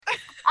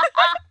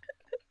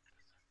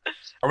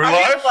Are we live?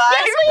 Yes,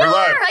 we We're are.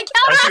 live. I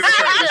I see the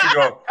transition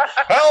going.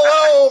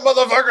 Hello,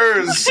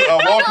 motherfuckers.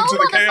 Welcome to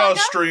the Chaos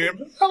motherfucker. Stream.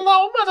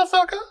 Hello,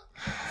 motherfucker.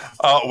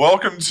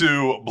 Welcome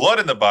to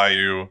Blood in the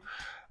Bayou.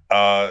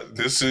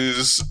 This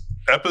is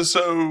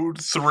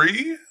episode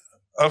 3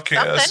 of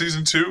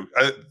season 2.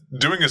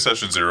 Doing a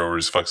session 0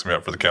 always fucks me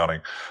up for the counting.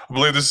 I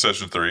believe this is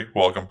session 3.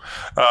 Welcome.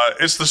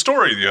 It's the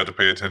story that you have to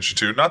pay attention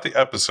to, not the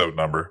episode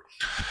number.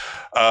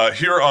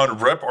 Here on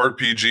Rep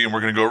RPG, and we're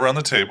going to go around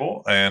the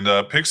table. And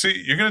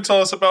Pixie, you're going to tell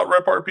us about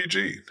Rep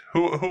RPG.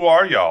 Who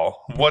are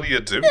y'all? What do you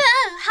do?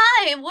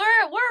 Hi,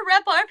 we're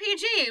Rep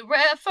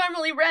RPG,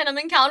 formerly Random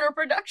Encounter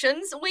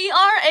Productions. We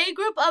are a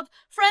group of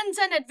friends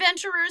and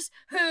adventurers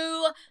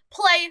who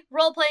play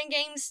role-playing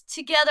games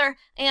together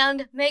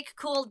and make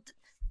cool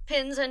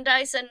pins and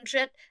dice and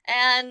shit.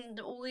 And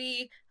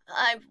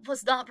I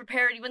was not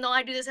prepared, even though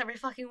I do this every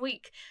fucking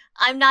week.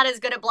 I'm not as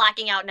good at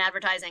blacking out in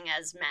advertising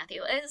as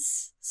Matthew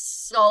is,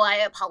 so I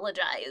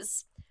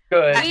apologize.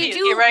 Good. We do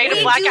You ready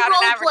to black out and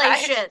roleplay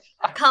advertise? shit.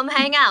 Come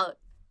hang out.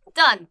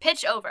 Done.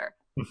 Pitch over.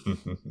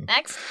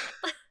 Next.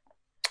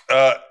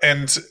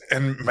 And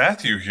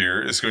Matthew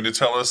here is going to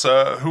tell us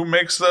who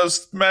makes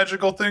those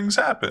magical things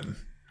happen.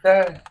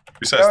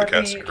 Besides the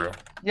cast and crew.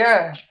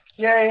 Yeah.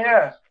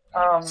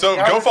 So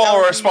go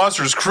follow our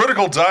sponsors,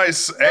 Critical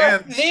Dice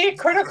and the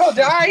Critical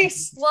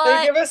Dice. What?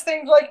 They give us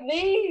things like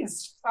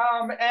these.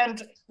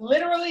 And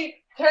literally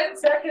 10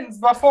 seconds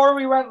before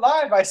we went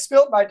live, I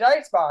spilled my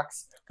dice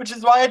box, which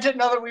is why I didn't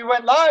know that we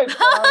went live. And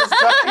I was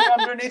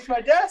ducking underneath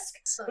my desk.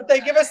 But they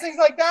give us things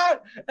like that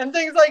and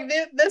things like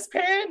this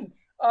pin.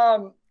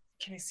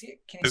 Can you see it?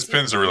 his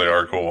pins really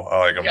are cool. I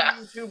like them. Yeah.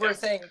 YouTuber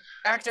thing.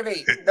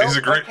 Activate. He's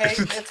a great- Okay,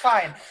 it's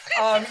fine.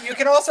 You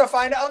can also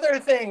find other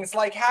things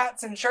like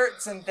hats and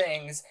shirts and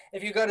things.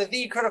 If you go to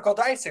The Critical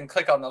Dice and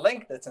click on the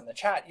link that's in the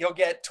chat, you'll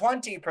get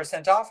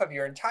 20% off of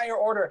your entire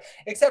order,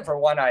 except for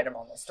one item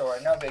on the store.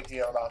 No big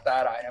deal about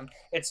that item.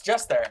 It's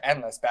just their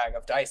endless bag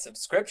of dice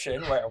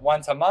subscription, where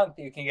once a month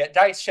you can get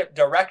dice shipped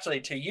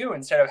directly to you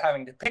instead of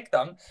having to pick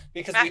them,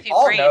 because we Matthew,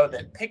 all breathe. know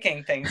that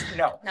picking things...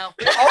 No. We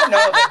all know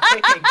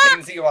that picking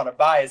things that you want to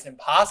buy is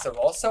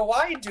impossible, so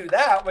why do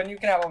that when you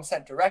can have them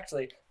sent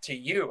directly to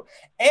you?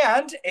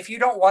 And if you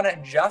don't want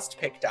to just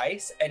pick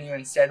dice and you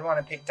instead want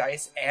to pick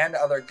dice and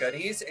other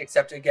goodies,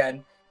 except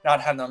again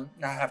not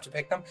have to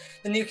pick them,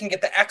 then you can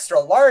get the extra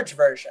large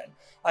version.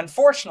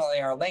 Unfortunately,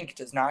 our link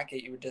does not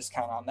get you a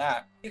discount on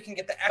that. You can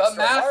get the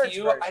extra large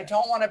version. I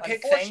don't want to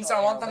pick things. I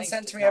want them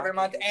sent to me every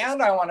month,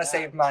 and I want to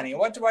save money.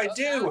 What do I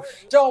do?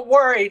 Don't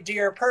worry,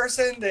 dear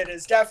person that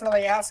is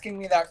definitely asking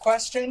me that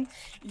question.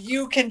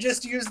 You can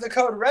just use the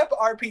code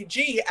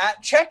REPRPG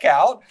at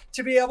checkout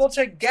to be able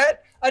to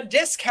get a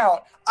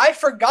discount. I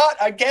forgot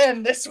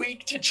again this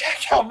week to check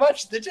how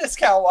much the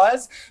discount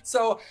was,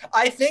 so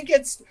I think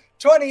it's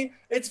 20.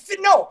 It's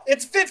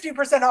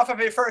 50% off of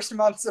a first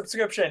month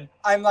subscription.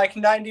 I'm like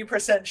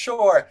 90%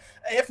 sure.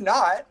 If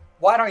not,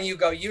 why don't you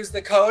go use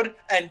the code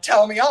and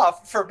tell me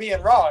off for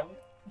being wrong?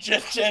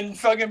 Just and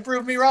fucking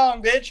prove me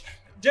wrong, bitch.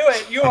 Do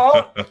it. You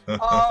won't.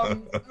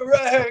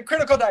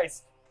 Critical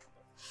Dice.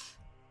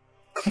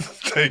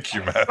 Thank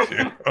you,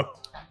 Matthew.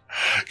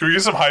 Can we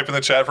get some hype in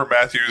the chat for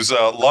Matthew's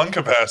lung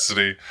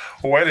capacity?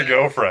 Way to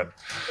go, friend.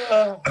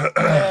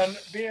 And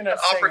being a Opera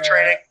singer,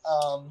 training.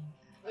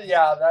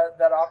 Yeah,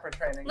 that opera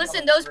training.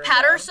 Listen, comes those through,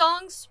 patter man.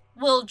 songs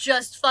will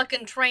just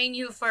fucking train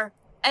you for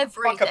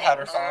everything. Fuck a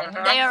patter song.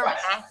 They are,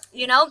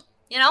 you know?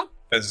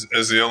 As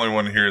the only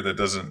one here that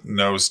doesn't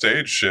know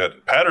stage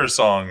shit, patter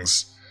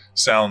songs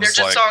sounds They're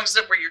just like songs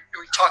that where you're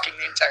talking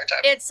the entire time.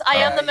 I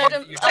am the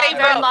Same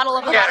very boat. model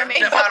of a Yeah, modern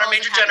major the modern general.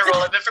 major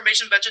general of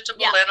information,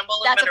 vegetable, Yeah,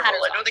 animal, and that's a mineral. patter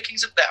I know song. the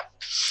kings of them.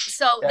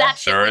 So Yeah. that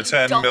shit there are where you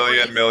 10 don't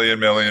million, breathe.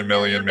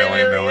 million.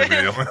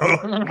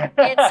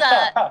 It's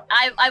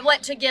I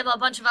went to give a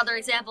bunch of other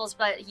examples,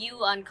 but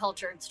you,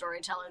 uncultured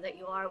storyteller that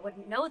you are,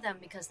 wouldn't know them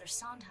because they're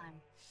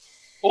Sondheim.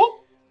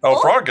 Oh,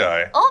 frog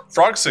guy. Oh.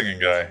 Frog singing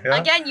guy. Yeah.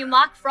 Again, you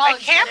mock frogs.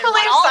 I can't and won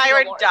believe all the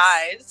Siren awards.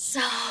 dies. So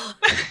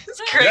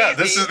It's crazy. Yeah,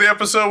 this is the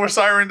episode where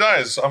Siren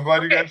dies. I'm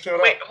glad you Okay, guys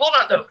showed wait, up. hold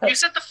on though. You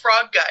said the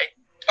frog guy.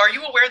 Are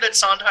you aware that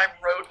Sondheim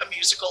wrote a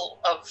musical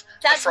of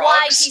that's the why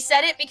frogs? he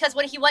said it, because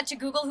when he went to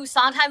Google who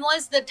Sondheim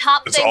was, the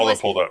top It's thing all was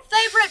it pulled up.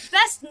 favorite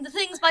best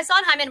things by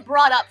Sondheim and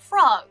brought up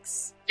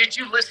frogs. Did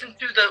you listen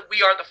to the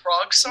 "We Are the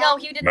Frogs" song? No,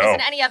 he didn't No. listen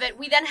to any of it.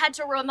 We then had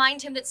to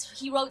remind him that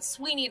he wrote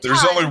Sweeney Todd.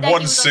 There's only and then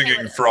one he was okay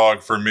singing with it.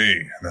 frog for me,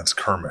 and that's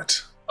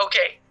Kermit.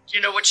 Okay, you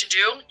know what you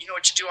do? You know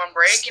what you do on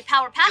break? You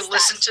power past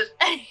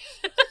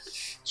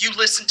You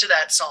listen to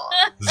that song.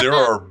 There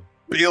are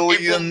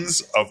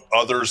billions of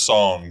other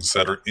songs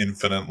that are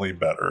infinitely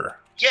better.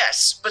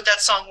 Yes, but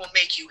that song will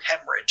make you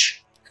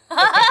hemorrhage.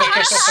 It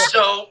is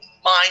so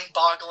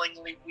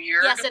mind-bogglingly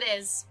weird. Yes, it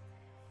is.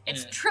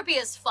 It's trippy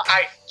as fuck.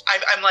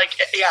 I'm like,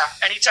 yeah,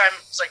 anytime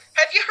it's like,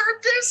 have you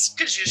heard this?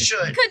 Because you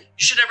should. Could-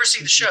 You should never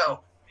see the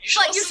show. You should,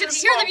 But you listen to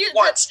should the hear the song music.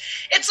 once.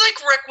 It's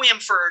like Requiem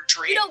for a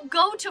Dream. You don't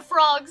go to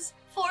frogs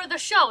for the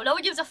show. No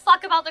one gives a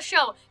fuck about the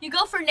show. You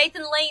go for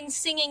Nathan Lane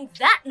singing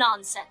that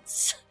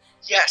nonsense.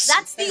 Yes.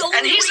 That's the only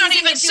And he's not reason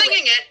even you do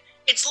singing it.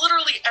 It's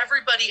literally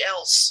everybody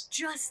else.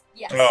 Yes.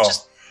 Oh.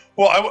 Just-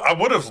 Well, I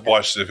would have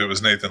watched it if it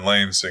was Nathan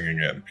Lane singing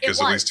it, because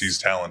It at was. least he's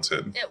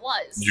talented. It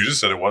was. You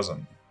just said it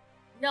wasn't.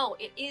 No,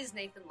 it is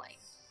Nathan Lane.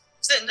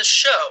 It's in the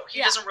show. He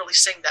Yeah. doesn't really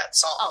sing that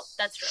song. Oh,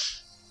 that's true.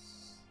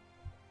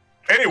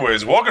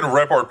 Anyways, welcome to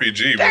Rep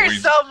RPG,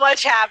 There's so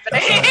much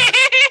happening.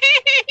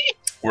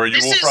 where you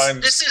will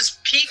find... This is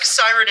peak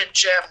Siren and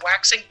Gem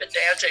waxing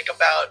pedantic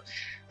about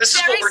this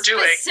is Very what we're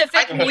doing.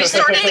 specific We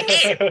started the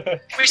things. game.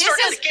 We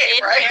started is the game,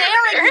 in right?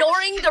 They are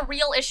ignoring the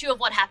real issue of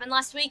what happened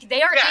last week.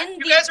 They are Yeah, in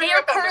you the. guys They were are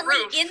up on the currently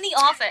roof. in the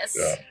office.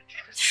 Yeah.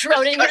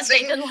 Schrodinger's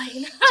Discussing- Nathan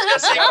Lane.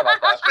 Forgot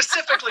about that.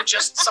 Specifically,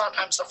 just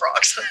sometimes the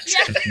frogs.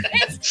 Yeah,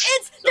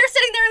 it's they're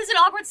sitting there. There's an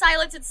awkward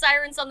silence. It's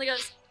Siren. Something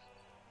goes.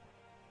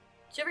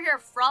 Did you ever hear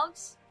of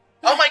frogs?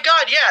 Oh my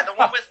god, yeah, the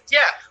one with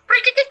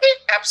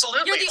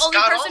absolutely. You're the it's only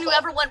person god-awful. who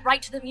ever went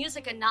right to the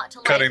music and not to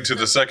like Cutting to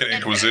the Second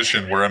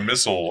Inquisition, where a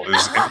missile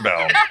is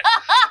inbound.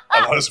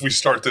 Unless we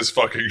start this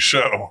fucking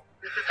show.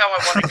 This is how I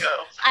want to go.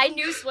 I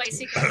knew Sway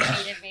secretly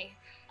hated me.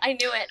 I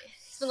knew it.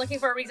 He's been looking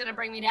for a reason to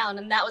bring me down,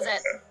 and that was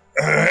it.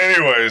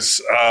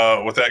 Anyways,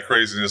 with that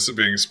craziness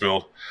being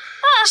spilled.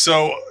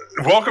 So,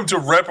 welcome to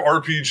Rep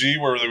RPG,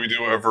 where we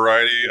do a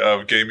variety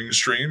of gaming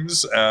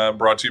streams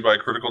brought to you by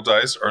Critical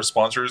Dice, our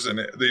sponsors, and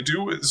they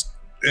do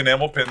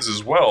enamel pins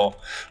as well.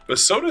 But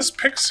so does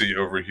Pixie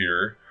over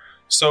here.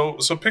 So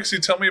Pixie,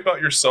 tell me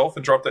about yourself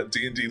and drop that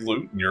D&D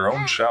loot and your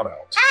own shout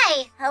out.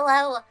 Hi,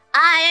 hello.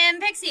 I am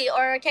Pixie,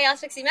 or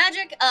Chaos Pixie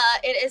Magic.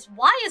 It is.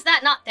 Why is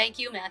that not? Thank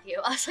you, Matthew.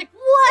 I was like,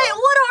 what?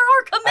 What are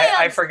our commands?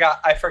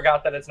 I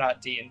forgot that it's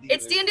not D&D.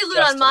 It's D&D loot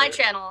on my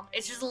channel.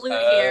 It's just loot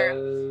here.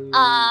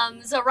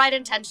 So right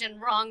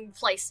intention, wrong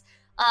place.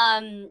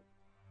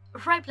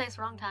 Right place,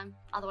 wrong time.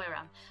 All the way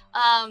around.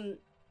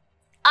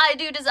 I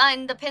do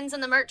design the pins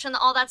and the merch and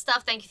all that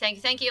stuff. Thank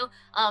you.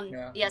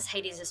 Yeah. Yes,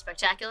 Hades is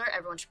spectacular.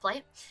 Everyone should play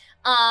it.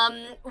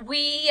 I'm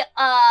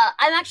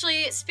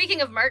actually, speaking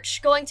of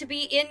merch, going to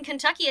be in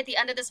Kentucky at the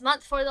end of this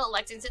month for the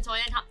Lexington Toy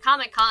and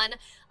Comic Con.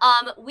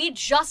 We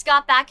just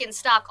got back in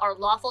stock our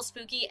Lawful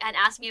Spooky and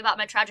Ask Me About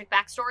My Tragic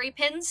Backstory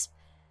pins.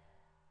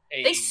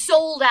 They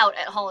sold out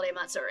at Holiday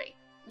Matsuri.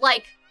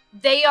 Like,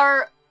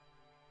 they're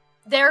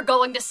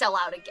going to sell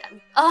out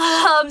again.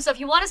 So if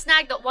you want to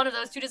snag one of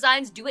those two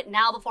designs, do it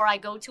now before I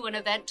go to an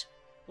event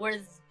where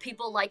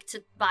people like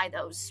to buy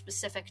those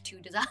specific two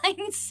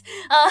designs.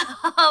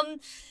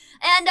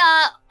 And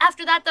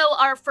after that, though,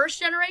 our first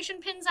generation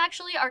pins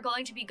actually are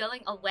going to be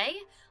going away.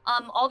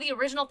 All the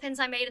original pins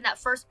I made in that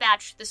first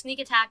batch, the Sneak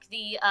Attack,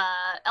 the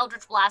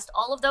Eldritch Blast,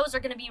 all of those are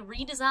going to be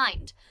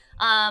redesigned.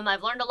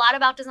 I've learned a lot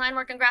about design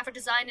work and graphic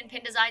design and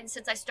pin design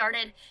since I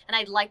started, and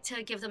I'd like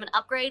to give them an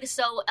upgrade.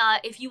 So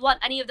if you want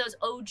any of those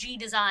OG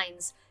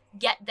designs,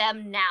 get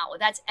them now.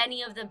 That's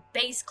any of the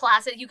base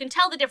classes. You can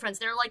tell the difference.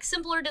 They're like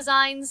simpler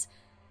designs,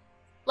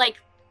 like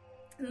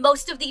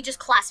most of the just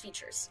class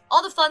features.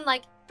 All the fun,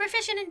 like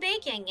proficient in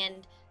baking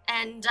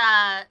and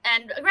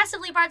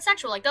aggressively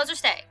bisexual, like those are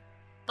staying.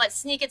 But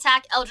Sneak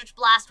Attack, Eldritch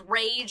Blast,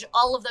 Rage,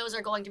 all of those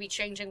are going to be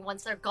changing.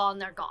 Once they're gone,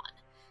 they're gone.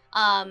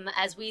 I'm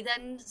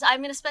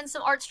going to spend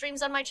some art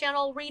streams on my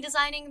channel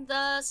redesigning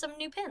some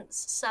new pins.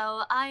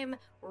 So I'm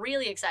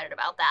really excited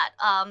about that.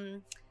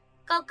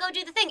 Go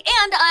do the thing.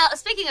 And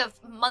speaking of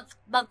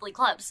monthly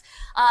clubs,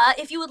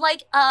 if you would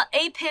like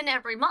a pin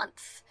every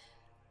month,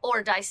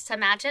 or dice to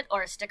match it,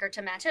 or a sticker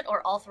to match it,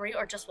 or all three,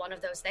 or just one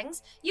of those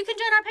things, you can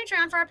join our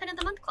Patreon for our Pin of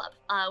the Month Club.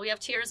 We have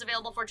tiers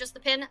available for just the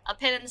pin, a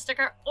pin and the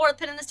sticker, or a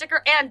pin and the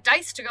sticker, and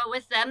dice to go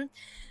with them.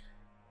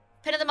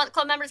 Pin of the Month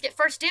Club members get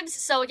first dibs,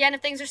 so again,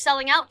 if things are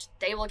selling out,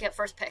 they will get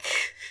first pick.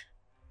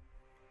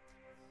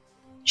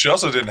 She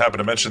also didn't happen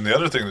to mention the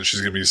other thing that she's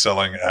going to be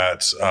selling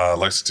at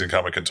Lexington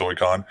Comic and Toy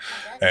Con.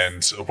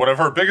 And one of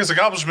her biggest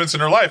accomplishments in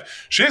her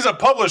life, she's a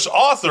published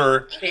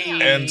author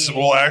and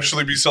will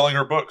actually be selling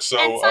her books. So,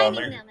 and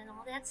signing them and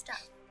all that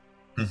stuff.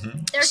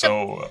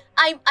 So,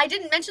 I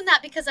didn't mention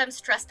that because I'm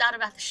stressed out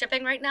about the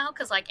shipping right now,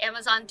 because like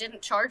Amazon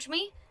didn't charge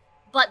me,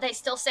 but they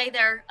still say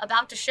they're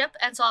about to ship,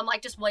 and so I'm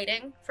like just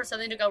waiting for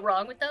something to go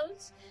wrong with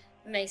those.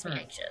 It makes me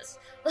anxious.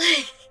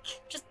 Like,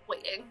 just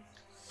waiting.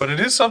 but it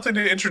is something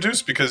to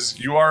introduce because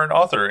you are an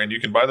author and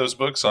you can buy those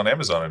books on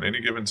Amazon at any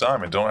given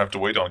time and don't have to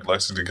wait on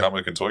Lexington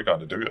Comic and Toy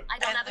Con to do it. I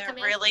don't And have a they're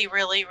command. really,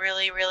 really,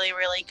 really, really,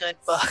 really good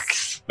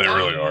books. They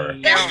really are.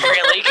 They're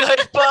really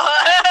good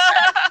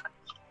books.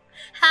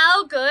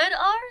 How good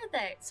are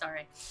they?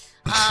 Sorry.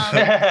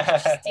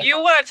 You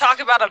want to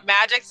talk about a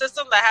magic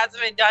system that hasn't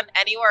been done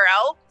anywhere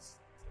else?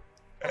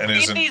 And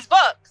Read isn't these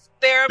books.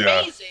 They're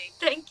Yeah. amazing.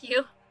 Thank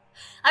you.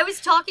 I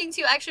was talking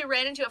to, actually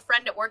ran into a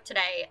friend at work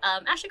today,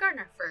 Ashley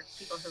Gardner, for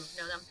people who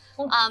know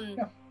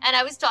them. And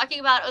I was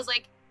talking about, I was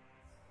like,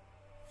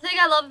 the thing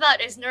I love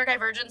about is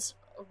neurodivergence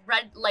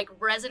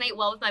resonate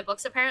well with my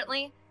books,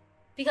 apparently.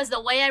 Because the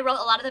way I wrote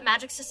a lot of the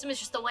magic system is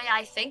just the way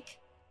I think,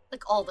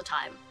 like, all the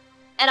time.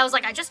 And I was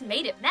like, I just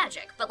made it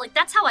magic. But, like,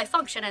 that's how I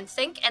function and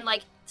think and,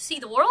 like, see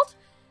the world.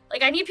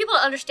 Like, I need people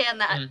to understand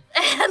that. And,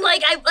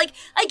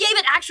 I gave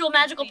it actual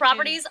magical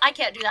properties. I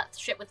can't do that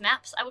shit with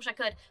maps. I wish I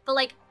could. But,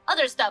 like,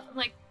 other stuff, I'm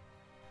like,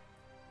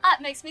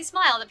 It makes me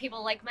smile that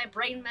people like my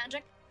brain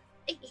magic.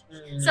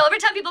 So every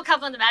time people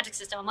come on the magic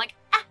system, I'm like,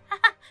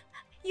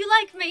 you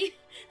like me.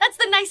 That's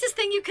the nicest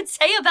thing you could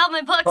say about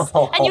my books,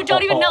 and you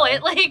don't even know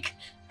it. Like,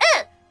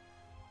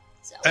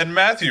 So. And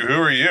Matthew, who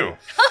are you?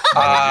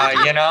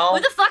 You know, who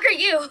the fuck are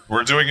you?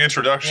 We're doing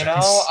introductions. You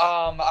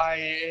know,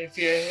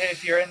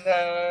 if you're in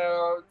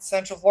the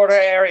Central Florida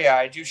area,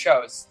 I do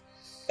shows.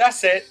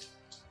 That's it.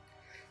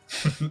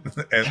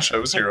 And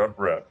shows here on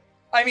Rep.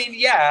 I mean,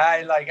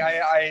 yeah,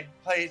 I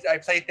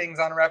play things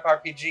on Rep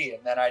RPG,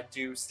 and then I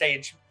do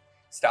stage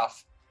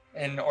stuff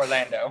in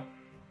Orlando.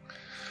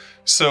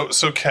 So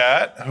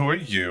Kat, who are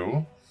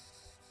you?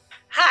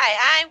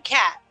 Hi, I'm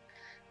Kat.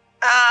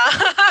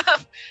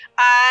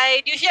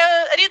 I do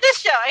this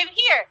show. I'm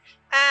here.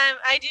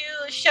 I do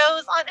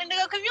shows on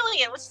Indigo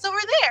Chameleon, which is over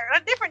there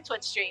on a different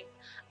Twitch stream.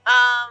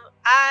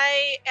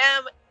 I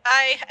am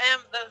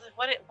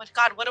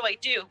what do I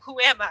do?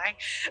 Who am I?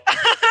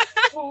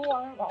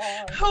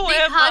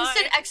 The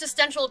constant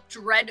existential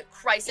dread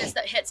crisis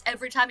that hits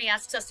every time he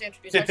asks us to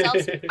introduce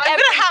ourselves. I'm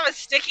gonna have a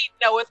sticky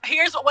note with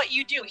 "Here's what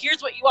you do.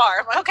 Here's what you are."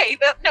 I'm like, okay,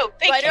 no,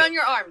 thank you. Write it on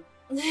your arm.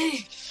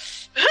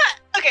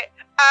 Okay.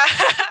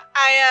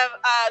 I am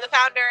the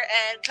founder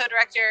and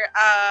co-director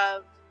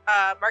of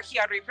Marquee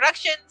Artery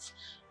Productions,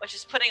 which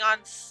is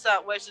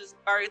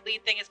our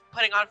lead thing is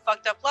putting on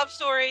fucked up love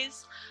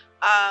stories.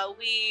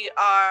 We're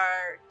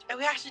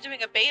actually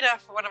doing a beta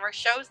for one of our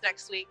shows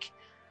next week,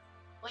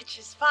 which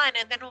is fun,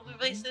 and then we'll be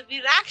releasing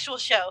an actual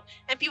show,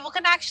 and people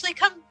can actually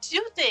come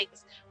do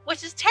things,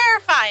 which is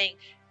terrifying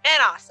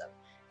and awesome.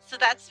 So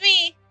that's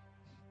me.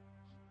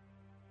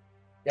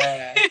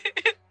 Yeah.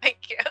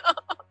 Thank you.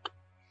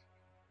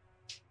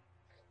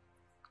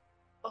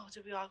 Oh,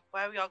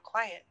 why are we all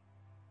quiet?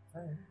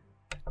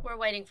 We're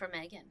waiting for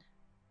Megan.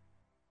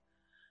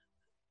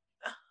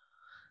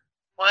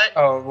 What?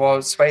 Oh,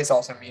 well, Sway's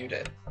also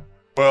muted.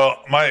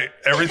 Well,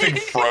 everything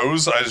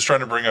froze. I was trying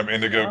to bring up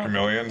Indigo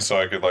Chameleon so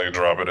I could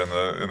drop it in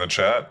the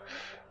chat,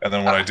 and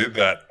then when I did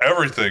that,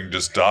 everything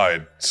just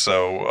died.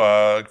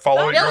 So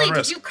follow it. Really?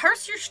 Did you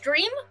curse your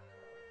stream?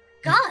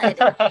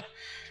 God.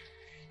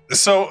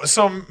 So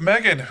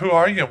Megan, who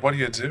are you? What do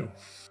you do?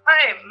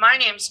 Hi, my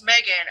name's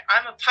Megan.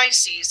 I'm a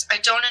Pisces. I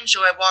don't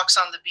enjoy walks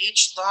on the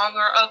beach, long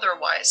or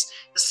otherwise.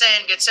 The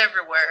sand gets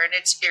everywhere and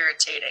it's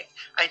irritating.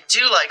 I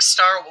do like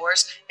Star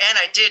Wars, and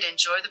I did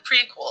enjoy the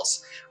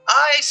prequels.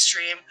 I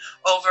stream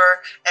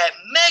over at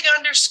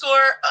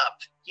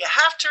Meg_up. You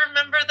have to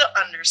remember the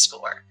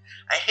underscore.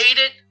 I hate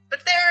it,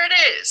 but there it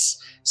is.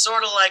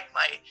 Sort of like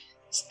my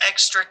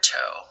extra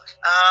toe.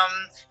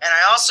 And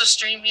I also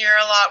stream here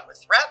a lot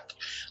with Rep.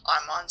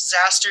 I'm on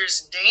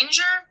Zasters and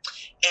Danger,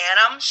 and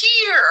I'm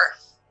here.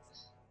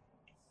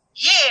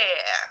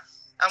 Yeah.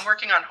 I'm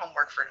working on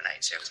homework for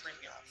tonight, so leave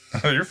me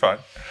alone. You're fine.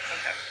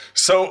 Okay.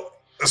 So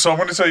I'm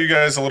going to tell you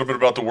guys a little bit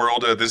about the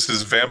world. This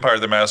is Vampire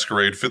the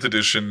Masquerade 5th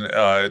edition.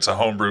 It's a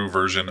homebrew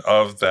version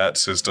of that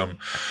system,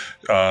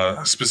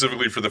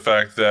 specifically for the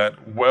fact that,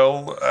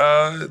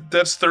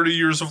 that's 30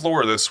 years of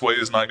lore that Sway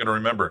is not going to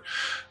remember.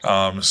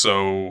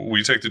 So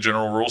we take the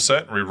general rule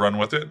set and we run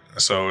with it.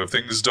 So if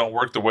things don't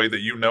work the way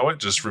that you know it,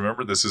 just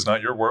remember this is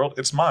not your world,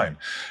 it's mine.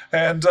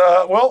 And,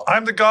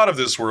 I'm the god of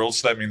this world,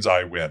 so that means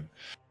I win.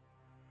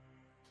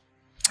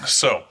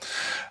 So,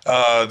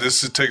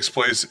 this takes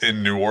place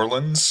in New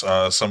Orleans.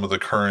 Some of the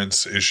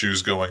current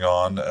issues going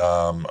on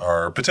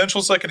are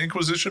potential second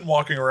Inquisition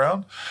walking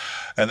around.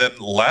 And then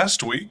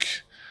last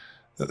week,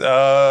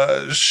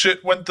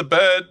 shit went to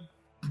bed.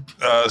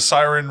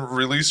 Siren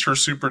released her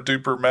super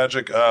duper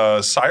magic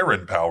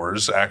siren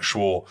powers,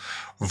 actual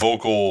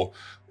vocal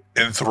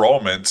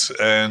enthrallment,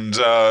 and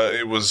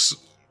it was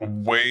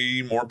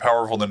way more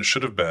powerful than it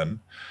should have been.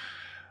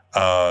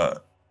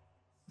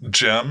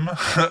 Gem,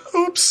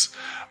 oops.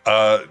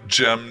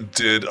 Gem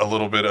did a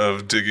little bit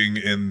of digging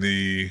in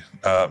the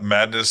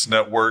Madness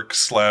Network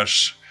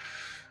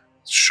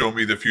 / Show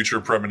Me the Future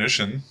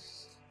Premonition,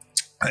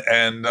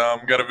 and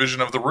got a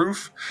vision of the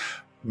roof.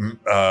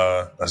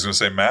 I was going to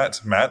say Matt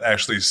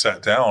actually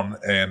sat down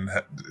and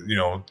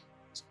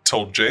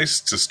told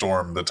Jace to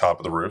storm the top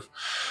of the roof.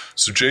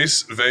 So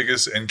Jace,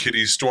 Vegas, and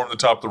Kitty stormed the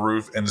top of the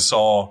roof and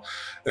saw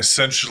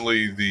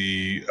essentially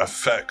the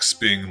effects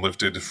being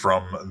lifted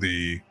from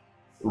the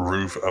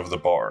roof of the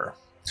bar.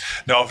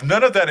 Now, if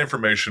none of that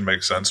information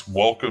makes sense,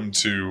 welcome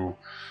to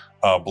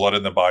Blood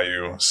in the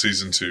Bayou,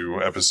 Season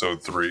 2,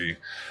 Episode 3.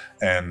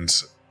 And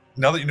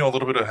now that you know a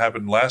little bit of what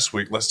happened last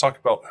week, let's talk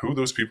about who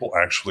those people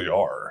actually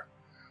are.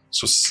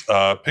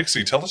 So,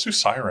 Pixie, tell us who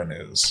Siren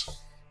is.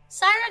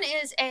 Siren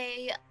is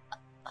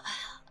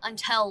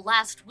until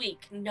last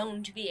week,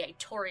 known to be a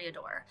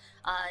Toreador.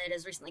 It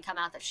has recently come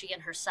out that she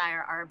and her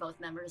sire are both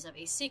members of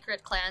a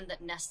secret clan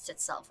that nests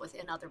itself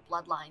within other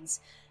bloodlines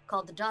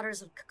called the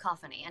Daughters of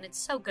Cacophony, and it's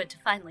so good to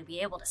finally be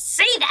able to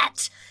say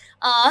that!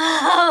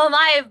 I'm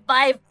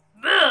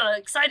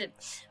excited.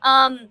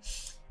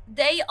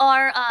 They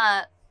are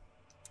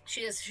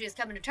she is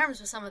coming to terms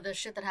with some of the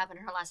shit that happened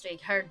to her last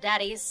week. Her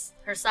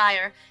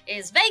sire,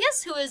 is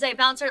Vegas, who is a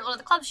bouncer at one of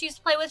the clubs she used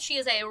to play with. She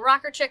is a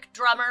rocker chick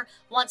drummer,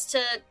 wants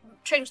to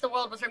change the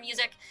world with her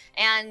music,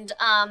 and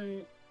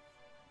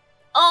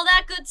all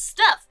that good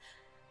stuff.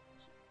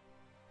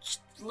 She's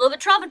a little bit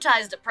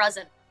traumatized at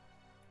present.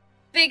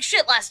 Big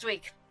shit last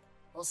week.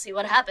 We'll see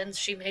what happens.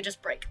 She may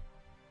just break.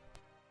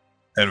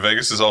 And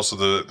Vegas is also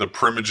the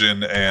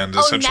Primogen and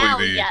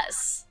essentially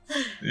yes.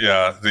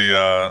 Yeah,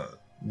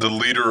 the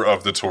leader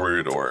of the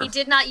Toreador. He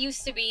did not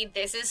used to be.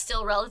 This is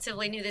still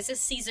relatively new. This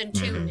is season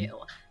 2 new.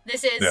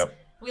 This is,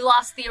 we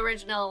lost the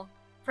original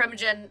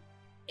Primogen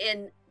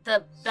in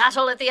the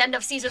battle at the end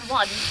of season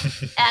 1.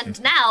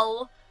 And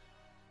now,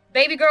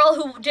 baby girl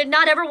who did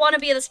not ever want to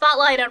be in the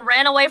spotlight and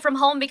ran away from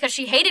home because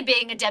she hated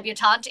being a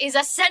debutante is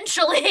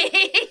essentially,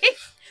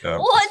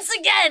 once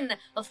again,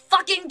 a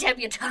fucking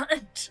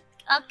debutante.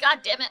 Oh, God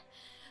damn it.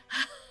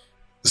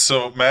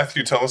 So,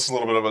 Matthew, tell us a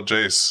little bit about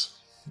Jace.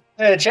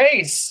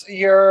 Jace,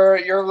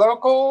 your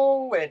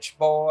local witch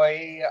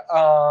boy.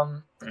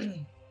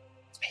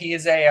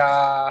 He's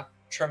a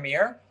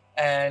Tremere,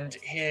 and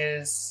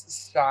his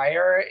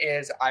sire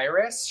is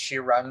Iris. She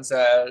runs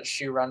a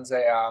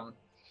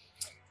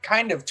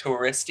kind of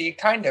touristy,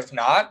 kind of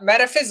not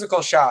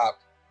metaphysical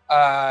shop.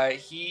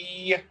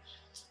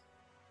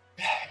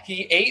 He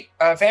ate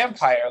a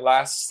vampire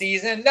last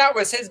season. That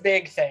was his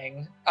big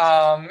thing.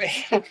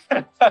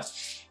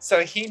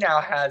 So he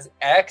now has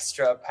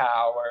extra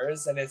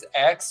powers and is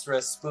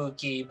extra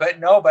spooky, but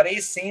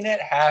nobody's seen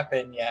it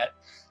happen yet.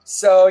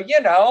 So,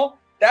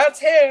 that's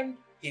him.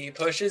 He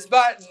pushes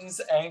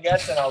buttons and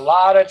gets in a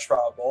lot of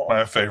trouble.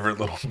 My favorite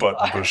little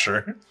button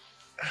pusher.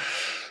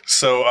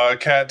 So,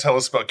 Kat, tell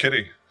us about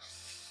Kitty.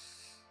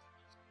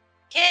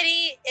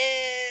 Kitty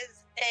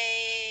is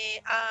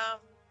a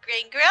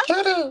green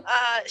girl.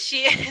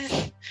 She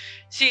is.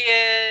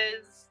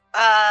 There's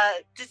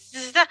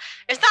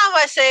not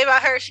much to say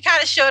about her. She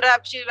kind of showed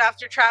up.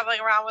 After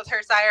traveling around with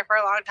her sire for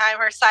a long time.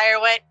 Her sire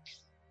went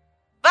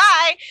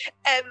bye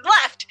and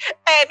left,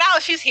 and now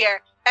she's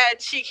here.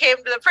 And she came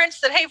to the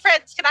prince and said, "Hey,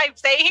 prince, can I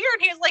stay here?"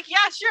 And he was like,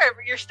 "Yeah,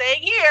 sure. You're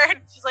staying here."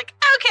 And she's like,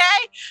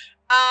 "Okay."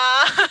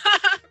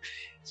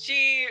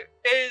 She's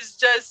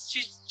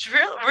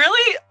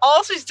really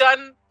all she's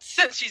done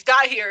since she's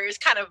got here is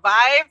kind of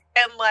vibe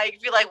and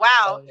be like,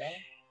 "Wow,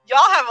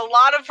 y'all have a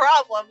lot of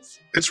problems."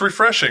 It's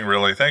refreshing,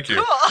 really. Thank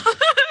you. Cool.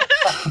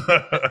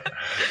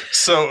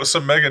 So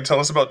Megan, tell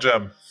us about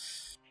Jem.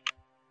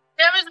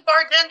 Jem is the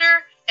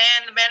bartender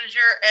and the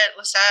manager at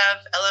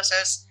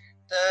LSS,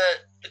 the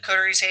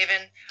Coteries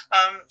Haven.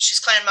 She's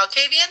Clan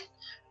Malkavian,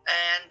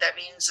 and that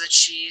means that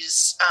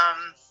she's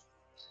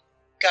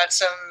got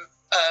some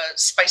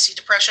spicy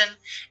depression,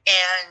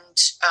 and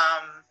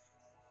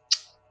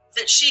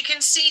that she can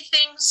see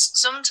things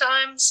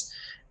sometimes.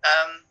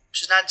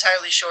 She's not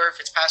entirely sure if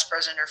it's past,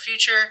 present, or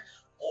future,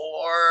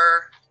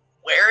 or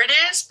where it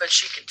is, but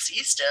she can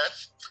see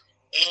stuff.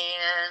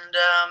 And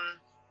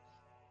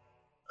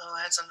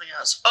I had something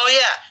else. Oh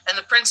yeah, and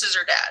the prince is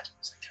her dad. I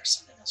was like, there's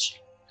something else.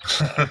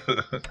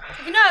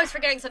 I was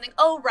forgetting something.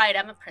 Oh right,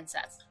 I'm a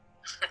princess.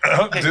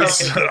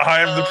 I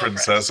am the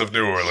princess of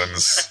New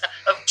Orleans.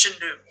 Of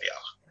Chindu,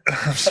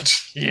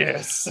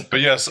 Yes.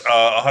 But yes,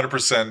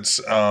 100%.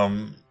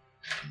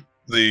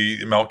 The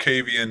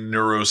Malkavian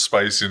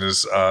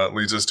neurospiciness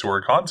leads us to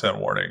our content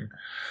warning.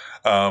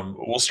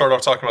 We'll start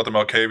off talking about the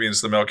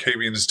Malkavians. The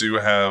Malkavians do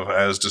have,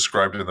 as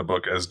described in the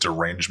book, as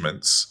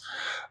derangements.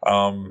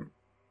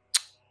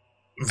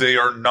 They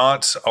are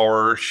not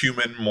our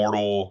human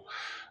mortal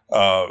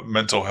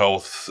mental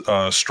health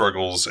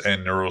struggles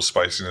and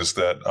neurospiciness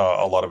that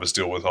a lot of us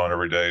deal with on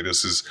every day.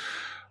 This is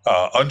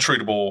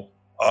untreatable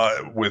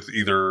with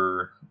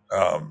either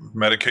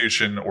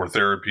medication or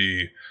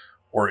therapy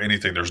or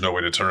anything. There's no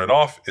way to turn it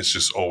off. It's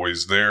just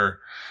always there.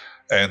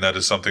 And that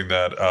is something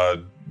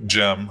that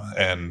Jem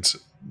and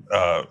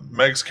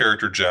Meg's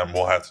character Jem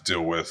will have to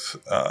deal with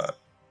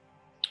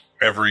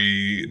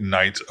every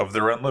night of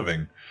their own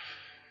living.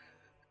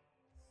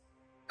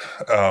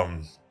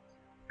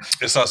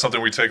 It's not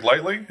something we take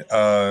lightly.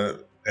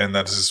 And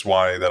that is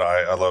why that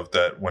I love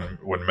that when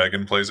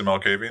Megan plays a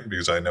Malkavian,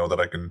 because I know that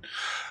I can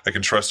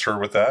trust her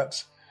with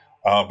that.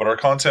 But our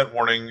content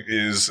warning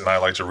is, and I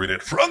like to read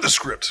it from the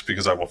script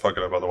because I will fuck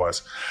it up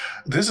otherwise.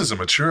 This is a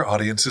mature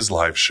audience's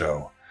live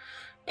show.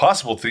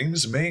 Possible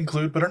themes may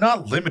include, but are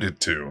not limited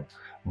to,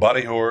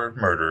 body horror,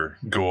 murder,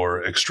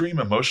 gore, extreme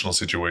emotional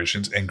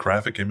situations, and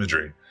graphic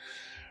imagery.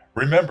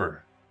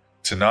 Remember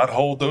to not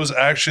hold those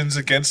actions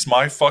against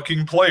my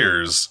fucking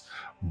players,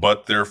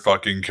 but their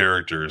fucking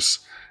characters.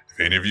 If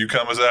any of you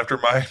come as after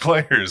my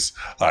players,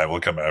 I will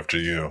come after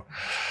you.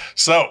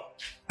 So,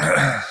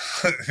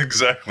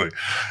 exactly.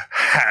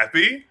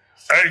 Happy,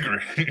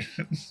 angry.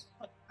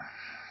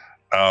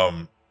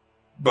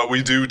 But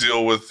we do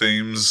deal with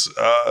themes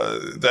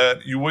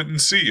that you wouldn't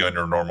see on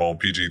your normal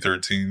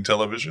PG-13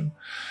 television.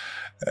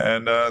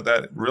 And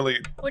that really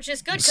which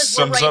is good because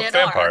we're sums up rated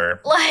Vampire.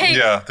 R. Like,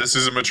 Yeah, this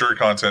is a mature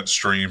content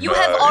stream. you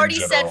have already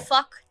in said general.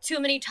 fuck too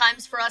many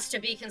times for us to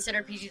be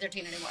considered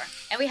PG-13 anymore.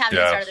 And we haven't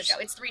Yeah. even started the show.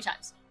 It's 3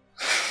 times.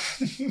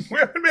 We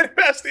haven't made it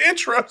past the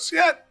intros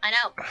yet. I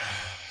know.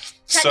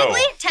 So,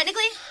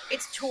 Technically,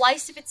 it's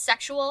twice if it's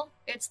sexual.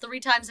 It's 3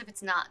 times if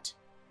it's not.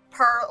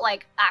 Per,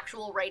 like,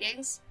 actual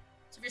ratings.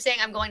 So if you're saying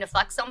I'm going to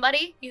fuck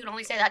somebody, you can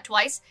only say that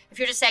twice. If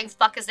you're just saying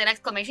fuck as an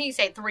exclamation, you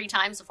say it 3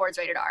 times before it's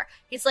rated R.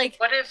 It's like,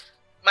 What if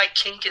my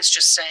kink is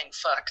just saying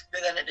fuck,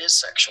 then it is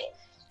sexual?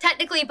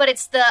 technically, but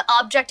it's the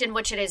object in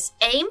which it is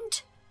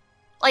aimed.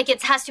 Like,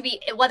 it has to be,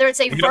 whether it's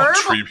a we verb, don't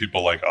treat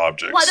people like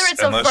objects. whether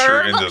it's unless a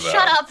you're verb, into that.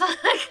 shut up.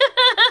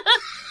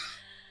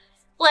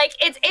 Like,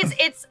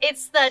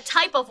 it's the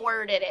type of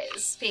word it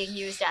is being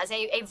used as,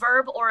 a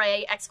verb or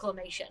a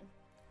exclamation.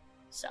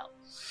 So,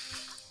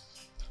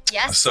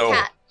 yes, So-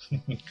 cat.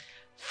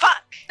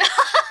 Fuck.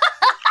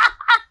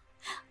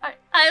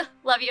 I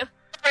love you.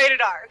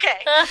 Rated R.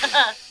 Okay.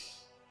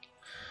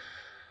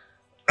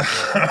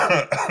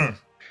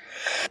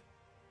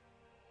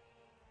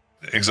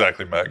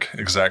 Exactly, Meg.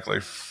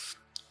 Exactly.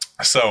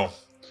 So,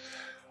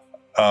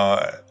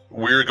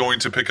 we're going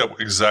to pick up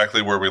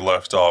exactly where we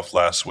left off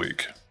last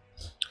week.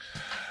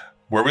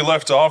 Where we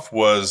left off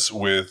was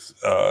with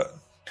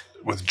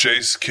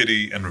Jace,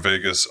 Kitty, and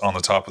Vegas on the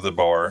top of the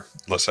bar,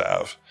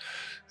 Lasav,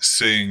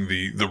 seeing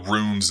the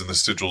runes and the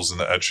sigils and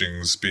the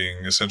etchings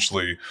being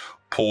essentially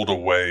pulled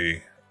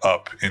away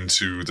up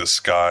into the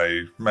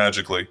sky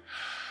magically,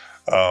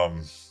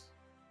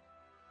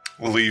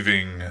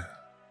 leaving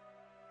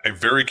a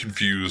very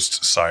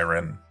confused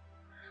Siren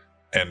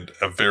and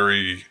a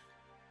very...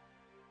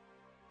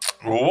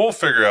 Well, we'll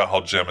figure out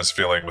how Jem is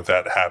feeling with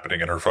that happening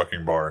in her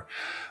fucking bar.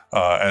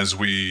 As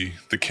the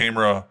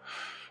camera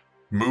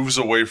moves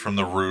away from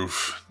the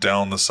roof,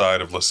 down the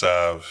side of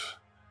Lasav,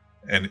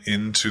 and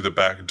into the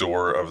back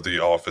door of the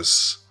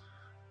office,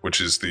 which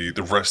is the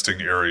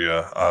resting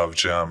area of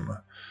Jem.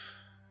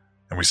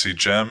 And we see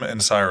Jem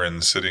and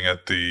Siren sitting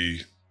at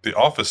the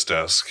office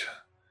desk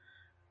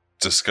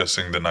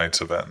discussing the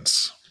night's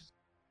events.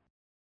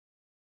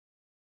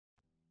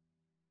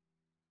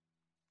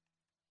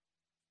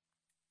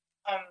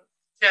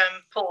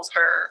 Jem pulls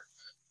her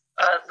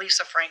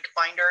Lisa Frank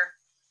binder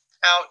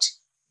out,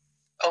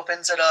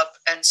 opens it up,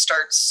 and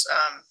starts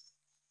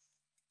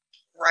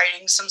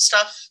writing some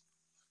stuff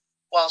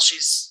while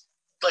she's,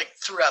 like,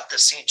 throughout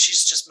this scene.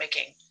 She's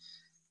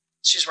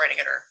writing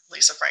in her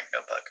Lisa Frank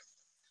notebook.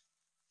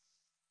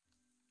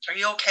 Are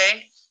you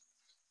okay?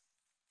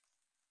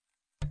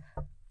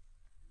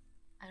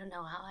 I don't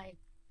know how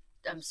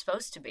I'm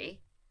supposed to be.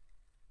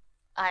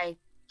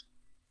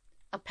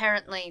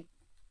 Apparently...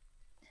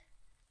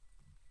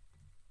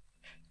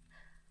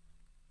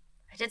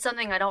 I did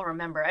something I don't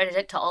remember. I did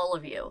it to all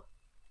of you.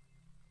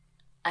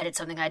 I did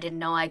something I didn't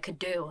know I could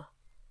do.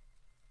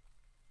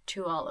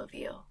 To all of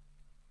you.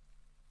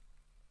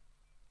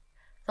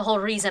 The whole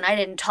reason I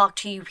didn't talk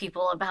to you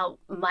people about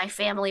my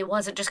family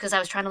wasn't just because I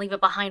was trying to leave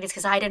it behind. It's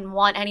because I didn't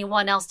want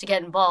anyone else to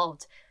get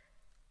involved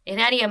in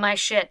any of my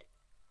shit.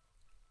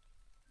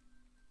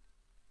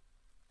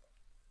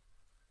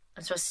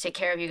 I'm supposed to take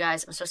care of you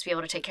guys. I'm supposed to be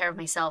able to take care of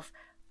myself.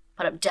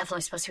 But I'm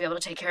definitely supposed to be able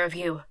to take care of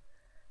you.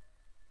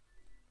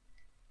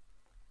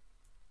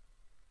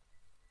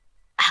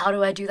 How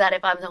do I do that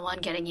if I'm the one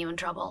getting you in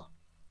trouble?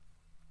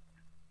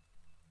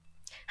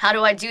 How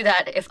do I do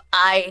that if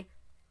I...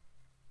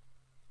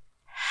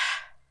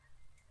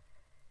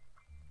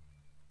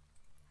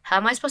 How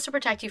am I supposed to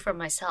protect you from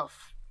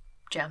myself,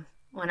 Jem,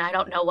 when I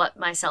don't know what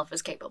myself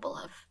is capable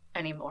of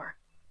anymore?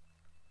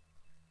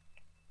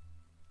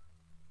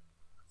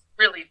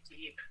 Really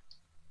deep.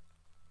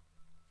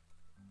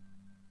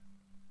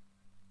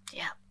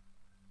 Yeah.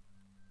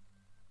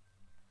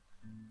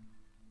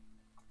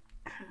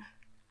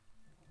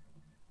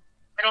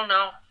 I don't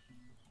know.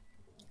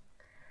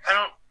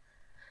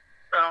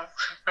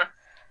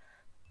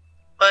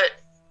 But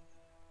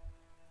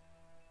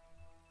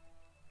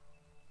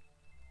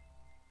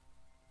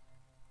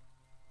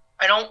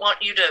I don't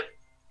want you to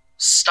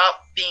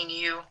stop being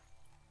you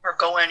or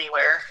go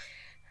anywhere.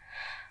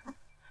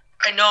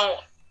 I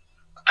know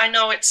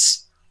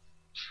it's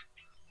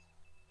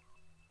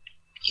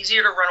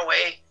easier to run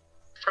away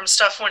from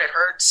stuff when it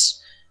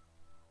hurts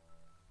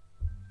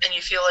and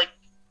you feel like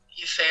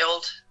you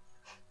failed.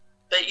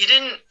 But you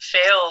didn't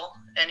fail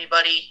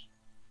anybody.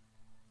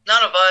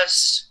 None of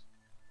us.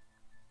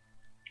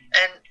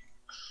 And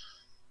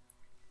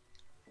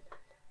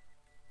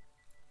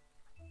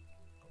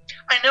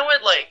I know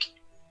it, like,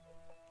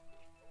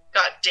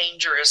 got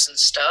dangerous and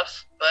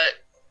stuff,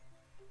 but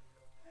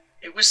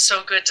it was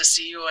so good to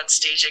see you on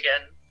stage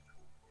again.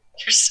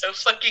 You're so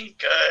fucking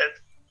good.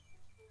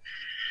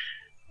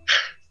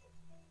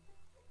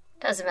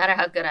 Doesn't matter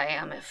how good I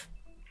am if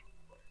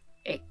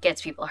it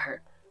gets people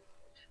hurt.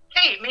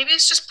 Hey, maybe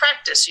it's just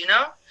practice, you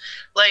know?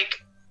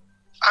 Like,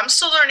 I'm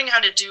still learning how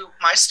to do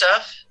my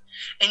stuff,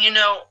 and you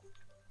know,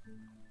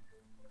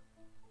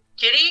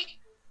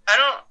 Kitty, I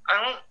don't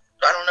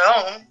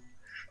know,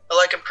 but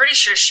like, I'm pretty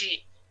sure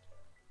she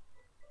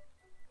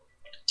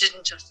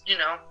didn't just,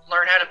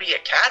 learn how to be a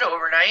cat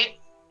overnight.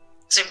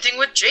 Same thing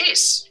with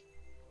Jace.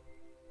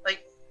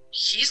 Like,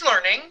 he's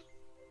learning.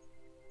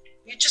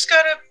 You just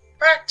gotta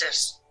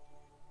practice.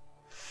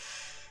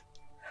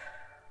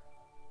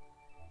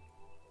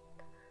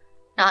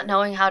 Not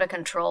knowing how to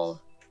control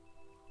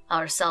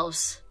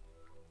ourselves.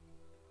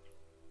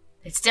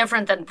 It's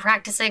different than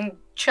practicing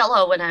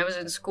cello when I was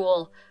in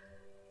school.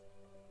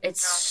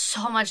 It's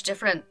so much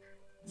different.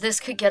 This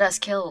could get us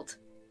killed.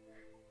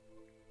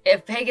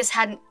 If Vegas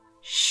hadn't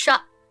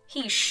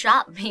he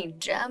shot me,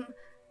 Jem.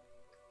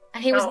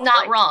 And he was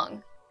not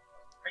wrong.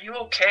 Are you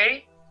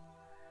okay?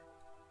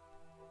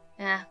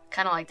 Yeah,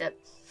 kind of liked it.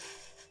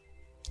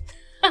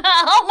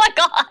 Oh my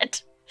god!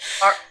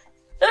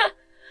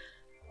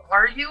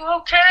 Are you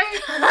okay?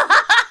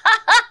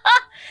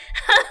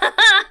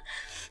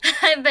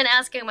 I've been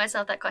asking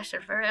myself that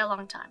question for a very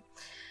long time.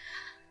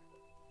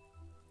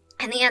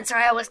 And the answer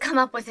I always come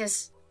up with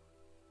is,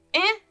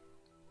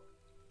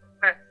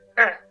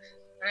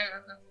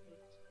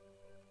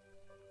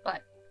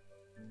 But,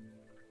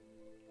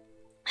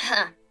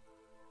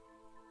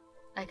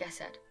 like I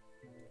said,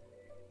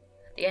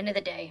 at the end of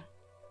the day,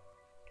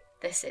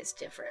 this is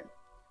different.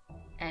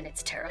 And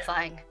it's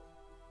terrifying.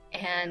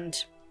 And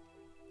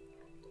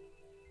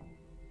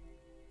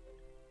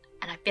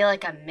I feel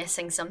like I'm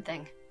missing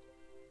something.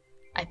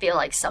 I feel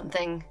like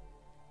something...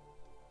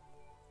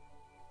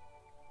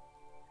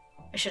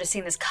 I should have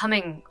seen this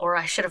coming, or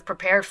I should have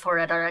prepared for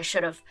it, or I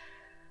should have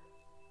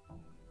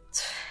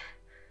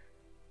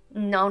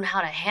known how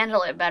to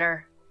handle it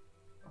better.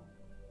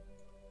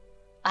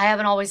 I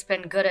haven't always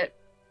been good at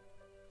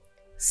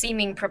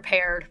seeming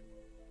prepared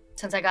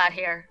since I got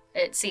here.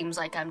 It seems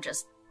like I'm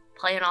just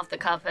playing off the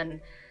cuff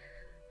and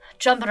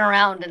jumping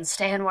around and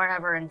staying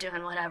wherever and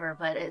doing whatever,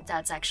 but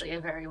that's actually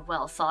a very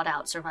well thought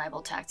out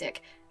survival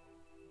tactic.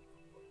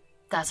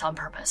 That's on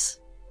purpose.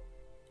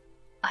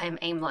 I am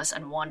aimless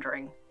and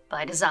wandering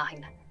by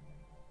design.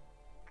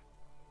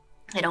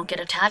 I don't get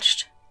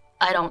attached.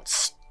 I don't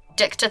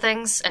stick to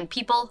things and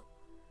people.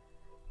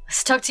 I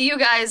stuck to you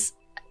guys,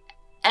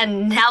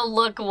 and now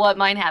look what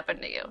might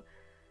happen to you.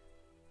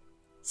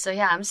 So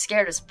yeah, I'm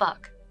scared as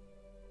fuck.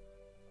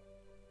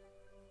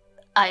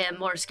 I am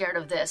more scared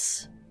of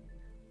this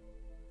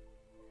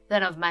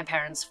than of my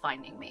parents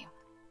finding me.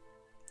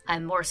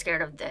 I'm more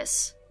scared of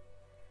this.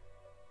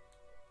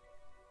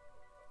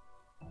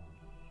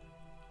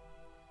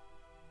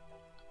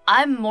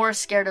 I'm more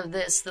scared of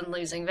this than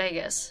losing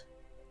Vegas.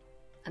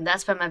 And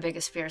that's been my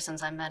biggest fear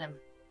since I met him.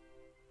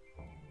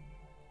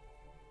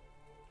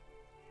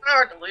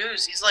 Hard to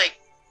lose. He's like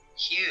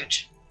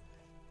huge.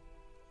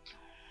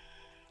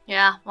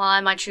 Yeah, well,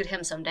 I might shoot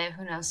him someday.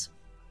 Who knows?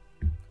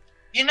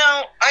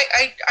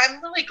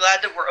 I'm really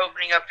glad that we're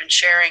opening up and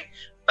sharing,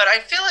 but I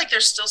feel like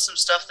there's still some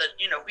stuff that,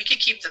 we could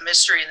keep the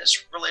mystery in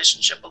this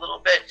relationship a little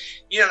bit.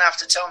 You don't have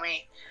to tell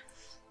me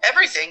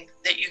everything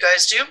that you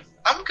guys do.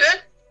 I'm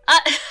good.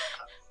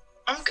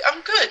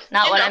 I'm good.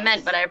 Not what I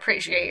meant, but I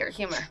appreciate your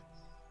humor.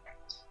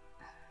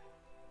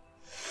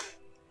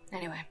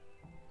 Anyway.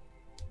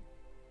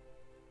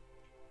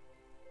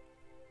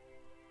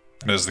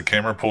 And as the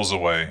camera pulls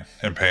away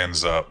and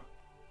pans up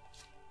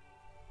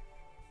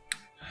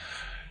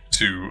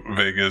to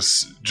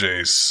Vegas,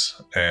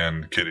 Jace,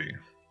 and Kitty,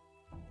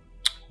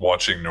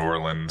 watching New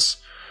Orleans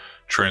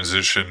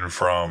transition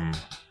from,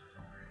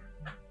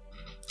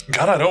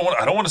 God, I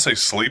don't want to say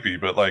sleepy,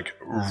 but like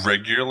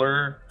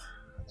regular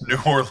New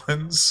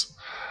Orleans,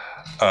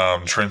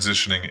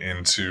 transitioning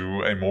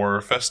into a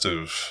more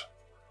festive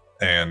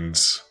and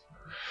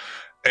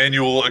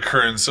annual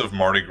occurrence of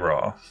Mardi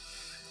Gras.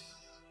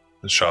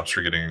 The shops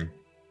are getting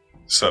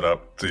set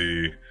up.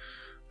 The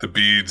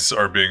beads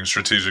are being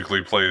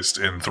strategically placed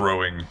in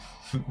throwing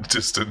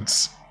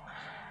distance.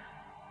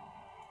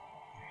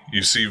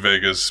 You see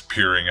Vegas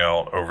peering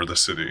out over the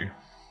city.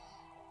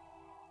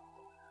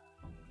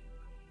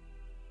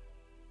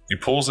 He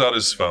pulls out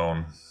his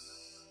phone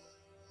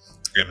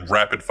and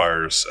rapid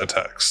fires a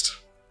text.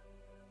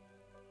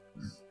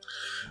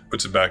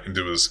 Puts it back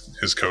into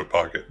his coat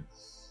pocket.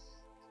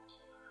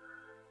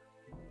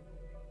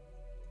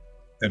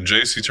 And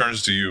Jace, he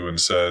turns to you and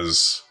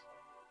says,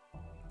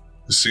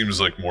 "This seems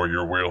like more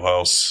your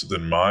wheelhouse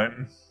than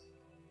mine,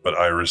 but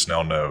Iris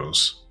now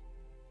knows."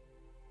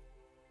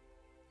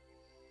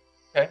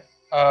 Okay.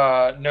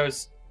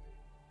 Knows.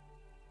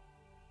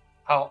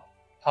 How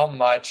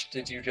much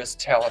did you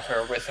just tell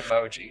her with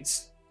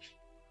emojis?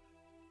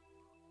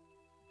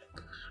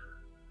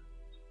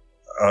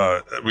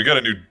 We got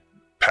a new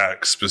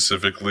pack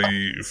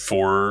specifically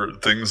for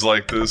things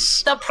like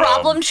this. The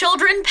Problem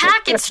Children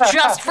pack? It's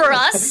just for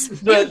us?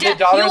 The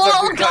Daughters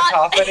of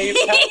Cacophony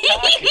pack?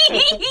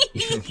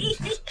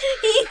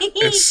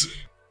 It's,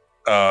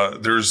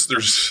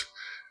 there's,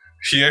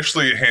 he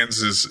actually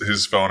hands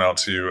his phone out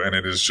to you, and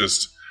it is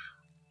just,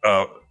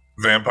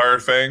 Vampire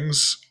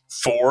Fangs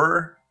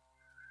 4,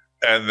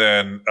 and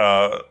then,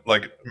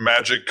 like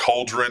magic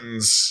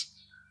cauldrons,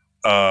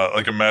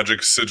 like a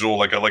magic sigil,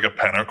 like a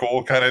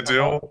pentacle kind of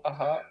deal.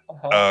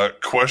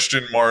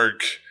 Question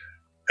mark,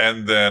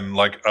 and then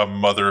like a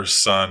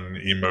mother-son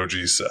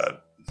emoji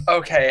set.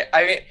 Okay,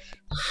 I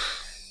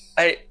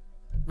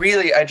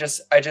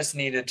just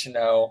needed to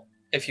know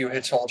if you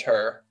had told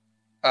her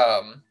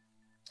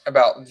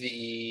about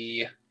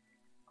the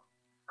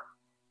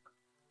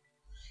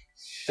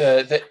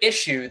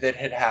issue that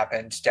had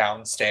happened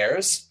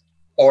downstairs,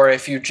 or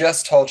if you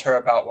just told her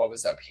about what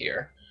was up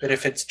here. But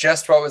if it's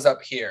just what was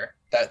up here,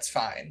 that's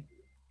fine.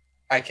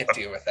 I can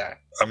deal with that.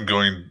 I'm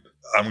going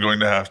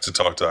to have to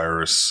talk to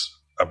Iris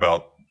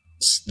about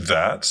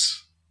that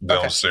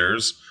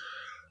downstairs,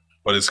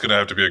 but it's going to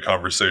have to be a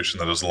conversation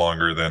that is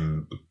longer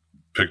than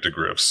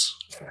pictographs.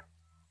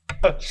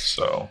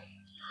 So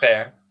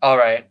fair. All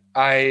right.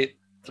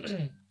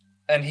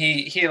 And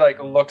he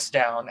like looks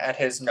down at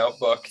his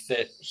notebook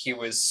that he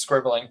was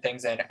scribbling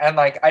things in, and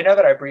like I know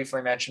that I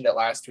briefly mentioned it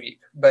last week,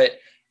 but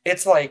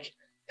it's like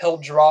he'll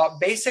draw.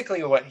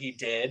 Basically, what he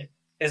did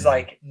is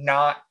like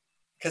not,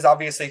 because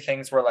obviously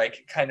things were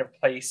like kind of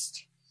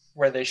placed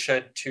where they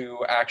should to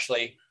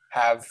actually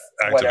have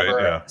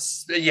whatever.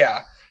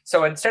 Yeah.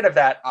 So instead of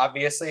that,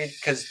 obviously,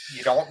 because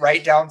you don't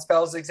write down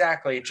spells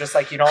exactly, just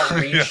like you don't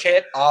read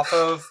shit off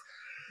of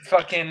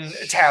fucking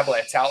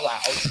tablets out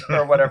loud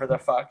or whatever the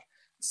fuck.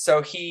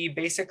 So he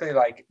basically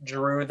like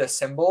drew the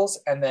symbols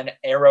and then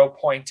arrow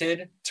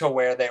pointed to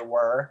where they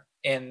were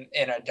in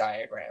a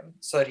diagram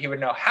so that he would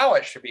know how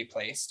it should be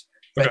placed,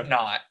 but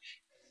not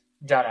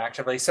done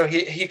actively. So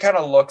he kind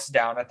of looks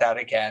down at that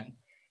again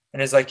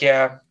and is like,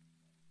 yeah,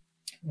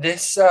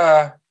 this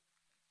is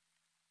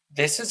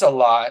a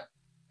lot,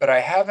 but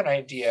I have an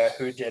idea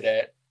who did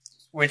it,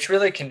 which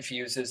really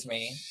confuses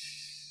me,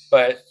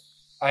 but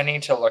I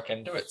need to look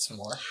into it some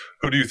more.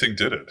 Who do you think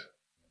did it?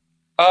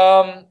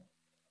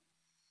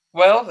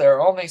 Well, there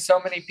are only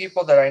so many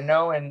people that I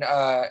know in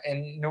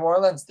New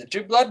Orleans that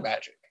do blood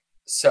magic.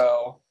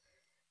 So,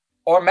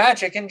 or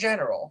magic in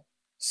general.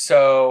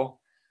 So,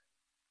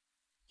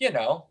 you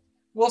know,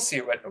 we'll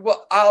see what.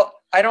 Well,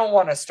 I don't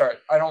want to start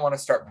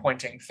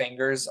pointing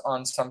fingers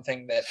on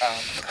something that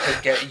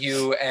could get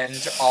you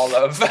and all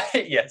of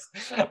yes.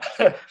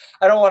 I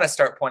don't want to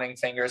start pointing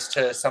fingers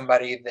to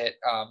somebody that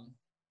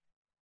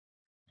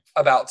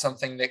about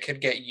something that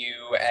could get you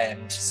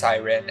and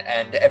Siren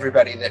and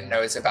everybody that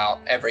knows about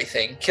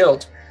everything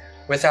killed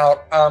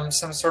without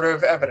some sort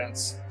of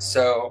evidence.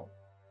 So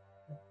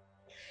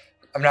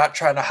I'm not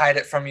trying to hide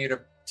it from you to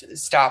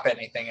stop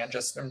anything. I'm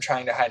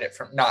trying to hide it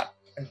from not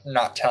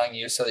telling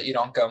you so that you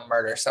don't go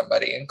murder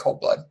somebody in cold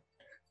blood.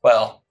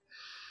 Well,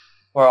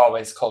 we're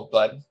always cold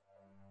blood.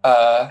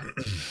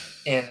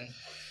 In,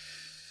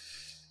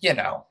 you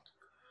know,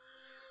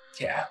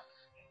 yeah.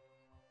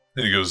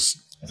 And he goes,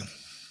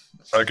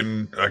 I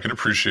can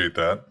appreciate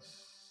that.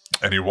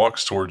 And he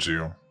walks towards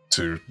you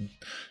to,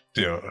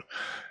 you know,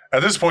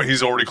 at this point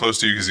he's already close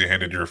to you because he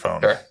handed you your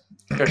phone.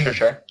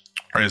 Sure.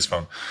 Or his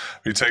phone.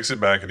 He takes it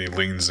back and he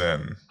leans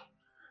in.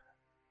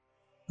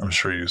 I'm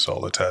sure you saw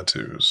the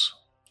tattoos.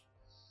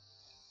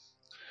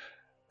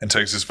 And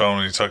takes his phone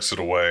and he tucks it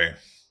away.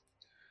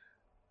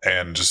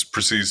 And just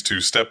proceeds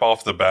to step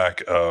off the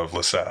back of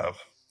Lasav.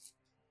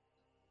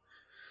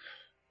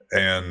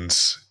 And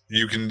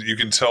you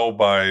can tell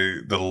by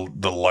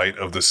the light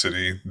of the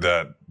city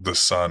that the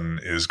sun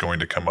is going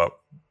to come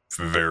up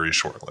very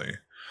shortly.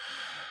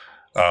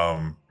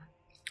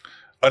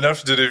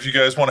 Enough that if you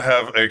guys want to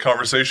have a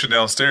conversation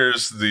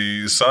downstairs,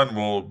 the sun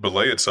will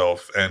belay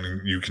itself,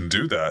 and you can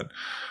do that.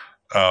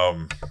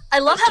 I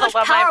love how much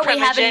power we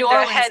have in New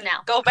Orleans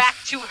now. Go back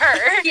to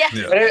her.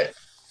 Yeah.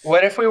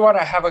 What if we want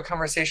to have a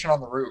conversation on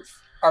the roof?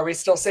 Are we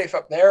still safe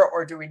up there,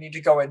 or do we need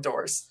to go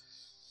indoors?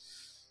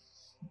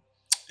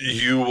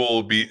 You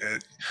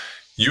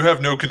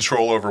have no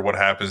control over what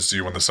happens to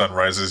you when the sun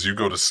rises. You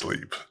go to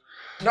sleep.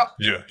 No.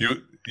 Yeah.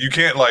 You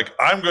can't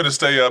I'm going to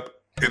stay up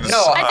in the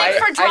sun. I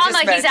think for drama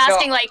he's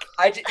asking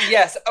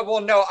yes. Well,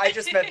 no, I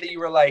just meant that you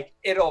were like,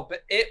 it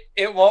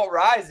won't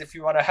rise if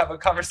you want to have a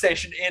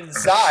conversation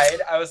inside.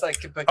 I was like,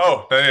 but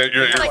you're fine.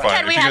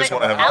 If you guys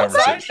want to have a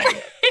conversation.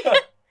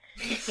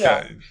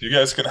 Yeah. You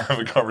guys can have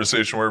a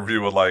conversation wherever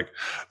you would like.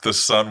 The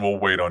sun will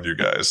wait on you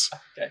guys.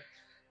 Okay.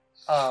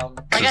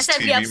 Like I said,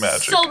 we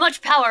have so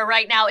much power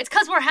right now. It's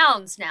because we're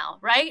hounds now,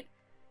 right?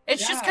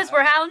 It's just because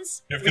we're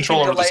hounds. You have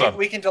control over the sun.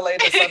 We can delay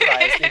the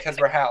sunrise because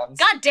we're hounds.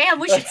 God damn,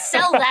 we should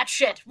sell that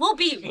shit. We'll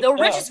be the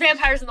richest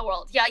vampires in the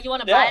world. Yeah, you want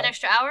to buy an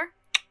extra hour?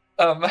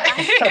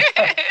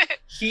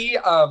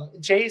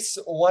 Jace,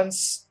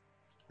 once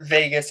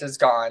Vegas is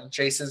gone,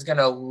 Jace is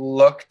gonna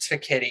look to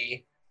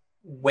Kitty,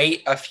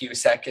 wait a few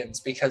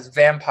seconds because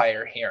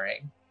vampire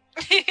hearing,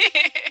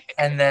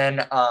 and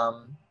then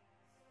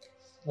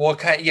he'll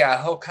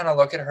kind of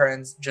look at her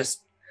and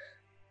just,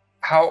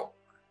 how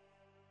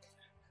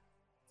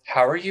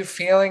are you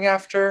feeling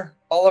after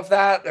all of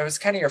that? It was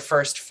kind of your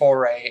first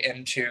foray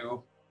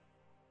into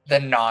the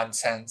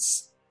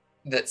nonsense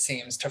that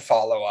seems to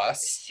follow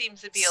us. It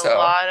seems to be a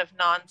lot of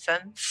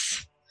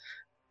nonsense.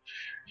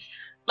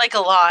 Like a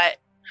lot.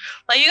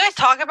 Like you guys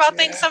talk about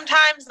things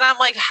sometimes and I'm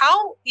like,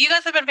 how? You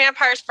guys have been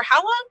vampires for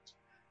how long?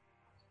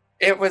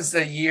 It was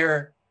a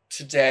year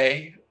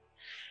today.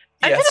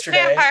 I've been a yesterday.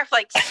 vampire for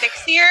like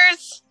 6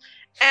 years,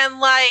 and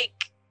like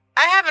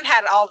I haven't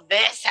had all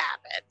this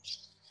happen.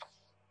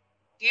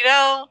 You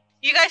know,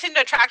 you guys seem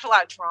to attract a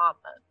lot of drama.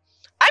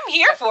 I'm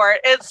here for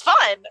it. It's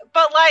fun,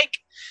 but like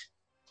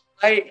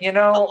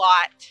a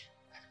lot.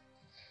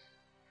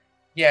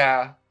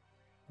 Yeah.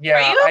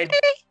 Are you okay?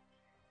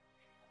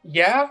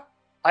 Yeah.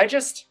 I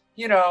just,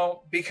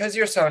 because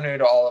you're so new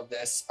to all of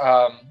this,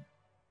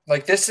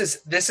 like this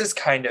is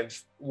kind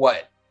of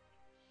what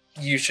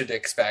you should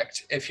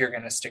expect if you're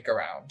going to stick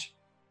around.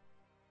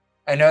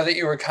 I know that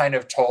you were kind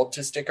of told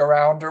to stick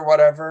around or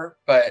whatever,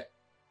 but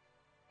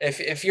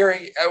if you're,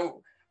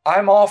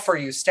 I'm all for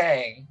you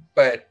staying,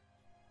 but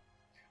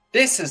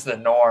this is the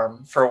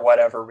norm for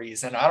whatever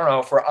reason. I don't know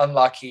if we're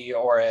unlucky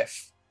or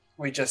if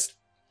we just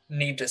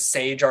need to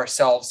sage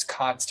ourselves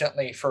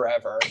constantly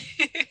forever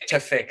to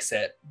fix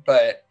it.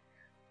 But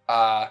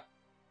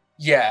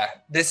yeah,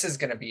 this is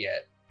gonna be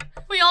it.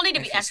 We all need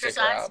to If be you stick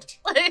exercised.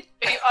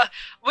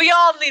 We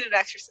all need an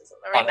exorcism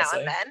every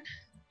Honestly. now and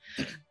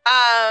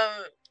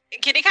then.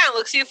 Kitty kind of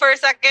looks at you for a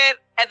second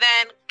and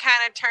then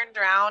kind of turns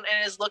around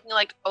and is looking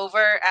like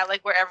over at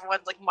like where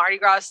everyone's like Mardi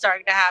Gras is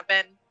starting to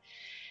happen,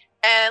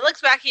 and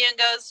looks back at you and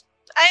goes,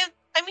 I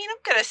mean, I'm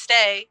gonna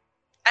stay.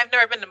 I've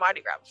never been to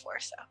Mardi Gras before,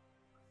 so.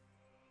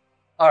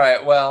 All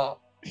right,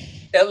 well,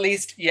 at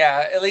least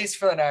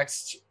for the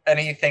next, and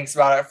he thinks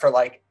about it for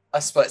like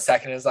a split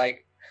second, is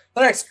like,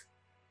 the next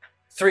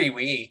 3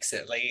 weeks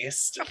at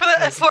least. For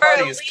at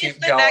parties least keep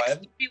the going. next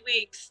 3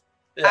 weeks.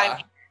 Yeah.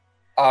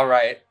 All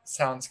right,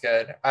 sounds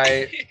good.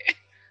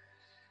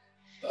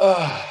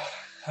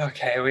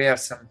 Okay, we have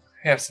some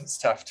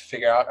stuff to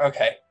figure out.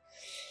 Okay.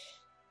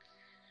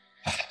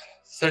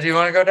 So do you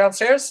want to go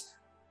downstairs?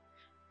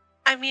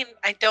 I mean,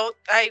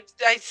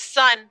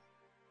 son.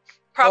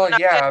 Probably Well, not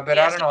yeah, good. but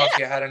I Yes, don't know yeah. if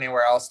you had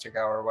anywhere else to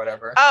go or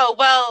whatever. Oh,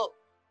 well,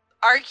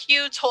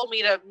 RQ told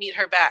me to meet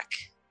her back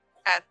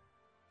at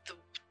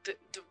the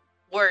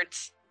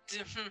words.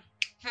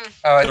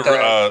 Oh,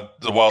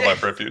 at The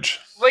wildlife refuge.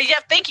 Well, yeah,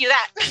 thank you,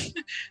 that.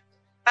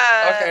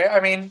 okay, I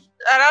mean, And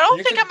I don't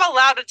you think can- I'm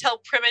allowed to tell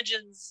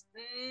Primogens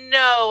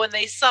no when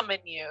they summon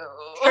you.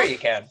 sure you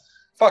can.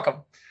 Fuck them.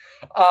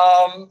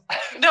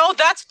 No,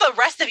 that's what the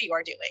rest of you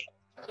are doing.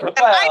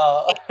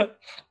 Well,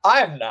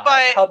 I'm not.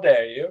 But- How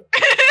dare you?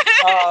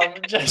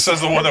 Just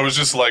Says the one that was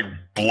just like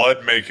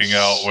blood making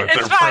out with It's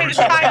their fine, it's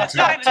primitive fine, it's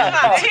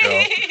fine, two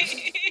it's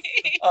ago.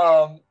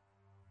 fine.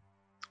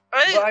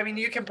 Well, I mean,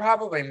 you can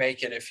probably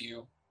make it if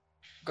you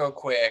go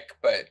quick,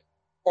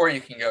 or you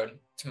can go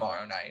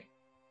tomorrow night.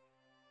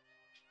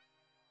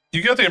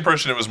 You get the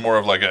impression it was more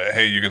of like a,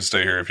 hey, you can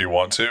stay here if you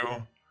want to,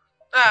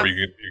 or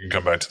you can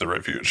come back to the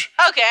refuge.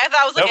 Okay, I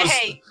thought it was like, That was-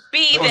 hey,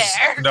 be That was-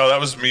 there. no, that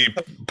was me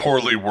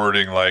poorly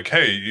wording like,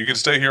 hey, you can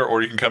stay here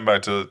or you can come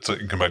back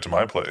to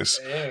my place.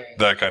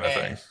 That kind of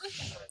thing.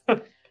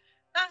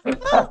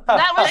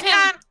 That was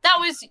him. That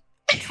was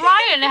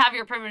trying to have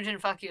your Primogen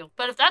fuck you.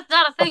 But if that's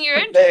not a thing you're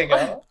into, There you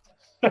go.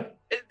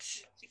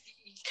 It's,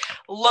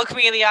 look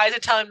me in the eyes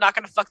and tell him I'm not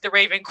going to fuck the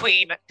Raven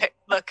Queen.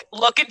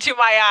 Look into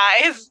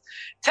my eyes.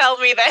 Tell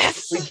me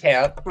this. We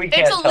can't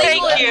it's tell a you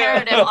legal that.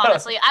 imperative.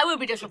 Honestly, I would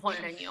be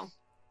disappointed in you.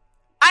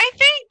 I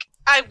think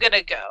I'm going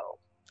to go.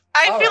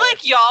 I All feel right.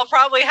 like y'all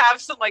probably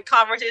have some like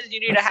conversations you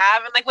need to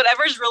have, and like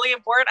whatever's really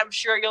important, I'm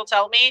sure you'll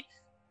tell me.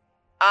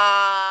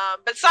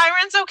 But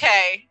Siren's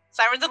okay.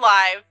 Siren's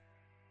alive.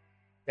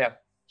 Yeah.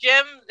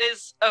 Jim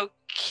is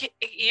okay.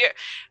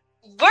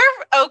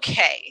 We're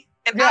okay,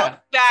 and Yeah. I'll be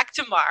back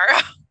tomorrow.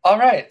 All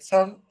right,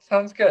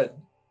 sounds good.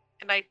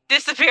 And I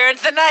disappear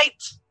into the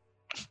night.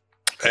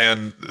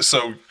 And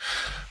so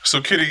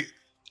Kitty,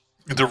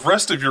 the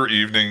rest of your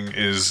evening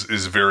is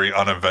very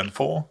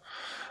uneventful.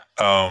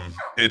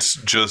 It's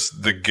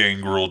just the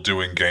gangrel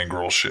doing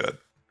gangrel shit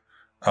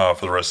for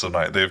the rest of the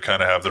night. They've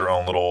kind of have their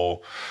own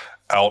little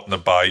out in the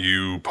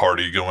bayou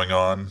party going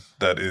on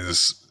that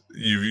is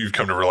you've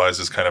come to realize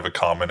is kind of a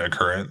common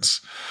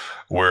occurrence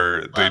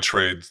where they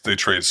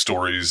trade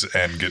stories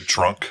and get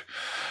drunk,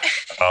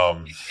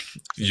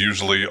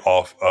 usually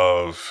off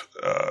of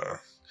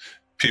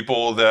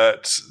people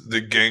that the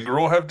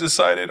gangrel have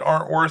decided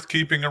aren't worth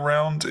keeping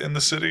around in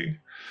the city.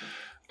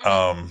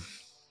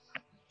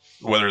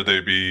 Whether they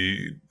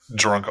be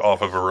drunk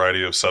off a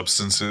variety of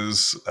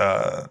substances,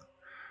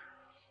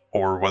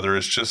 or whether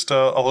it's just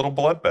a little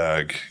blood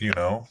bag, you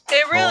know.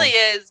 It really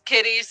is.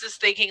 Kitty's just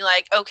thinking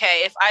like,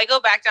 okay, if I go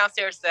back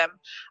downstairs to them,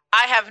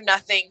 I have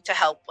nothing to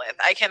help with.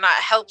 I cannot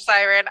help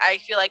Siren. I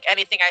feel like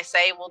anything I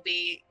say will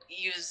be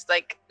used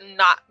like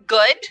not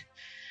good.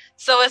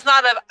 So it's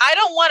not I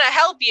don't want to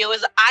help you,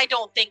 is I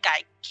don't think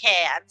I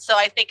can. So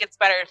I think it's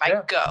better if Yeah.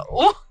 I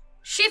go.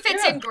 She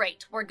fits Yeah. in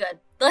great. We're good.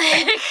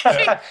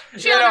 Like,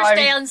 she You know, I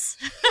mean, understands.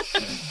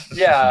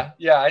 yeah.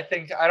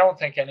 I don't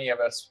think any of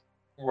us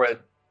would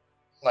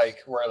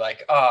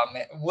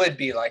would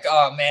be like,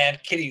 oh man,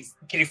 Kitty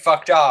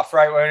fucked off,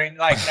 right? When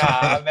like,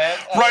 nah, man.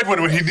 Right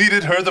when he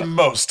needed her the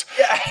most.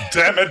 Yeah.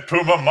 Damn it,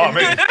 Puma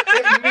Mommy.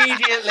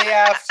 Immediately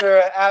after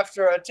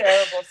a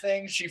terrible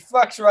thing, she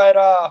fucks right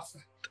off.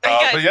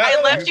 But yeah.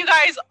 I left you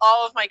guys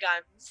all of my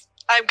guns.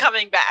 I'm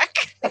coming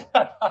back.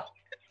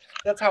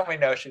 That's how we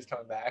know she's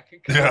coming back.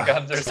 'Cause Yeah. the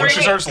guns are When so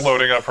she starts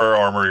loading up her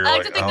armor, you're I like,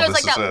 like to think oh, there's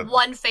this like is that it.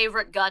 one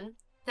favorite gun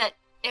that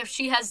if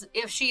she has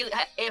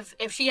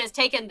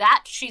taken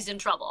that, she's in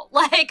trouble.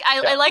 Like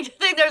I like to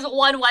think there's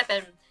one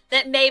weapon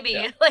that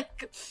maybe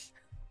like.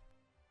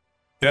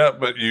 Yeah,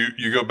 but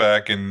you go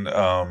back and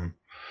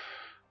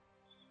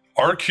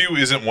RQ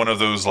isn't one of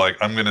those like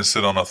I'm gonna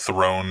sit on a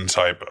throne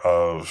type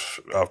of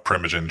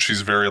Primogen.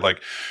 She's very like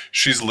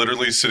she's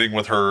literally sitting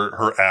with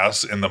her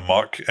ass in the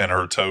muck and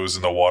her toes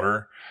in the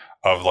water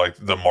of like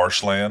the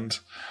marshland,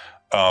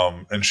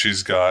 and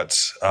she's got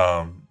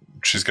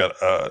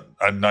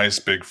a nice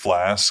big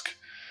flask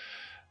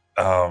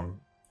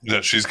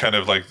that she's kind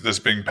of like this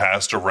being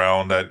passed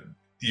around that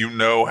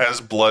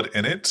has blood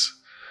in it,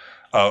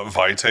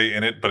 vitae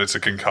in it, but it's a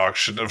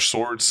concoction of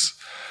sorts.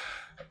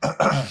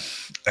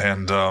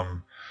 And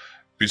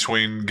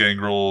between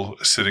Gangrel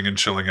sitting and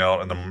chilling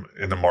out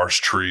in the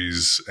marsh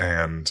trees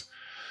and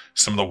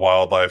some of the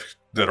wildlife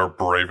that are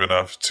brave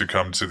enough to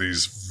come to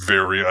these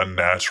very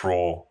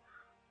unnatural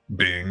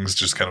beings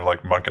just kind of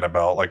like mucking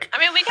about, like I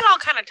mean, we can all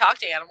kind of talk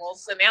to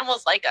animals, and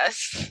animals like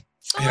us.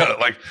 So, yeah,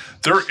 like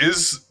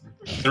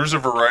there's a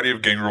variety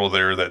of Gangrel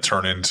there that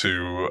turn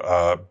into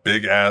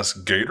big ass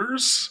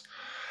gators.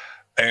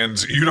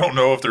 And you don't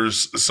know if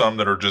there's some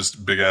that are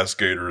just big ass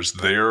gators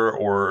there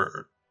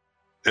or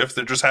if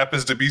there just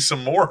happens to be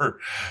some more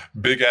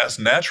big ass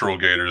natural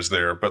gators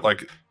there, but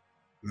like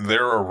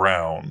they're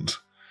around.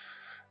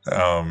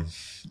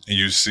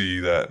 You see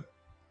that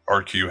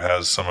RQ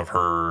has some of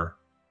her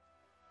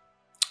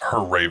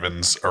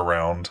ravens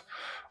around,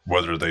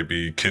 whether they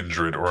be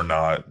kindred or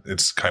not.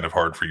 It's kind of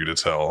hard for you to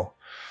tell.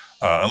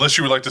 Unless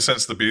you would like to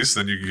sense the beast,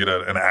 then you can get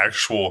an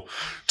actual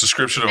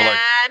description of like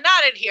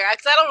not in here,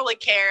 because I don't really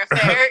care if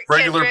they're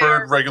regular kindred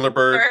bird, regular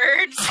bird.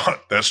 birds.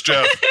 That's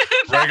Jeff.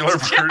 Regular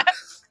That's bird.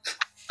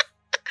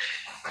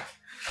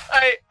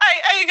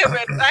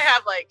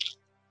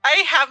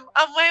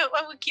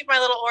 I would keep my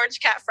little orange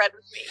cat friend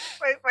with me.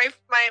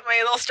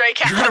 My little stray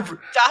cat.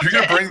 You're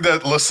gonna bring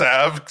that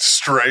LaSav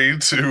stray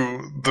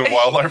to the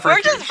wildlife We're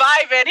refuge? just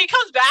vibing. He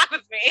comes back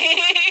with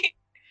me.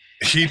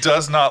 He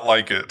does not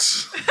like it.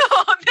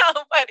 Oh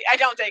no, buddy! I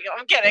don't take him.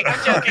 I'm kidding.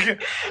 I'm joking.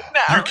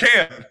 No. You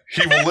can.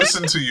 He will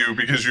listen to you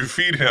because you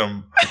feed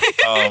him.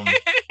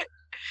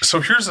 So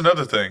here's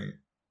another thing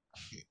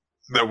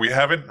that we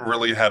haven't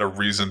really had a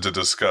reason to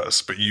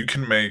discuss, but you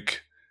can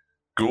make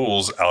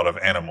ghouls out of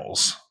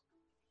animals.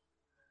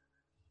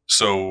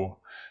 So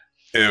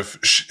if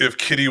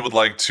Kitty would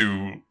like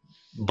to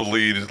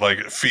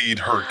feed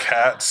her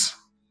cats,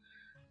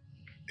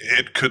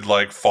 it could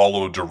like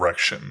follow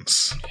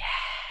directions.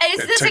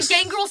 Is this a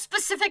Gangrel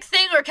specific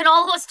thing, or can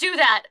all of us do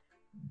that?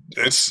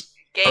 It's.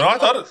 Gangrel. No, I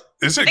thought it.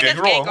 Is it I think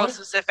Gangrel? it's Gangrel only?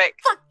 specific.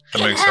 That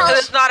makes hell.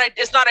 sense. Because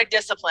it's not a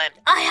discipline.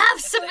 I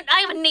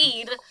have a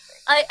need.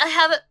 I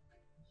have a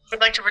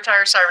Would like to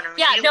retire Siren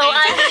yeah. immediately. No,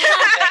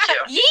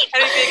 Thank you. yeet. I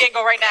need to be a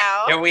Gangrel right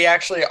now. Yeah, we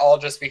actually all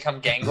just become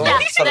Gangrel Yeah,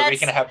 so that we that's-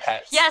 can have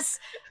pets. Yes,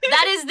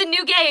 that is the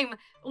new game.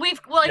 We're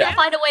gonna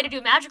find a way to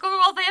do magical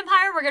girl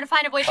vampire. We're gonna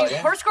find a way to Hell do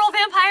yeah. horse girl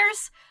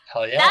vampires.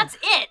 Hell yeah. That's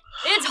it.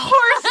 It's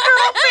horse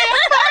girl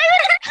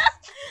vampire.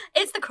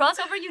 It's the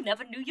crossover you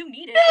never knew you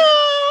needed.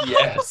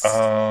 Yes.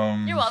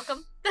 You're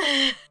welcome.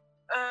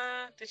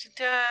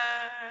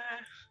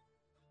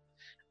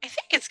 I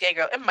think it's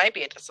Gangrel. It might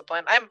be a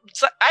discipline.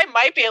 I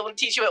might be able to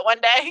teach you it one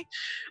day.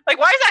 Like,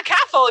 why does that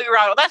cat follow you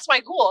around? Oh, that's my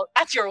ghoul.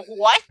 That's your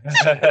what?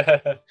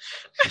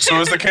 So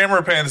as the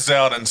camera pans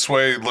down and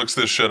Sway looks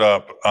this shit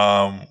up,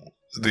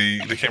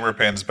 the camera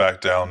pans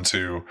back down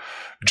to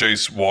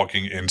Jace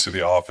walking into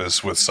the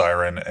office with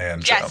Siren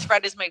and Jem. Yes,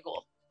 Fred is my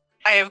ghoul.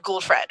 I have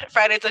ghouled Fred.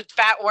 Fred is a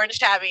fat orange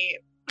tabby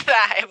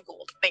that I have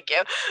ghouled. Thank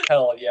you.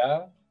 Hell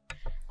yeah.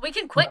 We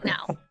can quit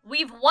now.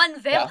 We've won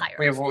vampire.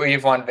 Yeah,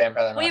 we've won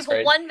Vampire the We've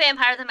Masquerade. won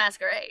Vampire the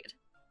Masquerade.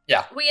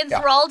 Yeah. We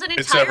enthralled an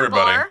It's entire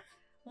everybody. bar.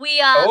 We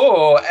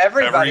Oh,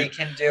 everybody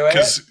can do it.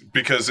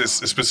 Because it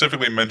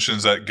specifically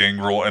mentions that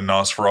Gangrel and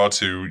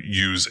Nosferatu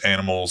use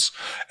animals,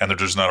 and that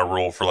there's not a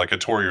rule for like a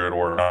Toreador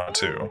or not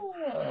to.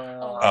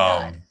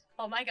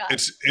 Oh my god.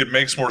 It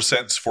makes more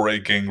sense for a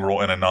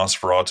Gangrel and a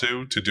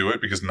Nosferatu to do it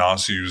because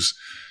Nos use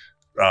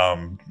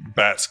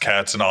bats,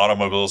 cats,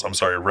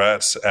 and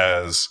rats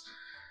as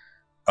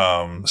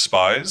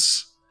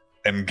spies,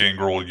 and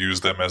Gangrel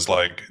use them as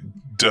like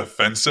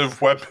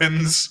defensive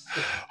weapons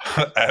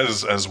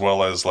as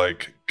well as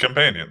like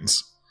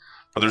companions.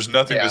 But there's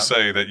nothing to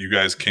say that you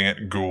guys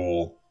can't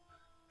ghoul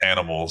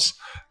animals.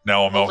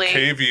 Now a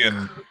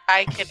Malkavian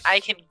I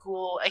can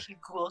ghoul a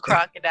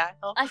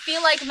crocodile. I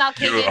feel like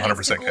Malkavian needs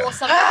 100% to ghoul can.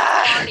 something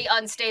that's already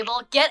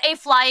unstable. Get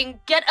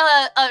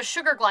a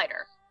sugar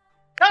glider.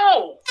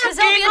 No! Because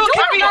that'll be Gangrel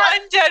can be adorable.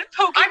 undead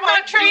Pokemon I'm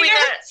not doing trainer.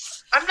 that.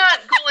 I'm not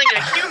ghouling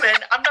a human.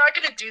 I'm not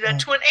going to do that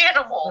to an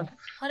animal.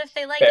 What if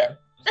they like Fair.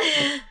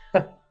 it?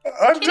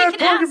 I'm Kitty dead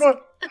can ask. Pokemon.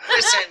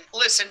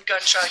 Listen,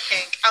 Gunshot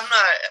King.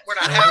 We're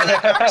not having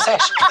that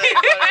conversation with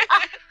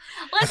anybody.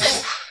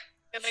 Listen,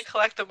 Gonna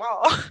collect them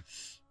all.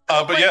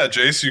 But yeah,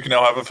 Jace, you can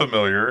now have a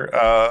familiar.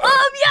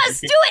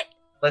 yes, do it.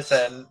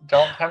 Listen,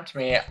 don't tempt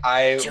me.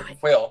 I Do it.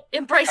 will.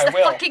 Embrace I the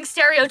will. fucking I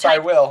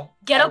stereotype. will.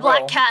 Get I a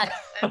black will. cat.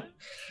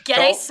 Get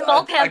a Don't-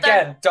 small panther.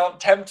 Again, don't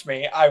tempt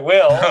me. I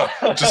will.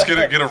 Just get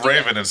a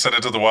raven and send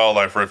it to the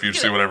wildlife refuge.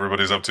 See what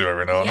everybody's up to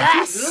every now and then.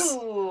 Yes.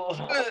 Ooh.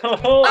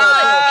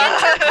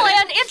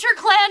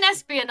 Interclan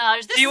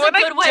espionage. This Do you is a want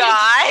to good way.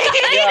 die?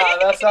 Yeah,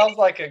 that sounds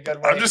like a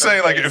good one. I'm just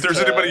saying, like, if there's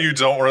anybody you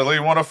don't really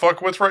want to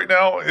fuck with right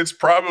now, it's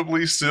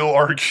probably still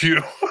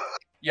RQ.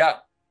 Yeah.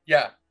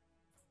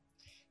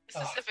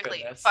 Specifically,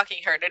 goodness. fucking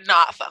her to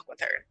not fuck with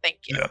her. Thank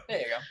you. Yeah. There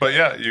you go. But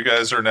yeah, you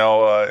guys are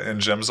now in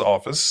Jim's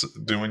office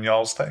doing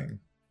y'all's thing.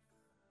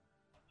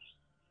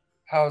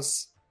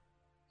 How's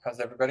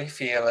everybody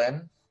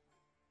feeling?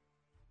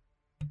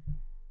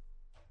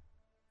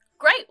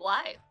 Great.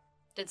 Why?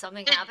 Did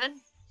something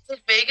happen? Did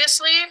Vegas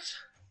leave?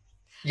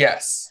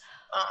 Yes.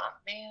 Oh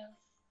man.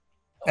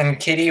 And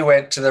Kitty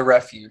went to the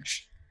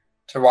refuge,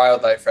 to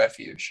wildlife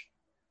refuge.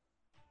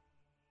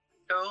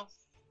 Cool.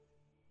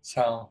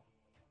 So,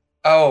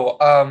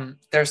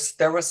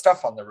 there was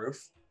stuff on the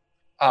roof.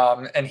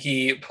 And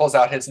he pulls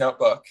out his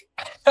notebook.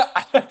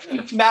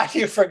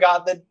 Matthew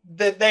forgot that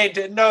they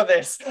didn't know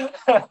this.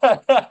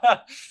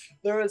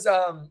 There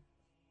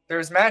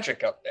was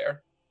magic up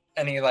there,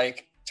 and he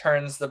like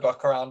turns the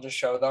book around to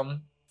show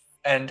them.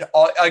 And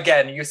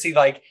again, you see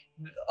like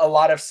a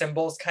lot of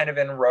symbols kind of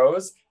in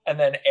rows, and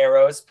then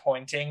arrows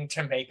pointing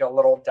to make a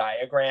little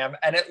diagram,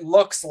 and it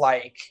looks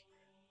like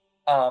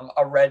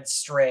a red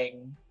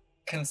string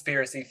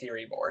conspiracy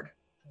theory board,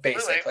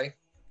 basically.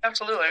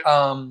 Absolutely.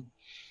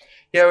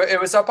 Yeah, it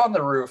was up on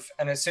the roof,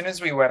 and as soon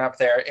as we went up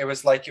there, it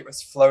was like it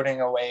was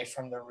floating away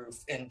from the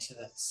roof into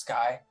the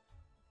sky.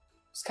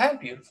 It was kind of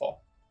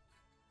beautiful,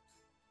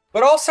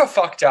 but also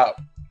fucked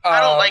up. I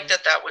don't like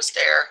that was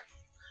there.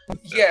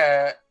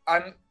 Yeah,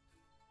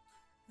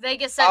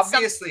 Vegas said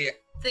obviously.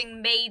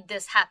 something made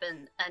this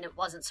happen, and it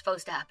wasn't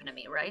supposed to happen to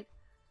me, right?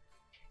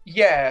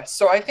 Yeah,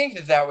 so I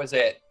think that was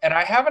it. And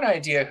I have an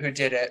idea who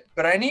did it,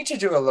 but I need to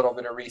do a little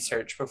bit of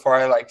research before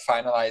I like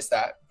finalize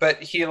that.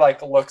 But he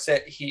like looks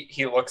at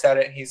he looks at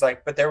it and he's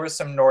like, but there was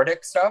some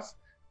Nordic stuff.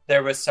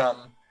 There was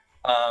some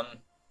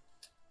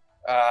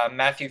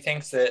Matthew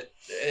thinks that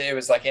it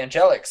was like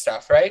angelic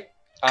stuff, right?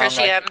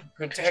 Christian, like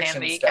protection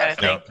Christianity stuff.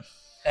 kind of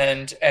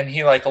thing. And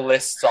he like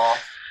lists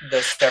off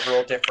the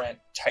several different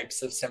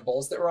types of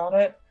symbols that were on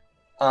it.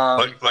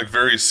 Like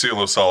very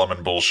Seal of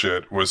Solomon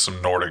bullshit with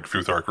some Nordic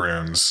Futhark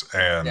runes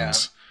and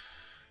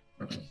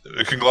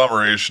a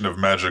conglomeration of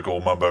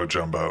magical mumbo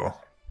jumbo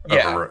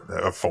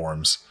of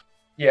forms.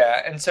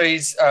 Yeah, and so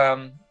he's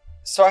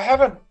so I have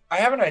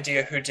an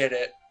idea who did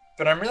it,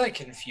 but I'm really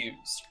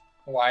confused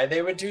why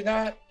they would do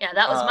that. Yeah,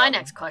 that was my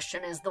next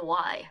question, is the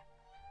why.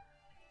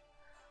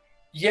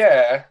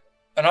 Yeah,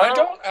 and I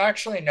don't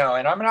actually know,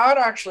 and I'm not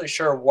actually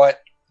sure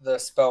what the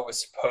spell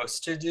was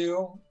supposed to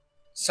do.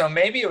 So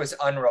maybe it was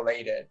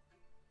unrelated.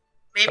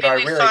 Maybe but I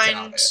we really find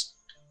doubt it.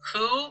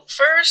 who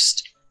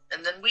first,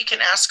 and then we can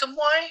ask him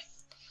why.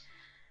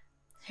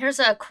 Here's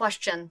a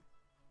question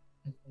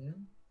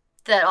Mhm.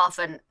 that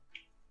often...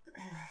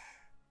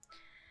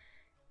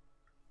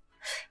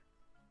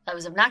 I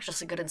was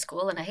obnoxiously good in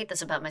school, and I hate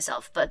this about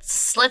myself, but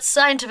let's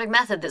scientific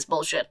method this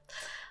bullshit.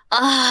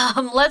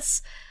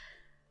 Let's...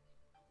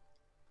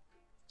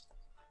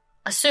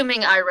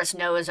 Assuming Iris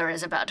knows or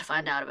is about to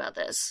find out about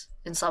this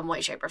in some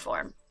way, shape, or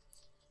form.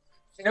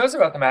 She knows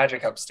about the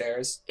magic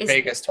upstairs. Is-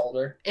 Vegas told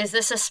her. Is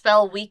this a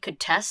spell we could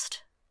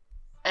test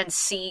and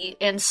see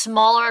in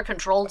smaller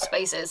controlled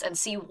spaces and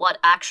see what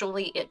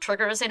actually it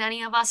triggers in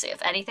any of us,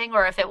 if anything,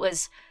 or if it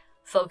was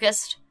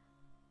focused?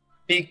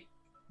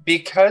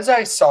 Because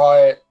I saw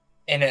it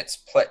in its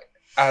place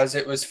as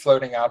it was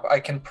floating up, I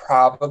can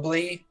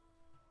probably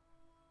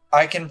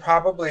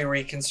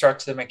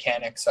reconstruct the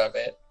mechanics of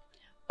it.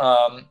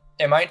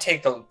 It might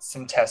take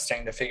some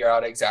testing to figure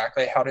out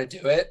exactly how to do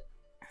it,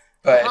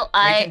 but Well, we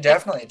can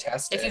definitely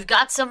test If it. you've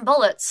got some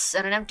bullets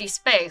and an empty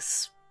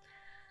space,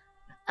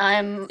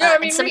 and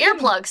some we can-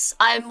 earplugs,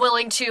 I'm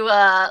willing to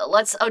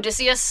let's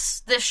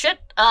Odysseus this shit.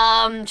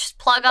 Just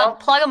plug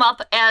them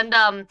up, and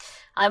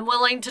I'm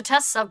willing to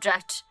test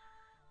subject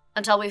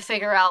until we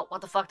figure out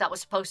what the fuck that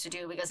was supposed to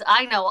do. Because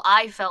I know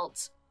I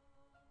felt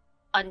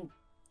an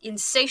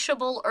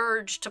insatiable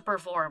urge to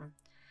perform.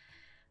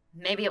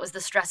 Maybe it was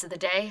the stress of the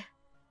day.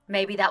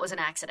 Maybe that was an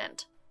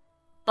accident.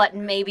 But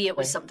maybe it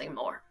was something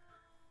more.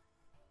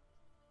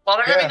 While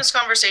they're having Yeah. this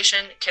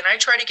conversation, can I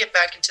try to get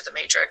back into the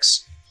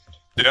Matrix?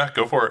 Yeah,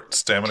 go for it.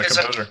 Stamina Because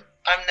composure.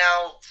 I'm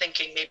now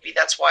thinking maybe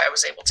that's why I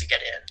was able to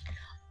get in.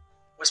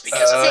 Was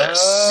because of See,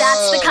 this.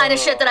 that's the kind of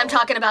shit that I'm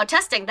talking about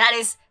testing. That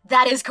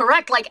is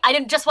correct. Like, I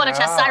didn't just want to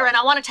test Yeah. Siren.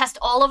 I want to test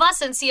all of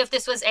us and see if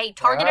this was a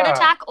targeted Yeah.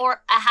 attack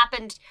or a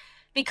happened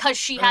because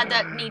she had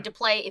that need to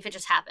play if it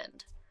just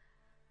happened.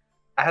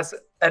 As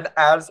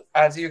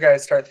you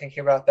guys start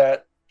thinking about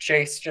that,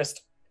 Jace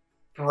just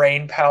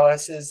brain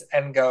palaces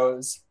and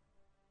goes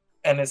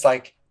and is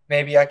like,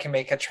 maybe I can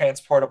make a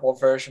transportable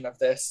version of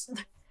this.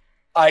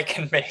 I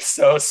can make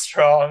so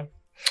strong.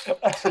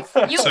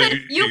 You So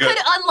could you unlock,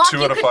 got 2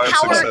 you out of could 5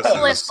 power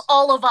successes. clip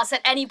all of us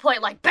at any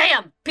point, like,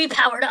 bam, be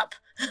powered up.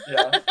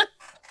 Yeah.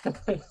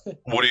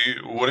 What do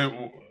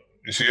you?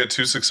 So you had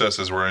 2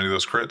 successes. Were any of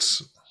those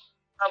crits?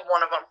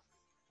 One of them.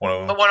 One of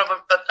them. But one of them,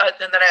 and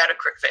then I had a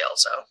crit fail.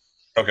 So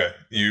Okay,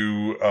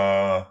 you.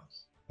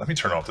 Let me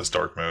turn off this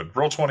dark mode.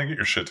 Roll 20. Get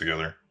your shit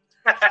together.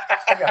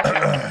 I got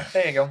you.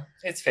 There you go.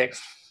 It's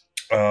fixed.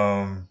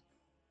 Oh,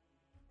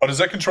 is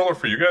that controller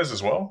for you guys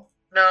as well?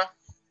 no.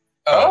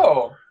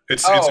 Oh.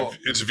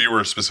 It's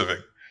viewer specific.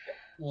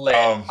 Lit.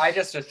 Um, I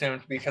just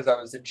assumed because I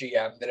was a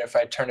GM that if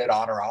I turned it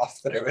on or off,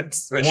 that it would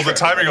switch. Well, the for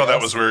timing on everybody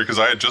that was weird because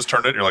I had just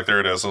turned it. And you're like, there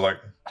it is. I was like,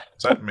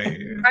 is that me?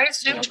 I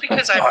assumed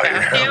because I I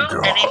back am you,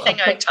 God.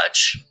 anything I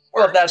touch.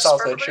 Well, that's works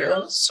also for true.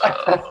 real,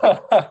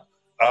 So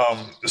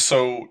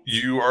So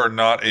you are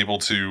not able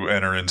to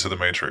enter into the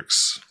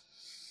Matrix.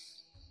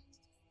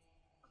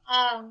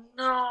 oh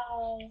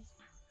no,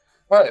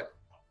 What?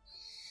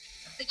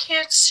 I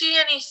can't see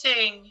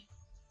anything.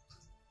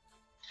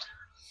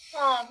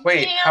 Oh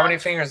Wait, man. how many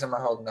fingers am I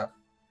holding up?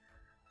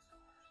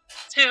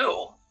 2.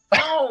 No,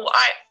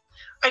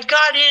 I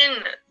got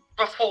in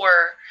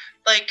before,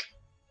 like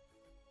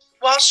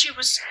while you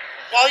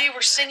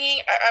were singing,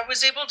 I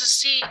was able to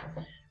see.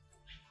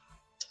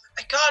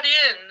 I got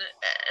in,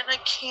 and I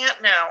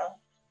can't now.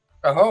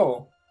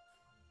 Oh.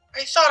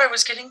 I thought I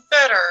was getting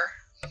better.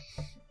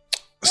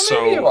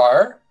 Well, maybe you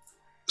are.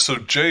 So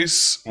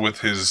Jace,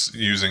 with his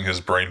using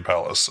his brain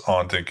palace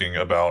on thinking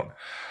about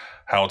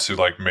how to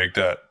like make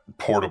that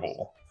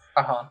portable,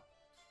 Uh-huh.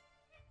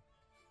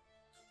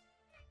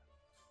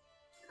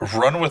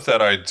 run with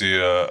that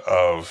idea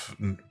of,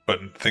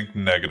 but think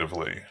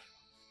negatively.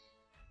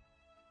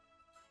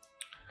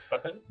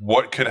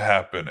 What could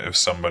happen if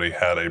somebody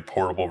had a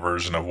portable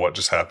version of what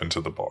just happened to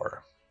the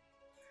bar?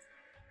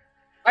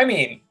 I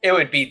mean, it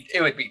would be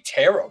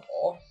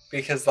terrible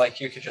because like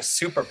you could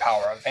just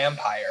superpower a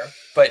vampire,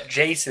 but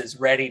Jace is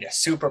ready to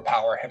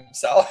superpower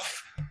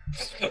himself.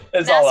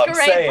 Is all I'm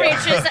Masquerade saying.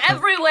 breaches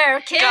everywhere,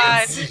 kids.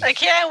 God, I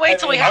can't wait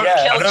till we have yeah.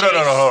 to kill No,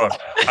 Jace. hold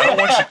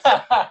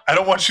on. I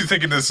don't want you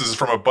thinking this is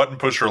from a button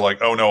pusher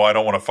like, oh no, I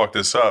don't want to fuck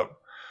this up.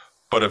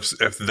 But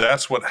if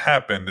that's what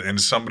happened and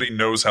somebody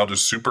knows how to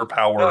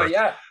superpower No,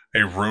 yeah.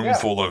 a room Yeah.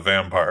 full of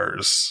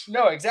vampires.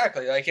 No,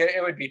 exactly. Like it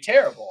would be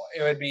terrible.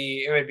 It would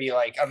be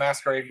like a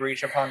masquerade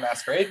breach upon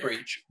masquerade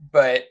breach.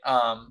 But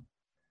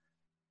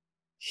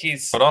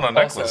he's But on a also-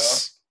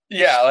 necklace.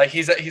 Yeah, like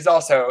he's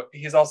also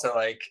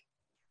like,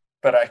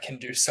 but I can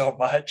do so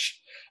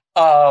much.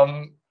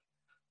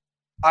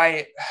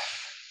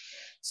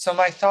 So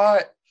my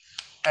thought,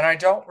 and I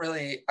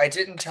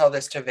didn't tell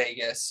this to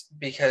Vegas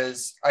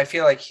because I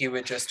feel like he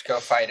would just go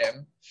fight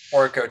him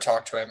or go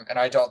talk to him, and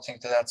I don't think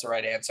that that's the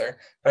right answer.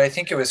 But I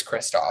think it was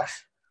Kristoff.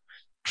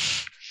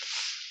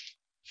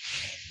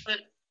 But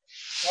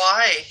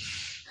why?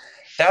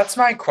 That's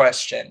my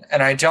question,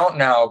 and I don't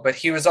know. But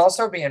he was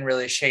also being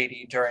really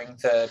shady during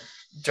the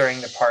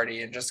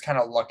party and just kind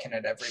of looking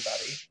at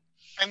everybody.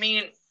 I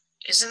mean,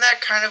 isn't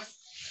that kind of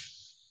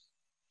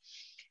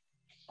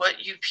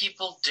what you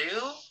people do?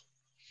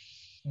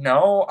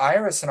 No,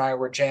 Iris and I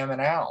were jamming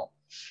out.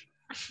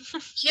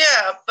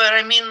 Yeah, but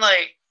I mean,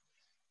 like,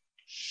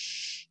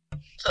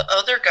 the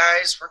other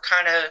guys were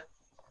kind of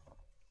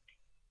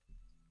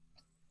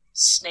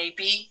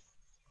snapey.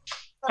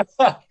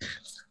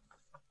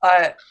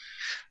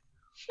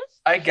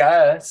 I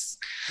guess.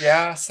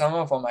 Yeah, some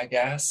of them, I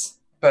guess.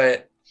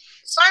 But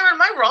Siren,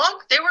 am I wrong?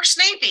 They were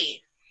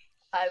snapey.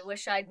 I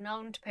wish I'd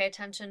known to pay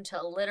attention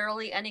to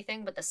literally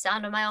anything but the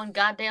sound of my own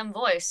goddamn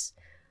voice.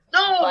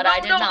 No, But I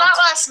did not not.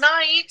 last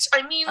night.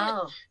 I mean,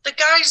 Oh, the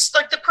guys,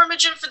 like the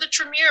Primogen for the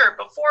Tremere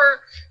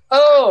before,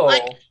 oh,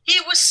 like, he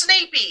was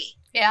snapey.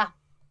 yeah.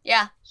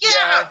 Yeah,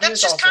 Yeah, he that's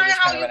was just also kind of just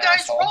how kind you of an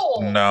guys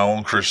asshole. roll.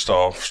 Now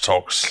Kristoff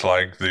talks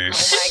like Oh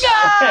this. my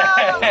god. No!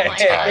 Oh my god.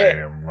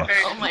 Time.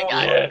 Oh my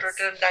God.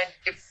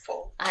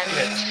 194.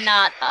 I'm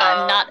not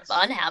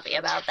unhappy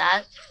about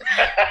that.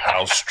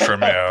 House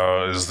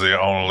Tremere is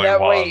the only Yeah,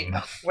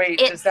 one.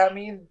 wait. It- Does that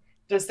mean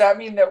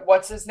that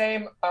what's his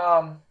name?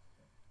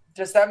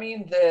 Does that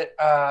mean that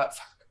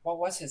what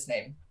was his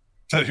name?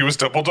 He was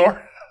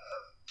Dumbledore?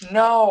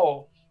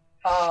 No.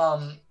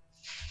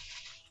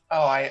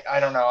 Oh, I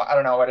don't know. I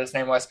don't know what his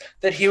name was.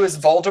 That he was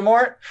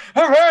Voldemort?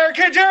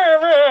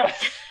 Abracadabra!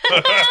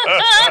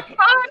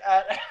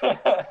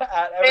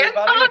 at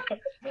everybody.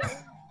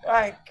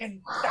 I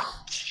can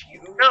touch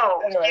you.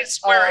 No, Anyway, he's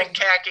wearing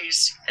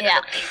khakis and yeah.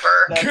 a beaver.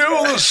 That's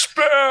Kill fair. the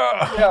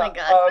spare! Yeah, my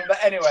God. but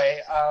anyway,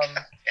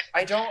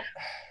 I don't.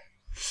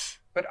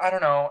 But I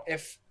don't know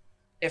if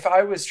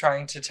I was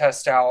trying to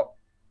test out.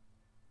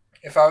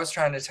 If I was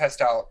trying to test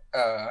out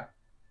a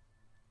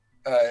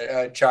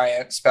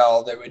giant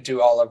spell that would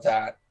do all of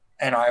that,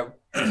 and I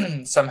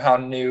somehow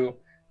knew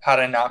how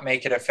to not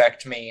make it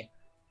affect me,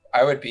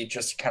 I would be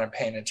just kind of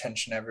paying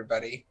attention to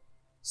everybody.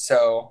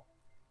 So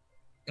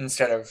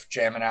instead of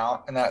jamming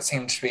out, and that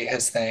seemed to be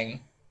his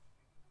thing.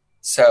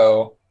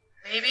 So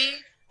Maybe?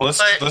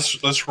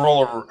 Let's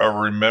roll a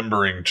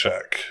remembering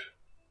check.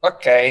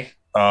 okay,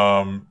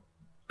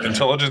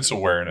 Intelligence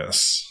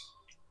awareness.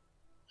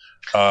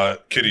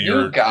 Kitty,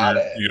 You got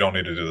it. you don't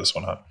need to do this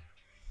one, huh?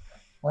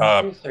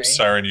 1, 2, 3.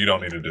 Siren, you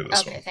don't need to do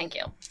this Okay, one. thank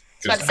you. Good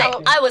So I'd stuff.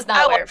 say I was not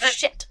I aware of wasn't.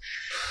 shit.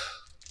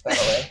 By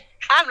the way.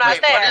 I'm not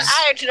Wait, there. what is-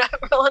 I do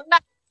not roll a 9.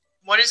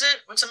 What is it?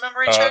 What's a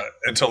memory check?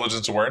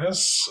 Intelligence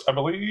awareness, I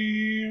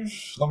believe.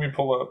 Let me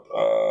pull up.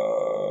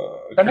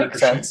 That makes character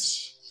sense.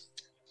 sheets.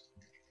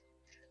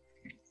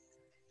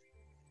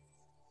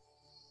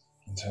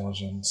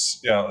 Intelligence.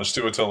 Yeah, let's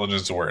do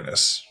intelligence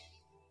awareness.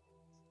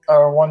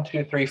 1,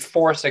 2, 3,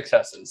 4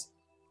 successes.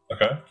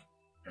 Okay.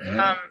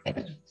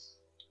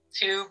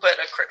 2, but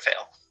a crit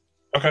fail.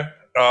 Okay.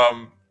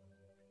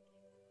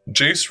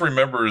 Jace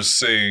remembers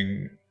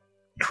seeing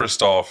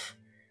Kristoff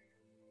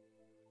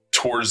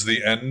towards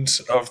the end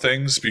of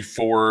things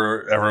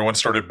before everyone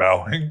started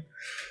bowing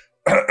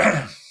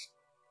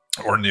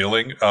or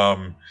kneeling.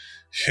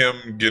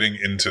 Him getting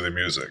into the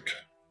music.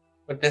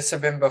 Would this have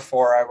been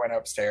before I went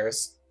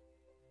upstairs?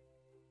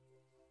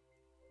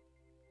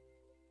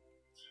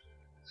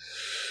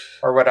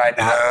 Or would I not?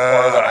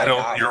 or would I don't.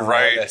 not You're know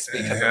right. this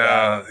because of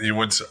Yeah, you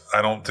went.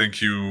 I don't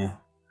think you.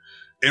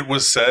 It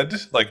was said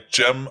like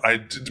Jem.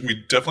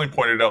 We definitely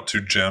pointed out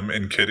to Jem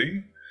and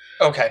Kitty,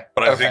 that? Okay.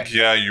 but I okay.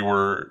 think you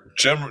were.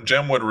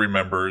 Jem would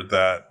remember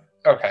that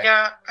Okay.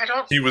 Yeah, I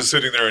don't. he was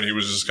sitting there and he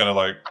was just kind of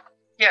like,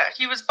 Yeah,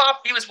 he was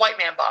He was white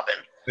man bobbing.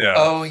 yeah.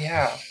 Oh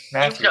yeah.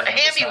 Matthew.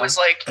 Hammy was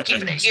like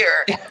keeping it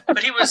here, but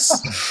he was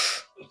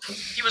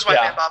white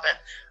Yeah. man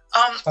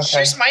bobbing. Okay.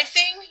 Here's my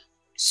thing.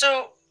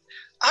 So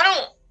I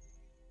don't,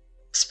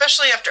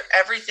 especially after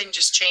everything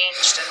just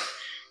changed and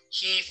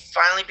he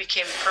finally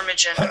became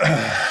Primogen.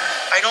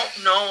 I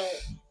don't know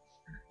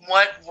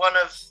what one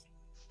of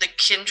the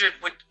kindred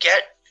would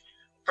get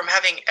from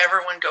having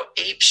everyone go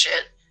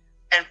apeshit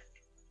and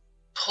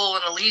pull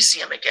an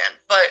Elysium again.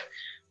 But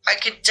I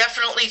could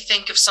definitely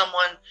think of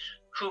someone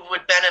who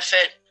would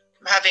benefit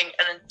from having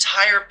an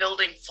entire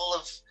building full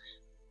of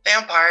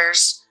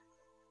vampires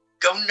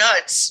go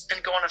nuts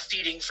and go on a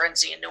feeding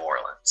frenzy in New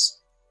Orleans.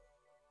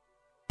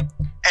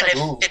 And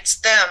Ooh. if it's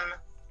them,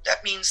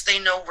 that means they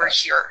know we're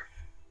here.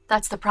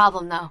 That's the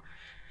problem, though.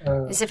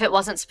 Uh, Is if it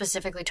wasn't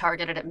specifically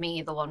targeted at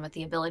me, the one with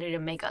the ability to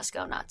make us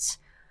go nuts.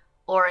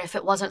 Or if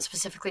it wasn't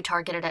specifically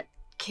targeted at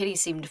Kitty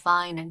seemed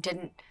fine and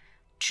didn't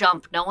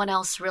jump. No one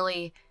else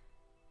really...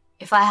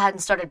 If I hadn't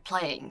started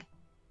playing,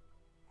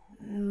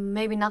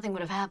 maybe nothing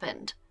would have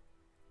happened.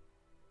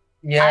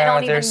 yeah. I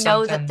don't even there's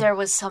know something- that there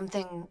was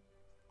something...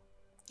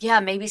 Yeah,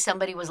 maybe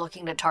somebody was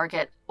looking to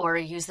target or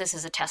use this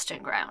as a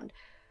testing ground.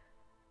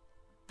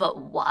 But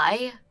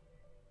why?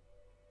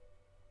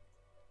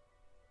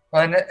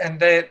 And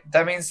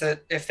that means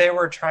that if they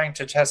were trying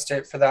to test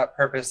it for that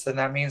purpose, then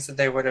that means that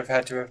they would have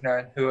had to have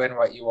known who and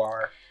what you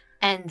are.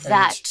 And And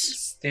that...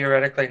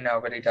 theoretically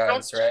nobody I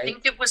does, don't right?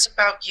 think it was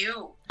about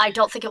you. I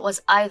don't think it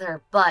was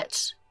either,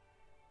 but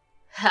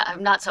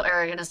I'm not so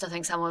arrogant as to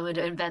think someone would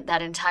invent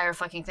that entire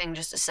fucking thing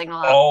just to signal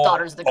out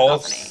Daughters of the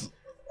Cacophony.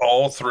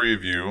 all three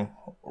of you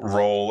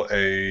roll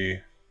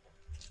a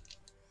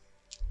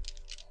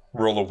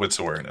wits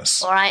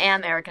awareness. Or I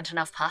am arrogant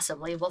enough,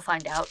 possibly. We'll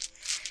find out.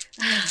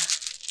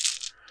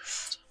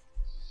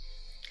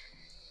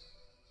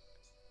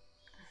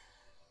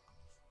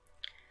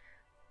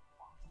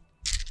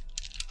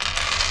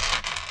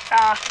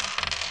 God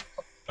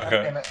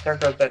Okay. damn it, there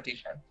goes that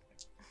D10.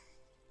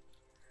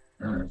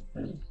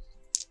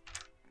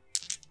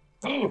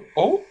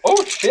 Oh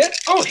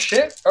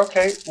shit.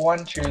 Okay,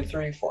 1, 2,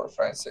 3, 4,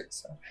 5,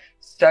 6,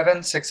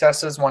 7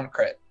 successes, 1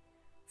 crit.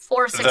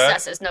 4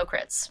 successes, no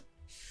crits.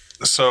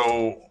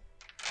 So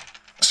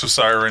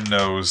Siren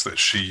knows that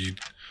she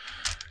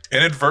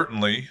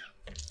inadvertently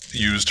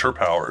used her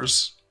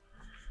powers.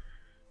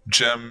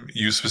 Jem,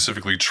 you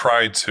specifically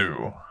tried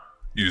to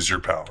use your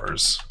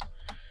powers.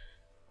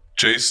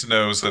 Jace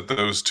knows that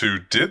those two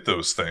did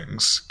those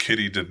things.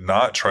 Kitty did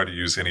not try to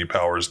use any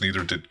powers,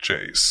 neither did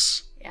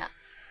Jace. Yeah.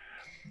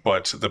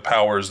 But the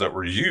powers that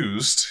were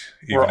used,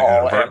 We're even all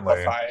inadvertently,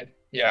 amplified.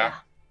 Yeah.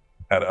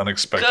 had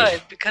unexpected.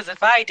 Good, because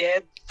if I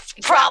did,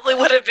 probably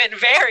would have been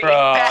very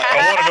Bruh. bad.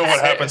 I want to know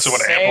what happens to an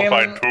Same-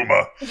 amplified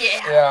puma.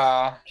 Yeah.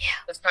 Yeah.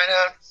 Let's find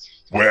out.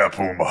 Where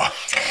puma?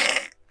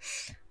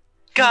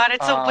 God,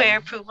 it's a Um,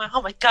 werepuma.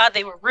 Oh my God,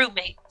 they were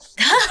roommates.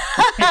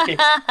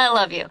 I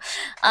love you.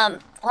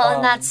 And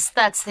Um,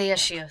 that's the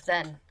issue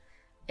then.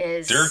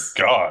 Is Dear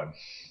God.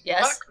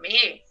 yes. Fuck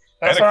me.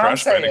 That's and a what I'm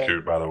Crash saying.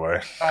 Bandicoot, by the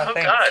way. Oh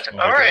Thanks. God. Okay.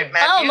 All right,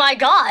 Matthew. Oh my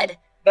God.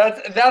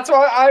 That's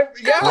why I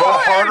Good Roll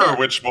Lord. harder,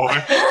 witch boy. 8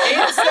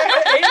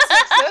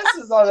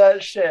 successes on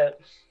that shit.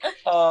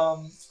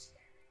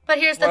 But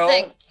here's the Well-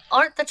 thing: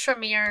 aren't the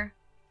Tremere,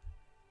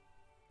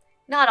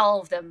 not all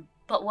of them,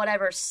 but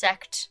whatever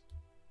sect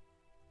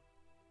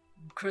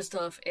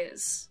Kristoff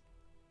is,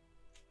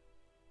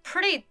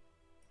 pretty,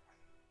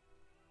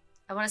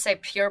 I want to say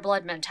pure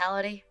blood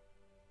mentality?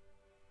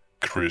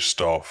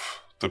 Kristoff,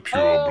 the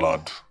pure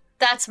blood.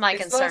 That's my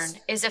It's concern, less-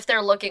 is if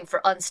they're looking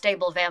for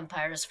unstable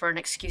vampires for an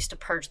excuse to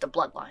purge the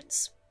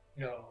bloodlines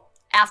No.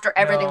 after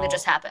everything No. that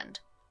just happened.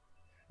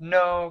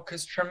 No,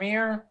 because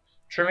Tremere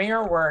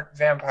weren't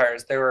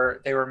vampires. They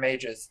were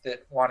mages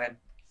that wanted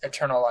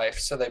eternal life,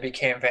 so they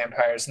became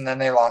vampires, and then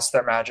they lost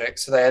their magic,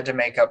 so they had to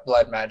make up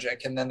blood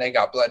magic, and then they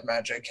got blood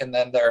magic, and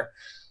then they're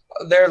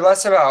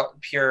less about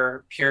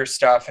pure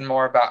stuff and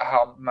more about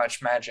how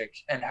much magic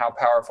and how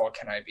powerful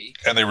can I be.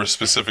 And they were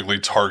specifically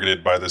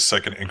targeted by the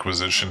Second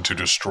Inquisition to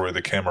destroy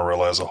the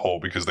Camarilla as a whole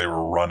because they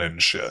were running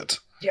shit.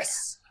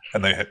 Yes.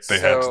 And they had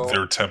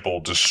their temple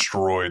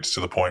destroyed to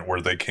the point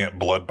where they can't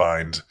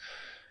bloodbind.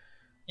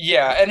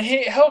 Yeah, and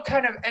he'll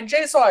kind of, and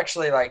Jace will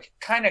actually like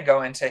kind of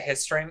go into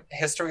history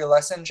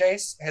lesson,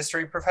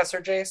 history professor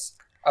Jace,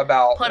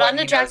 about Put on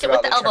the jacket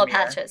with the elbow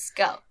patches.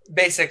 Go.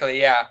 Basically,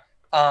 yeah.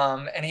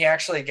 And he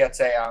actually gets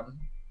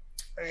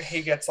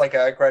like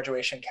a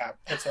graduation cap,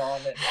 puts it on,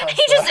 and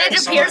he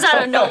just appears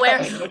out of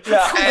nowhere.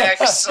 Yeah.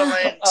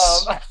 Excellent.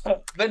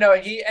 But no,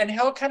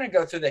 he'll kind of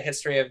go through the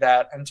history of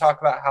that and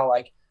talk about how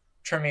like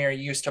Tremere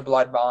used to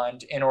blood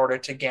bond in order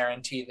to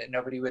guarantee that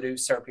nobody would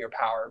usurp your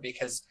power,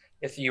 because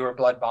if you were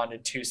blood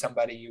bonded to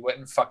somebody, you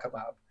wouldn't fuck them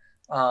up,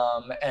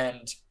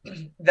 and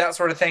that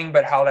sort of thing.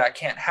 But how that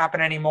can't happen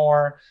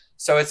anymore.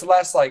 So it's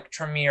less like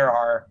Tremere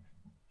are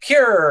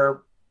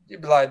pure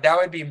blood. That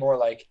would be more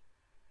like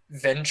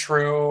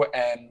Ventrue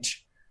and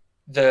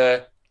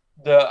the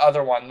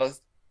other one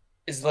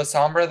is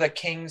Lasombra the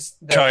king's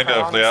kind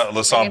of, yeah,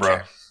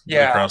 Lasombra.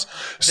 Yeah,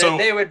 so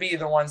they would be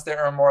the ones that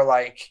are more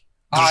like,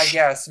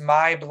 yes,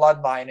 my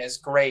bloodline is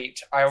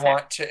great, I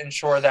want to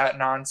ensure that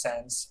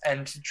nonsense.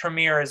 And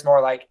Tremere is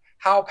more like,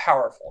 how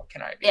powerful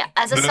can I be? Yeah,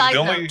 as a side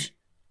note,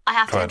 I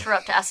have to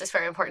interrupt to ask this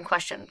very important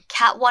question.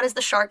 Kat, what is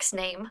the shark's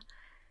name?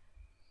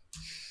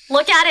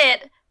 Look at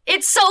it.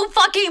 It's so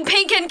fucking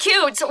pink and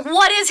cute.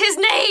 What is his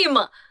name?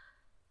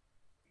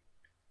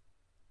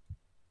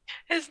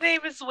 His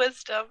name is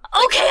Wisdom.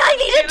 Okay, I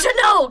needed to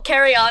know.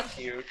 Carry on.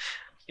 Cute.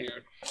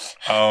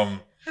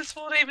 His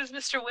full name is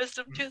Mr.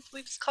 Wisdom Tooth.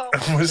 We just call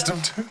him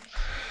Wisdom Tooth.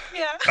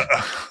 Yeah.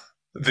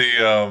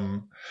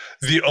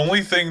 The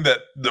only thing that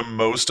the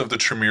most of the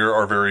Tremere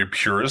are very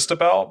purist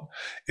about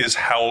is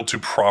how to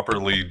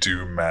properly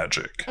do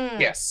magic.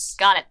 Yes.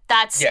 Got it.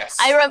 That's yes.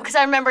 I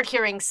remembered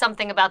hearing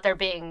something about there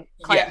being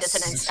clan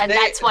dissonance, and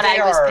that's what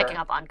I was picking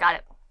up on. Got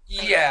it.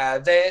 Yeah,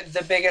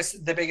 the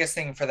biggest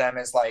thing for them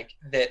is like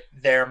that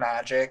their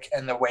magic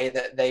and the way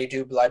that they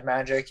do blood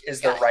magic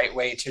is the right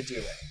way to do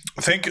it.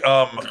 Think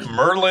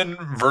Merlin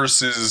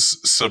versus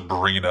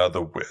Sabrina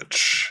the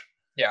Witch.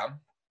 Yeah.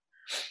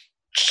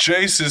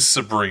 Jace is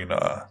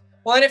Sabrina.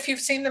 Well, and if you've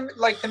seen them,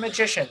 like the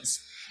magicians,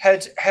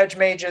 hedge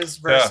mages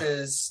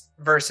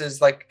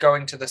versus like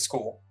going to the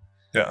school.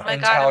 Yeah.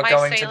 And how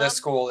going to the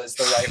school is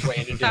the right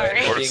way to do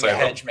it. Being a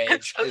hedge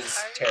mage is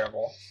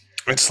terrible.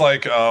 It's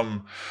like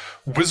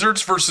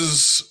wizards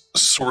versus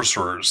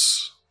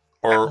sorcerers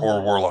or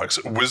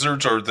warlocks.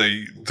 Wizards are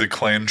the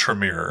clan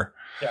Tremere.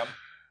 Yeah.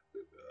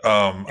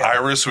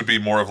 Iris would be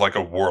more of like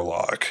a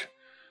warlock.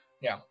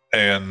 Yeah.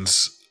 And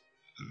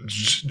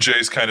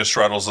Jace kind of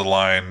straddles the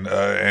line,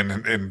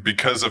 and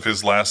because of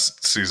his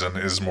last season,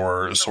 is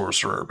more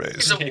sorcerer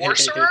based. He's a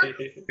warcerer?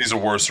 He's a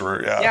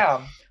warcerer, yeah.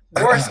 Yeah.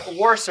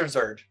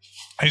 Worcestershire.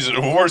 He's a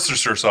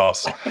Worcestershire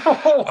sauce.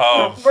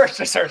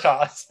 Worcestershire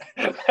sauce.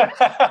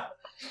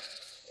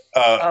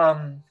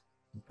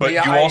 But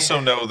you also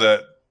know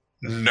that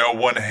no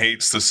one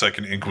hates the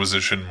Second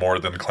Inquisition more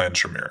than Clan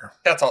Tremere.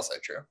 That's also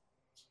true.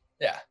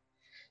 Yeah.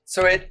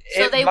 So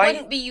they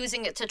wouldn't be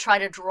using it to try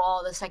to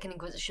draw the Second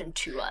Inquisition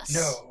to us.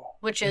 No.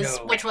 Which was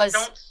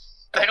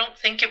I don't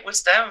think it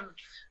was them.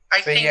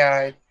 I think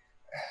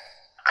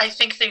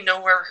they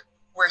know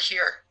we're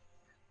here.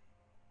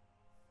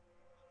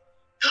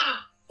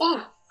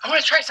 Ooh, I want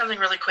to try something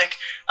really quick.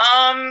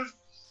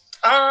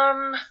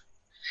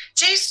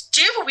 Jace,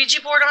 do you have a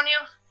Ouija board on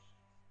you?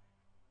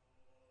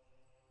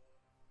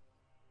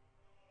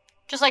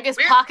 Just like his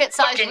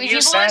pocket-sized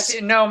Ouija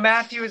board? No,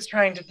 Matthew is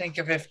trying to think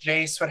of if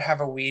Jace would have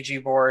a Ouija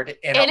board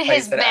in a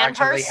place that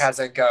actually has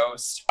a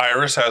ghost.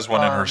 Iris has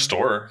one in her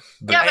store.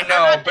 Yeah, but I'm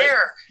not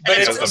there. But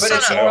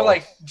it's more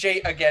like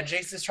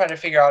Jace is trying to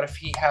figure out if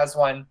he has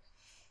one.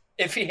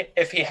 If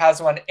he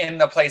has one in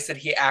the place that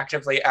he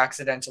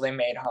accidentally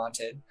made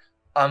haunted.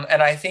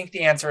 And I think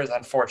the answer is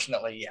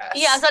unfortunately yes.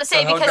 Yeah, I was about to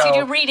say, because you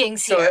do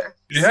readings here.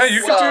 Yeah,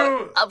 you can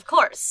do. Of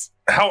course.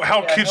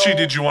 How kitschy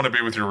did you want to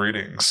be with your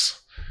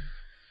readings?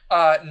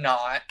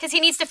 Not. Because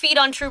he needs to feed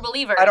on true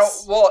believers. And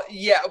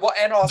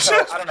also,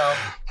 I don't know,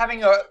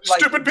 having a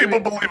stupid people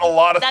believe a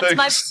lot of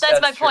things.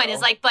 That's my point. Is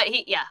like,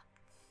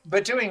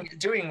 But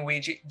doing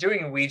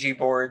Ouija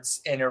boards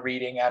in a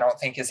reading, I don't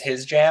think is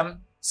his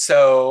jam.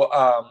 So,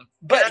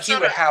 but he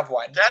would have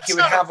one. He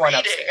would have one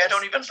upstairs. I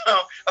don't even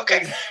know.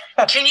 Okay,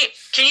 can you?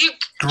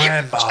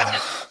 Grandma.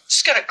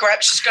 She's gonna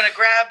grab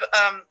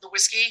the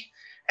whiskey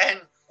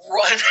and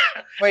run.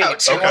 Wait, out.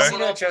 do you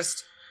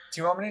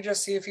want me to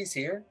just see if he's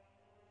here?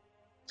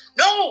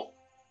 No,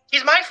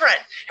 he's my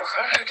friend.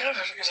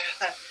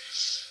 And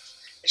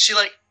she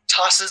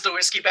tosses the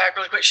whiskey back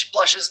really quick. She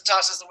blushes and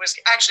tosses the whiskey.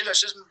 Actually, no,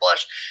 she doesn't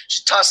blush.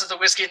 She tosses the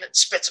whiskey and then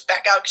spits it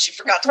back out because she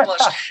forgot to blush.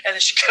 And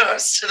then she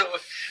goes to the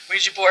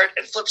Ouija board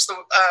and flips the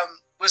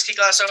whiskey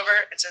glass over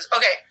and says,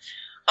 "Okay,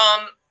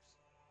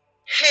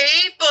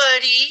 hey,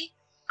 buddy,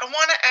 I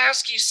want to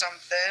ask you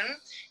something.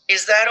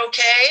 Is that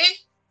okay?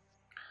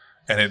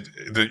 And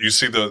you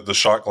see the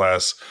shot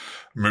glass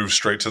move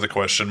straight to the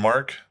question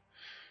mark.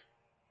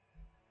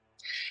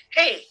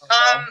 Hey,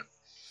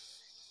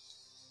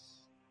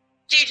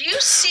 did you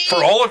see...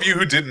 For all of you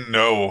who didn't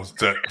know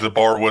that the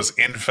bar was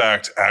in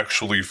fact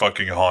actually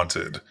fucking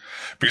haunted,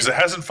 because it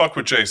hasn't fucked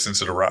with Jay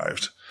since it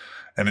arrived.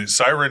 And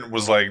Siren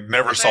was like,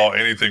 never saw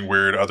anything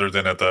weird other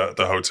than at the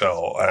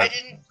hotel. I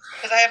didn't,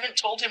 because I haven't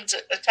told him to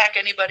attack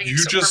anybody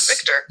except for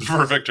Victor.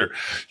 For Victor.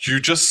 You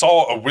just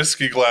saw a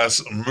whiskey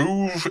glass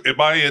move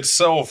by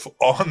itself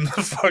on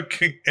the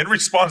fucking, in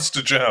response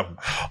to Jem,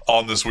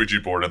 on the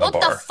Ouija board in the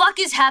bar. What the fuck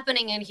is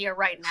happening in here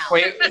right now?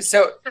 Wait,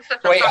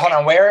 hold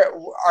on. Where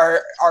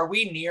are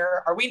we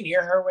near? Are we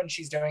near her when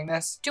she's doing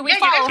this? Do we Yeah,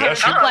 you follow guys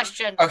her? can Good come.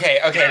 question. Okay.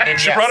 Then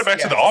She brought it back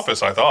to the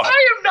office, I thought.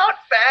 I am not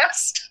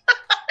fast.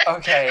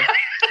 Okay.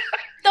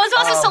 Those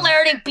of us in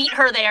Celerity beat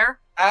her there.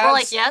 We're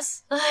like, As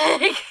yes. to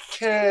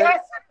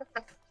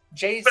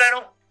Jace. But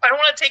I don't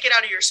want to take it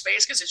out of your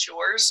space because it's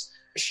yours.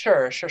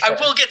 Sure. I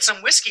will get some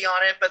whiskey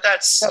on it, but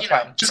that's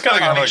fine. Just got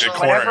like a Whenever-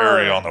 corner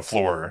area on the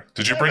floor.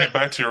 Did you bring it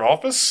back to your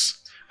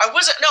office? I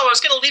was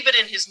going to leave it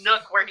in his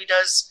nook where he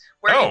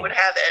Oh. would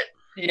have it.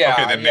 Yeah.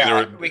 Okay, then yeah.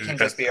 neither- We can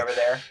just be over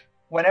there.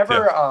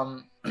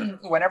 Whenever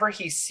whenever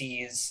he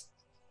sees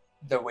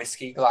the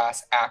whiskey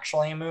glass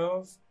actually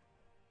move,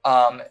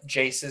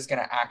 Jace is going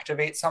to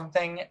activate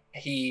something.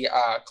 He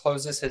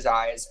closes his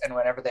eyes, and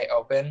whenever they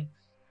open,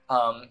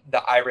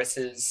 the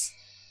irises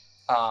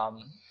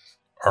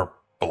Are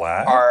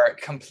black? are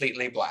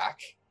completely black.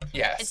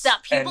 Yes, It's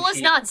that And pupilless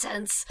he-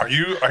 nonsense. Are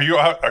you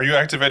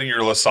activating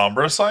your La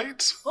Sombra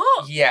sight?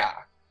 Oh, Yeah.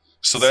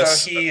 So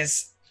that's So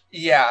he's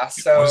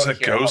So what is it?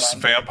 here, hold Ghosts,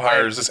 on.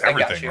 vampires, it's I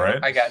got everything, you.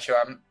 right? I got you.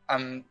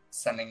 I'm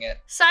sending it.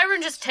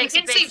 Siren just takes a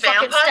can big see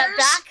fucking step vampires?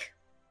 back.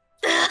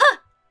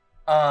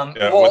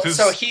 Yeah, Well, with his-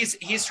 so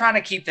he's trying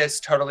to keep this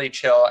totally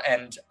chill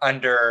and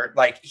under,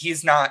 like,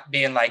 he's not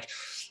being like,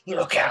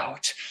 look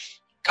out.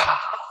 God,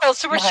 Oh,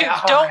 Super my Shoot,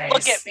 don't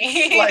look eyes. at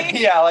me. Like,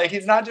 yeah, like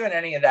he's not doing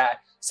any of that.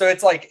 So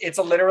it's like, it's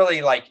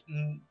literally like,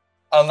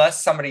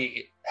 unless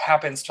somebody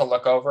happens to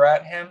look over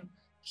at him,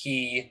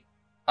 he,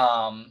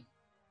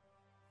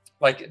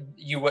 like,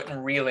 you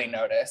wouldn't really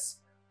notice.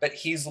 But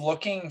he's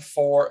looking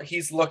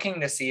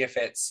to see if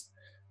it's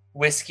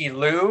Whiskey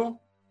Lou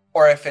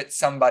or if it's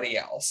somebody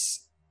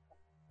else.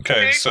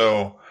 Okay,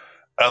 so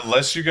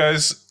unless you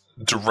guys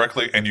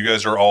directly, and you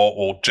guys are all,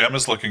 well, Jem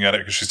is looking at it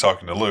because she's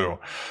talking to Lou.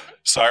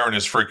 Siren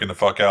is freaking the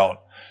fuck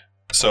out.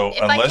 So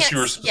If I unless can't,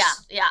 you're,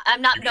 yeah,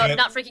 I'm not you no, can't-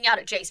 not freaking out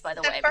at Jace, by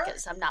the way,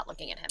 because I'm not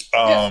looking at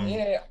him.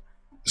 Yeah.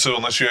 So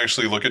unless you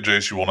actually look at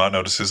Jace, you will not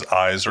notice his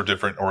eyes are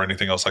different or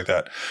anything else like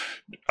that.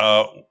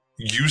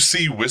 You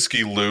see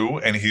Whiskey Lou,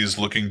 and he's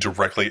looking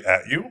directly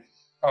at you,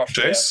 Oh,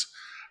 shit. Jace.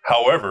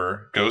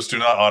 However, ghosts do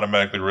not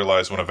automatically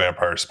realize when a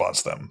vampire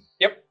spots them.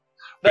 Yep.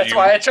 But That's you-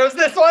 why I chose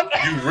this one.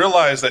 You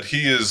realize that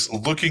he is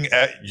looking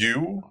at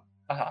you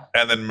Uh-huh.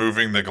 and then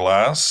moving the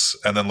glass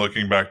and then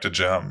looking back to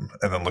Jem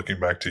and then looking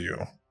back to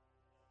you.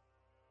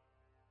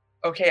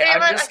 Okay,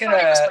 Damn I'm it, just I thought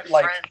he was gonna my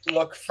like friend.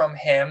 look from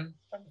him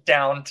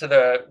down to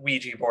the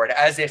Ouija board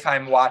as if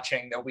I'm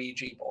watching the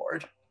Ouija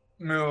board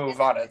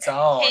move on its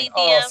own. Hey,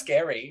 Oh, DM.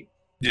 scary.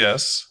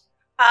 Yes.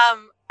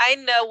 I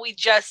know we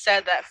just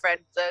said that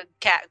Fred's a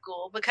cat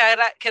ghoul, but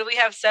could we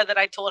have said that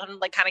I told him to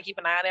like kind of keep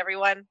an eye on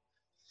everyone?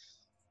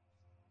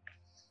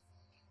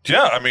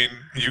 Yeah, I mean,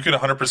 you could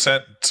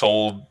 100%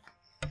 told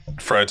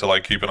Fred to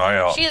like keep an eye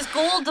out. She is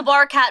Gould, the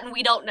bar cat, and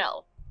we don't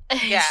know.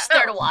 Yeah. She's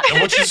there to watch.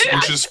 And which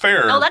is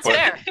fair. No, that's but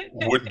fair.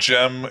 Would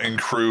Jem and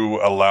crew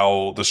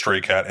allow the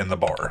stray cat in the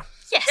bar?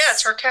 Yes. Yeah,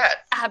 it's her cat.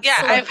 Absolutely.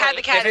 Yeah, I've had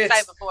the cat If it's-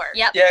 inside before.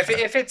 Yep. Yeah,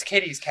 if it's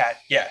Kitty's cat,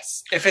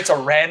 yes. If it's a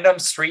random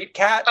street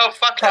cat, Oh,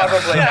 fuck no.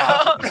 probably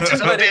not. It's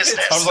no But if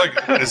business. I was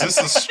like, is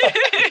this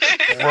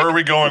where are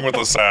we going with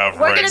the salve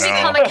We're right gonna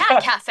now? become a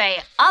cat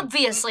cafe.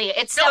 Obviously,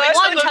 it's No, step that's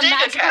one the to bodega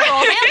magical cat. girl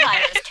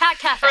vampires. Cat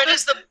cafe.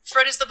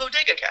 Fred is the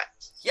bodega cat.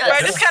 Yes.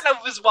 I just kind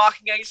of was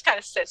walking. I just kind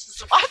of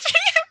sits and watching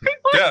everyone.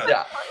 Yeah.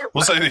 Yeah.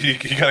 We'll say that he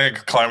kind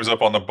of climbs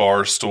up on the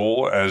bar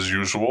stool as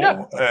usual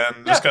Yeah.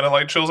 and just kind of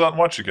like chills out and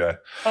watch you guy.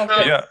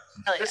 Okay. Yeah.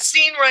 Hell yeah. The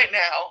scene right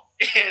now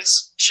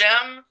is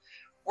Jem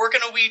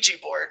working a Ouija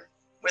board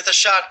with a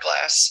shot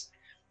glass.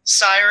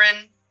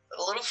 Siren,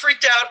 a little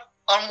freaked out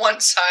on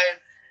one side.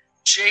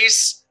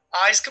 Jace,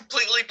 eyes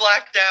completely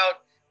blacked out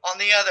on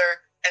the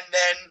other. And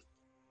then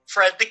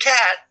Fred the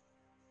cat,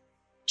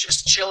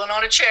 just chilling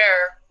on a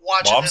chair,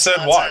 watching Mom this said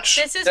nonsense. watch.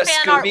 This is The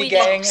fan art Scooby we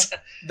Gang, get. the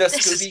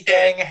This is Scooby it.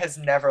 Gang has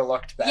never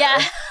looked better.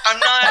 Yeah.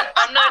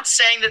 I'm not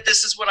saying that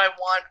this is what I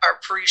want our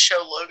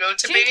pre-show logo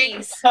to be,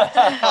 Jinkies. but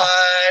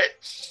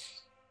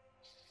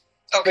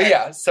okay. But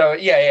yeah, so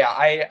yeah,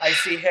 I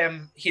see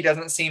him. He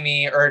doesn't see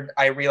me, or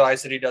I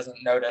realize that he doesn't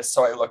notice.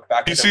 So I look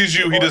back. He at the sees Ouija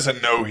you, he board.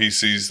 doesn't know he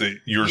sees that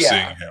you're Yeah.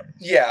 seeing him.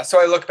 Yeah, so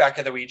I look back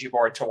at the Ouija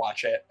board to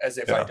watch it as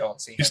if I Yeah.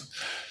 don't see him.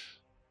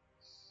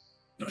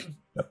 He's-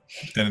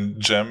 And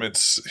Jem,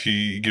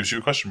 he gives you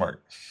a question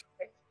mark.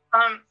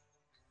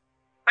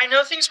 I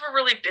know things were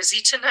really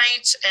busy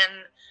tonight,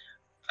 and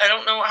I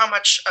don't know how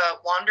much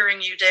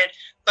wandering you did,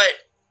 but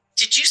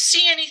did you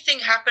see anything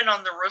happen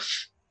on the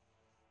roof?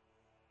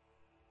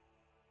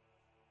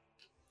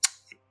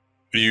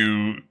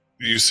 You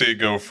see it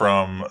go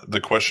from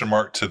the question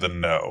mark to the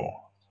no.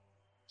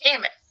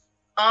 Damn it.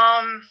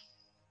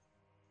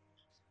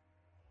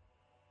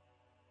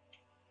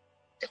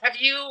 Have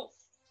you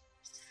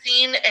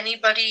seen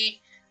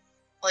anybody,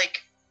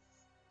 like,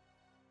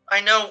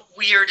 I know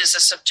weird is a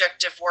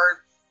subjective word,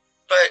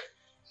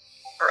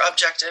 or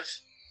objective,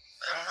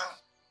 I don't know,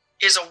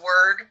 is a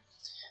word,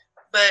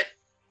 but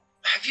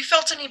have you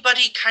felt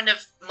anybody kind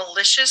of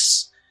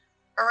malicious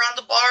around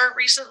the bar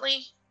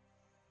recently?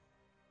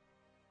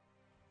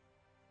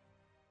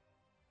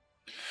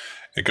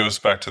 It goes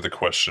back to the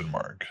question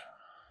mark.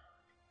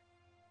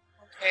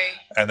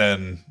 Okay. And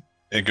then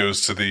it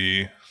goes to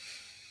the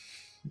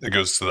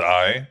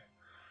I,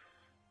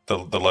 the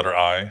letter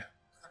I,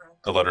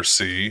 the letter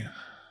C,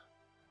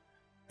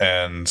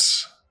 and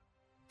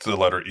the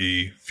letter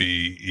E,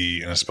 V,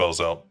 E, and it spells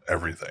out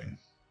everything.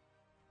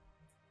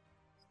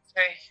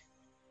 Okay.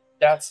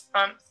 That's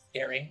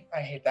scary.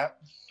 I hate that.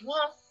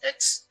 Well,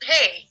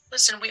 hey,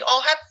 listen, we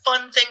all have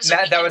fun things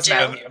That we was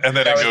can do. Matthew. And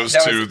then That it was- goes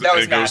that to was- that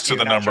was it goes to Matthew,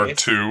 the not number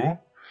Chase. 2,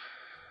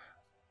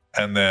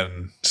 and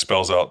then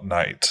spells out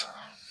night.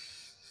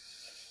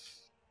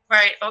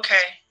 Right, okay.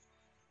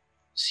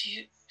 So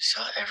you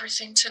saw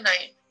everything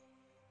tonight.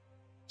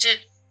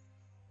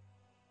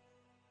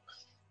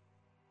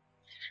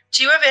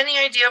 Do you have any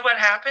idea what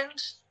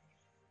happened?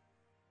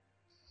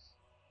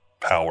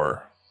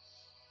 Power.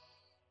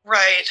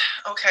 Right,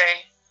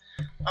 okay.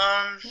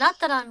 Not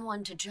that I'm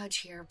one to judge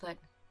here, but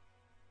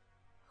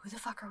who the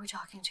fuck are we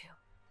talking to?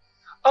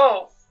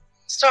 Oh,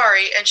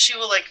 sorry, and she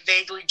will like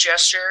vaguely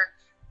gesture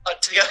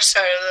up to the other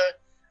side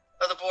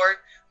of the board.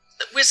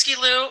 Whiskey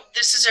Lou,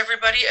 this is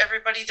everybody.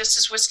 Everybody, this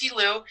is Whiskey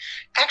Lou.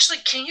 Actually,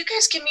 can you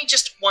guys give me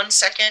just 1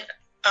 second?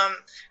 I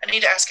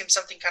need to ask him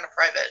something kind of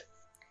private.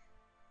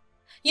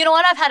 You know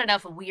what? I've had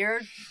enough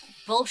weird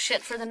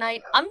bullshit for the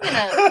night. I'm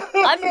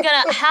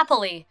gonna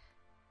happily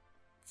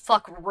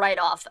fuck right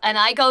off, and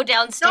I go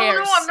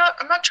downstairs. No,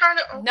 I'm not trying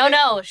to. Okay.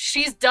 No,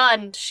 she's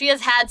done. She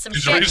has had some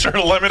She's shit. reached her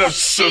limit of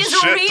She's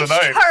shit reached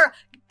tonight. her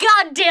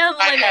goddamn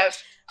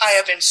limit. I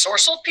have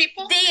ensorcelled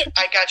people.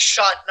 I got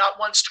shot not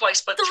once,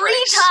 twice, but Three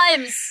thrice.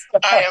 times.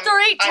 I'm times.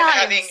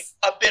 having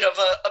a bit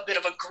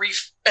of a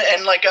grief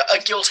and like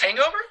a guilt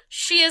hangover.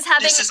 She is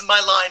having. This is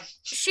my line.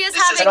 She is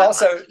this is And having.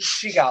 also,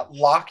 she got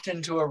locked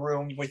into a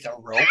room with a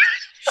rope.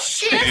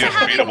 She is The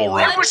having unbeatable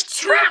one rope.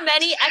 too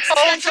many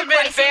existential Ultimate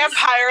crises.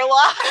 vampire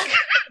lock.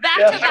 Back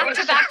Yeah. to back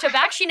to back to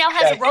back. She now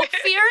has Yeah. rope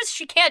fears.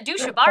 She can't do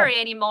shibari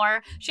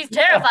anymore. She's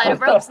terrified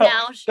of ropes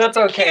now. That's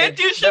okay. Can't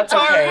do That's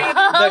okay.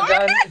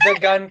 shibari. The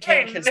gun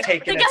kink has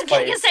taken The its gun place.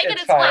 kink has taken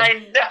It's its place. fine.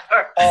 I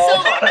never.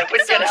 Oh. thought I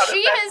would So get out she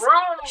of that is-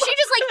 room. She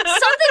just like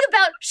something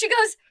about. She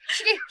goes.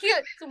 He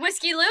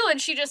Whiskey Lou,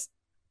 and she just.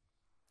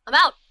 I'm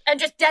out, and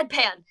just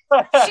deadpan.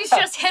 She's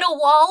just hit a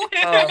wall,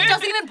 and it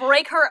doesn't even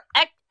break her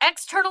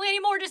externally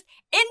anymore. Just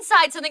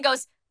inside, something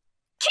goes,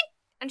 chink,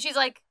 and she's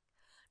like,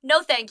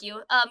 "No, thank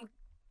you.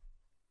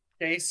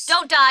 Jace,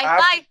 Don't die.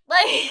 Af-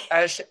 Bye."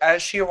 Like,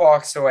 as she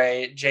walks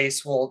away,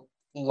 Jace will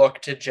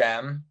look to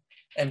Jem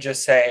and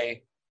just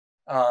say,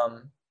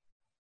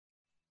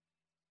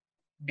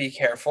 "Be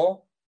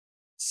careful.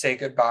 Say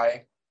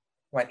goodbye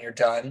when you're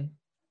done.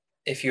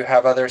 If you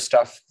have other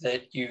stuff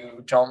that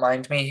you don't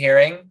mind me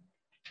hearing,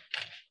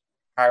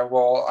 I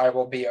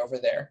will be over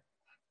there."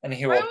 And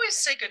he I will. always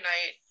say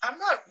goodnight. I'm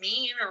not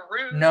mean or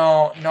rude.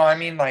 No, I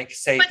mean like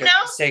But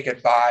now- say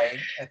goodbye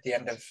at the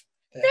end of this.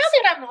 Now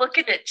that I'm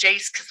looking at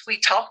Jace because we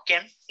talking,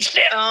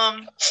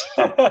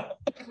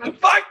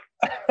 Fuck!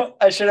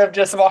 I should have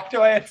just walked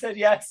away and said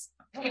yes.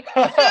 dude,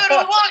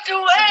 I walked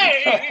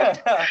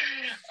away.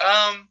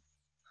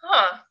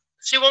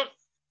 She won't.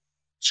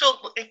 She'll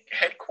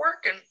head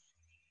quirk and.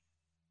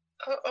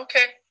 Oh,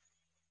 okay.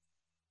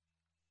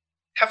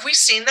 Have we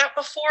seen that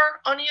before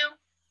on you?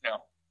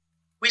 No.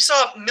 We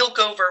saw milk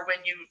over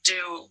when you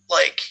do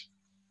like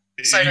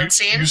sight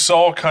unseen. You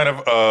saw kind of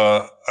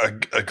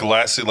a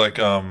glassy like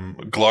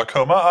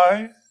glaucoma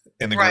eye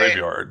in the Right.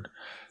 graveyard.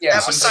 Yeah,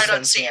 That was sight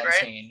unseen, unseen,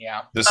 right?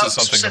 Yeah. This Oh, is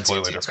something sense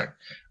completely unseen, different.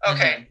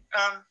 Okay.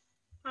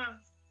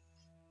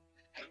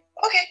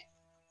 Okay.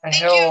 And Thank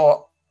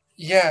he'll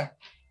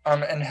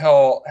and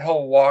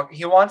he'll walk.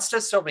 He wants to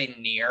still be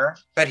near,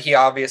 but he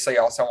obviously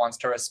also wants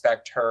to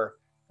respect her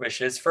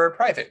wishes for a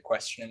private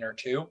question or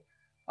two.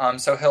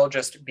 So he'll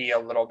just be a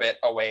little bit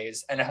a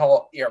ways, and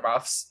he'll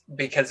earmuffs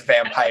because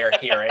vampire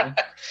hearing.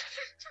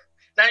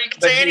 Now you can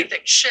But say he- anything.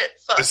 Shit.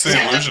 Fuck. It's the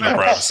illusion of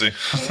privacy.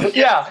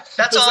 Yeah,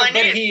 That's all I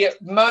but need.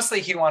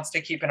 he wants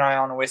to keep an eye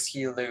on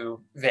Whiskey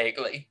Lou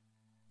vaguely.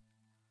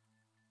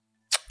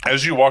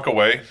 As you walk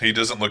away, he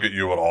doesn't look at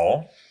you at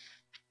all,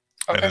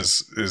 Okay. and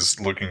is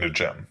looking to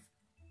Jem.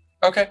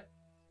 Okay.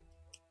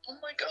 Oh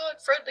my god,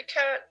 Fred the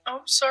cat.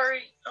 Oh,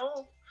 sorry.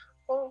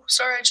 Oh,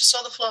 sorry. I just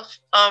saw the fluff.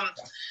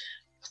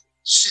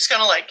 She's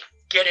gonna like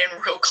get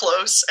in real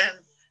close and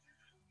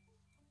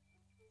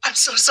I'm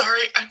so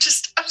sorry. I'm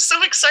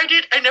so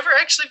excited. I never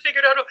actually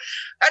figured out.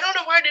 I don't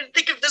know why I didn't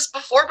think of this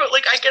before, but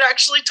like I could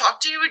actually talk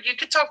to you and you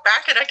could talk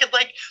back and I could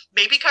like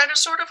maybe kind of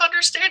sort of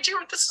understand you.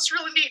 This is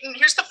really neat. And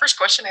here's the first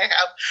question I have.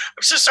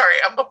 I'm so sorry.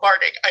 I'm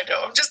bombarding. I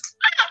know.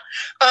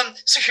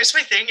 So here's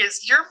my thing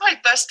is you're my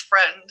best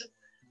friend.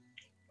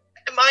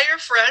 Am I your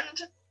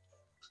friend?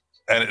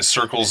 And it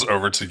circles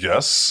over to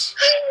yes.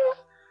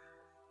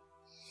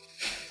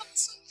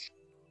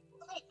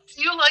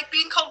 Do you like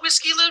being called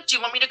Whiskey Lou? Do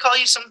you want me to call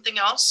you something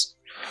else?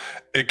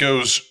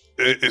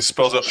 It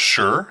spells out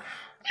sure.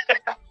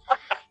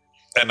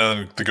 And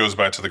then it goes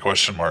back to the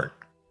question mark.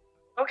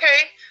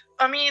 Okay.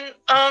 I mean,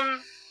 I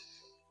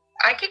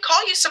could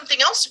call you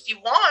something else if you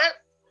want.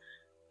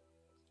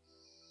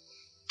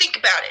 Think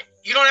about it.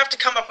 You don't have to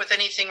come up with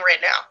anything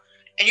right now.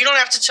 And you don't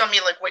have to tell me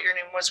like what your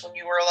name was when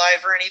you were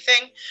alive or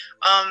anything.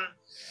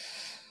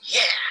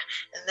 Yeah.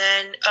 And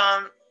then,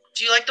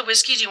 do you like the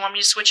whiskey? Do you want me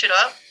to switch it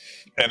up?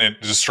 And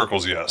it just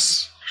circles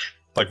yes.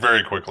 Like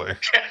very quickly.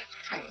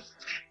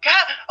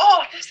 God,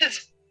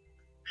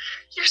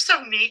 you're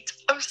so neat.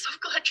 I'm so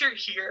glad you're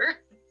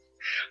here.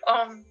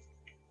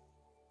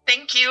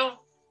 Thank you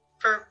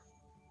for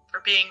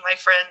being my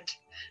friend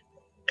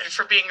and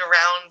for being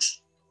around.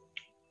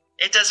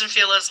 It doesn't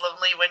feel as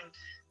lonely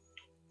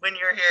when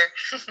you're here.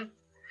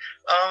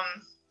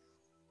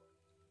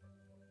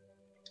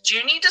 Do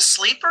you need to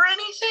sleep or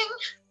anything?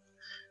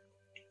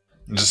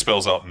 It just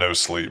spells out no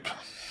sleep.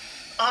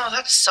 Oh,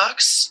 that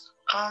sucks.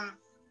 Are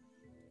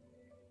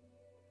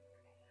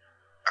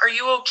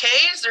you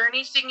okay? Is there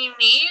anything you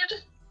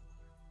need?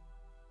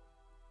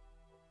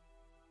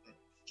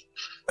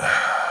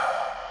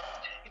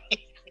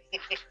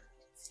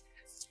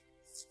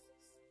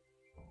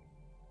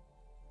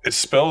 It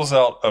spells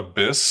out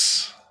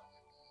abyss.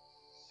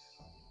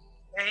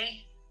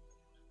 Okay.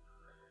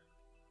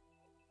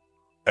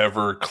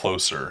 Ever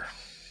closer.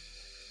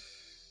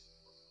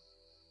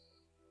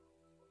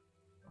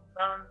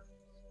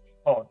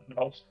 Oh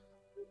no.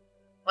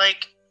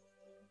 Like,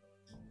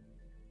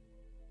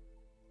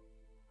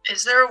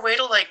 is there a way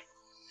to like?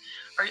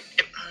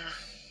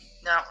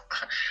 No,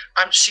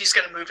 she's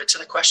gonna move it to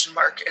the question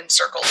mark and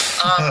circle.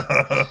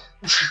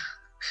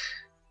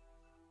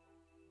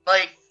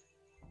 Like,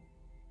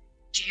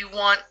 do you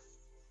want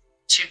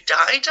to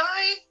die?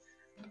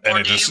 And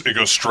it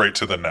goes straight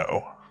to the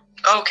no.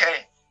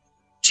 Okay.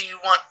 Do you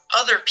want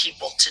other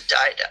people to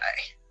die?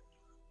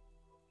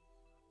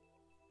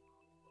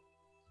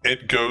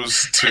 It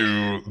goes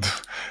to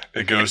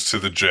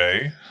the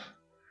J,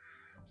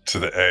 to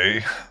the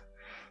A,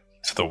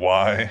 to the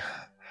Y,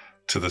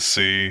 to the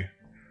C,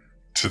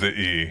 to the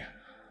E.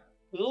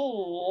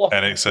 Ooh.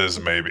 And it says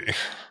maybe.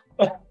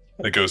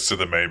 It goes to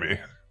the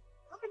maybe.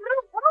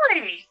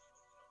 Why?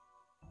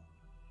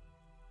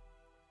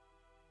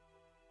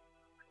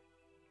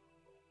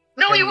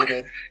 No, you're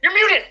muted.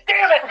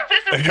 Damn it!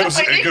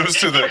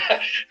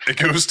 It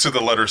goes to the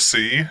letter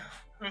C.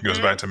 Mm-hmm. Goes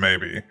back to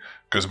maybe.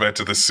 Goes back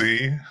to the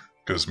C.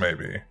 Goes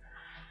maybe.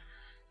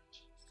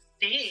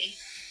 C.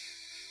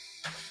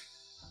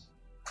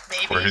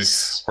 Maybe.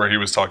 Where he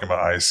was talking about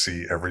I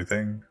see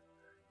everything.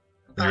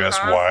 And you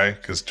asked why?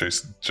 Because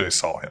Jay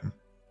saw him.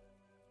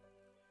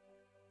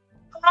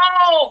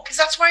 Oh, because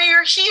that's why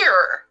you're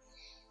here.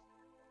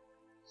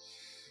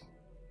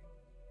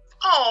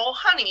 Oh,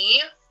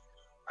 honey.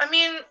 I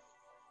mean,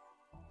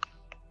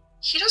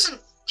 he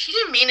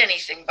didn't mean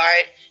anything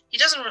by it. He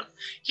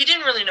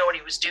didn't really know what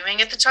he was doing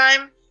at the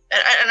time.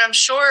 And I'm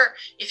sure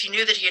if you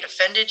knew that he had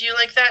offended you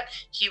like that,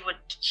 he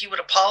would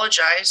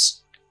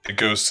apologize. It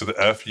goes to the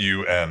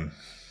FUN.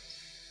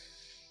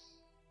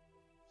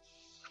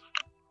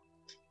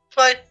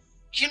 But,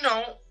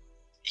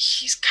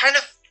 he's kind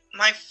of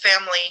my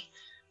family.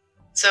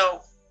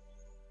 So,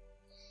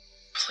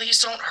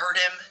 please don't hurt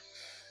him.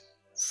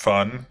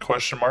 Fun?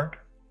 Question mark?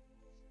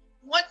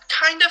 What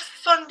kind of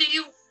fun do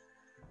you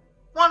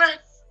want to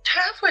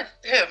have with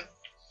him?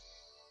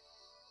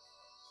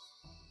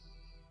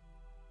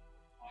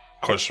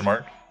 Question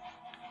mark?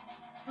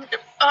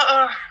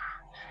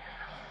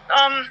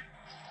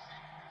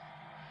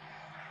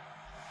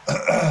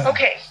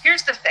 Okay,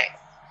 here's the thing.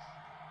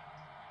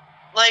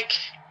 Like,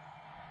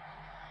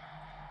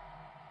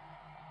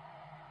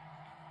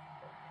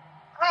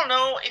 I don't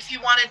know if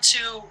you wanted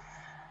to...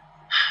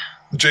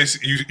 Jace,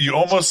 you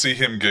almost see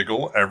him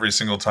giggle every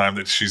single time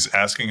that she's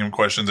asking him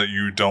questions that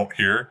you don't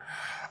hear.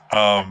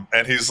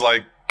 And he's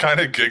like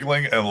kind of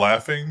giggling and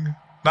laughing.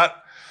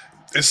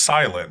 It's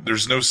silent.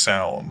 There's no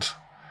sound.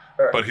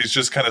 Sure. But he's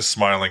just kind of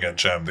smiling at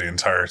Jem the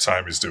entire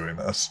time he's doing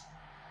this.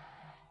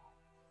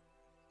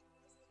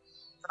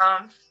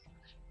 I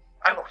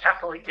will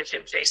happily give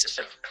him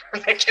Jason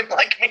to make him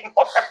like me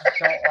more.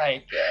 Don't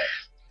like it.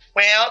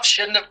 Well,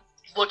 shouldn't have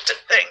looked at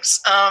things.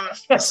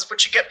 This is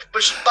what you get for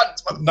pushing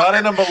buttons, motherfucker. Not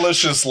in a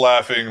malicious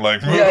laughing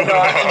like... Yeah,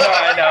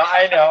 no,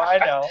 I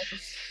know.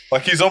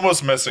 Like he's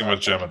almost messing with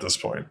Jem at this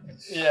point.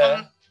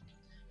 Yeah.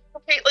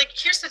 Okay, like,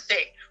 here's the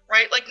thing,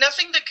 right? Like,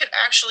 nothing that could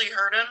actually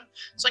hurt him.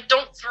 It's like,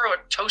 don't throw a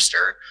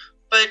toaster.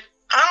 But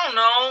I don't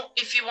know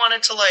if you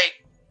wanted to,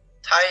 like,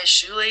 tie his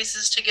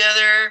shoelaces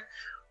together,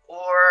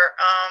 or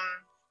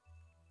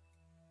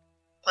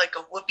like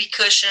a whoopee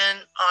cushion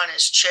on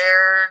his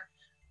chair,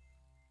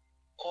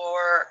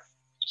 or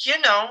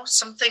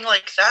something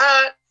like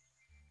that.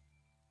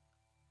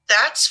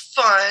 That's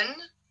fun,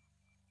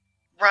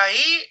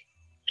 right?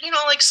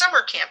 Like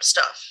summer camp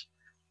stuff.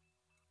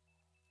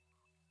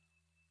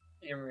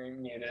 You're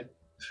muted.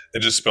 It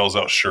just spells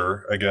out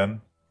sure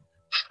again.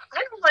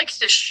 I don't like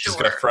this sure.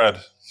 She's got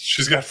Fred.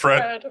 She's got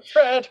Fred.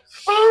 Fred.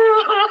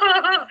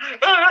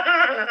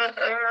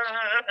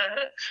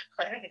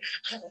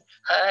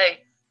 Hi.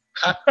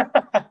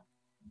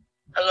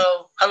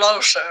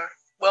 Hello, sir.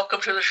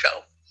 Welcome to the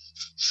show.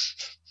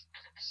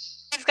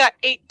 He's got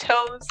 8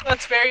 toes.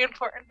 That's very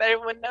important that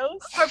everyone knows.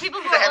 For people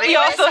who are He only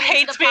also listening to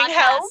hates the being podcast,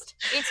 held.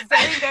 It's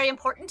very, very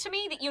important to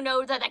me that you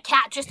know that a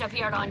cat just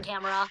appeared on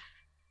camera.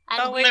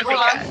 And Oh, we wait, will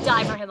cat.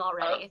 die for him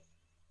already.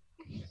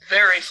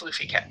 Very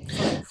floofy cat.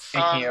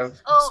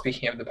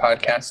 Speaking of the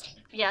podcast.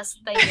 Yes,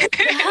 thank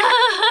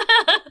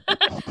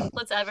you.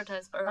 Let's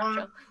advertise for our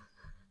show.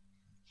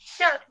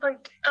 Yeah,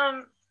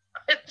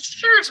 it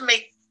sure's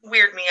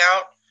weird me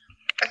out.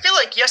 I feel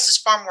like yes is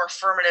far more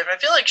affirmative. I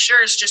feel like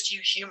sure is just you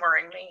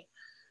humoring me.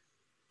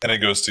 And it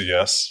goes to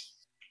yes.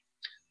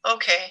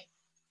 Okay.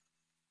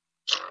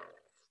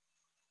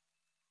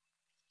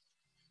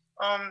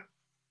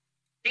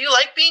 Do you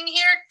like being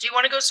here? Do you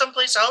want to go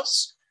someplace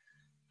else?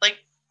 Like,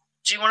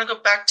 do you want to go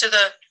back to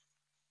the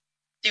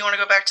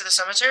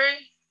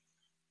cemetery?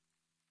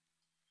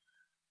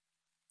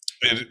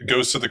 It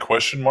goes to the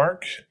question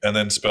mark and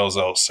then spells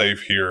out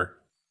safe here.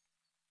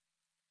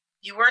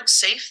 You weren't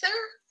safe there?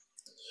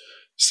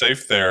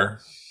 Safe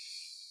there.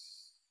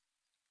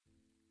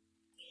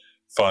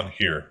 Fun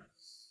here.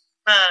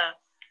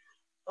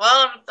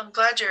 Well, I'm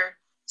glad you're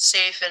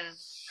safe and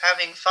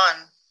having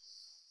fun.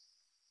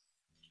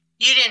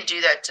 You didn't do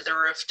that to the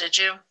roof, did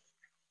you?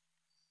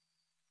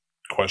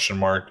 Question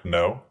mark,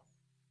 no.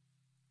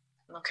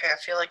 Okay, I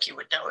feel like you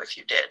would know if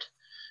you did.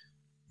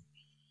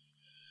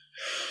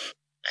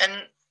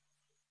 And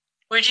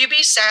would you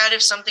be sad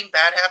if something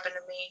bad happened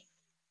to me?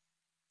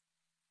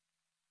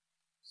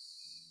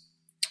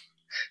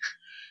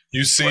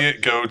 You see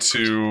it go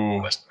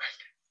to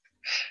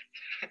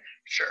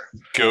Sure.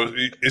 go.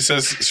 It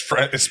says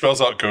it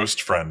spells out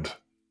ghost friend.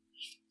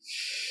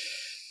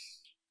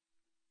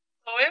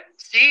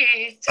 OMG,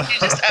 did you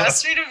just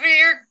ask me to be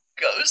your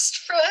ghost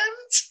friend?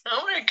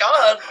 Oh my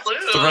god, Blue.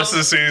 The rest of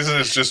the season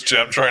is just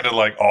Jem trying to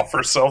offer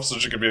herself so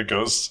she can be a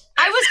ghost.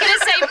 I was gonna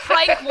say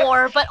prank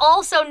war, but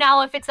also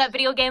now if it's that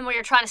video game where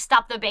you're trying to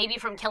stop the baby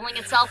from killing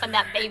itself and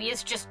that baby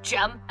is just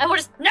Jem, and we're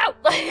just, no!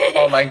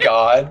 Oh my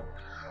god.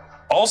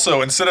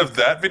 Also, instead of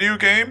that video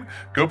game,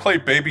 go play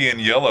Baby in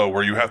Yellow,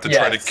 where you have to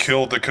try to Yes.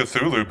 kill the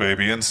Cthulhu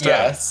baby instead.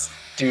 Yes.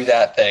 Do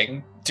that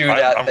thing. Thing.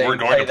 We're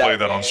going to play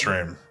that on game.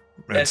 stream.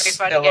 It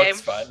fun looks game.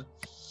 fun.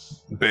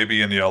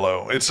 Baby in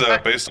Yellow. It's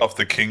based off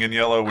the King in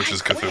Yellow, which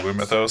is Cthulhu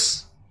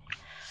mythos.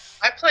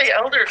 I play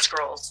Elder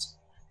Scrolls.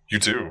 You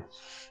do.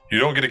 You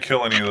don't get to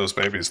kill any of those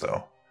babies,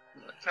 though.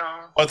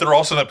 No. But they're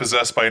also not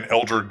possessed by an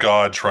elder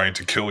god trying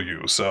to kill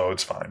you, so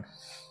it's fine.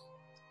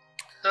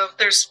 So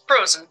there's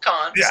pros and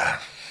cons. Yeah.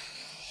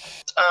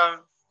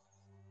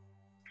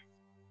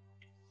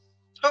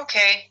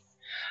 Okay.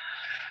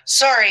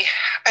 Sorry.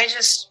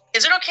 Is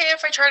it okay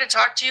if I try to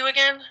talk to you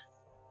again?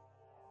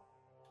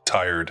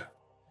 Tired.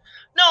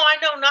 No, I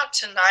know not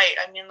tonight.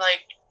 I mean,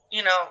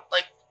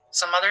 like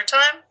some other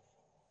time?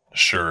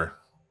 Sure.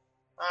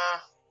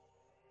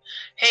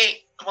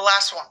 Hey, the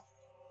last one.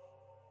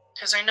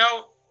 Because I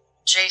know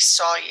Jace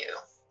saw you.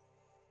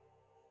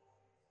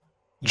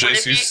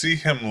 Jace, you see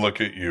him look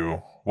at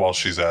you while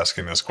she's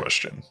asking this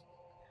question.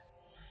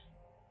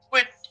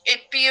 Would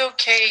it be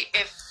okay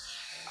if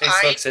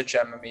Ace looks at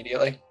Jem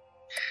immediately.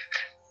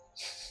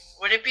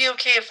 Would it be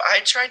okay if I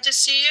tried to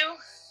see you?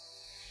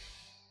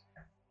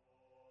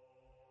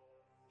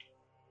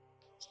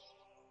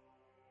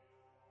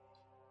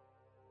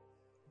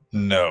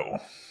 No.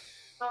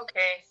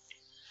 Okay.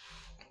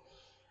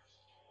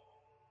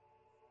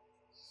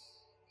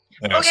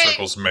 In Okay.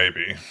 circles,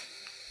 maybe.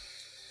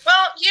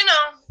 Well, you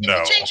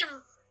No. can change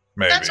them.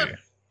 Maybe. That's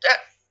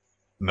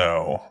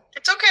No.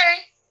 It's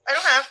okay. I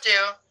don't have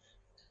to.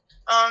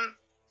 All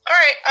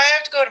right. I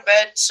have to go to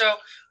bed, so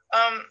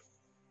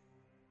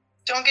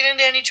don't get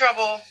into any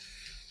trouble. All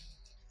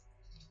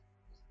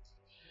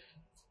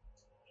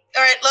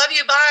right. Love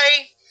you.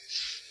 Bye.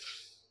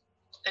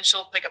 And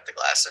she'll pick up the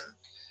glass and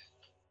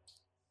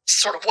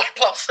sort of wipe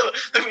off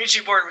the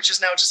Ouija board, which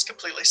is now just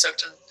completely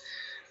soaked in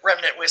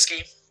remnant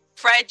whiskey.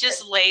 Fred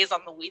just lays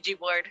on the Ouija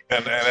board.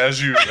 And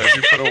as you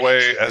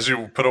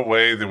put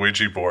away the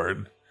Ouija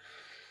board,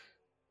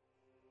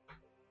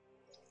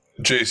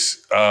 Jace,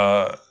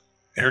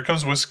 here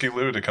comes Whiskey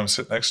Lou to come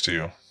sit next to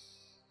you.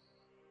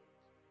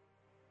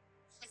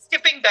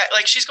 Skipping back,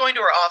 like she's going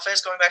back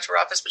to her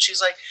office, but she's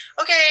like,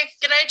 "Okay,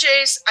 good night,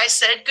 Jace. I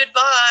said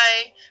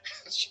goodbye."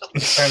 He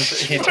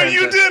But turns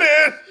you it-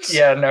 didn't!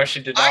 Yeah, no,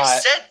 she did not. I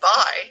said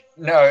bye.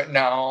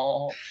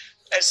 No.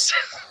 I said,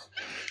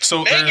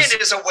 So Megan there's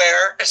is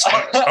aware as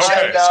far as Okay.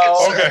 Jen is I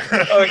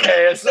concerned. okay.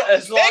 Okay, as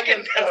long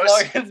Megan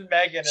as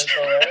Megan is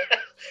aware.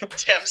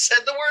 Tim said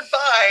the word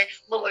bye.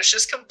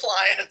 Malicious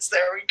compliance.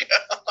 There we go.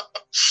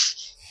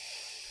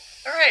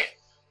 All right.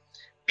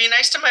 Be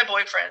nice to my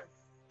boyfriend.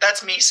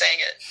 That's me saying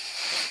it.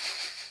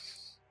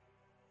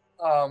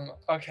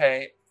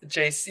 Okay,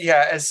 Jace.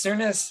 Yeah, as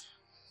soon as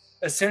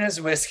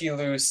Whiskey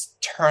Loose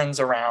turns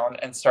around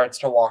and starts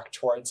to walk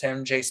towards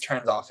him, Jace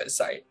turns off his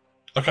sight.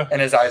 Okay.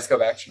 And his eyes go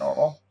back to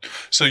normal.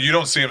 So you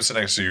don't see him sit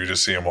next to you, you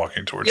just see him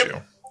walking towards Yep.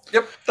 you.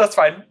 Yep, that's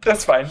fine.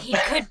 That's fine. He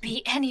could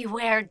be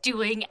anywhere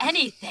doing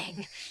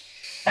anything.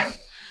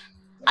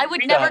 I would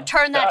Done. never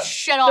turn that Done.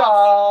 shit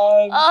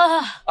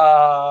off.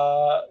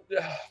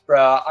 Done.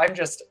 Bruh, I'm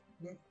just...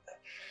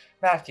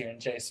 Matthew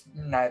and Jace,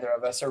 neither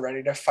of us are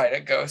ready to fight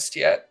a ghost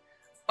yet.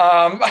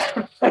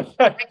 I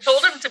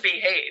told him to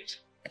behave.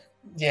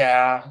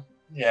 Yeah.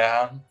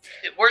 The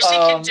worst he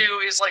can Um, do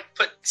is like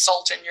put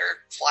salt in your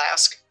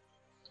flask.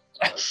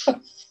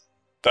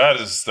 That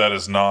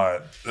is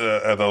not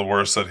the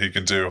worst that he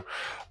can do.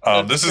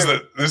 That's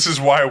This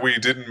is why we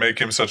didn't make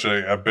him such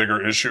a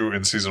bigger issue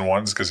in season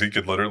 1, because he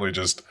could literally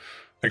just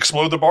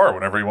explode the bar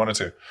whenever he wanted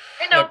to.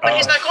 I know, but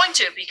he's Uh, not going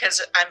to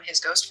because I'm his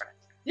ghost friend.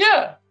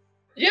 Yeah.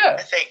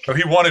 I think. But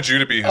he wanted you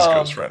to be his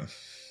ghost friend.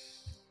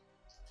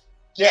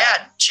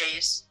 Yeah,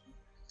 Jace.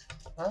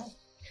 Well,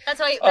 That's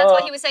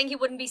why he was saying he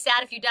wouldn't be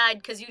sad if you died,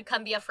 because you'd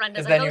come be a friend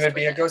as because a then ghost. you would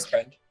be a with him. ghost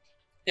friend.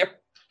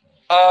 Yep.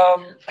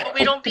 But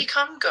we don't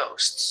become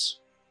ghosts.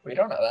 We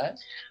don't know that.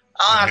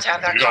 I'll have to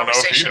have that You don't know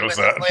if he conversation knows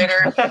with him that.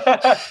 later.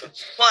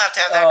 We'll have to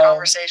have that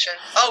conversation.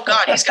 Oh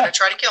God, he's gonna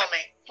try to kill me.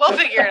 We'll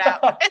figure it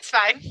out. It's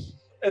fine.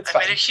 It's I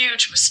fine. made a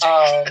huge mistake.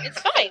 It's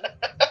fine.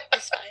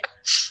 It's fine.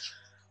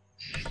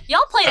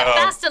 Y'all played it Um,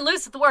 fast and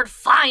loose with the word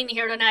 "fine"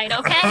 here tonight,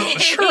 okay?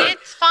 Sure.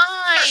 It's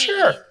fine.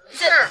 Sure.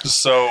 Sure.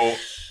 So,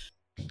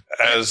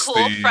 as Cool.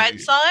 the Fred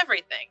saw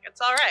everything.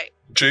 It's all right.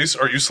 Jace,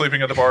 are you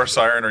sleeping at the bar?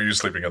 Siren, are you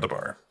sleeping at the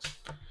bar?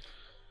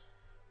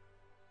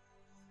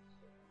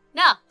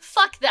 Nah,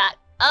 fuck that.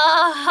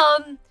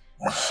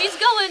 She's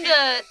going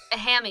to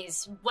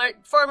Hammy's, where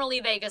formerly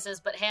Vegas's,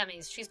 but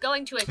Hammy's. She's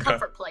going to a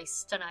comfort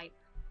place tonight.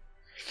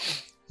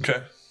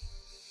 Okay.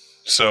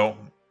 So,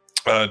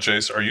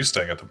 Jace, are you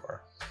staying at the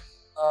bar?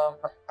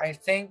 I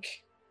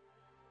think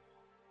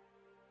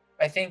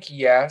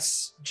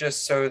yes,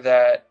 just so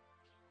that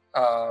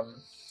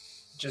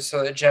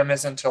Jem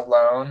isn't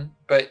alone,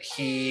 but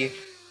he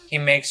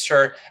makes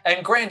sure,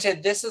 and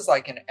granted, this is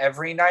like an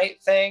every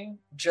night thing,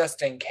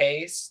 just in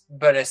case,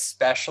 but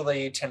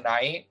especially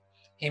tonight,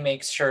 he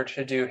makes sure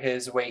to do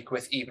his wake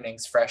with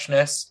evening's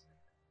freshness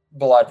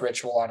blood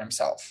ritual on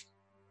himself.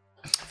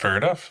 Fair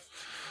enough.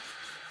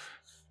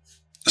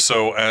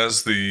 So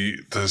as the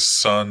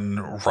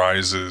sun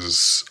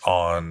rises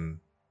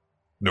on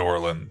New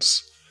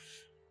Orleans,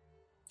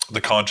 the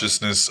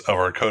consciousness of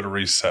our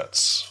coterie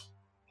resets,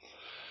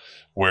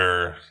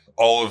 where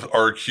all of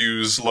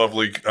RQ's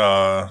lovely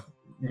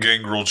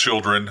gangrel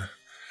children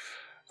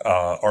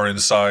are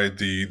inside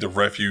the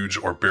refuge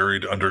or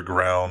buried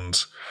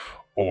underground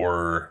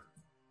or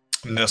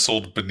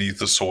nestled beneath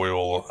the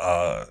soil,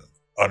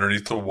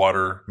 underneath the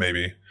water,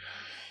 maybe.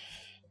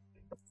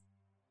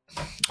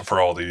 For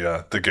all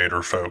the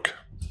gator folk.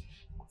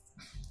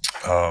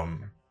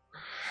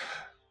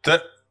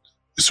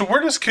 So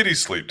where does Kitty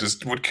sleep?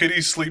 Would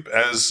Kitty sleep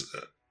as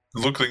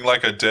looking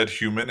like a dead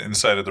human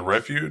inside of the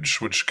refuge,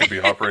 which could be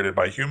operated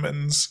by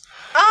humans?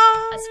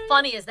 As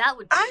funny as that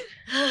would be.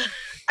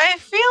 I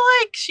feel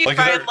like she'd Like,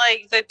 find there-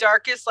 like the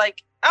darkest,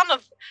 like I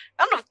don't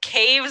know if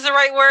cave is the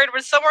right word,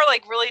 but somewhere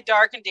like really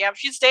dark and damp.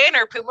 She'd stay in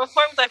her puma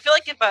form. I feel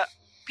like if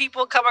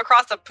people come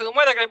across a puma,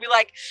 they're gonna be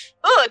like,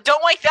 "Ugh,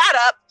 don't wake that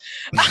up."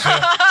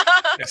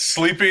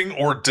 Sleeping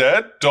or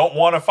dead? Don't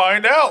want to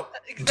find out.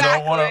 Exactly.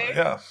 Don't want to.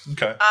 Yeah.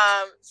 Okay.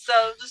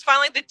 So just find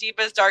like the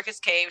deepest,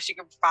 darkest cave she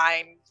can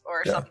find,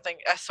 or Yeah. something,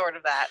 sort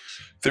of that.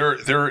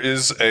 There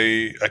is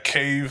a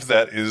cave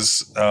that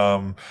is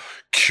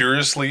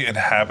curiously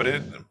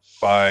inhabited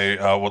by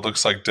what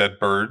looks like dead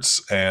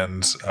birds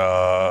and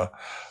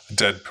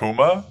dead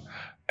puma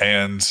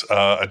and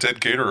a dead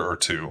gator or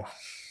two.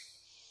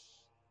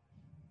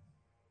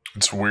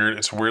 It's weird.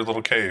 It's a weird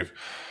little cave.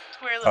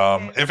 It's weird little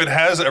cave. If it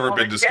has ever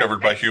been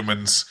discovered by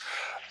humans,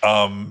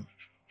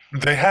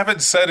 they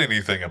haven't said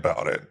anything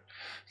about it.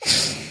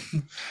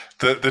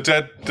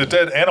 The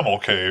dead animal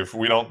cave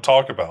we don't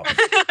talk about.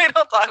 We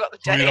don't talk about the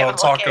dead We animal don't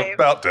talk cave.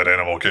 about dead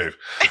animal cave.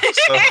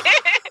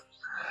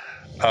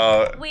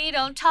 We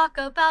don't talk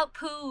about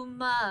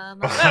Puma.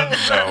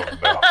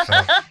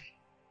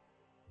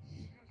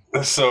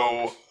 no.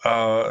 So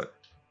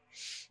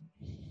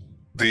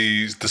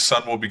the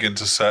sun will begin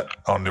to set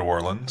on New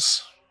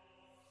Orleans.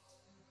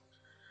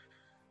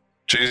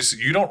 Jace,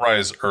 you don't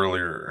rise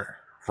earlier,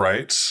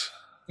 right?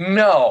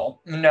 No.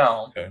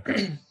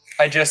 Okay.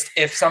 I just,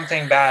 if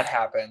something bad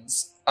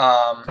happens,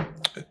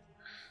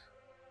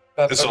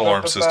 It's an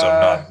alarm system,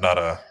 not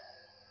a.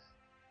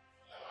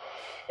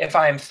 If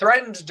I'm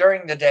threatened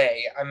during the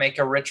day, I make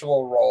a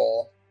ritual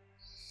roll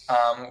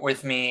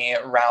with me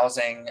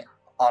rousing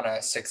on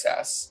a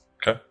success.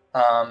 Okay.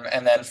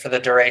 And then for the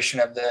duration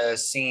of the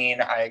scene,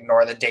 I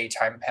ignore the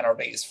daytime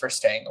penalties for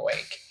staying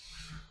awake.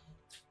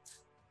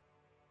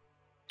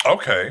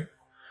 Okay.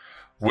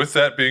 With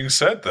that being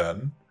said,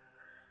 then,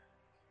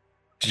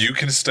 you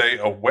can stay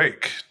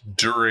awake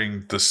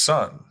during the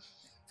sun.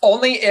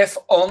 Only if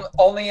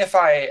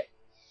I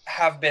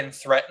have been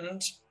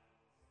threatened,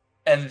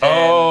 and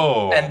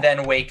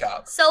then wake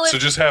up. So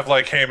just have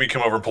like Hammy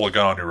come over and pull a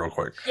gun on you real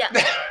quick. Yeah.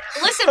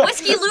 Listen,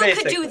 Whiskey Lou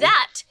could do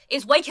that.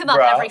 Is wake him up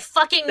Bruh. every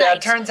fucking night. Yeah,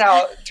 turns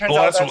out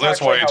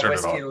that's why you how turned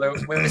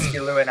it Whiskey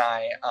Lou and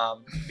I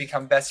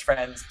become best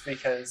friends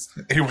because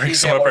He wakes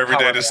he's him up able to every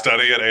day power to me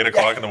study at 8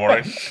 o'clock in the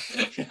morning.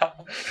 yeah.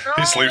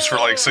 He sleeps for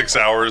like 6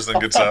 hours, then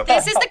gets up.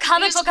 This is the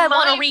comic He's book I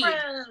want my to read.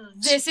 friend.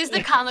 This is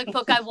the comic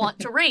book I want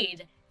to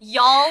read.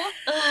 Y'all.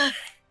 Ugh.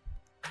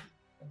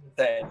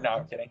 No,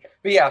 I'm kidding.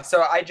 But yeah,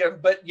 so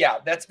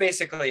that's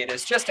basically it.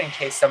 Is just in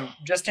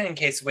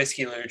case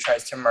Whiskey Lou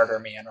tries to murder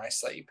me in my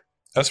sleep.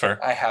 That's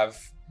fair. I have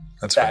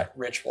That's that fair.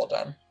 ritual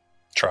done.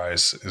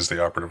 Tries is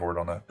the operative word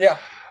on that. Yeah.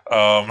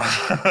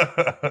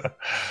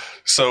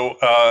 So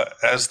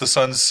as the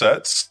sun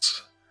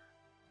sets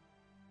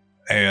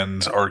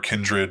and our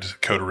kindred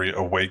coterie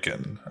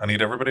awaken, I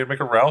need everybody to make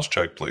a rouse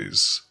check,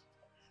 please.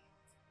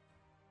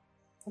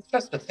 It's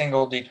just a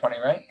single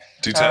D20, right?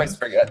 D10. I always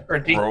forget. Or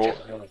D10. Roll.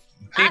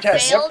 I D10.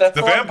 failed. Yep, that's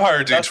The one.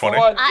 vampire That's the D20.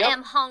 one. I Yep.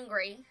 am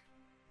hungry.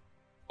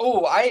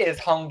 Oh, I is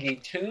hungry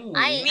too.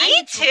 I Me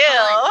need some too.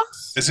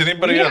 hunts. Is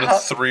anybody at Yeah. a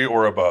 3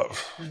 or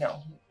above?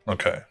 No.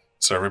 Okay.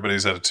 So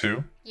everybody's at a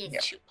 2?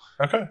 Yes.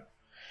 Okay.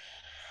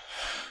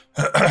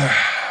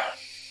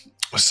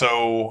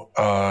 So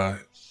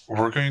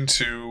we're going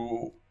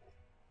to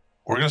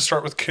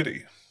start with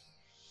Kitty.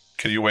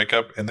 Kitty, you wake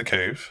up in the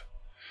cave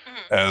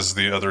as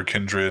the other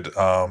kindred.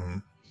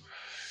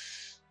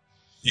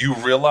 You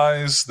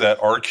realize that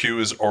RQ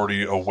is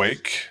already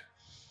awake.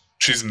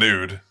 She's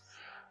nude.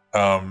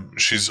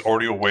 She's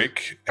already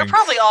awake. We're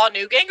probably all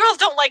new. Gang girls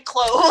don't like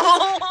clothes.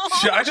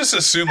 Yeah, I just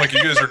assume like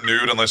you guys are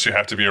nude unless you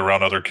have to be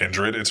around other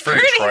kindred. It's very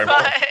Pretty tribal.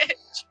 much.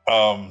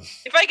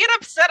 If I get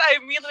upset,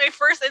 my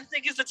first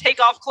instinct is to take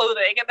off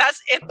clothing, and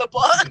that's in the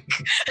book.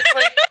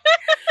 Like,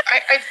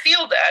 I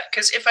feel that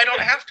because if I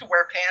don't have to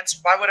wear pants,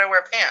 why would I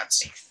wear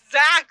pants?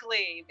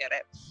 Exactly. You get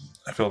it.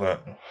 I feel that.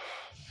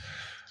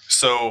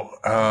 So,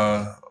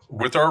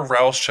 with our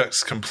rouse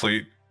checks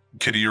complete,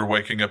 Kitty, you're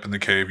waking up in the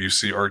cave. You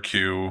see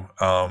RQ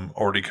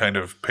already kind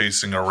of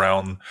pacing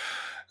around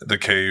the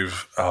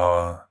cave.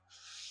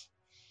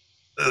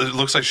 It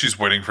looks like she's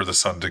waiting for the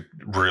sun to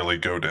really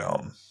go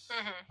down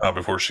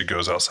before she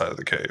goes outside of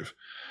the cave.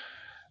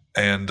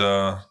 And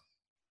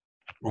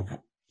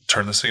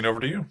turn the scene over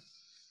to you.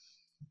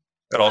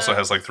 It also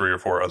has like 3 or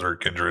 4 other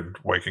kindred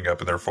waking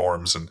up in their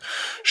forms and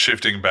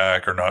shifting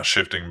back or not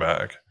shifting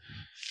back.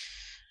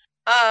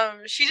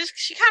 She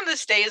kind of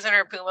stays in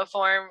her Puma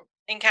form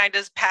and kind of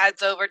just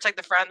pads over to like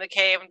the front of the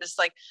cave and just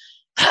like,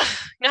 you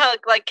know how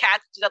like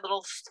cats do that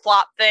little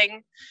flop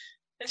thing,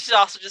 and she's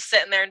also just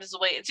sitting there and just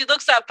waiting. And she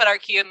looks up at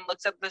RQ and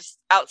looks at this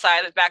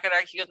outside, is back at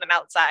RQ and then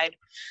outside.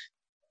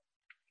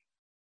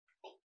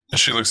 And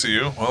she looks at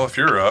you. Well, if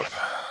you're up,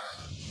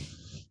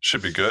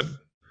 should be good.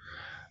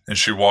 And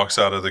she walks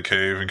out of the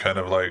cave and kind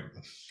of like,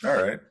 all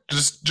right,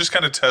 just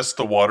kind of test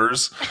the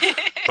waters.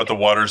 But the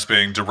waters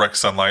being direct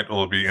sunlight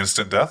will be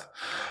instant death.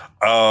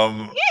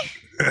 And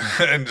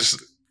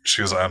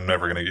she goes, I'm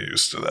never going to get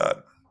used to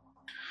that.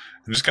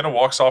 And just kind of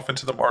walks off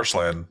into the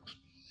marshland.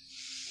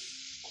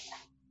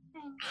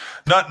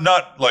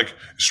 Not like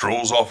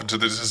strolls off into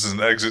this is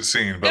an exit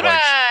scene, but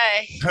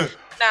Goodbye. like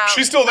No,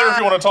 she's still there if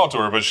you want to talk to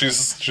her, but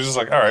she's just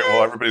like, all right,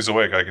 well, everybody's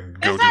awake. I can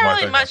go There's do my not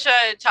really thing. much to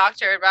talk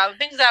to her about.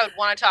 Things I would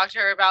want to talk to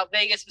her about.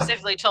 Vegas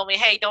specifically told me,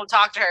 hey, don't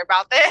talk to her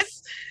about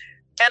this.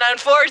 And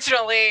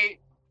unfortunately,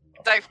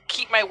 I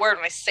keep my word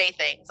when I say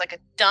things like a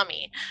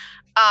dummy.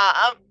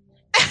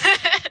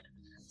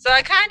 So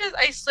I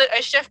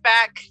shift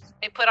back,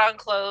 I put on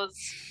clothes,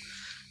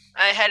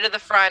 I head to the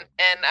front,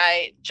 and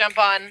I jump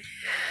on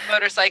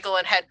motorcycle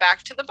and head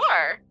back to the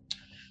bar.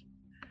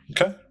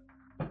 Okay.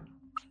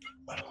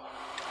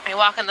 I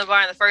walk in the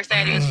bar, and the first thing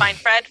I do is find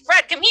Fred.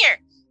 Fred, come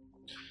here.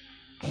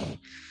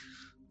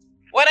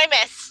 What'd I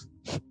miss?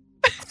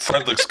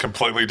 Fred looks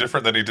completely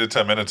different than he did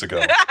 10 minutes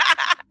ago.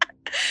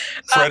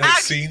 Fred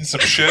has seen some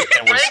shit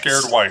and was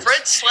scared white.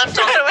 Fred slept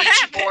on the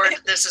Ouija board.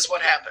 This is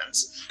what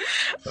happens.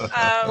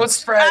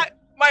 What's Fred?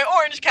 My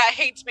orange cat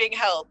hates being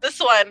held. This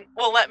one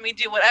will let me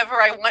do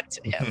whatever I want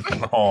to him.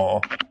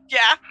 Aw.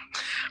 Yeah.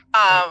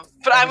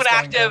 But I'm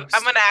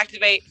gonna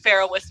activate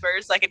Feral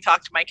Whispers so I can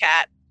talk to my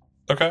cat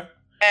Okay.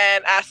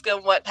 and ask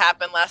him what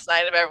happened last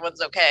night if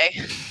everyone's okay.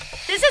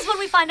 This is when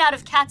we find out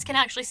if cats can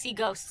actually see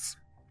ghosts.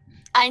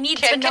 I need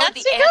to Can know cats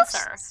the see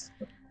answer.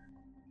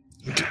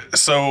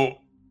 So,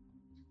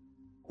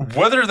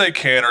 whether they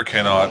can or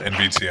cannot in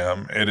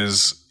VTM, it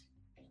is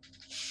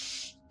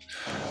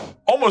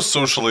almost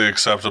socially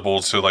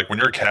acceptable to, like, when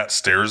your cat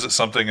stares at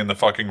something in the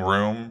fucking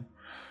room,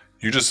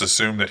 you just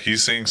assume that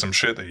he's seeing some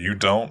shit that you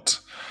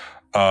don't.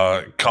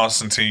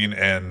 Constantine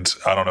and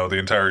I don't know, the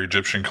entire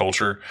Egyptian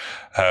culture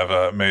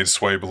have made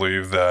Sway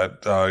believe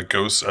that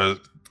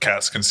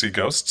cats can see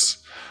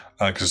ghosts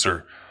because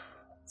they're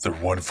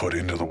 1 foot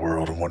into the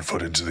world and 1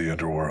 foot into the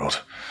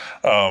underworld.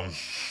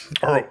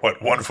 Or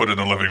what? 1 foot in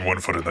the living, 1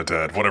 foot in the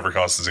dead. Whatever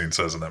Constantine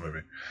says in that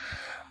movie.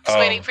 Just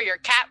waiting for your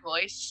cat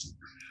voice.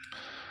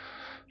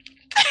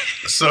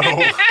 So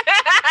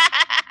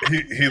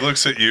he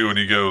looks at you and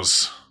he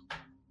goes,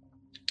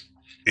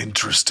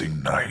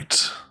 "Interesting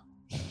night."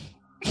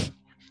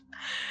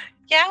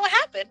 Yeah, what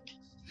happened?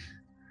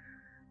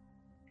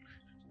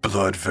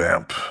 Blood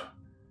vamp.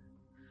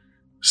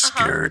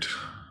 Scared.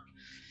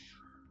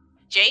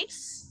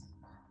 Jace?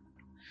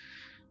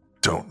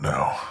 Don't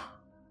know.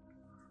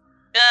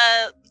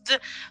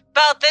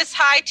 About this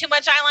high, too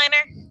much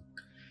eyeliner?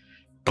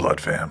 Blood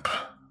vamp.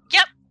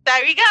 Yep,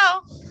 there you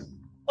go.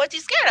 What's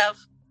he scared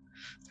of?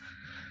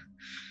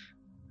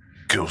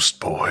 Ghost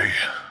boy.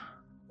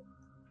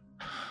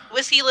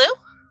 Whiskey Lou?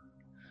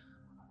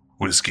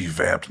 Whiskey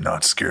vamp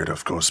not scared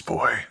of ghost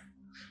boy.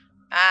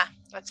 Ah,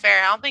 that's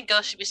fair. I don't think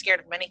ghosts should be scared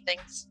of many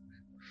things.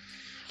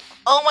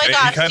 Oh my He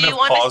gosh, kind do you of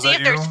want to paws see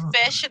at if there's you.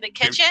 fish in the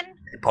kitchen?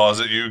 He paws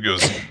at you,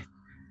 goes,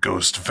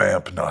 "Ghost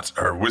vamp not,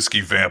 or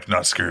whiskey vamp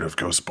not scared of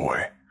ghost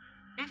boy."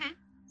 Mm-hmm.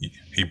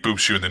 He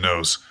boops you in the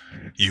nose.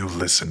 You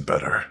listen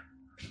better.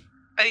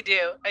 I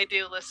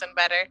do listen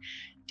better.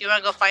 Do you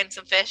want to go find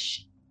some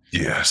fish?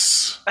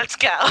 Yes. Let's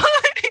go.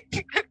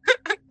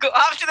 Go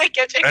off to the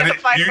kitchen And and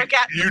find you, some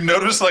cat. you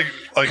notice, like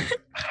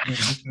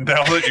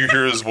now that you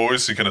hear his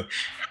voice, he kind of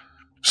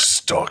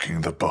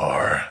stalking the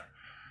bar,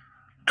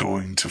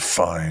 going to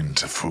find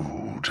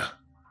food.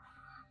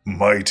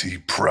 Mighty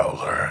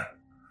prowler,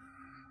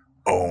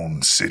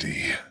 own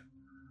city,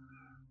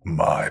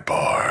 my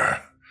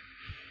bar.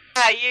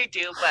 How you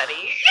do,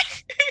 buddy?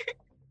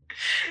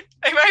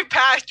 I might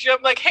pass you.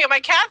 I'm like, hey, my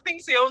cat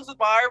thinks he owns the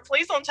bar.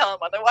 Please don't tell him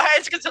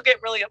otherwise, because he'll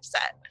get really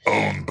upset.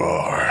 Own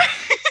bar.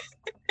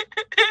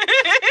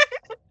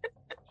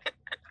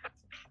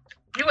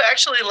 You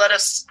actually let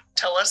us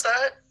tell us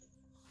that?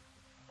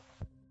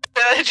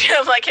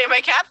 I'm like, hey,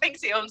 my cat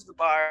thinks he owns the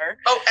bar.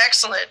 Oh,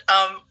 excellent.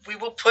 We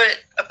will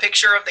put a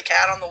picture of the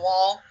cat on the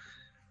wall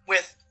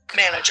with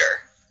manager.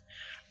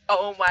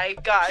 Oh my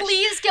gosh.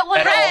 Please get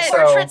one of And those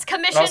also- portraits And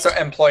commissioned also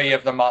employee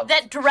of the month.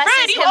 that dresses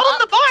Fred, you him own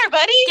up. the bar,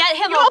 buddy. Get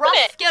him You a own rough.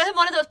 it. Get him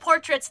one of those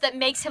portraits that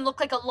makes him look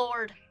like a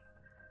lord.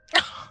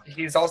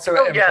 He's also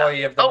Oh, yeah.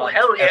 employee of the Oh, month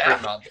hell yeah.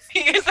 every month. He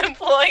is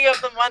employee of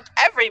the month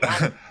every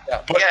month.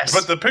 But Yes.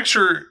 but the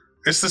picture,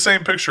 it's the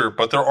same picture,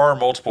 but there are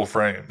multiple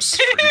frames.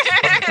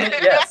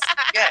 Yes.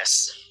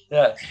 Yes.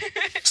 Yes.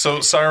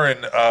 So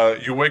Siren,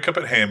 you wake up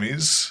at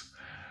Hammy's.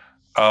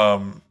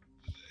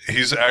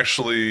 He's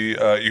actually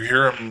you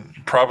hear him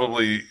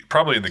probably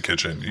in the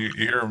kitchen. You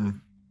hear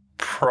him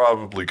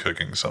probably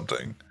cooking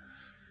something.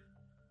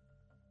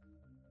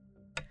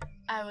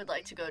 I would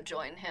like to go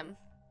join him.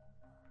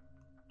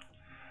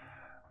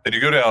 And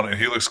you go down and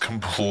he looks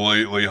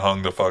completely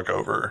hung the fuck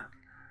over.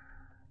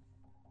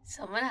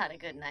 Someone had a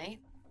good night.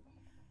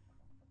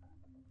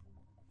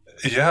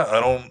 Yeah, I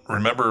don't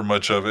remember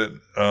much of it.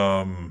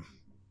 I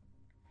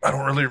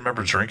don't really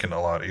remember drinking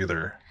a lot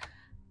either.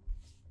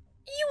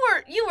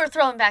 You were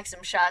throwing back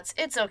some shots.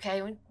 It's okay.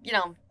 You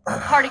know,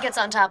 party gets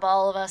on top of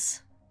all of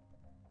us.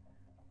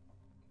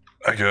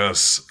 I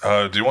guess.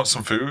 Do you want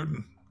some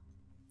food?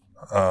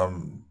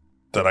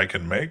 That I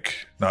can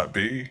make, not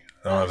be.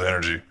 I don't have the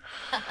energy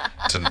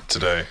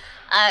today.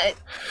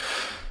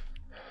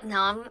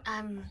 No,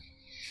 I'm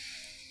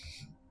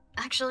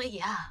actually,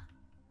 yeah.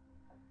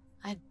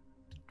 I'd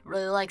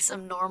really like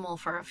some normal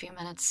for a few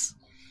minutes.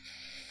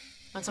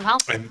 Want some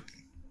help? And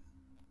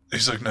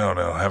he's like, no,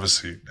 have a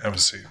seat.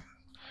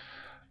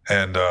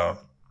 And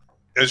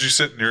as you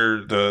sit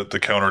near the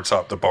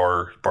countertop, the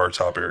bar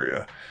top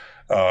area,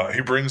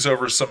 he brings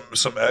over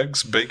some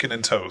eggs, bacon,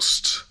 and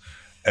toast.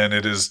 And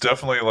it is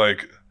definitely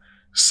like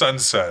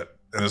sunset,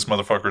 and this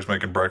motherfucker's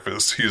making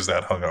breakfast. He is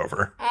that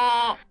hungover.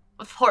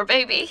 Poor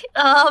baby.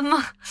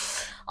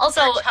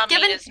 Also, Our tummy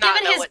given does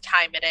not know his what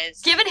time it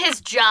is. given his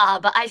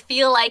job, I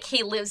feel like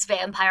he lives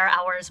vampire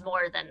hours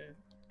more than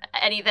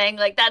anything.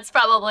 Like that's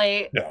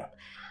probably Yeah.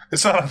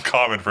 It's not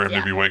uncommon for him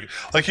to be awake.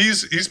 Like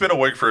he's been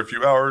awake for a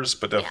few hours,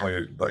 but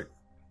definitely like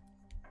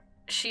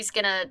she's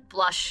gonna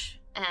blush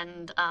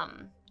and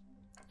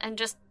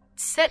just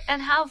sit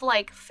and have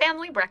like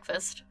family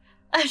breakfast.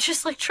 I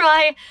just like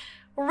try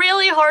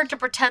really hard to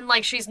pretend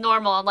like she's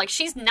normal and like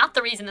she's not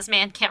the reason this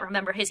man can't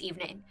remember his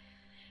evening.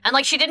 And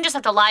like she didn't just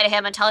have to lie to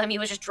him and tell him he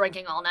was just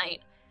drinking all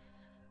night.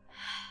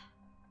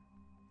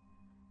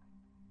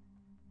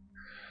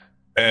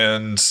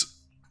 And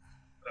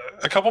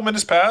a couple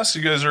minutes pass.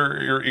 You guys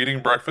you're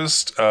eating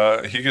breakfast.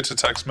 He gets a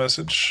text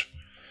message,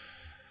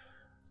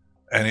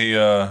 and he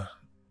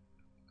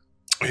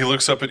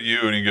looks up at you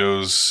and he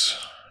goes,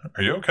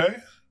 "Are you okay?"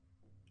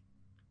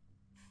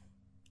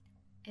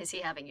 Is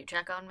he having you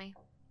check on me?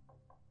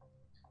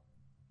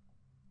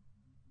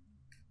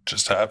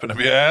 Just happen to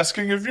be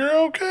asking if you're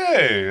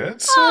okay.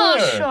 It's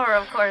Oh, sure,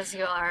 of course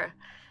you are.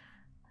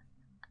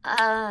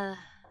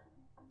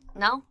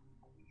 No?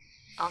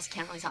 also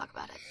can't really talk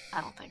about it,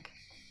 I don't think.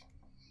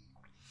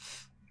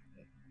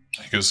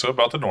 He goes, so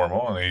about the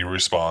normal, and he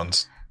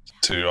responds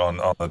to on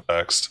the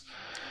text.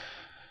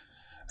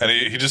 And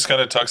he just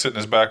kind of tucks it in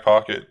his back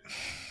pocket.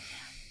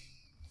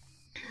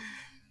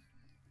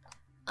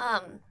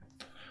 I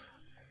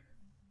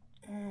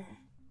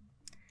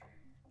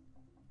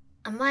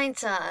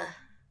might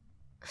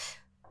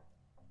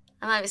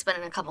be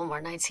spending a couple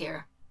more nights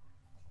here,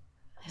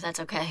 if that's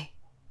okay.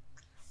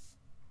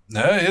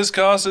 No, his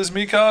casa is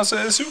mi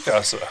casa is su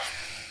casa.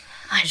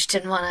 I just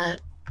didn't want to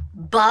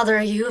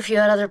bother you if you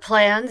had other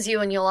plans. You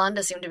and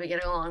Yolanda seemed to be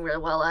getting along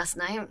really well last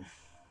night.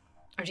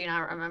 Or do you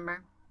not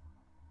remember?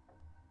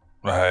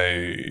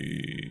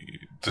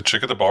 The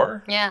chick at the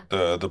bar? Yeah.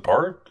 The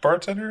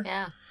bartender?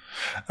 Yeah.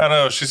 I don't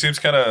know. She seems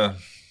kind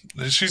of...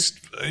 She's,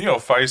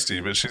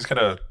 feisty, but she's kind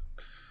of...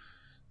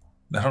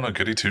 I don't know,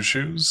 goody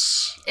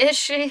two-shoes? Is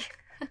she?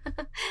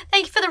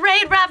 Thank you for the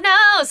raid,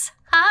 Ravnos!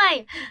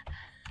 Hi!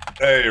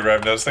 Hey,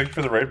 Ravnos, thank you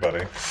for the raid,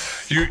 buddy.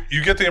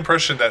 You get the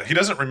impression that he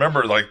doesn't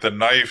remember, like, the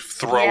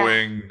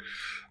knife-throwing,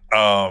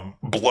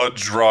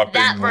 blood-dropping,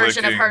 that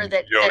version licking of her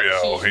that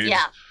yo-yo. he.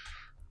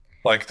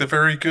 Like, the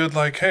very good,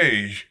 like,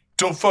 hey,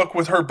 don't fuck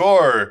with her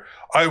bar.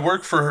 I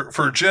work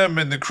for Jim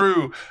and the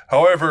crew.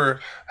 However,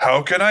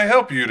 how can I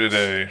help you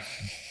today?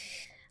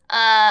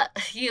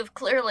 You've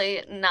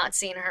clearly not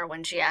seen her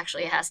when she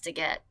actually has to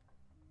get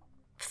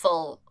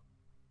full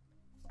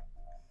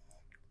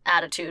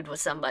attitude with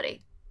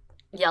somebody,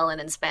 yelling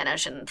in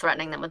Spanish and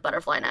threatening them with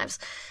butterfly knives.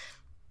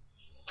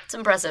 It's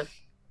impressive.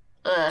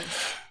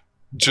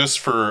 Just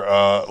for,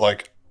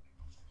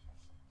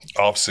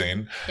 off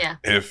scene. Yeah.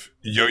 If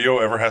Yo-Yo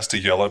ever has to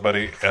yell at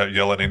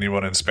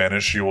anyone in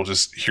Spanish, you will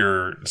just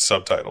hear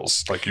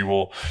subtitles. Like you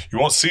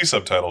won't see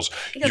subtitles.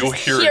 You'll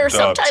hear it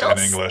dubbed in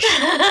English.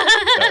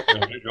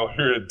 You'll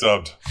hear it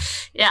dubbed.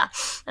 Yeah,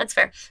 that's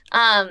fair.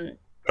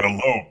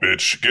 Hello,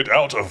 bitch. Get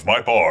out of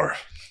my bar.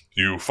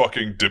 You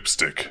fucking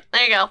dipstick.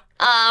 There you go.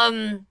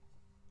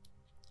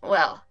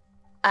 Well,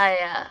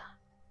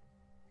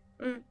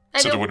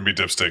 Except it wouldn't be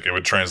dipstick. It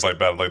would translate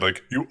badly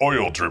like, you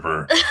oil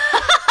dripper.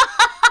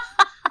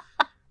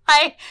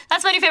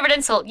 That's my new favorite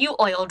insult. You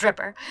oil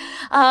dripper.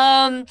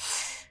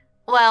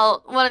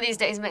 Well, one of these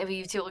days, maybe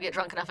you two will get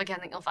drunk enough again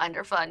that you'll find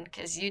her fun,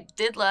 because you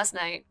did last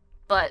night.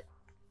 But,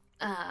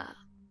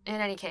 in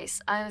any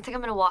case, I think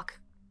I'm gonna walk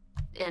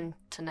in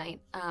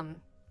tonight.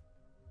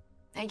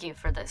 Thank you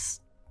for this.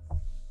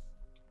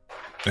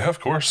 Yeah, of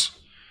course.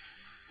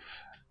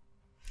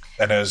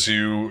 And as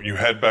you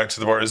head back to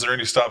the bar, is there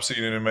any stops that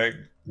you need to make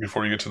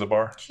before you get to the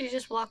bar? She's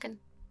just walking.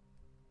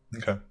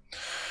 Okay.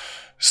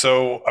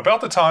 So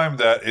about the time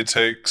that it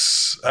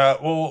takes,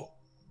 I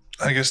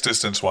guess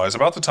distance-wise,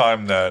 about the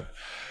time that,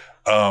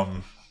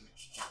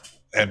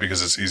 and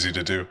because it's easy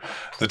to do,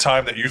 the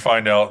time that you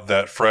find out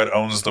that Fred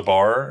owns the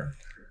bar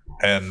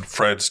and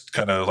Fred's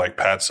kind of like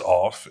pats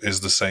off is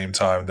the same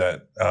time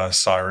that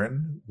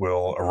Siren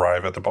will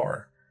arrive at the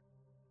bar.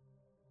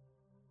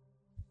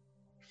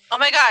 Oh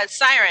my God,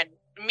 Siren,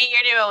 meet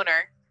your new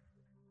owner,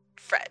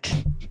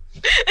 Fred.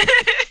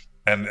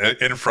 And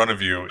in front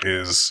of you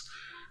is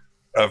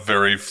a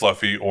very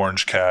fluffy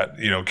orange cat,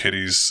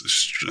 Kitty's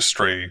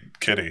stray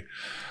kitty.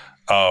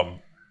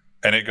 And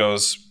it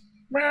goes,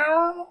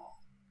 meow.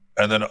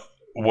 And then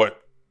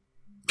what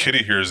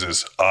Kitty hears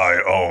is,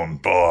 I own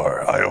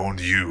bar. I own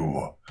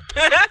you.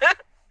 I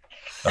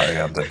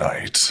am the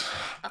night.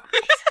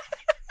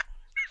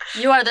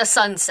 You are the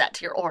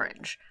sunset. You're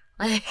orange.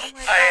 I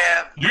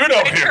am. You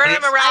don't hear Turn it.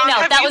 him around. I know,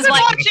 Have that you was been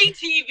why- watching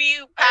TV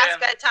past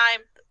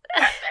bedtime?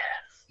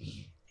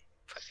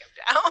 Put him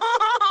down.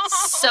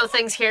 So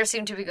things here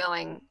seem to be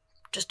going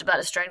just about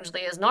as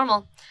strangely as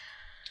normal.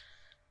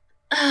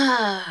 No,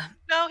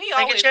 he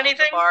I always get you owns the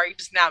anything? bar. You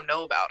just now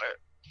know about it.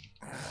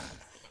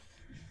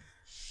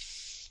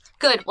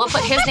 Good. We'll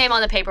put his name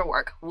on the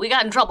paperwork. We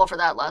got in trouble for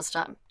that last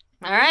time.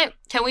 All right.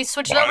 Can we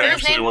switch it over Mine to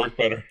his actually name? worked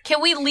better.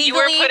 Can we You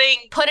were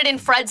legally put it in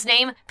Fred's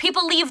name?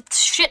 People leave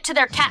shit to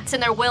their cats in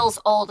their wills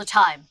all the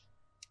time.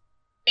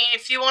 I mean,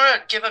 if you want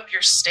to give up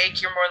your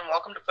stake, you're more than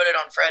welcome to put it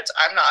on Fred's.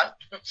 I'm not.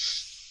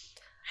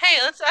 Hey,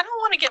 I don't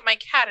want to get my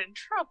cat in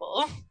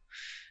trouble.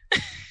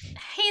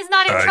 He's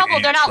not in I trouble.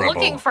 eat They're not trouble.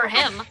 looking for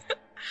him.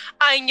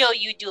 I know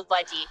you do,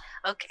 buddy.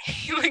 Okay.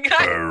 We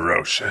got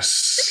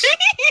Ferocious.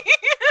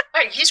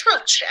 Hey, he's real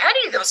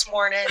chatty this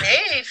morning.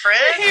 Hey, Fred.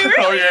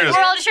 Oh, yes.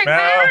 We're all just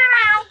Meow.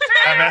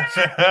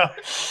 the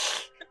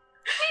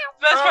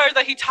best part is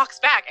that he talks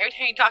back every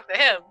time you talk to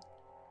him.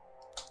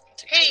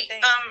 It's a great Hey,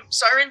 thing.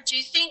 Siren, do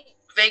you think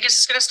Vegas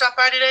is gonna stop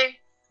by today?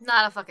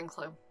 Not a fucking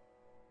clue.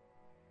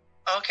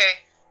 Okay.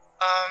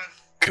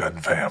 Gun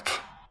vamp.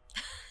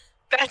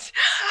 That's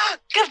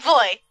good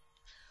boy.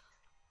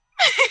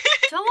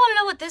 Don't want to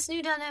know what this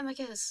new dynamic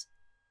is.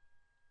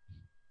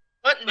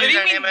 What What new do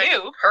you mean dynamic?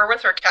 new? Her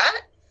with her cat?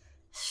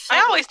 I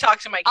always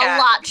talk to my a cat.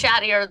 lot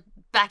chattier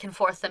back and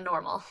forth than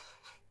normal.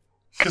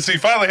 Because he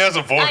finally has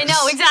a voice. I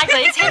know,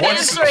 exactly. It's him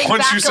answering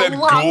Once back you said a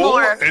lot ghoul,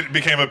 more. it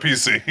became a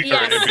PC. Or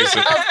Yes, NPC.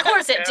 of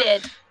course it Yeah.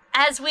 did.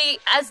 As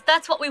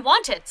that's what we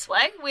wanted,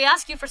 Sway. We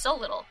asked you for so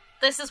little.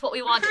 This is what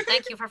we wanted.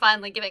 Thank you for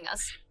finally giving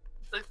us.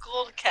 The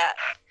gold cat.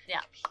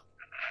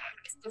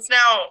 It's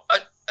now a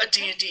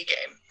D&D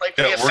game. Like,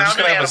 we Yeah, have we're just found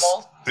an gonna have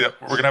animal.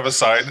 we're gonna have a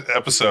side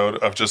episode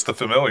of just the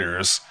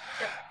familiars,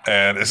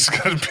 and it's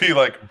gonna be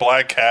like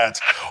black cat,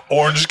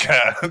 orange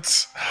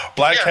cat,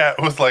 black cat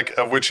with like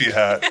a witchy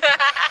hat,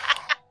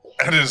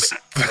 and is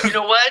You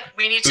know what?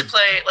 We need to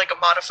play like a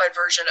modified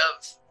version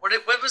of what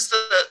was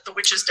the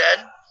Witch is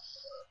Dead?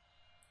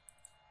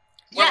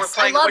 Where we're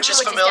playing I love The Witch is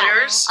The Witch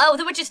Familiars. Is Dead. Oh,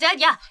 The Witch is Dead.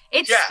 Yeah,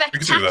 it's We can do that.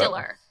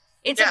 spectacular.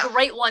 It's Yeah. a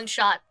great one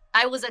shot.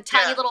 I was a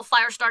tiny Yeah. little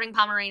fire-starting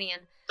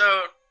Pomeranian.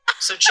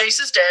 So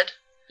Jace is dead,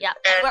 Yeah,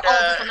 And, we're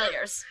all the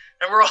familiars.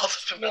 and we're all the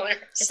familiars.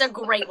 It's a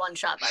great one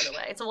shot, by the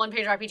way. It's a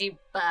one-page RPG.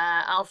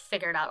 I'll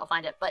figure it out. I'll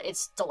find it, but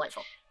it's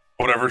delightful.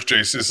 whatever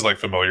Jace is like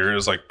familiar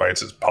is like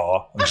bites his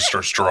paw and just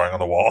starts drawing on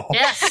the wall.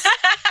 Yes.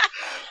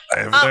 I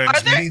have are learned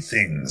there- many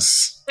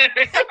things. Are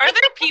there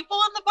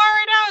people in the bar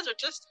right now? Or is it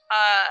just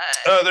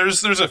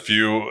There's a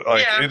few.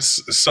 Like Yeah.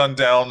 it's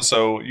sundown,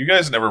 so you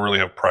guys never really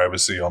have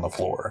privacy on the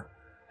floor.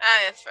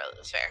 That's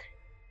fair.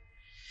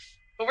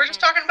 But we're just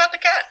talking about the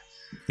cat.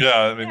 Yeah,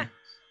 I mean,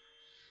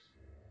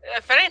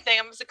 If anything,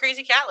 I'm just a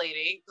crazy cat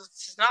lady. This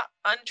is not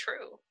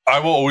untrue. I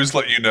will always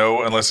let you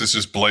know, unless it's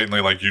just blatantly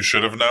like you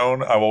should have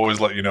known. I will always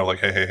let you know, like,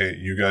 hey,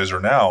 you guys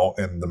are now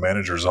in the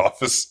manager's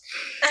office.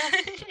 Very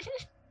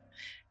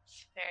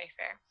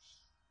fair.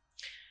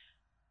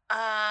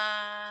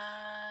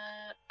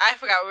 I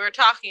forgot we were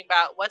talking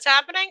about what's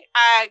happening.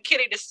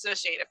 Kitty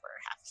disassociated for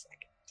half a second.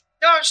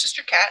 No, it's just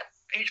your cat.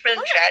 He's been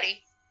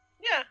chatty.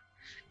 Yeah.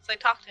 So I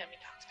talked to him. He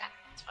talks back.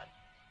 It's fun.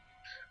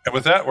 And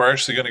with that, we're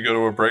actually going to go to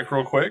a break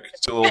real quick.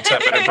 It's a little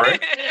 10-minute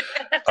break.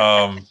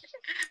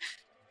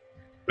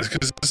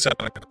 Because it's 10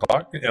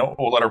 o'clock,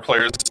 we'll let our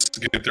players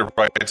get their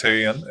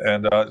vitae in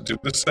and do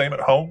the same at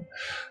home.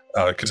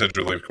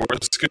 Consensually, of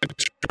course. Get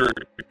your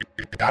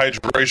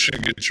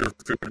hydration, get your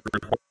food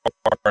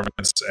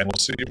requirements, and we'll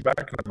see you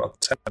back in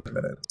about 10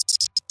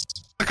 minutes.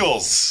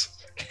 Pickles!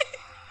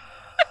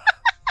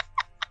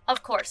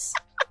 Of course.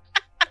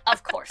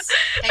 Of course.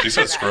 Thank She you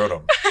said for that.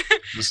 scrotum.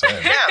 Just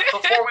saying. Yeah,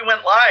 before we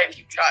went live,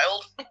 you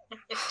child.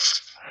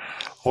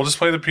 We'll just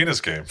play the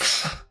penis game.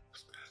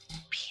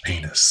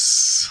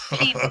 Penis.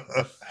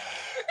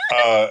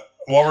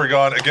 While we're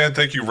gone, again,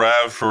 thank you,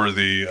 Rav, for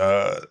the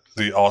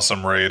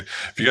awesome raid.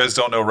 If you guys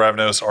don't know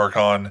Ravnos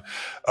Archon,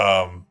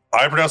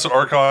 I pronounce it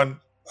Archon.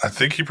 I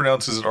think he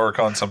pronounces it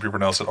Archon. Some people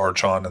pronounce it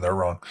Archon, and they're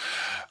wrong.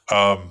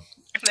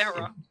 Never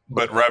wrong.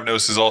 But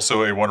Ravnos is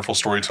also a wonderful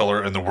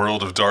storyteller in the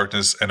World of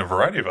Darkness and a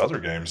variety of other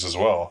games as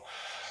well.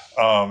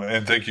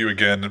 And thank you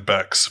again,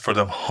 Bex, for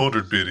them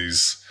 100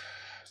 biddies.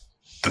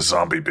 The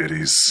zombie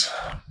biddies.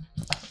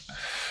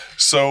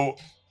 So,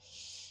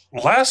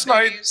 last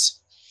night...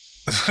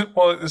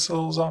 well, it's a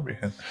little zombie.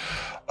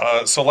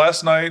 So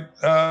last night,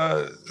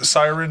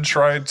 Siren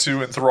tried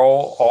to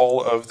enthrall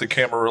all of the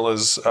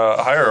Camarilla's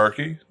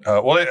hierarchy.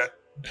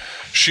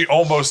 She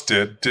almost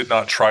did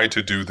not try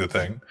to do the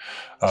thing.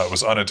 It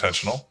was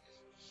unintentional.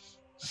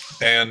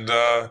 And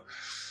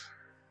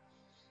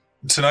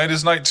tonight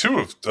is night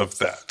 2 of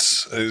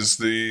that. Is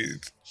the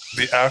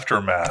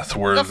aftermath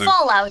where The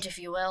fallout, if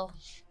you will.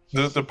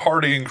 the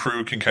partying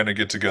crew can kind of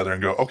get together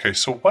and go, okay,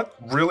 so what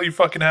really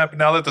fucking happened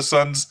now that the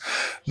sun's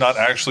not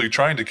actually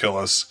trying to kill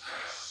us?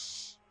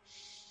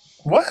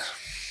 What?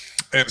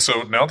 And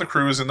so now the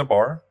crew is in the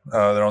bar.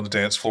 They're on the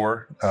dance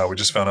floor. We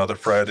just found out that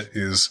Fred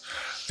is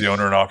the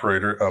owner and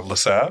operator of La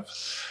Save,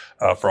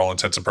 for all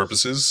intents and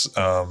purposes.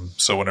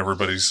 So when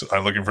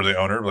I'm looking for the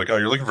owner, like, oh,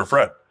 you're looking for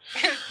Fred.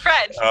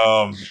 Fred.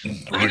 We're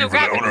looking for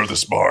the owner of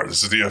this bar.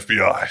 This is the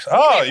FBI.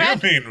 Ah, Hey,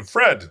 Fred. you mean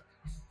Fred.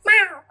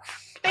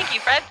 Thank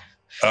you, Fred.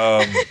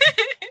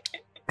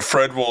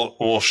 Fred will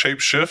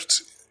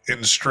shapeshift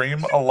in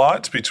stream a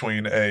lot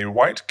between a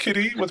white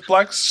kitty with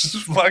black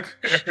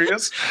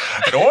areas,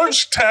 an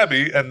orange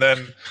tabby, and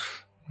then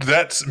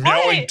that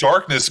meowing What?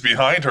 darkness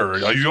behind her.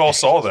 You all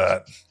saw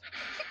that.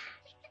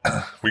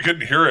 We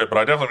couldn't hear it, but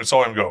I definitely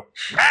saw him go,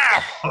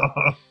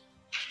 "Ow!"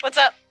 What's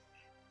up?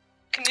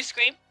 Can you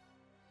scream?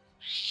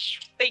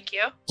 Thank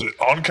you.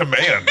 on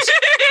command.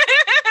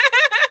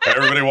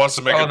 Everybody wants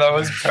to make Oh, it. that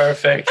was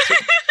perfect.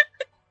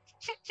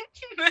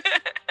 I'm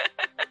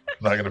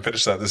not going to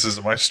finish that. This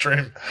isn't my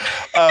stream.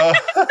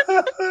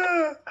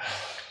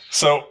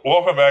 So,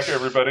 welcome back,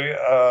 everybody.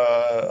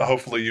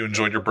 Hopefully, you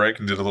enjoyed your break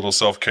and did a little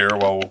self-care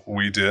while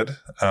we did.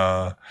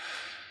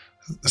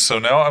 So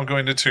now I'm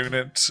going to turn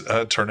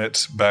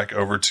it back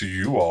over to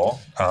you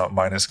all,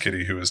 minus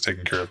Kitty, who is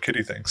taking care of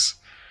kitty things.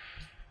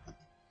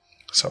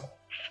 So,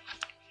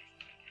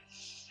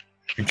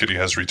 and Kitty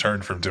has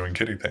returned from doing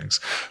kitty things.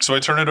 So I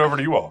turn it over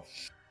to you all.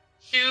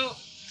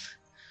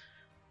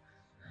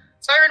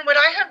 Siren, would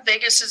I have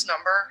Vegas's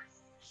number?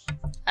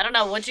 I don't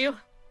know, would you?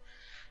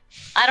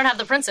 I don't have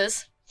the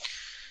princes.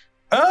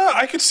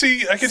 I could see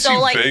So,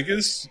 like,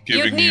 Vegas You'd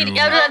giving need,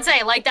 you. I was gonna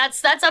say, like,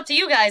 that's up to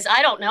you guys.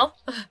 I don't know.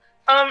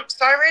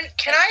 Siren,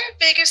 can I have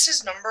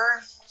Vegas's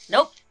number?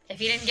 Nope. If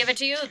he didn't give it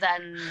to you,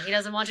 then he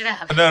doesn't want you to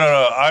have it. No.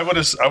 I would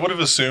have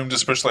assumed,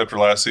 especially after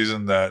last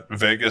season, that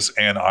Vegas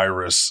and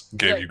Iris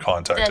gave Good. you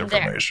contact Then there.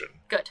 information.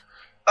 Good.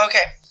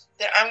 Okay,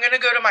 then I'm going to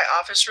go to my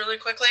office really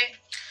quickly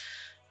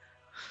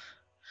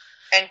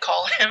and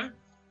call him.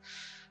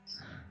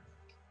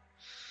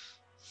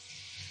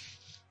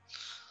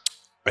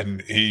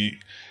 And he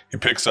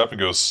picks up and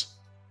goes,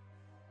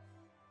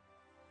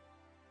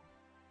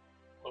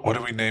 "What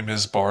do we name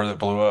his bar that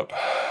blew up?"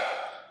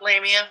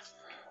 Lamia.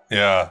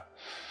 Yeah.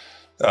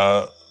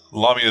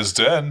 Lamia's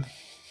dead.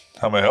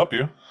 How may I help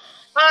you?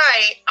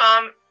 Hi,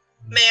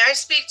 may I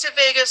speak to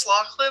Vegas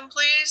Lachlan,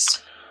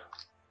 please?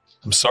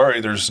 I'm sorry,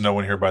 there's no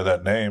one here by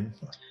that name.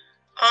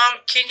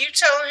 Can you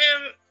tell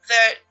him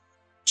that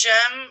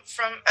Jem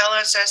from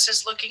LSS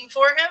is looking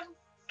for him?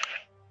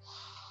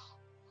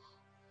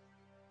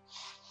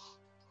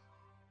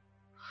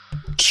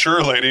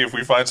 Sure, lady. If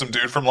we find some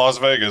dude from Las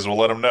Vegas, we'll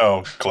let him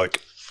know.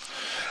 Click.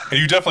 And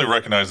you definitely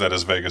recognize that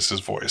as Vegas's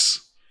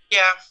voice.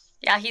 Yeah.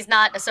 Yeah, he's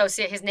not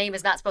associated. His name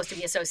is not supposed to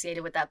be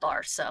associated with that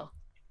bar. So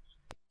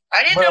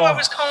I didn't know I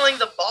was calling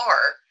the bar.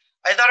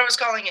 I thought I was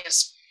calling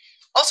his...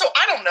 Also,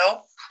 I don't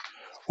know.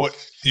 What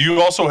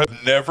you also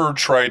have never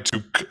tried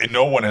to.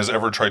 No one has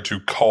ever tried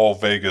to call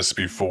Vegas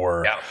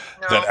before No.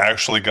 that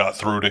actually got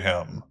through to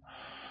him.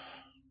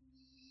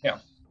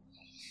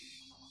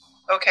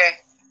 Okay,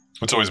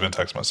 It's always been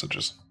text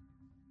messages.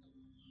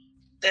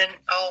 then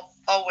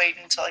I'll wait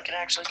until I can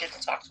actually get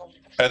to talk to him.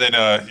 And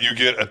then you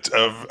get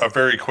a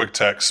very quick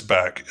text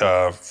back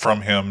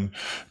from him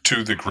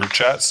to the group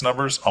chat's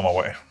numbers. On my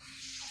way.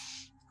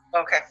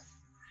 Okay.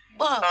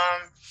 Whoa.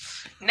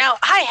 Now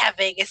I have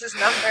Vegas's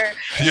number.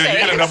 Yeah, you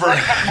get a number.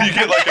 You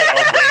get like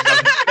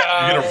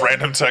a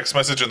random text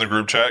message in the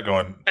group chat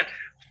going.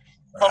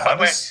 Oh, "How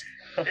wait. does-"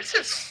 This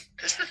is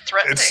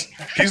threatening.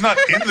 He's not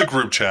in the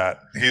group chat.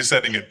 He's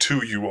sending it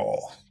to you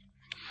all,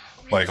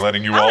 like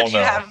letting you How all would know.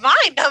 you have my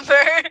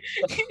number?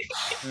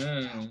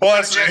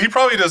 Well, he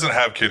probably doesn't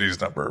have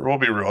Kitty's number. We'll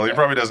be real. He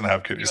probably doesn't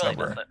have Kitty's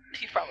number. Doesn't.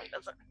 He probably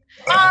doesn't.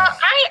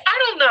 I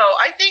don't know.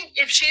 I think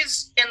if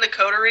she's in the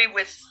coterie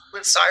with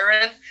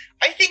Siren,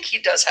 I think he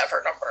does have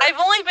her number. I've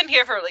only been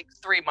here for like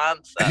 3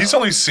 months. So. He's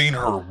only seen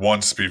her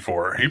once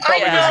before. He I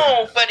probably doesn't.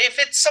 know, but if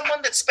it's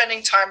someone that's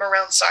spending time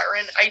around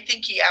Siren, I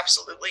think he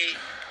absolutely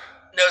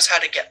knows how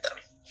to get them.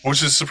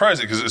 Which is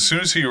surprising because as soon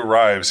as he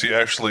arrives, he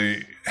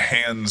actually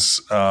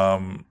hands.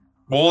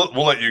 We'll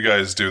let you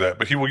guys do that,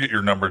 but he will get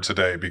your number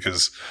today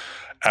because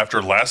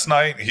after last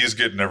night, he's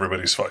getting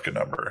everybody's fucking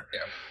number.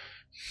 Yeah.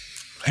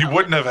 He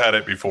wouldn't have had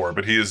it before,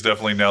 but he is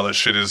definitely now that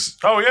shit is.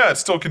 Oh yeah, it's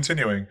still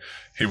continuing.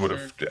 He would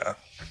have. Yeah.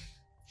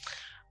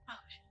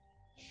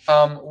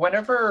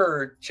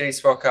 Whenever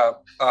Jace woke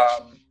up,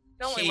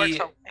 It only works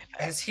on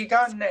has he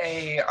gotten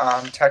a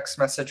text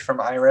message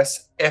from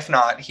Iris? If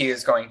not, he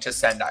is going to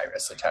send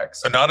Iris a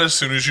text. Not as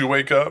soon as you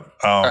wake up.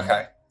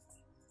 Okay.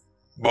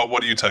 But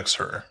what do you text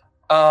her?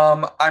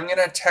 I'm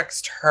gonna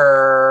text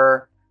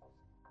her.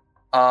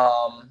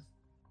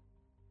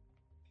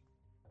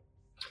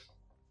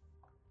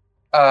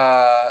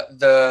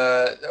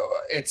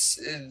 It's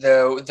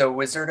the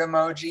wizard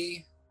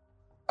emoji,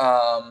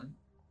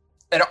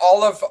 and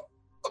all of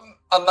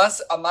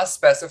unless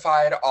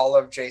specified, all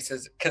of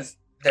Jace's, because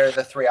there are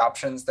the 3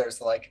 options.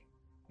 There's like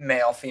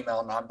male,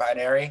 female,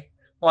 non-binary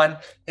one.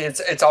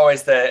 It's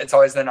always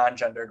the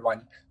non-gendered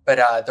one.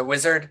 But the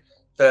wizard,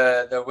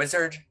 the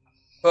wizard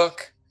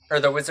book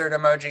or the wizard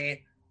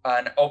emoji,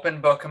 an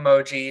open book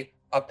emoji,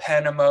 a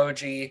pen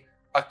emoji,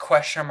 a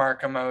question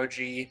mark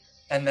emoji,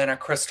 and then a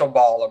crystal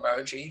ball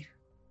emoji.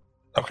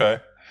 Okay.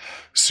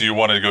 So you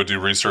want to go do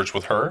research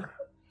with her?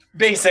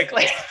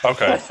 Basically.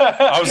 Okay.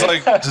 I was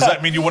like, does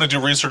that mean you want to do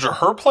research at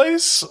her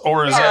place?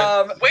 Or is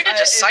that... Way to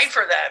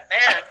decipher that,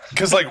 man.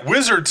 Because like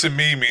wizard to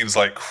me means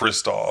like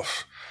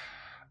Kristoff.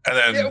 And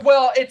then...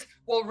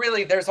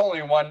 really, there's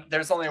only one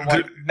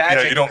Yeah,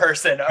 magic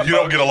person. You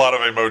don't get a lot of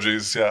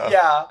emojis, yeah.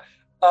 Yeah.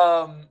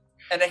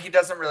 And he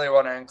doesn't really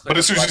want to include. But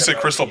as soon as you say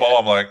crystal ball,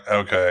 I'm like,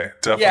 okay,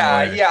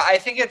 definitely. Yeah. I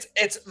think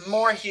it's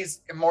more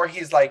he's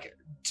like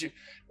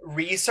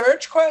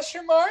research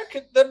question mark.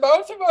 The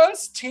both of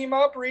us team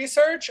up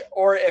research,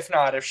 or if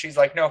not, if she's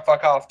like, no,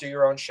 fuck off, do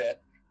your own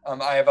shit.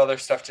 I have other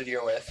stuff to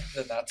deal with.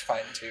 Then that's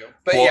fine too.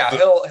 But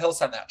well, he'll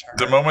send that to her.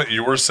 The moment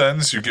yours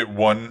sends, you get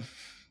one.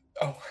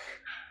 Oh.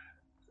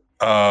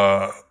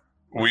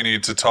 We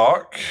need to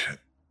talk.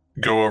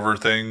 Go over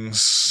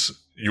things.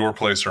 Your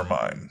place or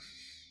mine.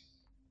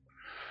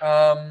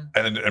 And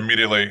then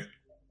immediately,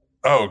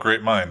 oh,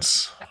 great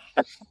minds.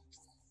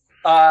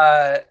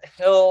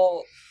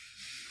 He'll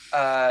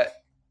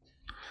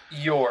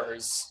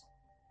yours.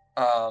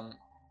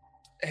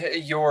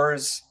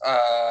 Yours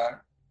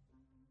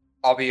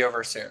I'll be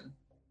over soon.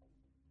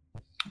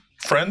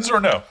 Friends or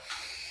no?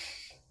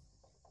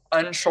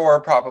 Unsure,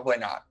 probably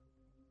not.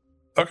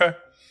 Okay.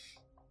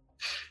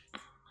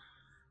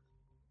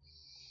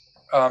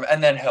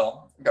 And then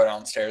he'll go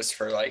downstairs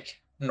for like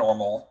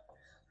normal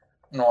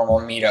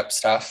meetup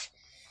stuff.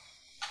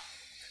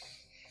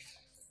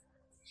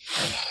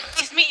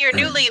 Please meet your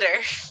new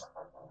leader.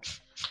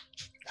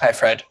 Hi,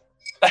 Fred.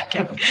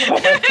 And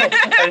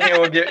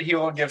he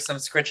will give some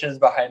scritches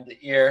behind the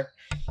ear.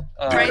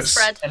 Praise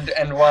Fred.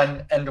 And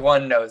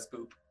one nose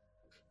boop.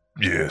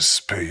 Yes,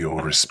 pay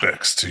your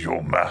respects to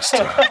your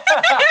master.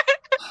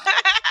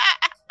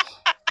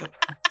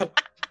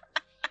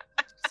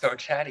 So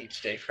chatty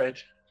today, Fred.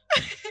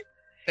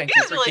 Thank He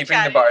you is for really keeping the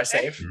chatty bar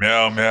today. safe.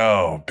 Meow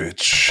meow,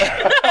 bitch.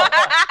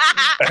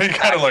 And he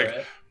kind of like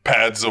Accurate.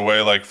 pads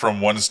away like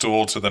from one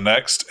stool to the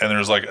next, and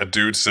there's like a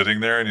dude sitting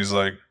there, and he's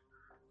like,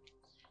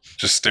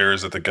 just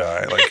stares at the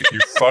guy like, you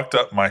fucked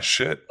up my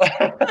shit.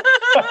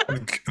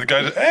 And the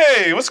guy,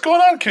 hey, what's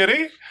going on,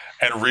 kitty?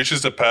 And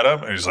reaches to pet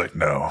him, and he's like,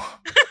 no.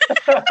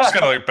 Just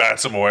kind of like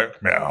bats him away.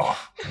 Meow.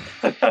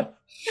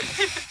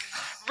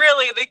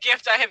 Really, the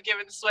gift I have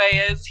given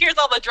Sway is here's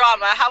all the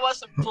drama. How about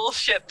some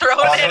bullshit thrown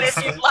in if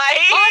you'd like?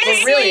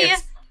 Honestly, Well, really,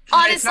 it's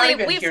not honestly,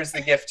 even we've here's the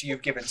gift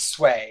you've given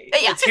Sway.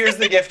 Yeah. It's here's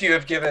the gift you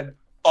have given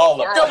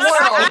all of the us.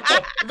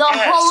 world, the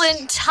Yes. whole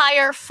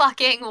entire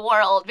fucking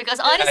world. Because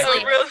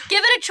honestly, Really-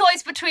 given a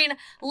choice between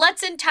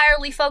let's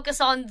entirely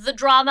focus on the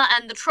drama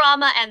and the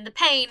trauma and the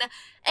pain,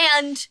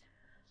 and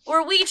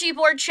we're Ouija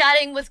board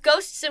chatting with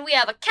ghosts and we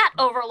have a cat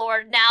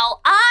overlord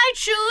now, I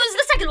choose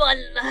the second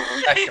one.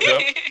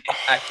 Accurate.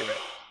 Accurate.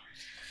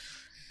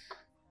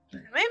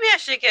 Maybe I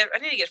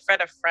need to get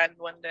Fred a friend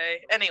one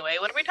day. Anyway,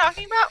 what are we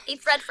talking about? A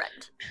Fred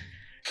friend.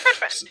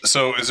 Fred.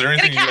 So, is there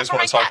anything you cat guys for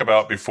want my to talk cat.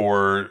 about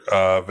before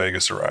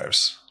Vegas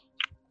arrives?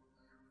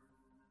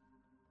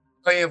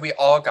 Oh yeah, we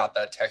all got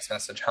that text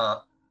message, huh?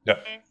 Yeah.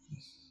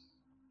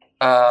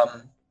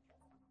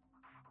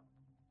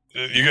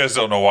 You guys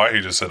don't know why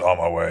he just said on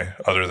my way,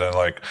 other than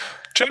like,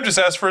 Jim just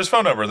asked for his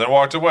phone number, then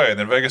walked away, and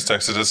then Vegas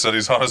texted us said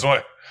he's on his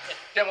way.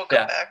 Then we'll come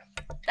Yeah. back.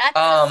 That's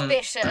Um,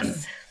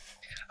 suspicious.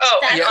 Oh,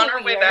 That's and on her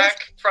way weird.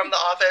 back from the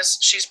office,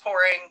 she's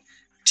pouring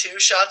 2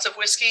 shots of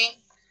whiskey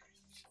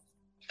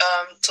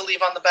to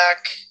leave on the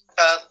back,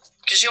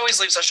 because she always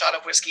leaves a shot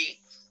of whiskey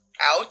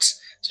out. So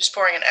she's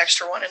pouring an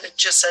extra one, and it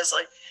just says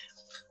like,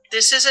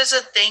 "This is as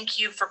a thank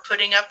you for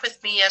putting up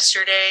with me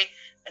yesterday.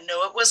 I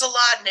know it was a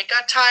lot and it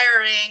got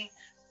tiring.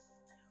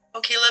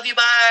 Okay, love you,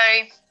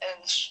 bye."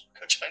 And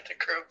go join the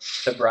crew.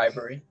 The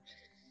bribery.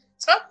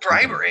 It's not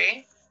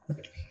bribery.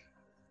 It's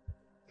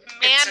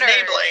Manners.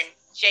 enabling.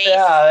 Jace.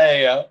 Yeah, there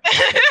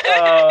you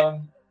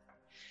go.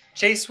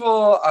 Chase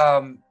will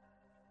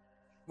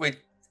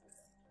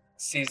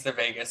sees the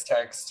Vegas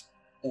text,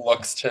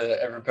 looks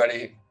to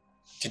everybody.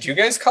 Did you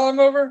guys call him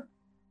over?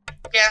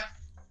 Yeah.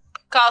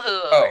 Call who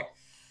Oh. over?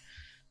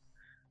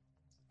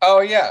 Oh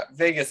yeah,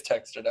 Vegas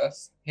texted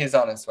us. He's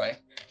on his way.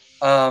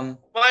 Well,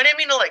 I didn't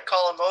mean to like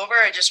call him over.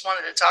 I just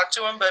wanted to talk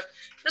to him, but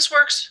this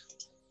works.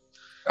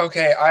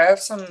 Okay, I have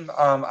some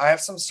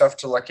stuff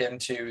to look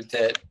into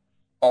that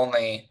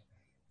only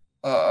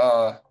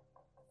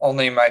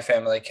my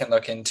family can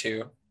look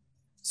into.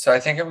 So I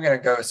think I'm gonna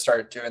go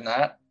start doing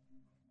that.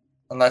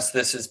 Unless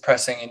this is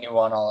pressing and you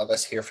want all of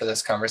us here for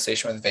this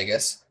conversation with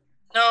Vegas.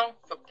 No,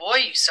 but boy,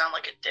 you sound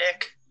like a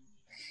dick.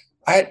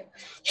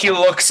 He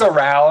looks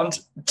around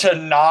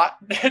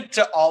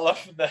to all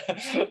of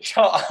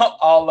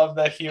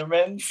the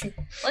humans.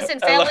 Listen,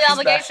 I family like that.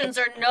 obligations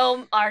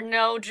are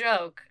no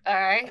joke. All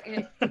right.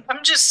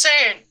 I'm just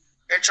saying,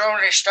 it's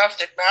only stuff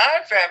that my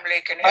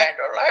family can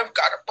handle. I've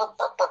got a burp,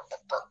 burp, burp,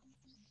 burp, burp.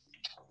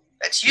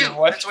 That's you.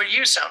 What? That's what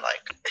you sound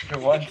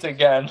like. Once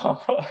again,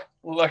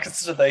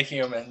 looks to the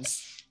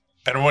humans.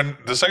 And when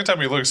the second time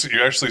he looks,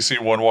 you actually see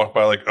one walk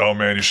by like, oh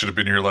man, you should have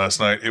been here last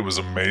night. It was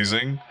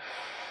amazing.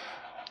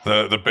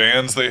 The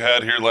bands they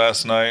had here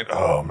last night,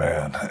 oh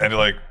man. And you're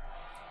like,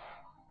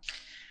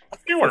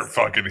 you weren't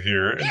fucking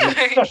here. And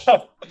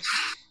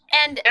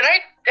And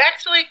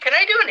Can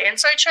I do an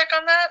insight check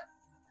on that?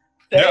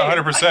 yeah,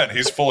 100%.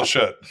 He's full of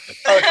shit.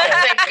 Thank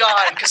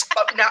God, because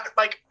now,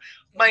 like,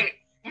 my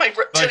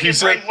reptilian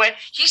said- brain went,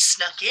 he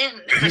snuck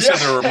in. He said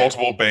there were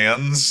multiple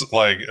bands.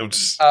 Like, it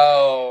was,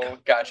 Oh,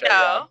 gotcha.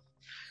 No.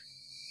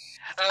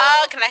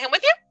 Can I hang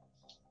with you?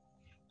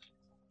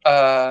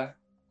 Yeah.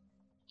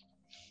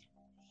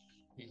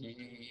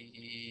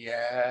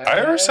 Yeah.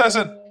 Iris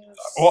hasn't.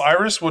 Well,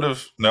 Iris would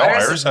have. No,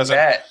 Iris hasn't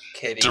met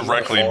Kitty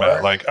directly before.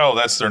 met. Like, oh,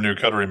 that's their new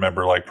Cuddery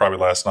member. Like, probably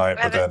last night.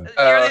 But then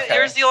okay.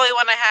 You're the only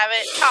one I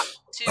haven't talked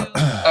to.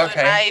 But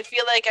Okay. I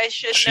feel like I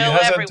should she know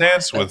hasn't everyone.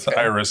 danced with Okay.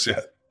 Iris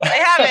yet. I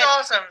That's haven't.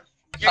 awesome.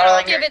 You're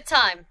like, give it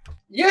time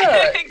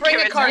Yeah, Bring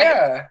Give a it card. time.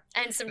 yeah,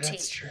 and some tea.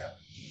 that's true.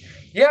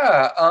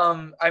 Yeah,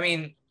 I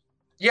mean,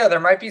 yeah, there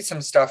might be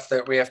some stuff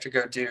that we have to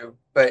go do,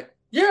 but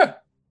yeah,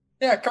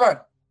 come on.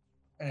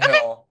 And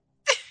he'll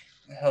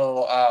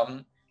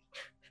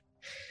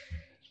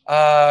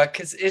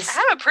cause it's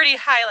I have a pretty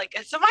high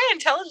so my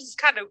intelligence is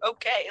kind of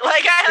okay.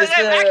 Like Is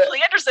I'm the- actually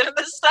interested in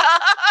this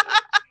stuff.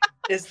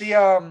 is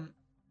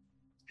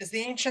the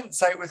ancient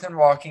site within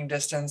walking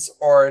distance,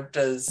 or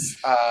does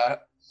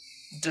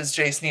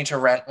Jace need to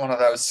rent one of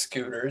those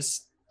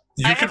scooters?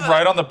 You I could have a-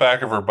 ride on the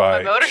back of her A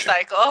bike,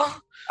 motorcycle.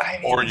 I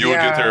mean, or you would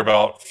get yeah. there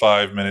about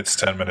 5 minutes,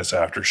 10 minutes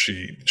after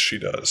she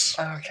does.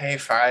 Okay,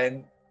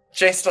 fine.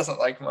 Jace doesn't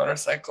like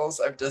motorcycles,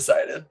 I've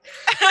decided.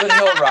 But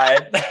he'll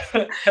ride.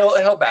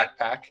 he'll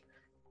backpack.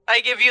 I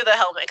give you the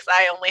helmet because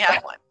I only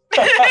have one.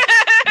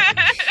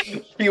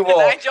 He will.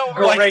 I don't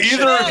Like,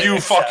 graciously either of you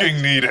accept.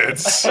 fucking need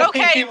it.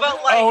 Okay,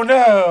 but like, Oh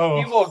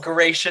no. He will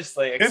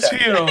graciously It's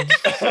accept. healed.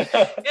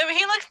 I mean,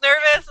 he looks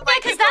nervous. And,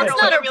 like, Because people that's are not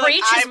looking a at me like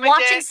breach. Is I'm a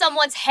watching dick.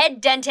 someone's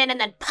head dent in and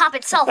then pop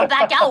itself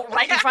back out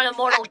right in front of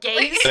mortal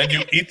gaze. Then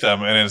you eat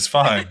them and it's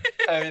fine.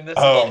 I mean, this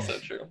is Um, also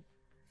true.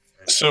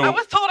 I So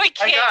was told I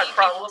can't got eat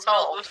problem people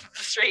solved. off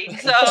the street,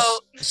 so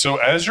so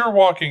as you're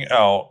walking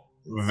out,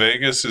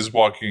 Vegas is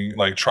walking,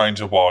 like trying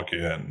to walk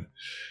in,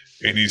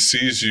 and he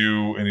sees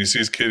you and he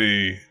sees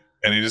Kitty,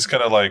 and he just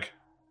kind of like,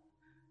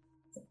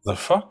 the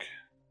fuck?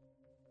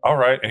 All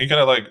right. And he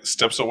kind of like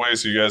steps away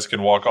so you guys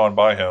can walk on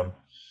by him.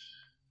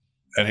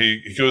 And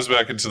he goes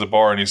back into the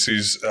bar and he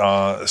sees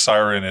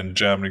Siren and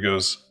Jem, and he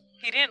goes,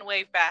 he didn't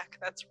wave back.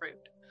 That's rude.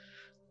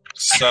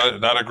 it's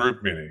not a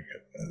group meeting.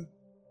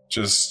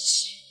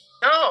 Just,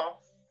 No.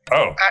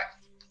 oh,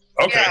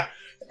 okay.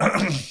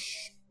 Yeah.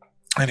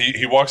 And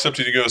he walks up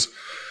to you and he goes,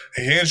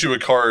 he hands you a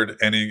card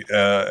and he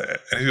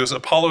goes,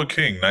 Apollo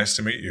King, nice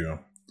to meet you.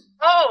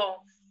 Oh,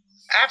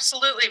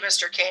 absolutely,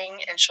 Mr. King.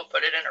 And she'll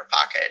put it in her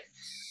pocket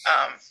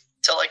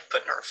to like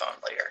put in her phone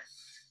later.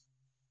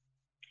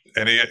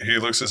 And he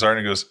looks at Siren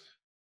and he goes,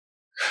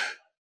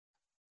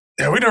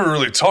 yeah, we never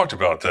really talked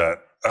about that.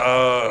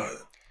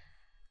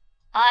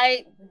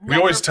 We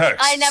always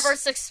text.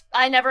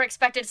 I never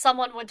expected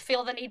someone would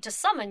feel the need to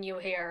summon you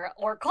here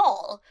or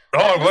call. Oh,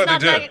 I'm glad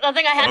they did.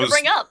 Nothing I had to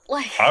bring up.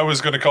 Like, I was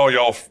going to call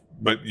y'all,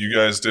 but you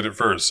guys did it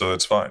first, so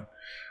that's fine.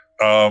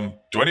 Do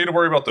I need to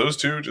worry about those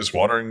two just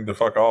wandering the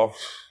fuck off?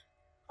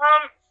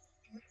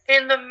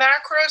 In the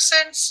macro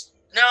sense,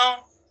 no.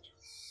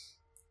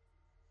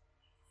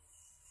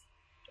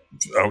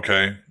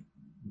 Okay.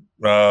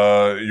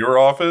 Your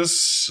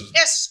office?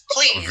 Yes,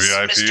 please,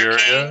 VIP Mr.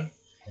 area? King.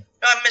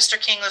 Mr.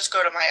 King, let's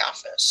go to my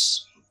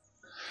office.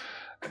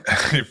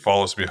 He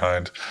follows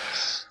behind.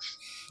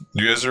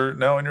 You guys are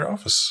now in your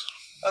office.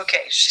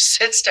 Okay, she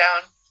sits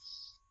down,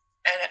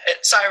 and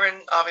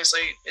Siren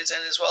obviously is in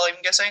as well,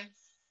 I'm guessing.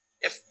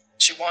 If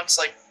she wants,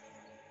 like,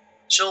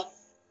 she'll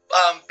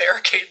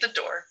barricade the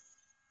door.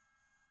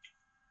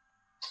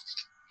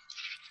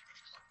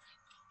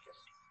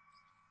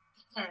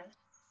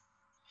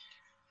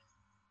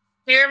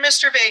 Dear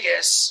Mr.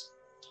 Vegas,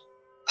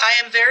 I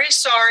am very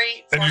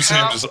sorry for And you see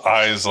him just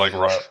eyes like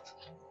right.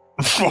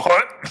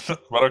 What?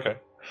 But okay.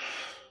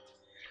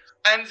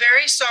 I'm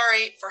very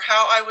sorry for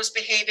how I was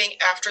behaving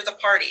after the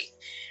party.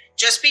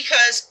 Just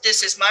because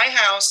this is my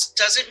house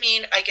doesn't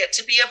mean I get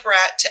to be a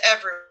brat to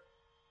everyone.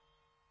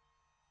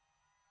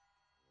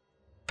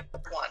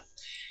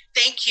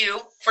 Thank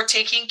you for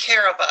taking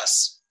care of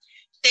us.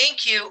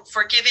 Thank you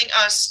for giving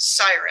us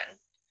Siren.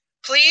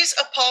 Please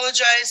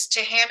apologize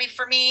to Hammy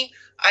for me.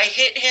 I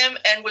hit him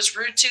and was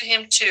rude to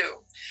him too.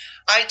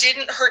 I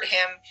didn't hurt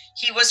him.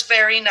 He was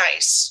very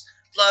nice.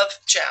 Love,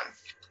 Jem.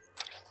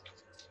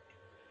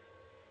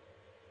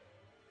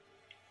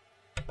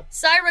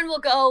 Siren will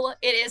go.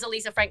 It is a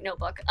Lisa Frank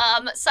notebook.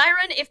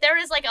 Siren, if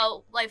there's like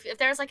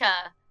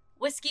a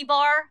whiskey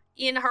bar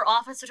in her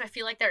office, which I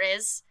feel like there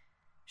is,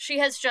 she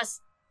has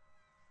just.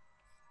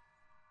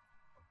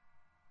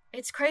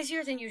 It's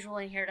crazier than usual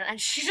in here, and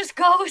she just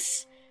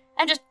goes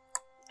and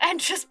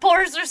just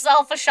pours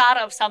herself a shot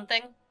of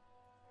something,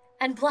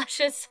 and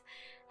blushes,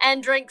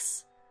 and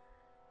drinks.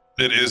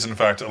 It is, in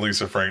fact, a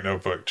Lisa Frank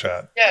notebook,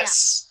 chat.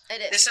 Yes. Yeah,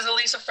 it is. This is a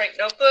Lisa Frank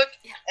notebook,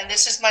 Yeah. and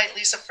this is my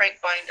Lisa Frank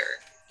binder.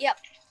 Yep.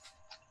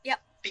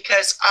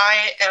 Because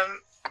I am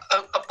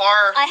a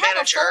bar I have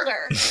manager, a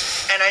folder.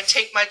 and I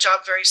take my job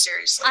very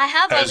seriously. I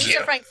have a As Lisa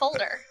you- Frank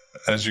folder.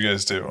 As you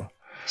guys do.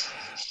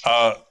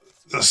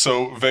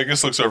 So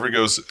Vegas looks over and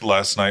goes,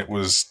 last night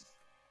was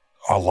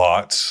a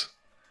lot.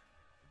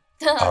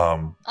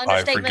 I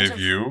Understatement forgive of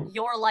you,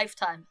 your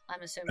lifetime,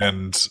 I'm assuming.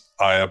 and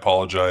I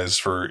apologize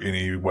for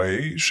any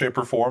way, shape,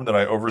 or form that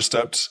I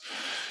overstepped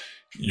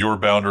your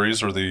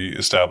boundaries or the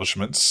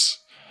establishment's.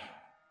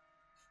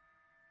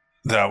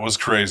 That was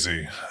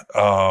crazy.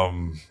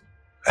 And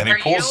Are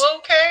you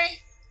okay?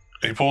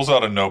 he pulls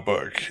out a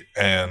notebook,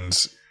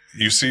 and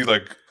you see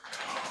like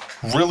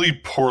really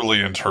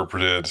poorly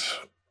interpreted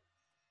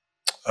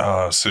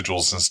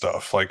sigils and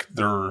stuff. Like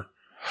a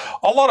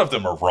lot of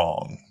them are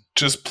wrong,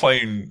 just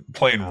plain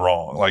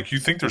wrong. Like you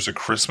think there's a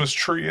Christmas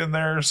tree in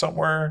there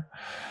somewhere.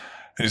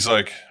 And he's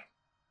like,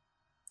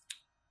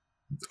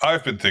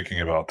 I've been thinking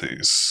about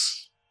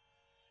these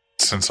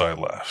since I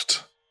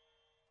left.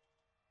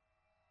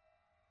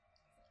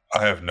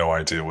 I have no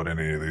idea what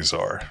any of these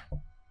are.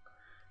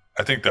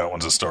 I think that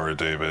one's a Star of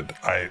David.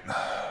 I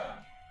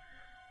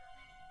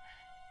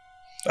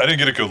didn't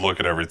get a good look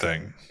at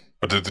everything,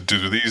 but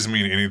do these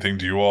mean anything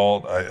to you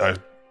all?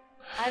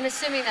 I'm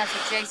assuming that's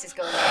what Jace is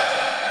going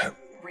to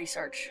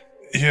research.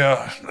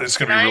 Yeah, it's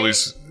going to be Can I- really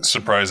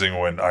surprising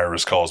when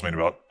Iris calls me in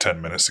about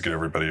 10 minutes to get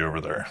everybody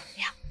over there.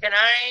 Can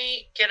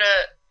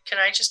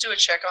I just do a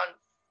check on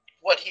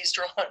what he's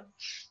drawn?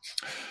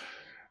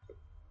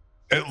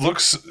 It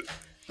looks...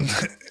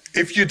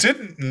 If you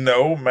didn't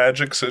know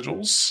magic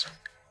sigils,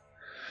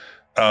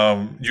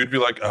 you'd be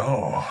like,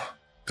 oh,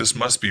 this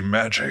must be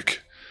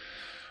magic.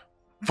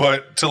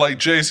 But to like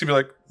Jace, he'd be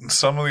like,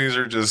 some of these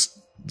are just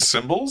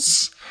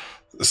symbols.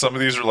 Some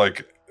of these are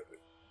like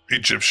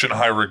Egyptian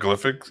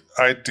hieroglyphic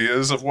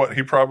ideas of what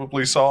he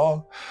probably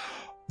saw.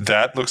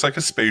 That looks like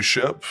a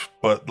spaceship,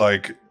 but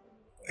like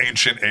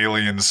ancient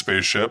alien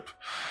spaceship.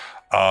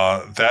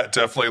 That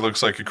definitely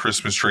looks like a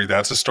Christmas tree.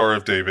 That's a Star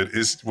of David.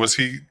 Was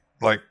he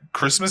like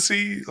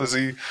Christmassy? Was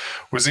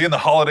he in the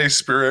holiday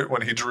spirit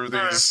when he drew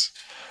these?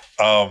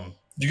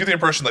 You get the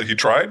impression that he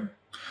tried.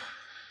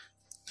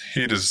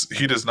 He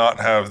does not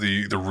have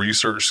the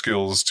research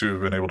skills to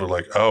have been able to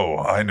like, oh,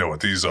 I know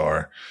what these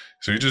are.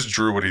 So he just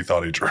drew what he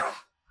thought he drew.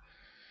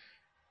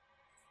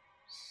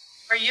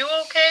 Are you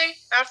okay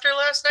after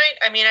last night?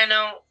 I mean, I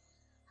know.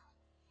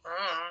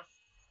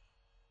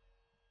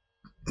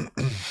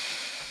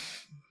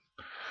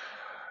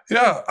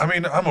 Yeah, I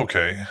mean, I'm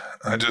okay.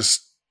 I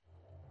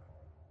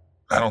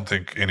don't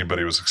think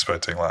anybody was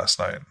expecting last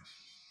night.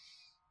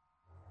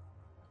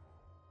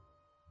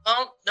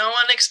 Well, no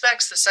one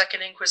expects the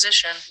Second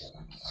Inquisition.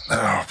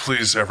 Oh,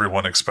 please,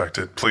 everyone expect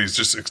it. Please,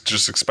 just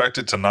expect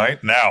it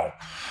tonight, now.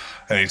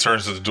 And he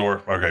turns to the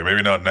door. Okay,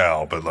 maybe not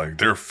now, but like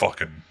they're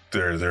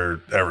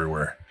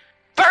everywhere.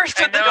 Burst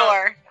through the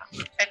door.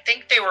 I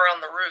think they were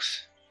on the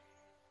roof.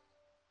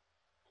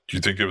 Do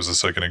you think it was the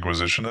Second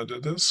Inquisition that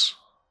did this?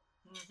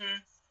 Mm-hmm.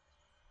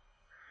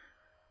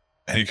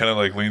 And he kind of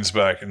like leans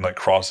back and like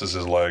crosses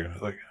his leg.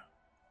 Like,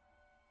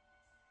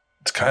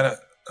 it's kind of,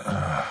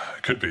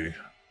 it could be.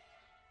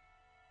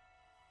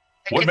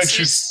 What makes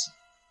you?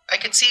 I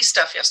could see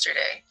stuff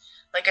yesterday.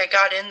 Like I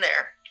got in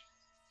there.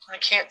 I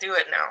can't do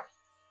it now.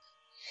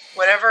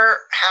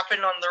 Whatever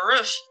happened on the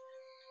roof,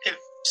 it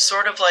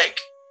sort of like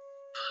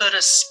put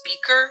a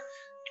speaker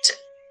to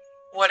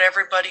what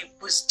everybody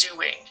was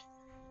doing.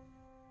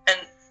 And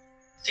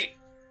the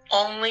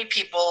only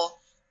people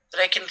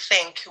that I can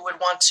think who would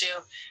want to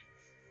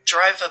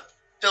drive a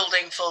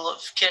building full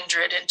of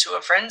kindred into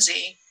a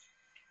frenzy.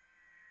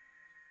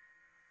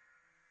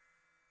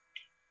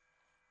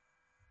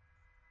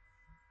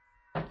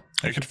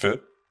 It could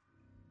fit.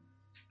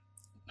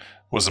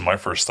 Wasn't my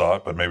first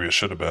thought, but maybe it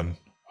should have been.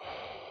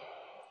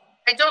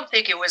 I don't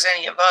think it was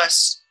any of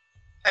us.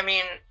 I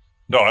mean...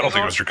 No, I don't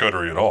think it was your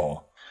coterie at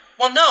all.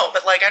 Well, no,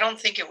 but like I don't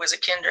think it was a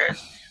kindred.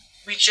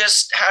 We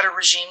just had a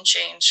regime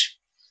change.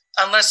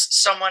 Unless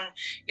someone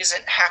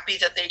isn't happy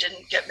that they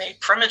didn't get made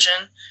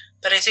primogen.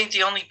 But I think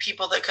the only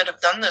people that could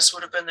have done this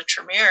would have been the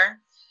Tremere.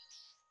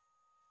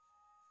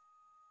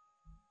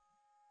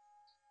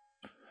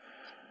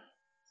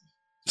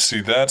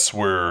 See, that's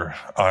where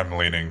I'm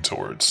leaning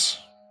towards.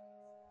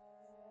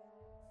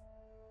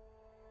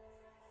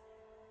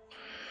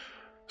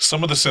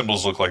 Some of the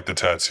symbols look like the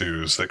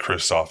tattoos that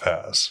Kristoff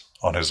has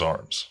on his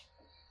arms.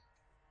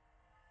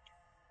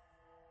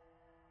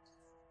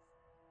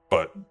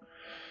 But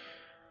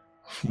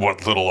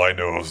what little I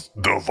know of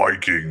the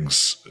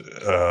Vikings,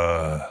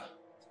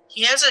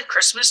 He has a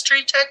Christmas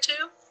tree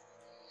tattoo?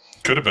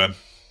 could have been.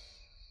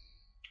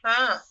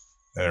 Ah.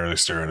 I didn't really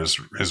stare at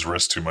his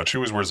wrist too much. He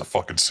always wears a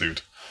fucking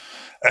suit.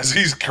 As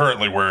he's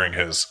currently wearing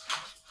his.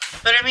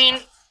 But I mean,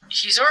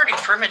 he's already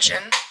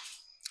primogen.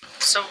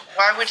 So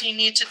why would he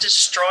need to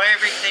destroy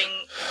everything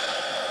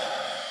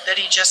that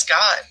he just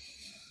got?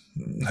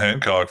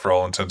 Hancock, for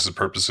all intents and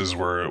purposes,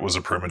 was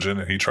a primogen,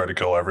 and he tried to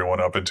kill everyone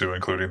up into,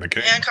 including the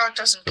king. Hancock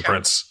doesn't The count.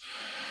 prince.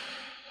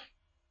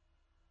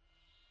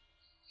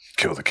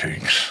 Kill the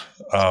king.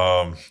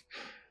 I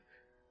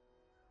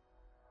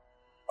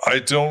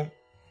don't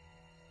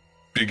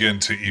begin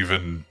to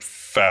even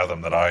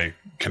fathom that I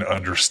can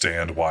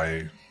understand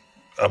why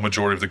a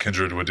majority of the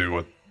kindred would do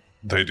what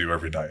they do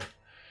every night.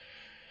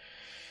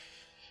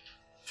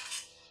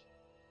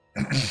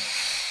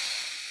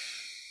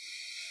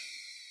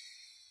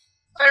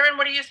 Byron,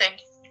 what do you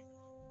think?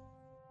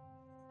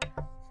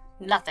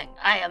 Nothing.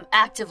 I am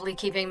actively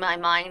keeping my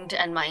mind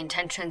and my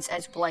intentions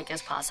as blank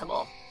as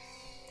possible.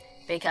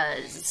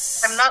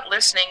 Because I'm not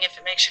listening if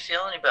it makes you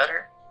feel any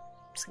better.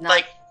 it's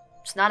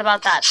not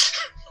about that.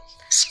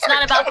 It's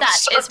not about that.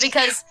 It's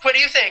because What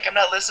do you think? I'm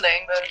not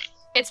listening, but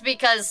it's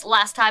because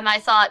last time I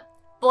thought,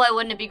 boy,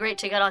 wouldn't it be great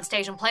to get on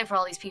stage and play for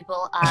all these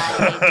people?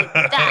 I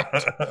did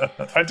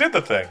that. I did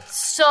the thing.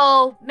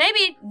 So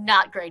maybe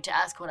not great to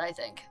ask what I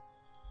think.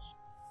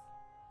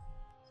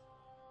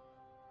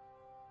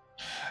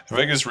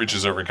 Vegas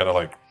reaches over and kind of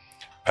like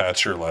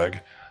pats your leg.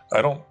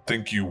 I don't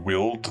think you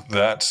willed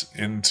that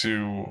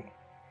into,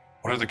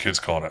 what are the kids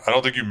calling it? I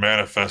don't think you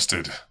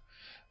manifested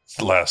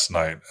last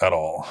night at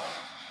all.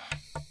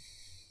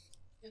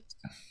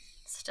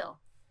 Still.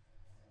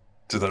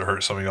 Did that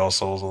hurt some of y'all's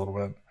souls a little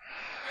bit?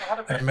 A lot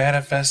of it. I'm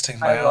manifesting I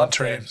my own loved it.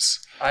 dreams.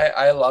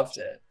 I loved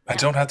it. I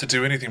don't have to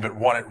do anything but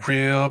want it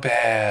real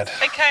bad.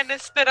 I kind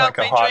of spit Like out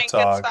a my hot drink.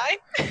 dog.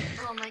 It's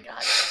fine. Oh my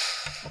god.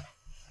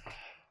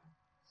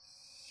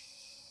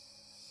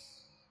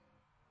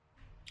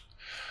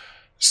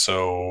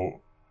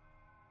 So,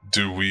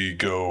 do we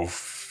go?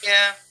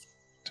 yeah.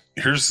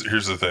 Here's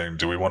the thing.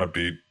 Do we want to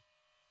beat?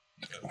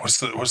 What's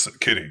the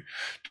Kitty? Do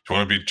you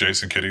want to beat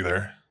Jason Kitty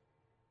there?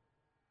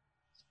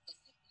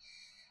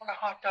 want a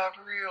hot dog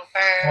real I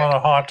bad. want a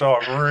hot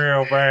dog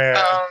real bad.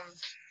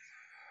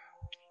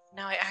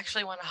 Now I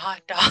actually want a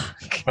hot dog.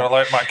 I'm gonna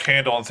light my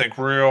candle and think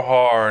real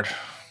hard.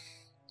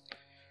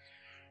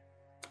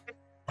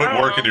 Put I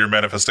don't work know. into your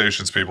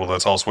manifestations, people.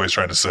 That's all Sway's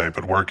trying to say.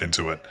 Put work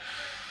into it.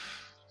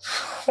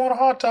 I want a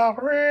hot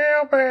dog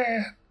real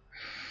bad.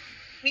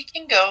 We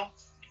can go.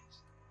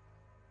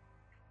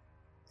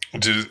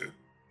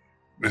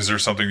 Is there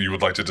something you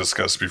would like to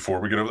discuss before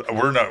we get over?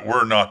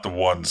 We're not the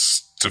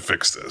ones to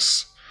fix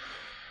this.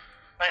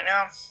 I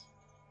know.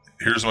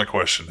 Here's my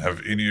question: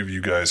 have any of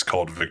you guys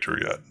called Victor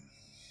yet?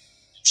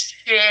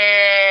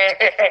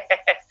 Shit.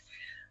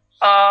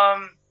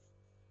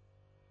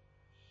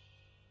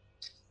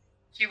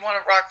 If you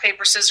want to rock,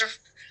 paper, scissors,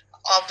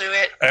 I'll do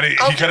it. And he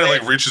I'll kind of do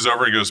like it. reaches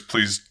over and goes,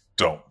 "Please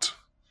don't."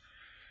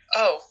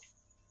 Oh,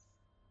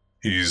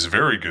 He's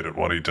very good at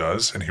what he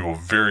does, and he will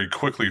very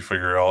quickly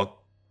figure out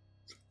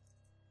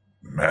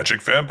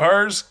magic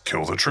vampires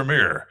kill the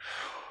Tremere,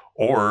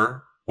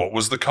 or what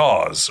was the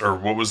cause, or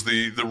what was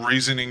the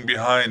reasoning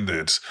behind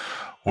it.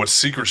 What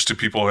secrets do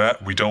people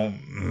have? We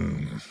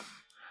don't.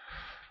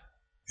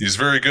 He's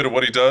very good at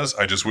what he does.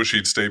 I just wish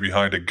he'd stay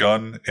behind a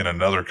gun in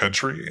another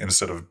country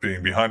instead of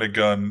being behind a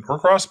gun or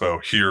crossbow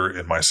here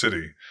in my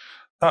city.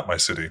 Not my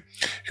city.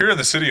 Here in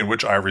the city in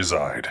which I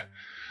reside.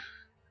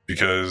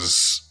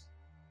 Because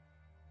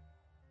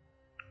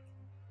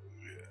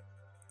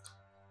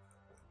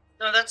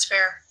no, that's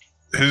fair.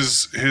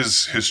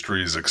 his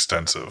history is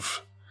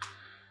extensive.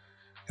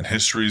 And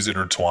histories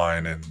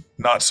intertwine in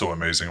not so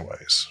amazing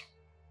ways.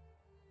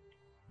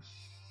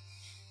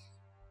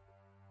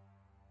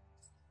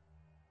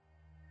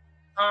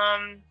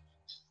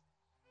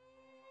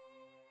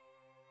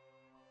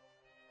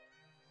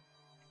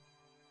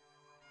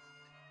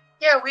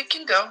 Yeah, we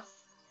can go.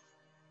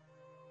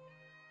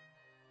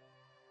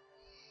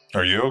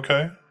 Are you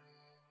okay?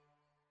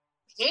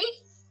 Me?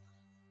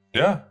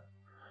 Yeah.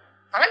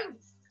 I'm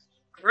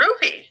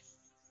groovy.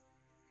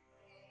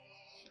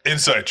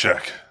 Insight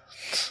check.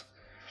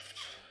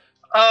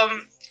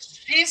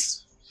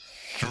 She's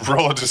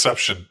Roll a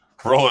deception.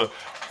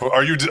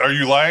 Are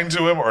you lying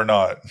to him or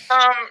not?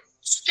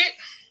 she.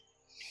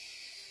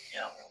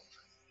 Yeah.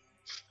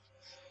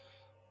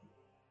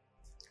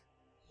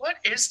 What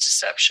is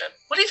deception?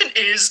 What even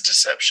is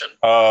deception?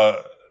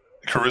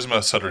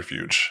 Charisma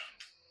subterfuge.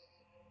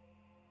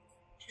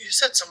 You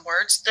said some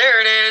words. There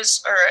it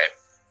is. All right.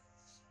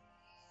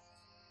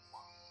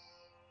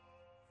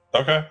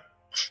 Okay.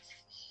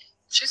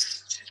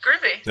 She's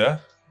groovy. Yeah.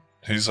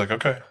 He's like,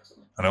 okay.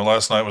 I know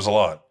last night was a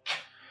lot.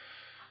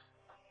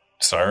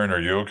 Siren, are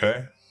you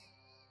okay?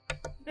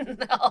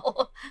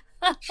 No.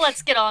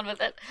 Let's get on with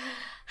it.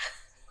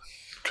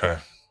 Okay.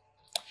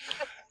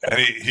 And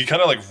he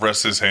kind of like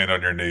rests his hand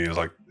on your knee. He's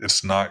like, it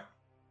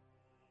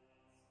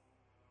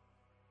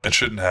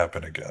shouldn't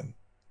happen again.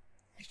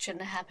 It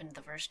shouldn't have happened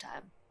the first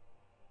time.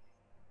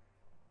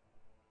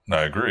 And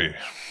I agree.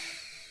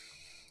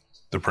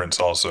 The prince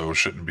also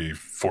shouldn't be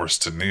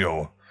forced to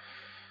kneel.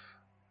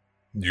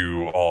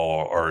 You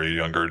all are a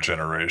younger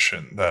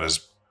generation. That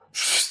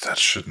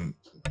shouldn't.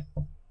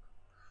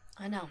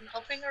 I know.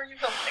 Helping or are you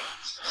helping?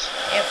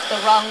 If the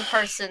wrong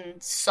person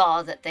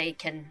saw that they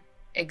can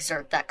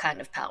exert that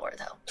kind of power,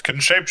 though. Can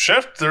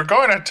shapeshift? They're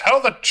going to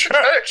tell the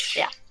church.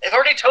 Yeah. They've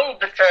already told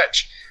the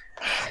church.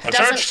 The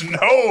Doesn't- church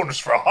knows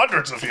for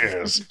hundreds of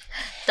years.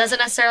 Doesn't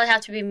necessarily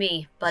have to be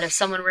me, but if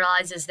someone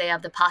realizes they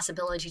have the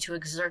possibility to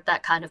exert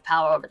that kind of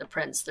power over the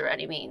prince through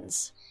any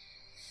means,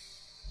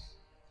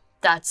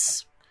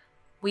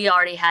 we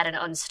already had an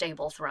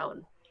unstable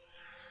throne.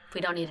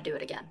 We don't need to do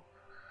it again.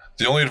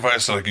 The only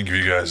advice that I can give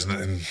you guys,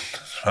 and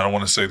I don't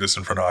want to say this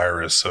in front of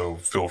Iris, so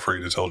feel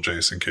free to tell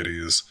Jason Kitty,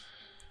 is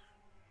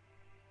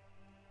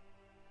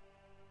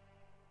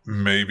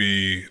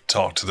maybe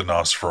talk to the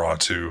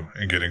Nosferatu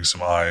and getting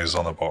some eyes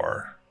on the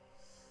bar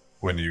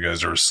when you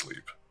guys are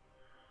asleep.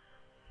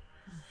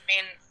 I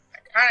mean, I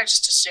kind of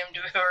just assumed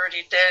we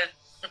already did.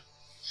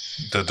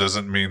 That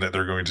doesn't mean that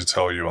they're going to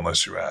tell you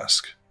unless you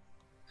ask.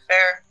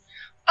 Fair.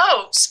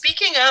 Oh,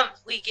 speaking of,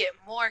 We get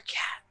more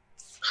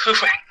cats.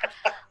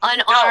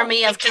 An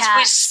army of because cats.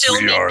 we still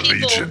We need are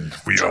people Legion.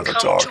 We to are the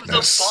come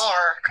darkness. to the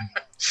bar.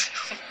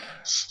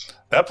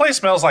 That place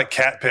smells like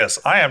cat piss.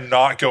 I am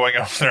not going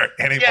over there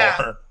anymore.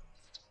 Yeah.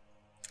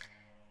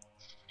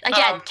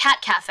 Again, cat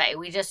cafe.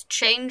 We just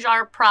change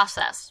our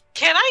process.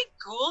 Can I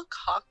ghoul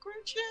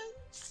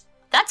cockroaches?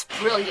 That's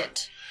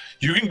brilliant.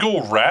 You can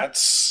go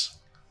rats.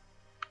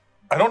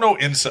 I don't know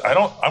insect.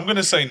 I'm going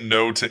to say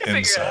no to figure it out.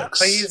 insects.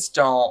 Please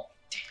don't.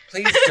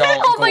 Please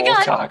don't Oh my ghoul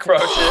God.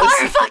 cockroaches.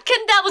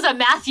 That was a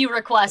Matthew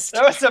request.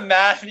 That was a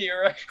Matthew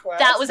request.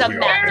 That was a We are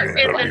Matthew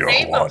many, In but the we are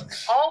name of one.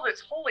 all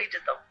that's holy,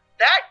 did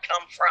that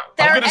come from?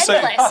 They're I'm gonna say-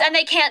 endless and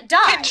they can't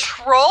die.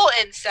 Control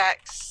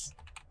insects.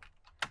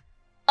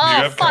 Oh, you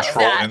have fuck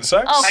control that.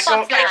 insects? Oh, I fuck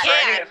don't that. care.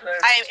 I can. Right,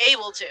 right. I am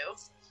able to.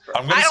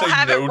 I'm going I to don't say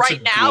have it no right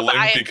to now, but ghouling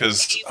I am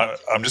because able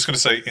I'm just going to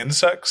say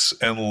insects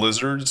and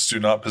lizards do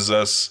not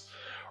possess,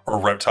 or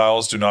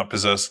reptiles do not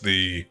possess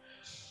the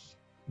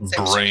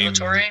Same brain,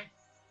 circulatory.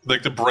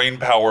 like the brain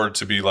power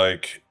to be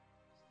like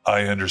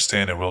I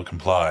understand and will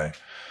comply.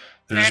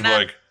 They're just Fair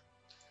enough. like,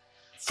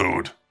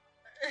 food.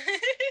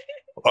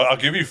 I'll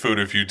give you food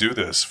if you do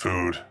this.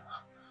 Food.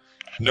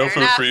 No Fair food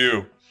enough. for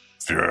you.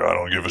 Fear, I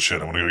don't give a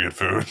shit. I'm going to go get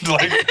food.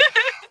 Like,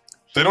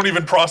 they don't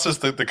even process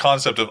the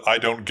concept of I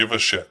don't give a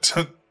shit.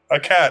 A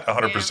cat,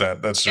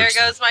 100%. That's Here just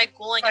goes my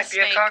ghouling a Might be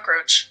a snake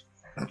cockroach.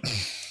 one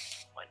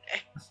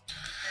day.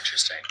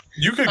 Interesting.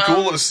 You could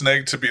ghoul a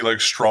snake to be like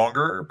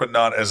stronger, but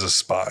not as a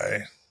spy.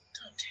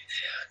 Don't do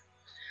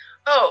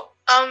that. Oh,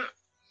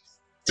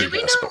 do Big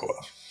we ass know? boa.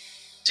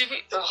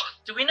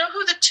 Do we know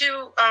who the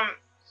two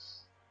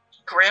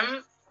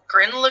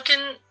grin-looking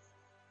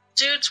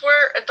dudes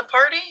were at the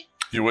party?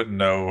 You wouldn't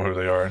know who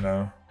they are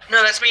now.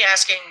 No, that's me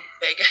asking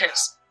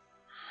Vegas.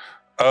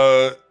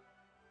 Uh,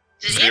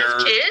 Did he have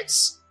They're-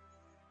 kids?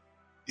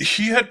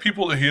 he had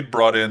people that he had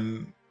brought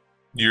in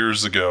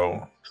years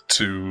ago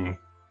to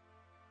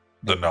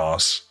the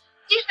Nos.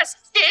 He has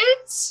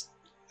kids?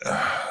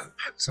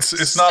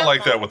 It's not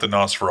like that with the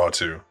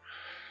Nosferatu.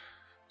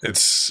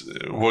 It's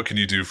what can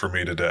you do for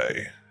me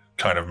today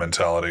kind of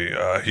mentality.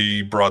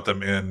 He brought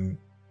them in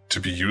to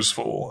be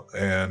useful,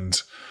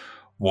 and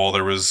while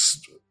there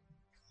was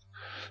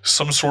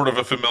some sort of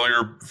a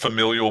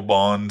familial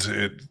bond,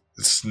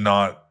 it's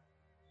not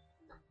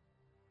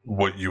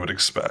what you would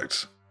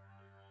expect.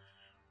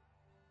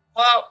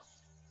 Well,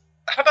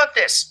 how about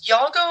this?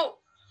 Y'all go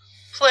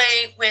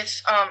play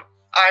with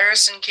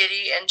Iris and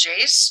Kitty and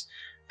Jace,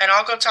 and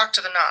I'll go talk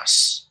to the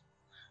Nos.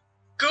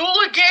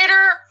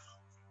 Ghouligator?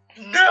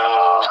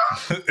 No!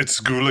 It's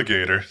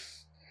Ghouligator.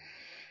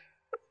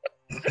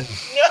 No!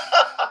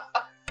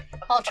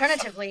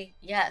 Alternatively,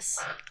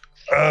 yes.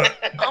 Uh,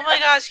 Oh my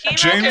gosh, can you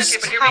James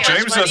imagine how much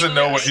James money doesn't we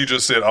know would what he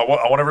just said. I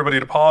want everybody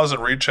to pause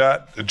and read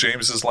chat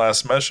James's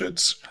last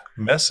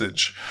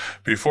message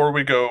before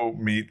we go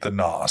meet the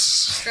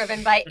Nos.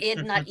 Driven by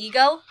id, not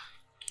ego.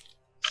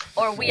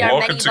 Or we are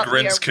Welcome many, to but we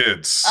Grin's are...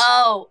 Kids.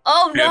 Oh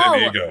Id and no!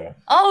 ego.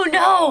 Oh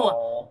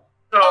no!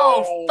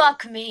 Oh, No.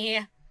 fuck me.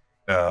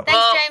 Yeah. Thanks,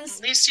 Well, James.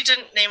 at least he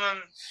didn't name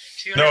him.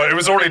 No, it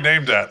was already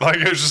named that. Like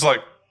it was just like,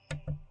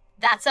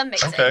 That's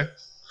amazing. okay.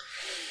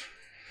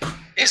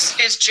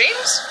 Is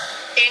James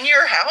in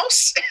your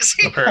house? Is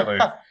he? Apparently.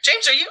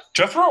 James, are you?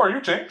 Jethro, are you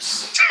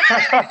James?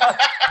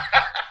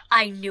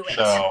 I knew it.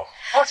 No.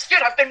 Oh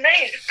shit! I've been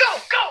made. Go,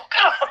 go,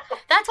 go!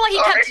 That's why he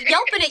kept Sorry.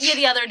 yelping at you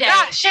the other day.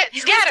 Ah, shit, He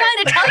was scatter.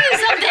 trying to tell you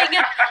something.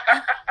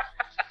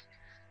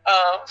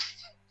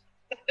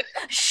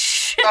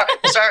 Shh.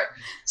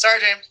 Sorry,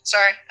 James.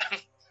 Sorry.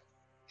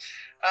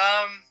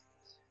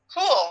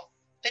 Cool.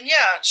 Then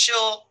yeah,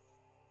 she'll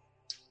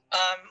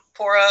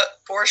pour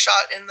a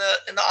shot in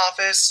the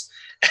office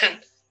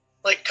and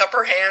like cup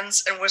her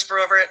hands and whisper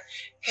over it.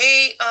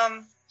 Hey,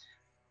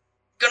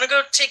 gonna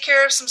go take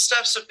care of some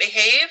stuff, so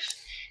behave.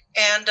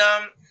 And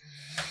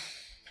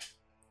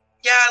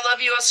yeah, I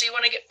love you. I'll see you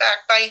when I get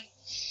back. Bye.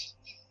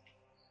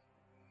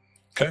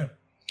 Okay.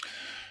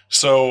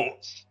 So,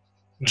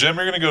 Jim,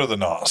 you're going to go to the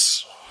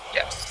Nos.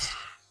 Yes.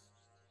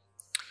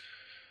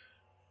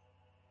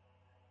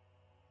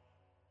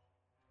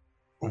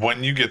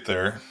 When you get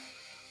there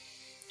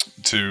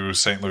to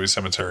St. Louis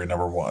Cemetery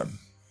number 1,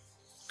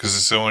 because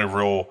it's the only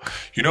real,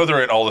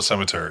 they're in all the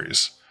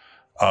cemeteries,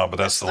 but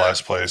that's the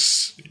last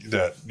place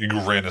that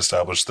Ren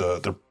established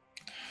the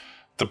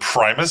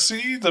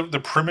primacy, the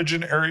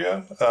Primogen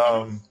area.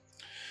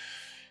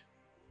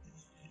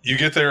 You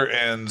get there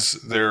and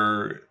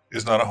there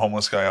is not a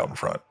homeless guy out in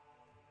front.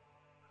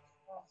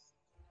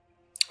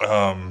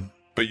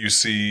 But you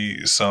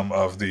see some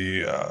of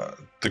the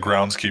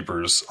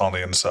groundskeepers on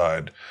the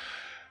inside.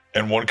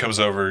 And one comes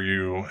over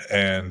you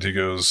and he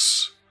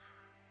goes,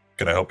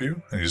 "Can I help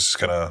you?" And he's just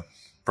kind of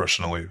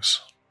brushing the leaves.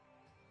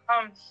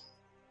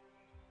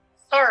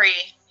 Sorry.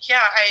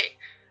 Yeah,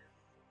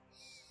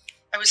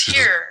 I was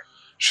here.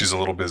 She's a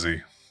little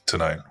busy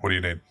tonight. What do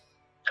you need?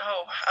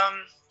 Oh, well,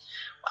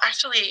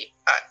 actually,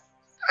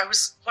 I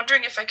was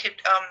wondering if I could,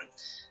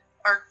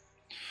 are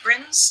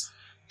Grin's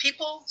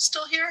people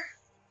still here?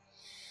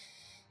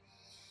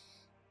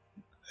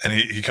 And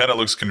he kind of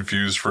looks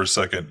confused for a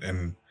second.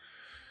 And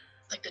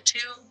Like the two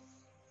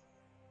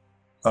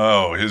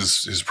oh,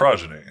 his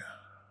progeny.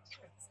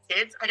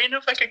 kids? I didn't know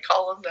if I could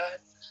call them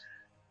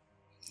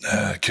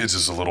that. Kids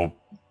is a little.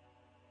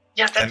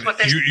 Yeah, that's And what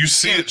they. you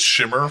see it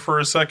shimmer for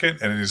a second,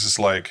 and he's just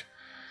like,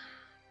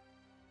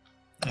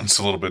 it's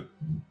a little bit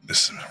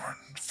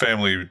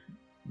family,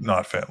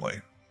 not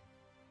family,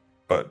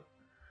 but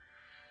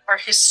Are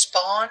his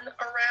spawn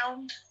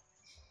around?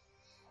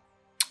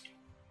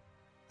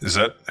 is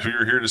that who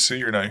you're here to see?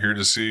 You're not here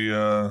to see.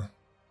 Well,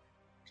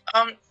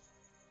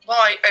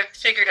 I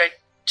figured I'd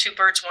two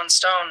birds, one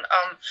stone.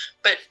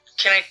 But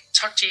can I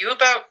talk to you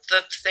about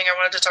the thing I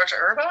wanted to talk to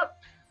her about?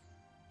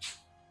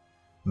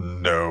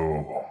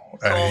 No.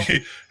 Cool.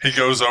 And he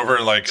goes over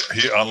and like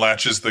he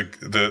unlatches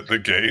the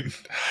gate,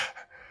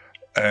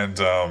 and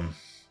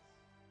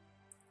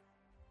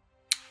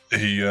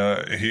he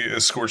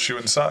escorts you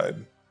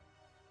inside.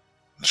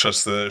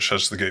 Shuts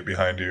the gate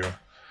behind you.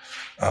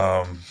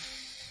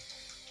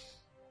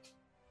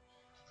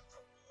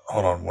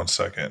 Hold on one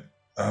second.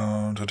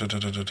 Da, da, da,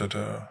 da, da, da,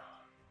 da.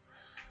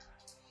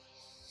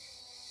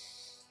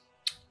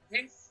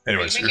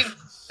 Anyways, Are you making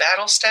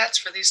battle stats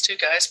for these two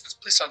guys?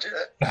 Please don't do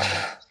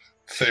that.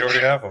 they already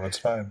have them. It's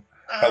fine.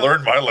 I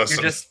learned my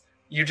lesson.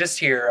 You just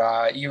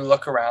hear, you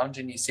look around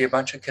and you see a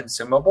bunch of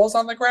consumables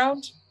on the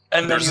ground.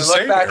 And then There's you a look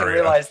save back and area.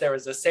 realize there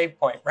was a save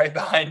point right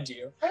behind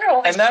you. Why are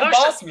all these And then potions?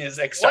 boss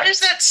music starts. What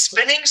is that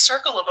spinning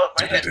circle above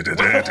my head?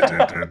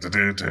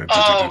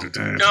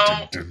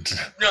 No.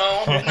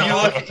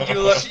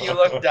 You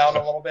look down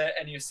a little bit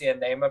and you see a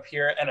name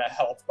appear and a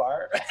health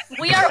bar.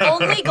 We are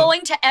only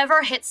going to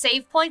ever hit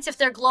save points if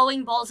they're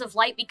glowing balls of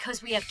light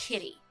because we have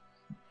Kitty.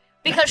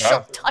 Because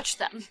she'll touch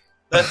them.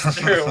 That's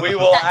true. We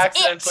will That's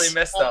accidentally it.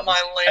 miss Oh, them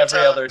my every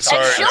Lanta. other time.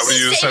 And Sorry, she'll nobody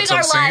be used saving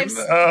sense our unseen.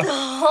 lives the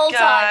whole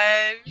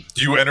time. God.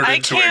 You entered I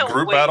into a can't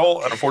group wait.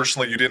 battle, and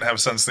unfortunately, you didn't have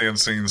Sense the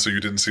Unseen, so you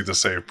didn't see the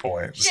save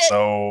point. Shit.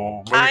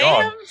 So, moving I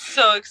on. am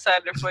so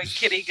excited for when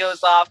Kitty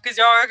goes off because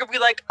y'all are gonna be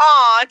like,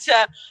 "Aw,"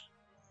 to,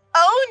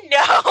 "Oh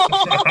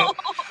no!"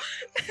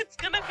 It's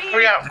gonna be Oh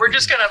yeah, we're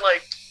just gonna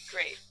like.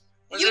 great.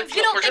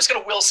 We're just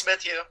gonna Will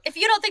Smith you. If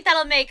you don't think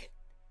that'll make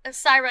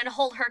Siren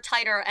hold her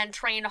tighter and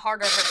train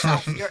harder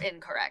herself, you're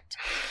incorrect.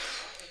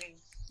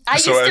 I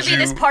So used as to be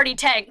this you- party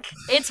tank.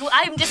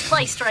 I'm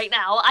displaced right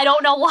now. I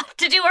don't know what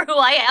to do or who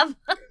I am.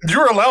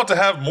 You're allowed to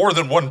have more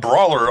than one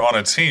brawler on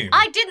a team.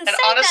 I didn't And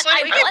say honestly,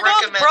 that. we I can was.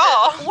 recommend it.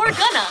 Brawl.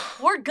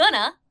 We're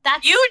gonna.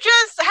 That's You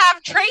just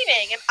have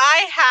training, and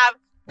I have.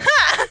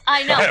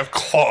 I know. I have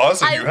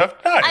claws, and I- you have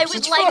knives. I would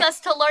It's like fine. us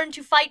to learn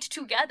to fight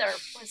together.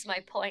 Was my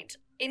point.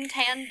 In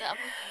tandem.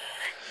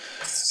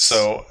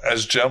 So,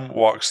 as Jem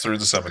walks through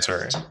the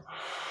cemetery,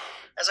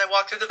 As I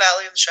walk through the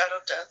valley of the shadow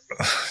of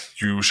death.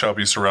 you shall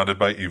be surrounded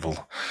by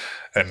evil,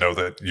 and know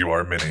that you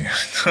are many.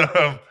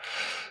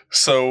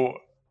 So,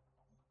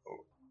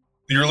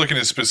 you're looking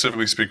to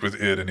specifically speak with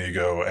Id and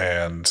Ego,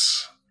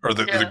 or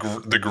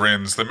the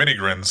grins, the mini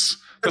grins,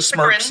 the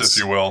smirks, grins.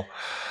 if you will.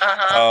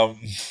 Uh-huh.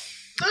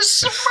 The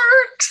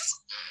smirks.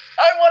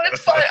 I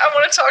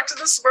want to talk to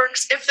the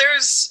smirks. If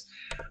there's,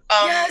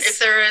 Yes. if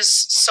there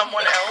is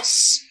someone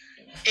else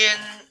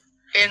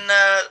in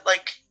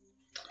like,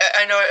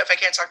 I know if I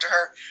can't talk to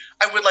her,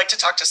 I would like to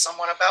talk to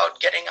someone about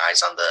getting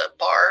eyes on the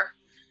bar.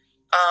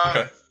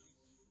 Okay.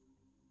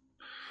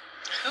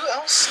 Who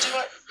else do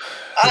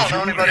I don't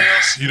know anybody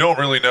else. You don't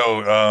really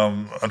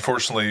know.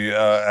 Unfortunately,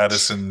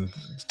 Addison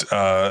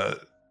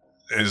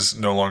is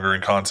no longer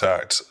in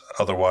contact.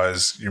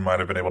 Otherwise, you might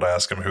have been able to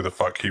ask him who the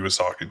fuck he was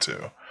talking to.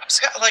 And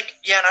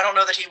I don't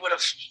know that he would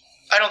have.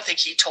 I don't think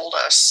he told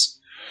us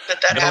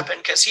that No.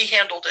 happened because he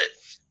handled it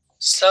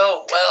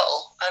so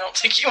well. I don't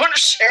think you want to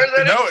share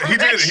that. No, he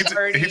did.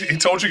 information. He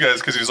told you guys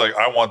because he's like,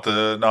 I want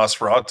the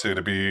Nosferatu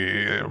to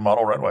be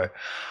model runway.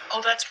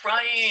 Oh, that's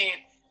right.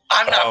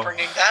 I'm not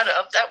bringing that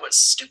up. That was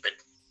stupid.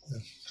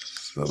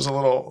 So that was a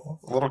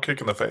little kick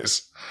in the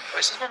face.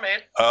 Choices were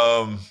made.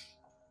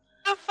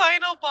 The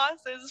final boss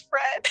is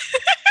Fred.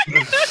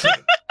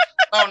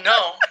 Oh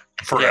no.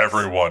 For Yes.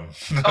 everyone.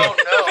 Oh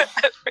no.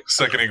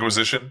 Second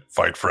Inquisition,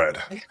 fight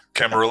Fred.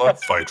 Camarilla,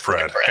 fight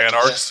Fred. Fight Fred.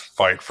 Anarchs,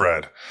 fight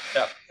Fred.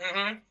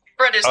 Mm-hmm.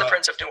 Fred is the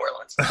Prince of New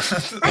Orleans.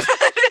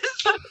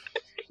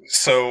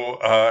 So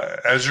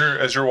as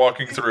you're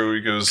walking through,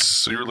 he goes,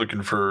 so you're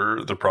looking for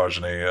the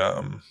progeny.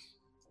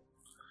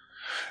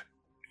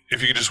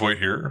 If you could just wait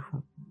here.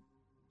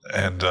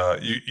 And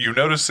you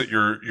notice that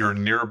you're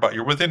nearby,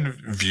 you're within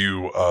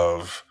view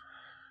of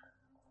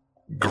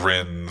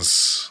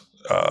Grin's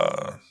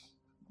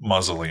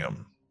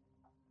mausoleum.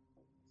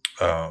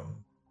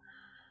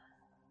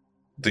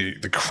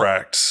 The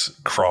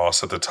cracked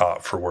cross at the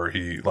top for where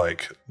he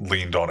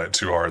leaned on it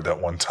too hard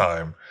that one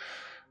time.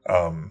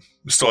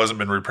 Still hasn't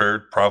been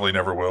repaired, probably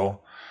never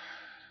will.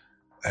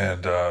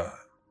 And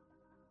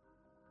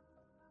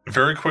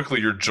very quickly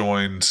you're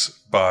joined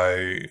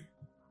by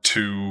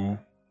two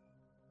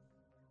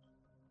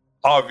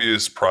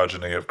obvious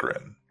progeny of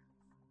Grin.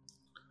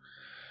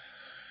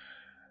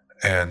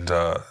 And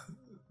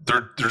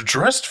they're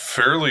dressed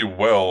fairly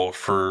well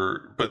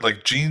but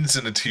like jeans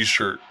and a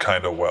t-shirt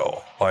kind of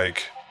well.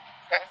 Like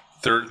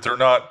they're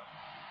not,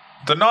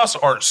 the Nos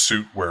aren't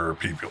suit wearer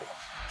people,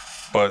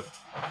 but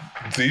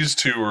these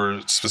two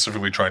are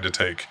specifically trying to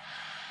take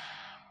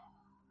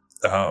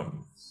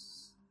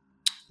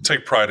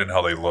pride in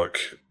how they look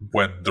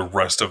when the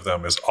rest of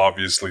them is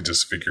obviously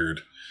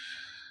disfigured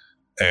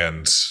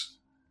and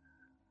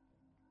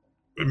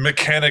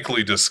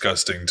mechanically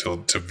disgusting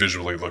to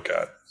visually look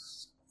at.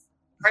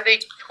 Are they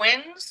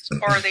twins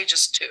or are they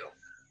just two?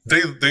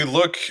 They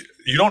look,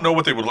 you don't know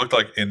what they would look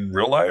like in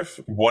real life.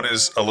 One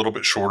is a little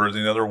bit shorter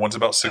than the other. One's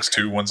about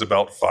 6'2", one's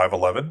about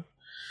 5'11".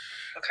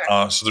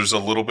 Okay. So there's a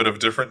little bit of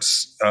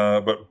difference,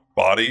 but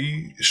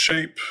body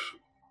shape,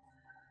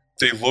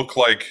 they look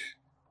like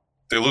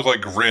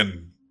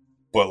Grin,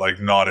 but like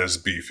not as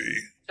beefy.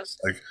 Just-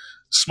 Like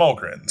small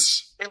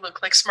grins. They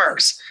look like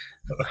Smurfs.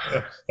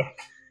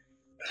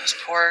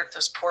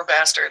 Those poor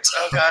bastards.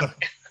 Oh god.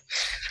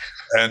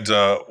 And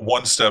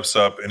one steps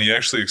up and he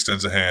actually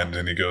extends a hand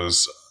and he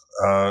goes,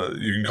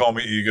 you can call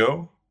me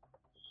Ego.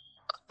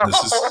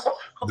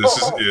 This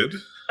is Id.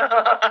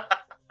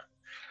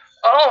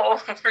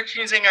 Oh, we're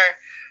using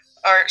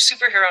our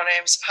superhero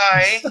names.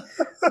 Hi.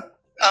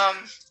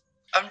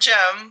 I'm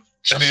Jem.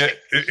 And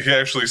he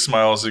actually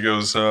smiles. He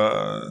goes,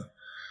 so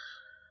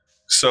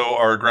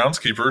our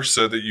groundskeeper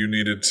said that you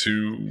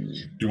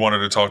wanted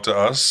to talk to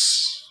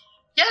us.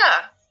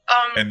 Yeah.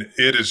 And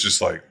Id is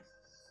just like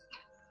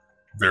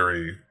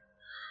very,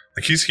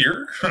 like he's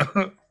here.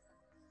 Yeah.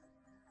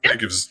 He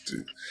gives.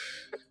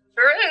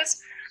 Sure is.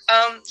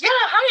 Yeah.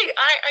 Hi.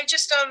 I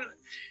just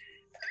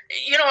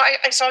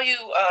I saw you.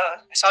 I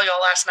saw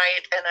y'all last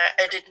night, and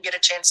I didn't get a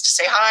chance to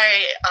say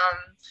hi.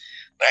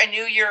 But I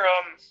knew you're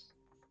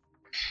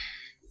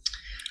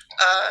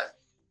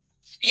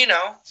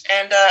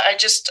and I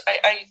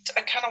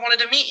kind of wanted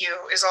to meet you.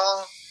 Is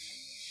all.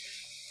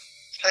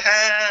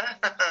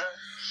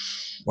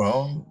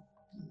 Well,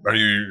 are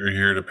you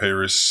here to pay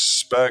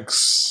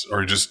respects,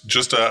 or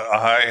just a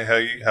hi?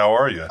 Hey, how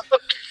are you?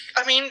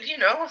 I mean,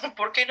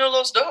 ¿por qué no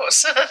los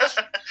dos?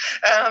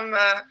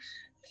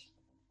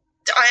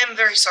 I am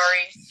very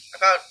sorry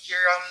about your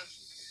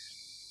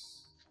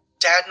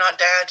dad, not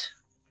dad.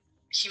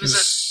 He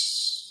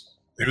was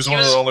one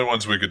of the only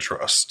ones we could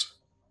trust.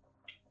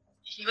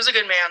 He was a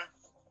good man.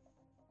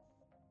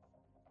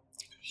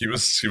 He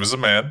was a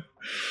man.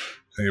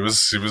 He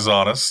was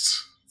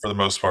honest for the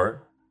most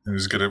part. He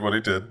was good at what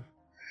he did.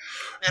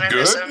 And I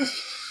good. miss him.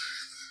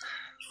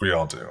 We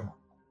all do.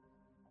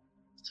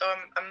 So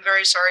I'm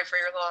very sorry for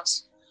your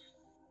loss.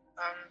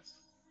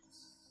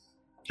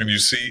 And you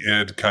see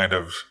Id kind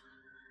of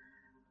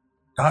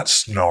not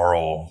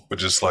snarl, but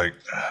just like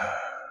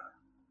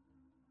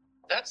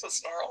that's a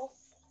snarl.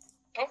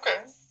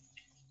 Okay.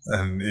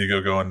 And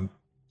Ego going,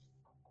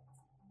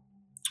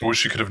 I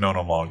wish you could have known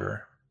him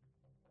longer.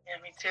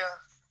 Yeah, me too.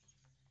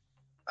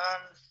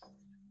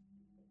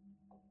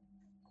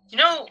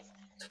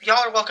 Y'all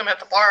are welcome at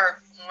the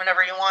bar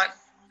whenever you want.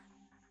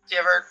 Do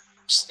you ever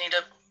just need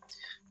to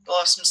blow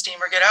off some steam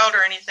or get out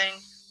or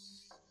anything?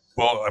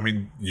 Well, I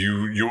mean,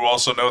 you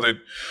also know that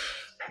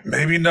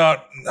maybe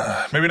not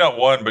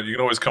one, but you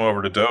can always come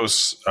over to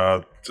Dose,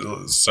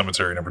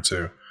 Cemetery number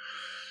 2.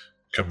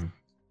 Come.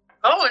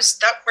 Oh, is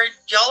that where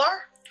y'all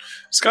are?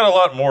 It's got a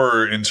lot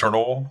more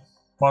internal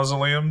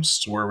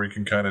mausoleums where we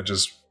can kind of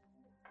just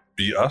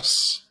be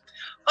us.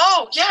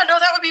 Oh yeah, no,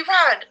 that would be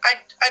rad.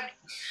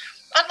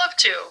 I'd love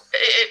to.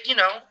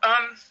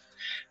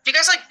 Do you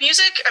guys like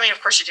music? I mean,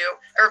 of course you do.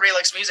 Everybody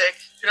likes music.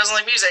 Who doesn't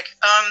like music?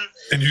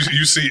 And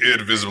you see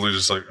Id visibly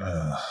just like.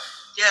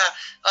 Yeah.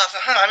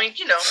 I mean,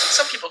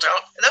 some people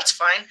don't. And that's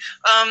fine.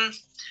 I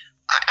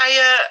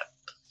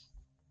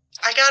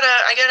got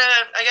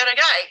a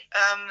guy.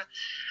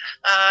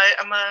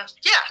 I'm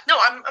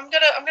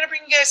gonna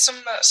bring you guys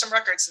some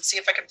records and see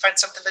if I can find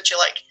something that you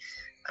like.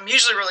 I'm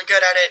usually really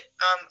good at it.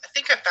 I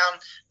think I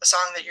found a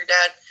song that your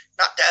dad,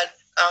 not dad,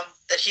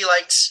 that he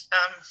liked.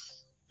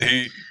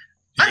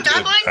 I'm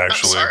babbling. I'm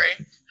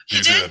sorry.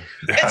 He did.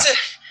 Yeah.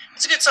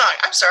 It's a good song.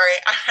 I'm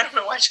sorry. I don't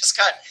know why I just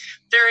got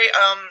very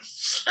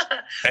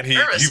and he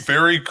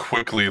very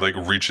quickly like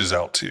reaches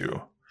out to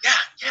you.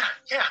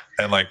 Yeah.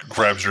 And like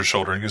grabs your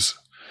shoulder and goes,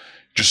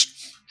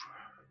 just,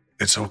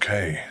 it's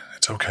okay.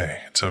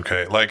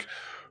 Like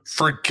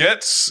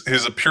forgets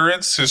his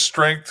appearance, his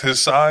strength,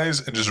 his size,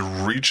 and just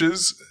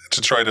reaches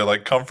to try to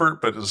like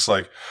comfort, but it's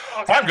like,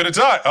 I'm gonna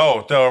die.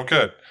 Oh no, I'm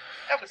good.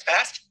 That was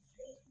fast.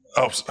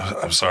 Oh,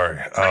 I'm sorry.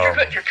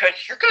 You're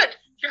good.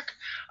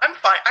 I'm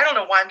fine. I don't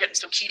know why I'm getting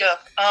so keyed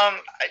up. I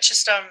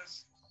just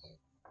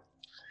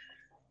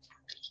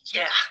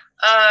yeah.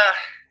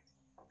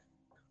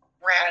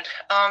 Rad.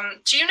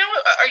 Do you know?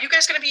 Are you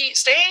guys gonna be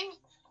staying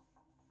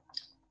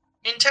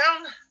in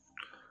town?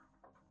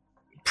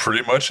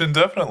 Pretty much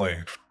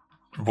indefinitely.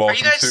 Welcome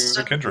you guys,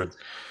 to the Kindred.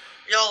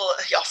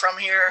 Y'all from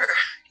here?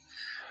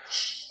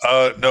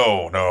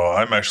 No.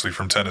 I'm actually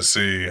from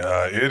Tennessee.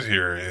 Id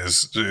here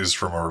is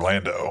from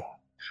Orlando.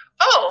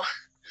 Oh,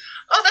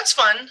 that's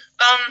fun.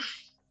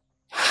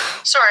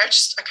 Sorry, I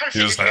kind of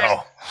figured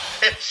now.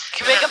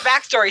 Can make up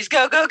backstories.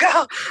 Go.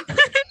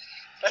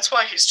 That's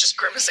why he's just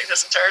grimacing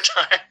this entire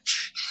time.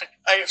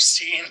 I've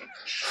seen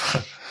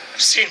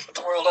what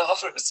the world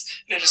offers.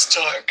 It is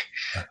dark.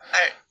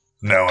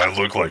 Now I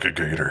look like a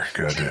gator.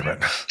 God damn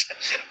it.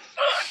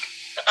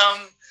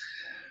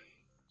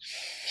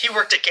 He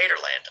worked at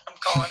Gatorland. I'm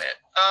calling it.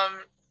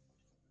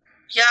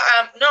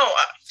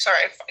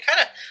 Sorry.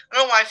 I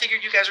don't know why I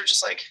figured you guys were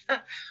just like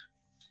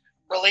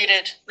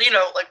related,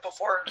 like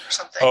before or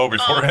something. Oh,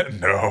 beforehand?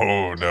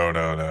 No.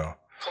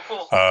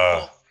 Cool.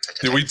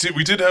 We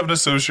did have an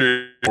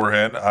associate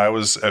beforehand. I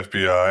was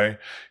FBI.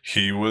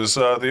 He was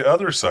the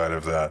other side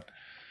of that.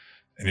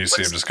 And you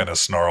see him just kind of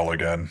snarl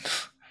again.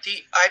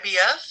 The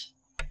IBF?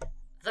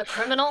 The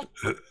criminal?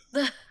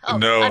 No, I'm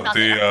not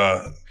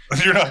there.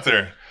 You're not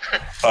there.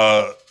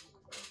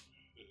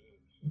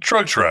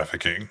 Drug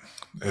trafficking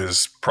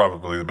is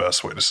probably the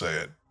best way to say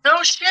it.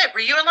 No shit.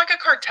 Were you in like a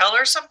cartel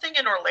or something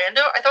in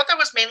Orlando? I thought that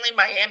was mainly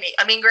Miami.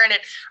 I mean,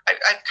 granted, I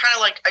kind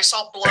of like I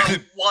saw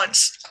blood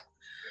once.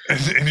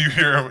 And you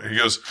hear him. He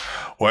goes,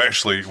 "Well,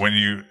 actually, when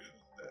you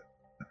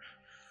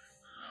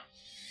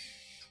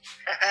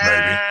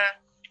Maybe.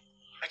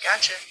 I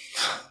gotcha.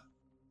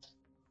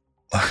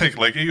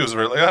 Like he was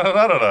really like,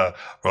 I don't know.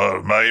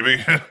 Well,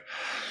 maybe.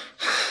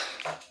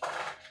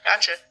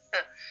 Gotcha.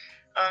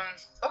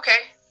 Okay.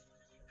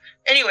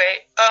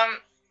 Anyway,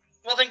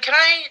 well then can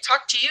I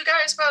talk to you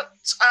guys about,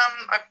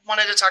 I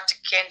wanted to talk to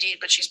Candide,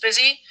 but she's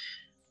busy.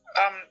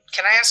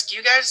 Can I ask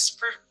you guys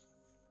for,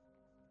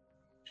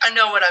 I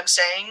know what I'm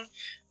saying,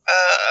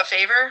 a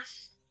favor?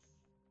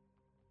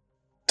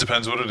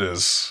 Depends what it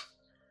is.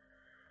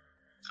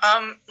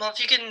 Well, if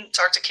you can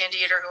talk to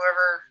Candide or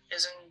whoever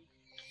is in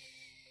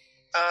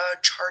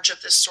charge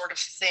of this sort of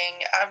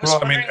thing, I was Well, I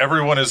wondering... mean,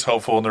 everyone is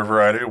helpful in their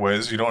variety of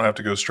ways. You don't have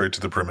to go straight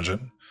to the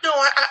Primogen. No,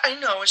 I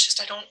know. It's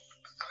just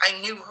I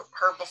knew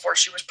her before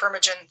she was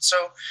Primogen,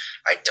 so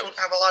I don't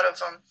have a lot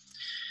of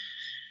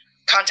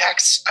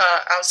contacts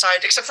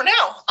outside, except for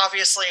now.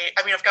 Obviously,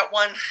 I mean, I've got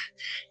one,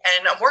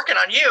 and I'm working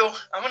on you.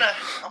 I'm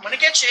gonna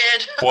get you,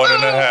 Ed.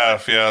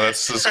 1.5. Yeah,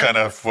 that's kind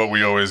of what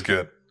we always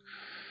get.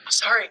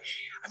 Sorry,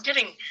 I'm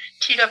getting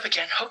keyed up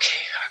again.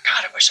 Okay,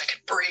 God, I wish I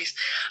could breathe.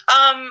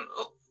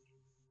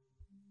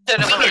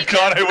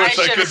 God, I wish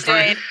I could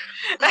breathe.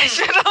 I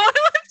should have.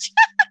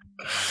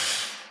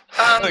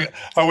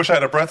 I wish I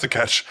had a breath to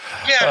catch.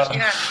 Yeah.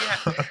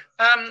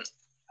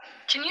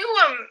 Can you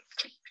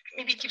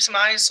maybe keep some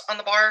eyes on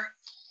the bar?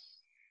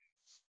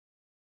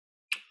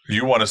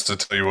 You want us to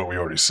tell you what we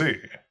already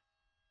see?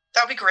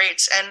 That would be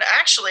great. And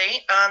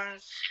actually,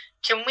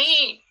 can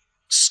we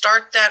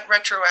start that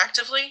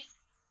retroactively?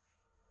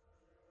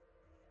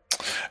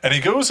 And he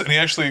goes and he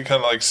actually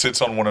kind of like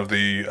sits on one of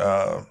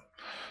the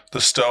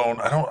stone.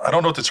 I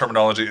don't know what the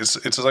terminology is.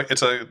 It's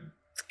a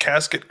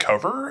casket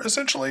cover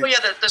essentially. Oh yeah,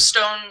 the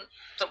stone,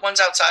 the ones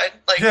outside.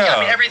 Like yeah,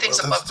 I mean everything's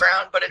above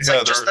ground, but it's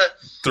like just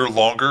they're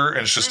longer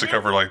and it's just to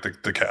cover like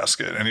the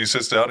casket. And he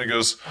sits down and he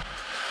goes,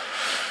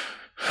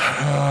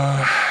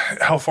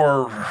 how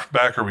far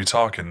back are we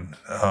talking?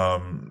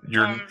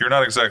 You're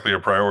not exactly a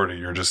priority.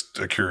 You're just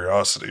a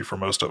curiosity for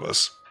most of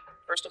us.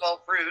 First of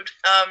all, rude.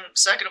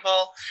 Second of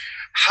all,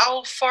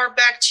 how far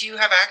back do you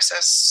have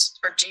access,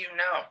 or do you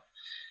know?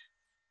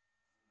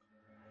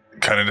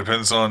 Kind of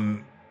depends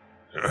on.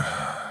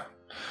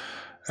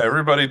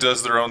 Everybody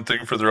does their own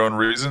thing for their own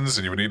reasons,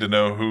 and you would need to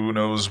know who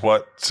knows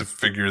what to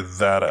figure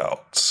that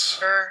out.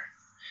 Sure.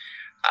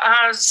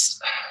 I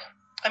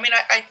mean,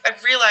 I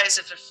realize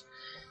if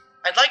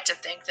I'd like to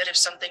think that if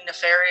something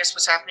nefarious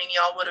was happening,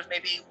 y'all would have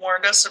maybe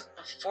warned us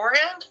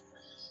beforehand.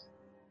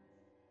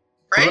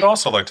 Right? I would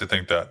also like to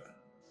think that.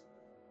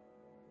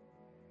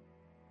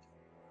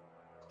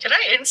 Can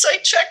I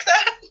insight check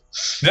that?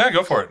 Yeah,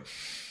 go for it.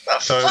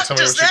 What the fuck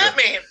does that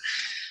mean?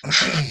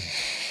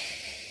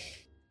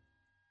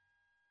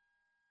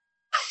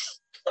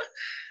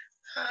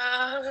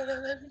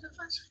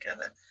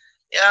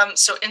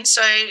 So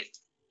insight,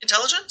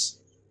 intelligence?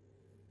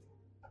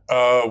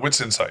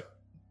 What's insight?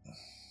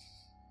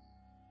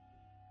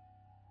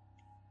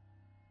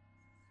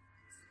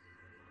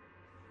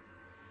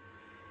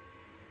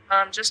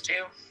 Just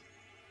two.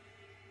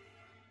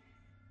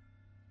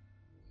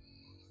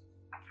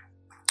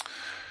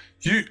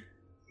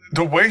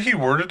 The way he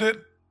worded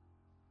it,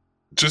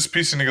 just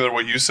piecing together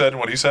what you said and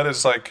what he said,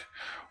 is like,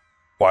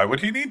 why would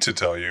he need to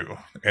tell you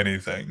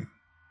anything?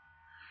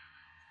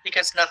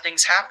 Because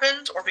nothing's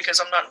happened, or because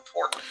I'm not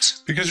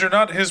important? Because you're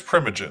not his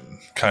Primogen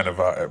kind of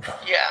vibe.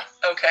 Yeah,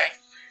 okay.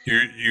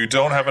 You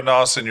don't have a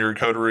Nos in your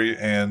coterie,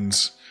 and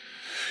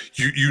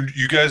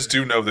you guys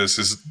do know this,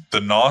 is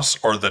the Nos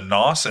or the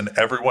Nos, and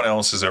everyone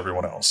else is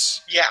everyone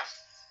else. Yeah.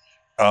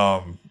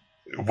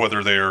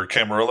 Whether they're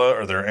Camarilla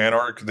or they're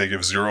Anarch, they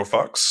give zero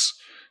fucks.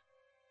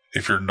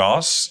 If you're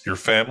Nos, your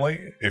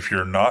family. If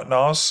you're not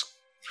Nos,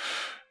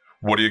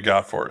 what do you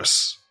got for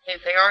us?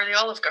 They are the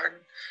Olive Garden.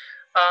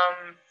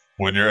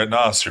 When you're at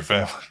Nos, your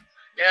family.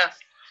 Yeah.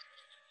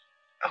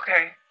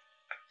 Okay.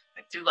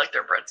 I do like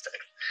their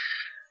breadsticks.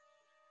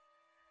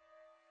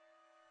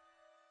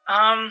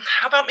 How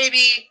about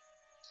maybe,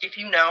 if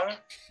you know,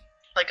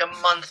 like a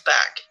month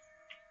back,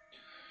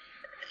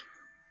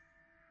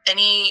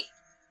 any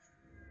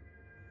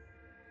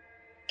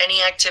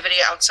activity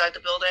outside the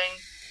building,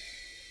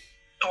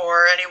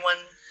 or anyone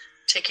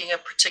taking a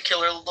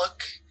particular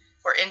look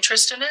or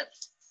interest in it?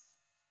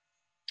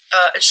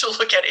 And she'll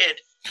look at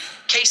it,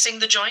 casing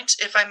the joint,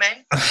 if I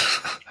may.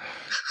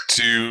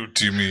 Do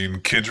you mean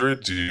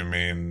kindred? Do you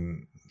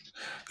mean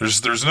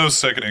there's no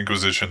second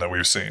Inquisition that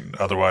we've seen?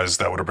 Otherwise,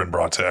 that would have been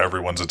brought to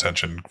everyone's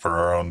attention for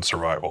our own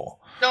survival.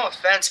 No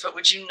offense, but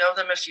would you know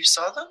them if you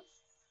saw them?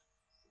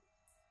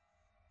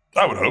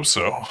 I would hope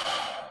so.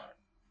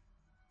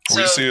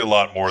 We see a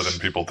lot more than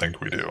people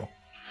think we do.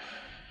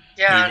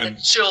 Yeah, and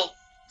so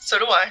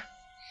do I.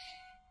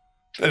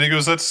 And he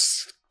goes,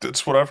 that's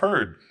what I've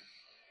heard.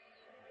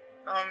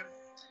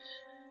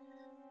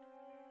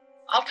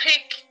 I'll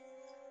take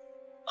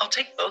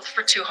both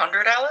for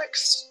 200,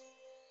 Alex.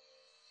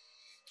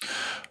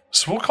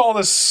 So we'll call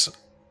this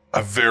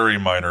a very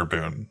minor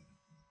boon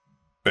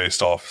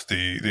based off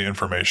the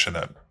information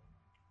that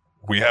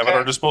we have at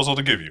our disposal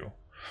to give you.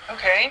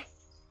 Okay.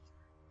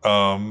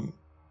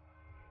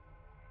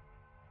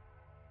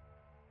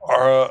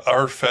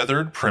 Our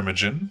feathered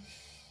Primogen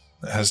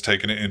has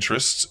taken an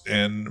interest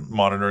in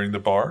monitoring the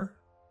bar.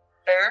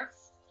 Fair.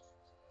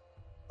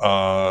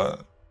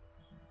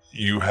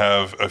 You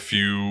have a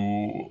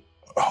few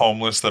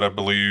homeless that I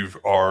believe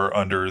are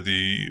under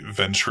the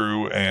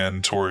Ventru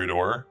and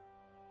Toreador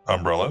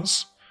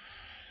umbrellas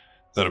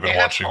that have been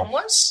watching.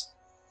 Homeless?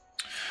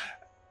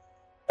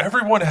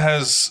 Everyone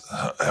has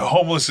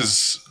homeless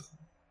is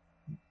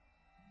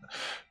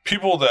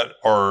people that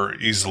are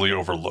easily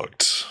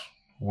overlooked.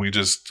 We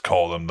just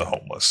call them the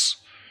homeless.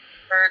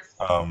 Heard.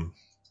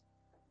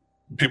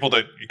 People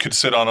that you could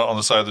sit on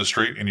the side of the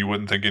street and you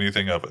wouldn't think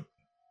anything of it.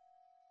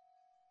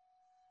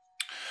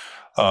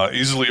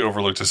 Easily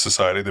overlooked to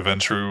society. The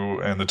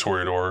Ventru and the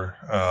Toreador,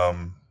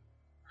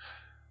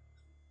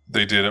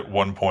 they did at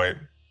one point.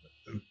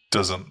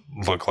 Doesn't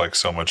look like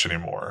so much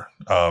anymore.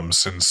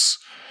 Since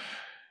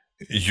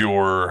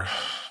your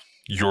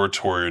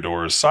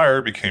Toreador's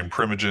sire became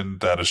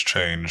Primogen, that has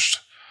changed.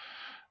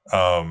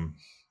 And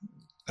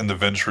the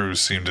Ventru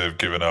seem to have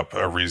given up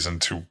a reason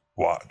to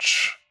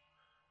watch.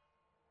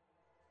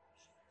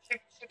 She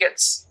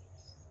gets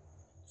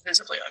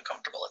visibly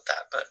uncomfortable at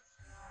that, but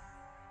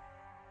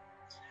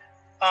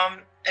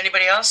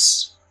anybody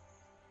else?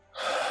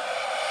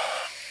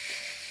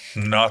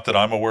 Not that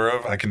I'm aware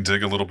of. I can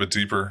dig a little bit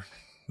deeper.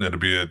 It'd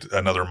be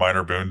another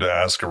minor boon to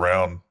ask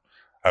around.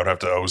 I would have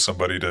to owe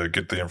somebody to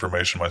get the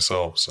information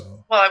myself.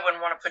 So, well, I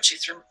wouldn't want to put you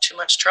through too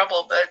much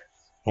trouble, but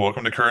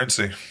welcome to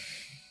Currency.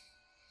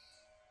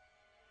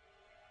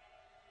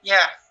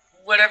 Yeah,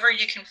 whatever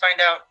you can find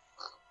out.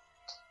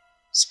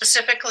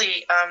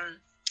 Specifically,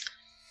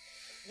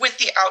 with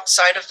the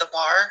outside of the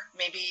bar,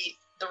 maybe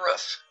the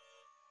roof.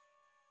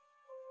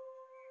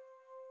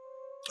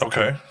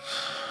 Okay.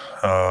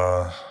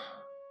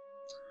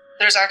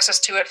 There's access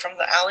to it from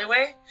the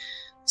alleyway,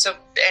 so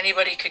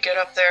anybody could get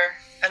up there,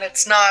 and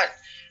it's not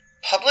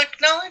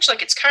public knowledge.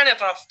 Like, it's kind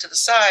of off to the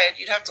side.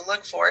 You'd have to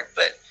look for it,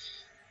 but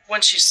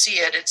once you see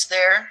it, it's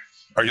there.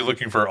 Are you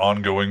looking for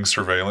ongoing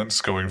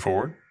surveillance going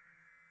forward?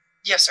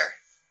 Yes, sir.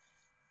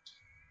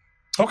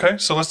 Okay,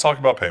 so let's talk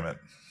about payment.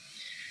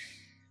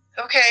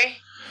 Okay.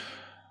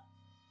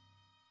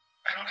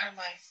 I don't have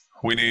my...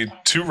 We need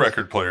 2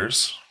 record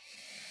players.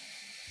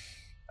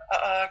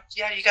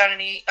 Yeah, you got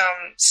any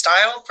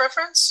style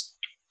preference?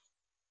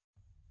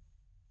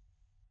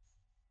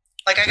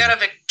 Like, I got a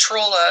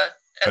Victrola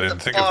at the bar. I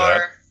didn't think of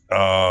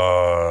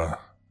that.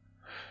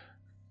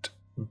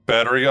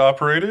 Battery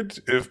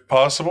operated, if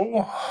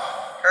possible.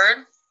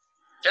 Heard?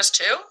 Just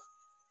 2?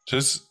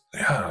 Just,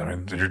 yeah, I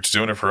mean, you're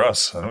doing it for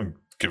us. I don't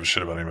give a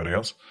shit about anybody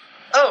else.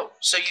 Oh,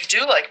 so you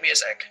do like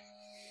music?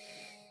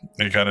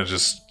 He kind of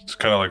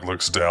like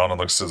looks down and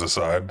looks to the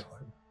side.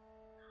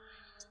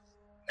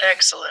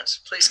 Excellent.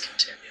 Please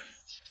continue.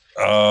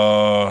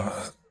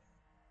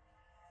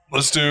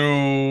 Let's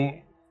do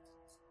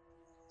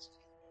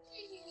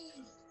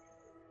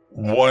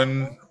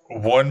one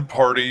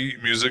party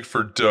music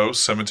for Dose,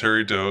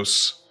 Cemetery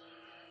Dose.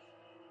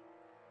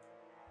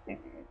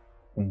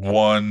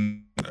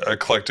 1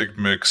 eclectic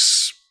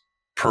mix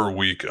per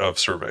week of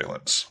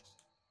surveillance.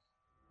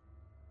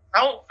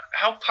 How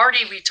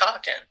party we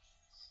talking?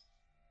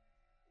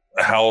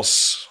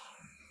 House,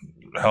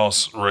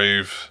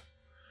 rave.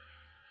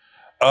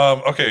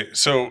 Okay,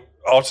 so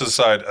off to the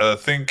side,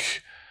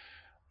 think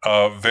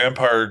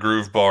Vampire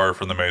Groove Bar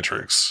from The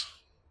Matrix.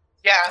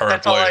 Yeah, or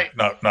that's Blade.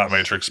 all Not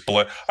Matrix,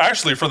 Blade.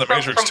 Actually, from The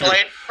Matrix too.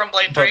 From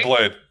Blade 3?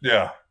 Blade,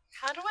 yeah.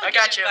 How do I I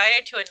got get you.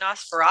 invited to a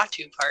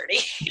Nosferatu party?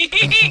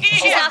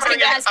 She's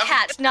asking as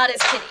Cat, not as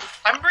Kitty.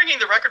 I'm bringing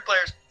the record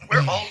players.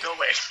 We're all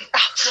going.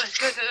 Oh,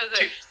 good. Do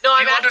No,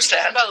 I'm you asking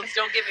understand? both.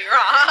 Don't get me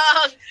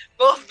wrong.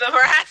 Both of them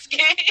are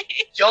asking.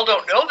 Y'all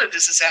don't know that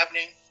this is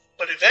happening,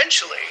 but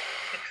eventually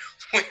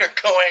we are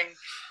going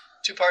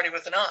to party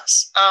with an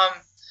us.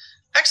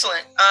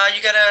 Excellent.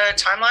 You got a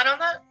timeline on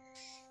that?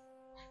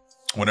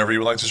 Whenever you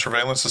would like the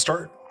surveillance to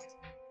start.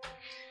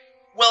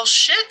 Well,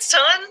 shit,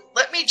 son.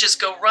 Let me just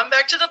go run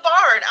back to the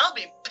bar, and I'll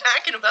be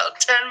back in about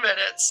 10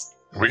 minutes.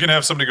 We can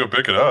have somebody go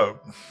pick it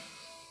up.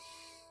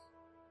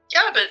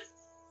 Yeah, but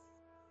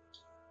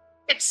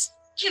it's,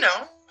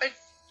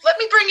 let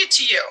me bring it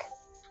to you,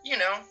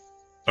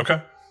 Okay.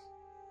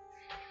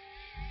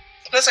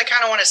 Plus, I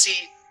kind of want to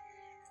see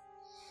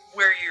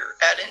where you're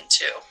at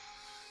into.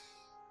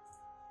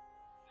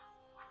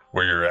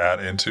 Where you're at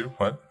into?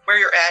 What? Where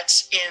you're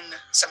at in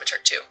Cemetery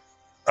 2.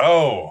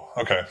 Oh,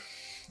 okay.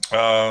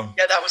 Yeah,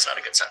 that was not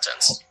a good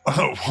sentence.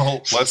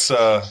 Let's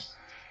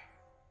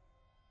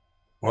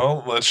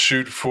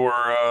shoot for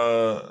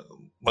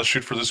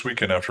this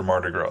weekend after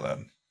Mardi Gras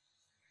then.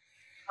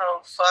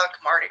 Oh, fuck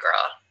Mardi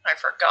Gras. I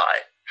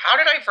forgot. How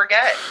did I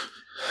forget?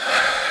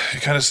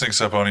 It kind of sneaks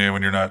up on you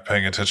when you're not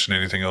paying attention to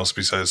anything else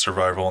besides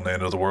survival and the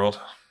end of the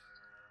world.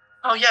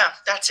 Oh, yeah,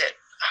 that's it.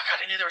 Oh, God,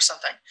 I knew there was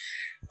something.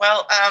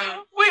 Well,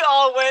 We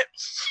all went.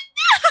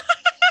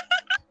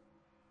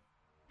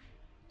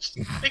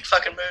 big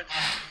fucking mood.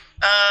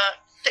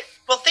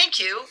 Well, thank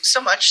you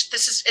so much.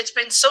 It's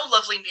been so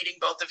lovely meeting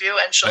both of you,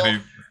 and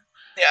And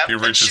he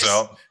reaches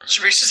out.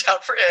 She reaches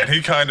out for it. And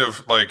he kind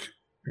of like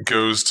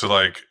goes to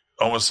like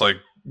almost like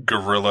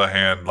gorilla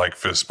hand, like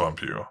fist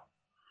bump you,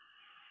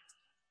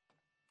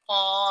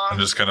 Aw. and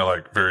just kind of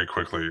like very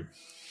quickly.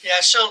 Yeah,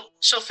 she'll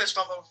fist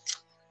bump him.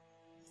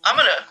 I'm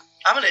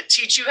gonna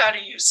teach you how to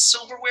use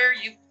silverware,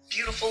 you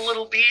beautiful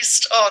little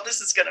beast. Oh,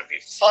 this is gonna be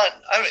fun.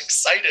 I'm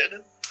excited.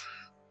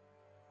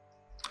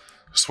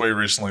 Sway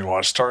recently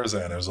watched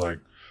Tarzan. It was like,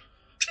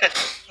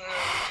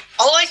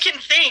 All I can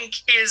think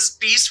is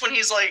Beast when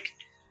he's like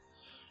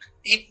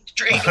he's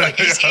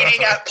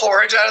eating at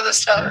porridge out of the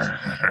stuff.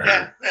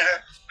 Yeah.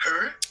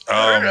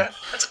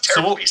 That's a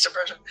terrible Beast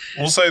impression.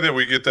 We'll say that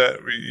we get that.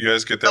 You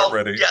guys get that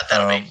ready. Yeah,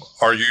 that'll be.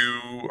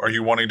 Are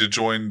you wanting to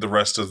join the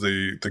rest of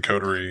the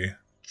coterie?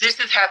 This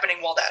is happening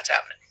while that's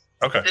happening.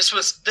 Okay. This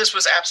was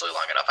absolutely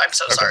long enough. I'm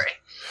so sorry.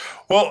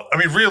 Well, I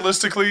mean,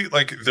 realistically,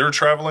 like they're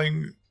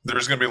traveling.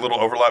 There's going to be a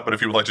little overlap, but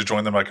if you would like to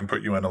join them, I can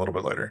put you in a little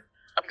bit later.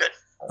 I'm good.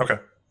 Okay.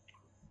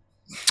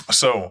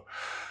 So,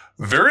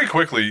 very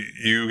quickly,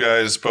 you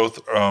guys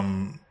both,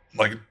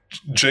 like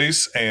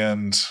Jace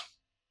and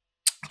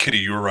Kitty,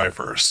 you arrive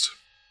first.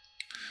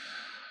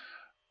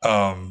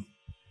 And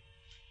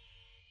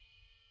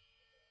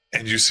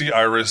you see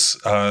Iris.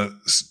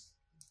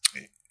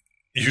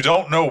 You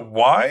don't know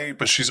why,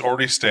 but she's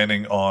already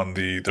standing on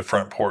the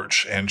front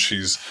porch, and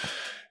she's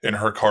in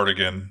her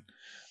cardigan,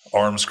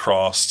 arms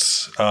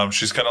crossed.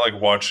 She's kind of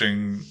like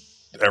watching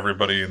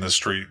everybody in the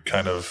street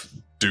kind of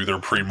do their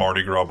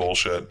pre-Mardi Gras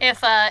bullshit.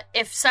 If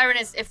Siren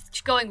is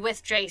going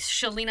with Jace,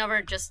 she'll lean over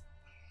and just...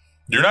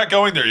 You're not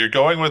going there. You're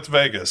going with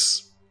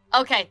Vegas.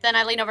 Okay, then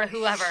I lean over to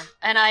whoever,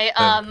 and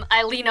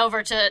I lean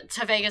over to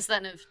Vegas.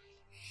 Then, did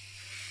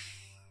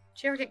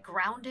you ever get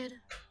grounded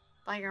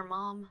by your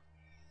mom?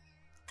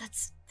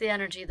 That's the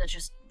energy that's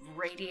just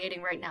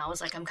radiating right now.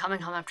 It's like I'm coming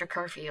home after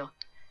curfew.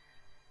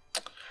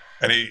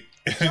 And he...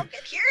 Don't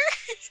get here.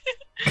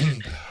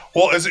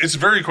 Well, it's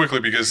very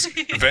quickly because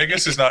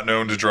Vegas is not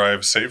known to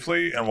drive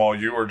safely, and while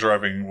you are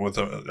driving with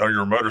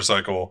your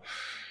motorcycle...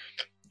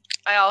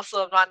 I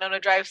also am not known to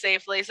drive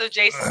safely, so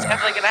Jason's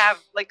definitely going to have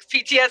like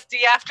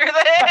PTSD after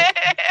that.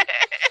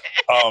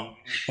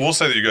 We'll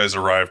say that you guys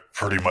arrived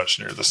pretty much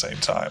near the same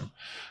time.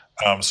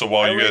 So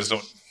while you guys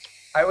don't...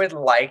 I would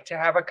like to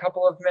have a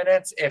couple of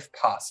minutes, if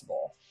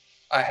possible,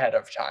 ahead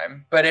of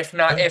time. But if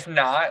not,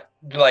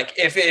 like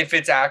if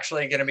it's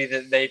actually going to be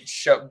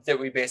that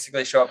we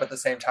basically show up at the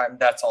same time,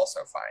 that's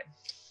also fine.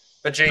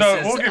 But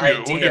Jace's we'll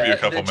give you a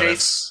couple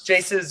minutes.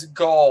 Jace's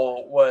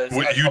goal was...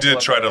 You did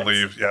try to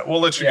leave. Yeah,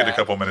 we'll let you get a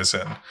couple minutes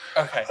in.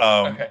 Okay.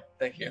 Okay.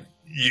 Thank you.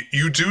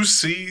 You do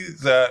see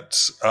that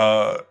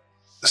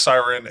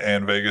Siren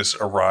and Vegas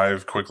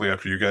arrive quickly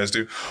after you guys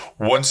do.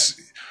 Once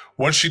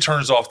she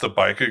turns off the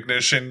bike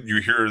ignition,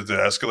 you hear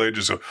the Escalade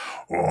just go,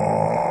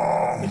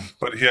 oh,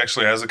 but he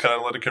actually has a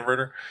catalytic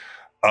converter.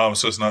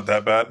 So it's not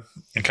that bad.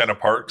 It kind of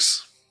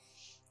parks.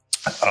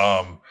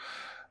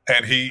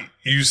 And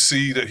you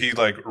see that he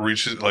like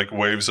reaches, like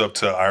waves up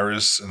to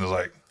Iris and is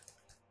like,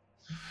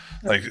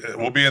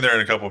 we'll be in there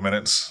in a couple of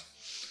minutes.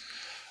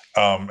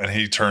 And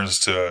he turns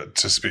to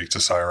speak to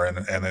Siren,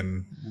 and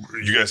then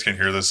you guys can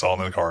hear this all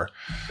in the car.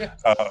 Yeah.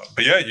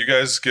 But yeah, you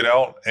guys get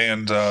out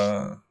and,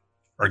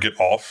 or get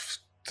off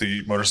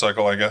the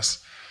motorcycle, I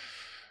guess.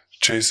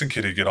 Jace and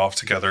Kitty get off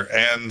together,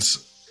 and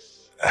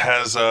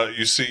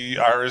you see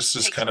Iris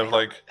just kind of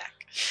like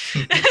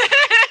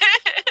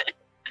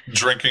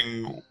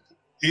drinking.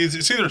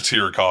 It's either tea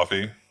or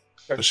coffee,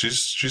 but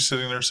she's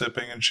sitting there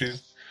sipping, and she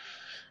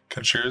kind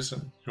of cheers.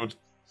 And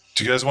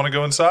do you guys want to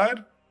go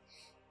inside?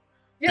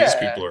 Yeah. These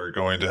people are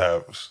going to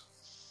have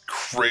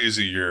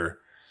crazy year.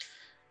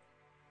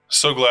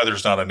 So glad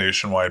there's not a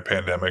nationwide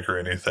pandemic or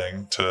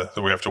anything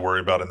that we have to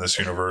worry about in this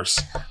universe.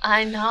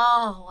 I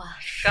know.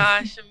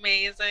 Gosh,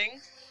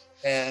 amazing.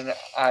 And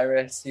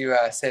Iris, you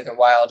say the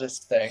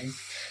wildest thing.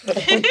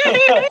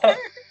 Let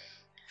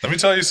me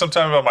tell you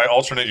sometime about my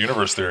alternate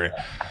universe theory.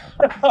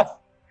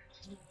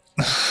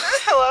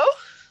 Hello?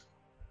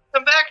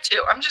 Come back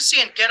to. I'm just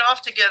seeing Get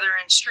Off Together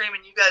and stream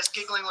and you guys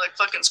giggling like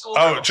fucking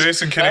schoolgirls. Oh,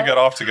 Jason and Kitty got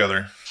off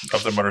together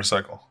of the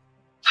motorcycle.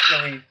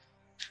 And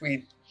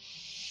we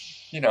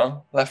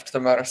left the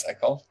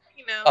motorcycle.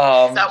 You know,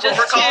 is that what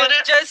we're calling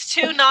it? Just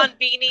two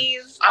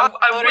non-beanies I on the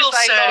will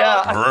motorcycle. say-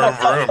 Yeah. Vroom,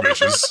 vroom,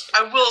 bitches.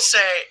 I will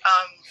say,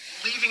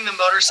 leaving the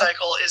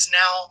motorcycle is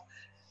now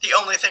the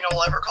only thing I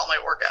will ever call my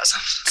orgasm.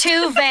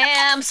 Two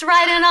vamps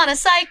riding on a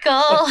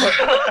cycle.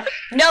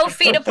 No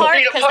feet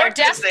apart because they're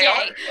death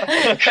day.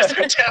 Because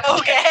they're deaf.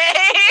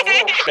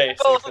 Okay.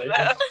 Both of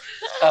Basically.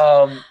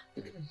 them.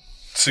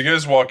 So you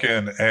guys walk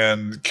in,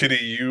 and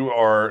Kitty, you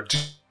are... Do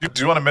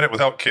you want a minute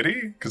without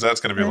Kitty? Because that's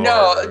going to be a little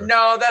harder.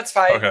 No, that's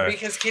fine. Okay.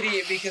 Because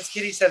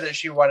Kitty said that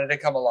she wanted to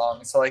come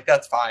along, so like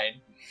that's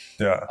fine.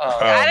 Yeah.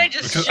 I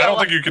just because show I don't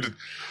up. think you could...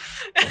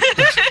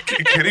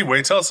 Kitty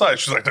waits outside.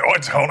 She's like, no, I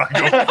don't. I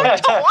go. I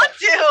don't want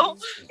to.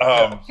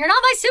 You're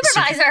not my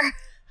supervisor.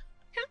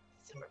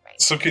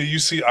 So Kitty, you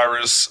see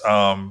Iris,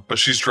 but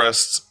she's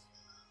dressed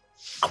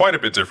quite a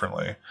bit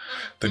differently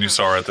than you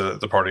saw her at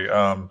the party.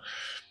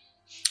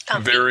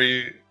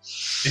 Very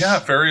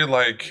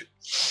like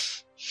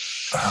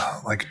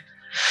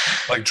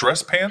like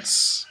dress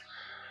pants,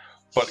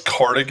 but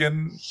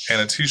cardigan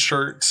and a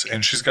t-shirt,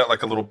 and she's got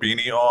like a little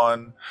beanie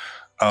on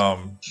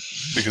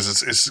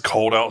because it's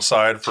cold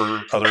outside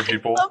for other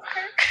people,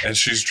 and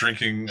she's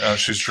drinking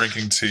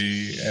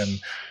tea,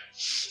 and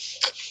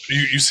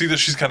you see that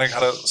she's kind of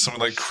got some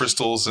like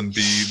crystals and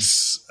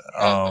beads,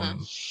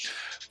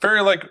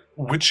 very like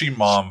witchy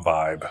mom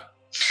vibe.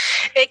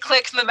 It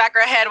clicks in the back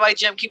of her head why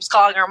Jim keeps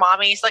calling her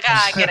mommy. He's like,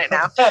 I get it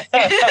now.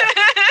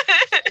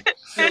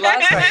 The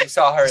last night you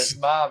saw her as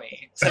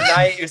mommy.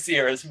 Tonight you see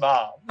her as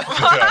mom.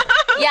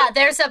 Yeah,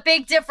 there's a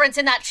big difference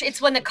in that.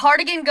 It's when the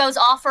cardigan goes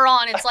off or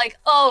on. It's like,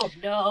 oh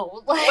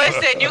no.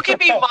 Listen, you can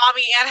be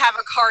mommy and have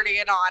a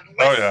cardigan on.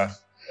 Oh yeah.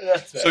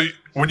 That's right. So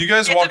when you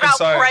guys It's walk about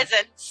inside,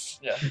 presents.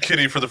 Yeah.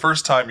 Kitty, for the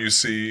first time, you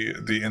see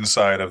the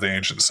inside of the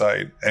ancient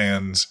site,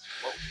 and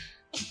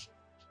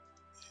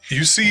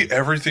you see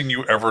everything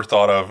you ever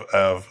thought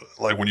of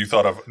like when you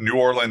thought of New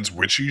Orleans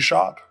witchy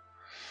shop.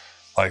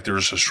 Like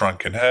there's a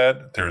shrunken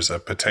head, there's a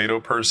potato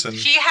person.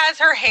 She has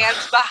her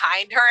hands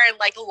behind her and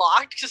like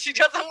locked because she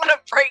doesn't want to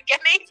break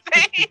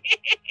anything.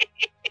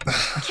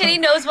 Kitty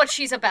knows what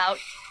she's about.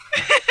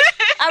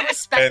 I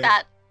respect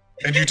that.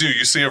 And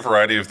you see a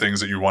variety of things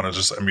that you want to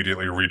just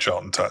immediately reach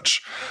out and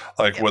touch.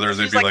 Like whether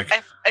they She's be like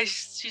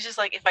she's just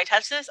like, if I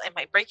touch this, I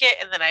might break it,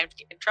 and then I would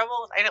get in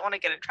trouble. I didn't want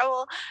to get in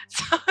trouble,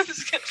 so I'm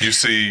just gonna... You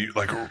see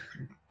like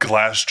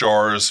glass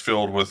jars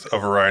filled with a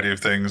variety of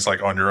things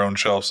like on your own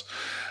shelves.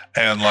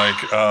 And like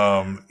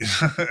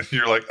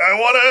you're like, I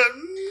want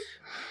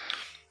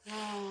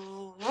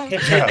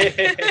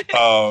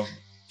to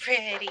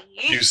pretty.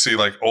 You see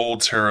like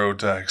old tarot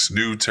decks,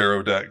 new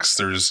tarot decks.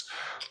 There's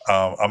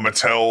a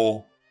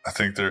Mattel, I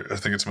think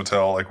it's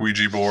Mattel, like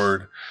Ouija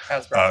board.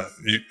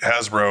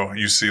 Hasbro.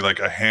 You see like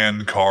a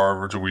hand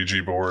carved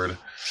Ouija board.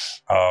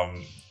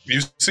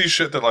 You see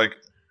shit that like,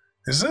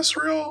 is this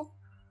real?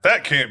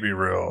 That can't be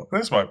real.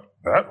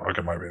 That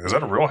fucking might be. Is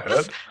that a real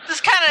head?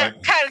 This kind of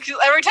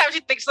every time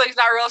she thinks something's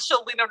not real,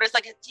 she'll lean over and it's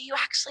like, do you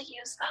actually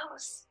use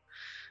those?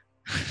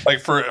 Like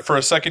for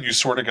a second, you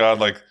swear to God,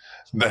 like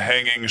the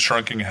hanging,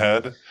 shrunken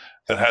head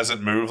that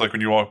hasn't moved. Like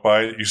when you walk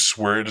by it, you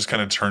swear it just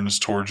kind of turns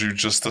towards you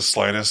just the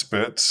slightest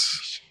bit,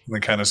 and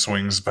then kind of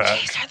swings back.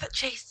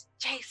 Jace.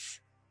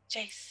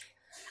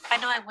 I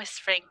know I'm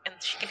whispering and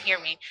she can hear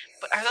me,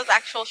 but are those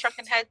actual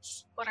shrunken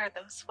heads? What are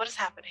those? What is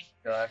happening?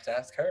 You'll have to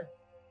ask her.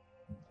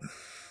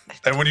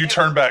 And when you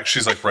turn back,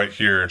 she's like right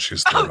here, and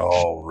they're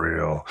all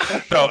real.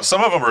 No,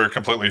 some of them are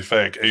completely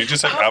fake. You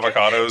just have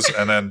avocados,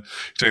 and then you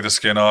take the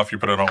skin off, you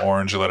put it on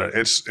orange, you let it.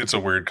 It's a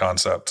weird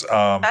concept.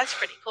 That's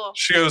pretty cool.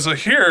 She goes,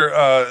 here,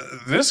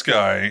 this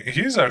guy,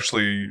 he's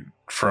actually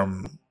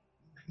from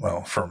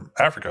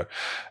Africa,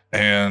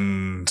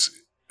 and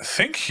I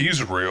think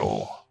he's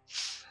real.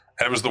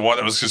 And it was the one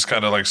that was just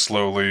kind of like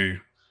slowly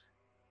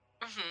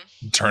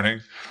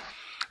turning.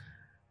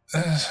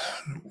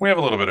 We have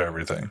a little bit of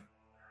everything.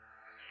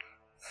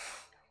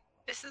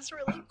 This is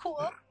really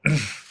cool.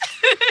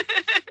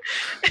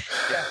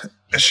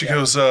 And she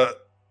goes,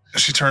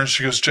 she turns,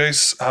 she goes,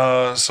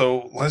 Jace,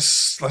 so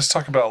let's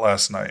talk about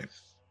last night.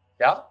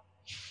 Yeah?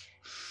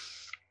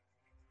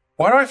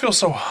 Why do I feel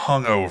so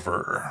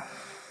hungover?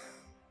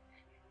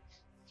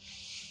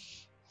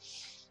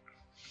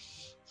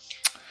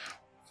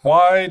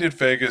 Why did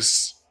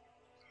Vegas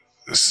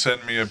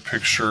send me a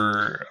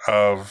picture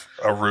of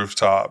a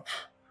rooftop?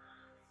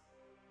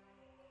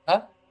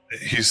 Huh?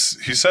 He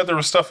said there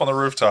was stuff on the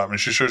rooftop, and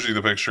she shows you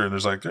the picture, and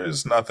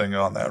there's nothing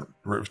on that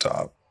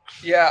rooftop.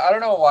 Yeah, I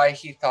don't know why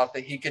he thought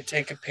that he could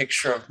take a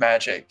picture of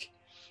magic.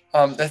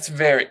 That's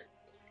very...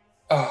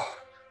 Oh,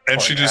 and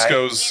she just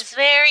goes... He's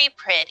very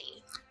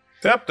pretty.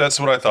 Yep, that's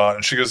what I thought.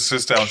 And she goes,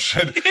 sits down.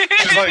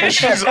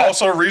 She's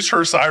also reached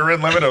her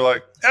siren limit of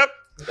like, yep,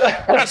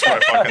 that's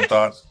what I fucking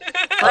thought.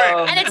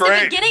 Great, and it's the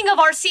beginning of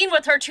our scene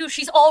with her too.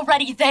 She's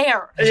already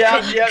there.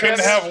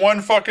 Couldn't have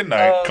one fucking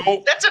night.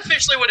 Cool. That's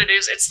officially what it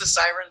is. It's the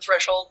siren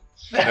threshold.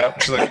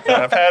 Yep. She's like,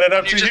 I've had it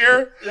up to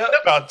here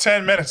about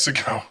 10 minutes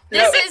ago.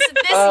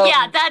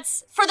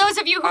 That's for those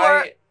of you who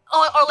are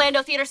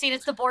Orlando theater scene.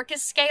 It's the Borkus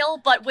scale,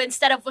 but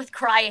instead of with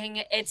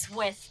crying, it's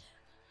with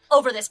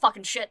over this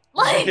fucking shit.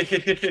 Like,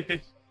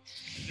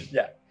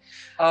 yeah.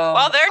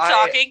 While they're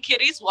talking,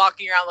 Kitty's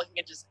walking around looking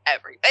at just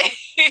everything.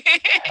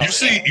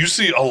 You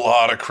see a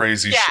lot of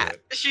crazy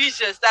shit.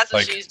 That's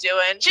what she's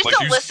doing. She's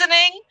still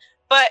listening,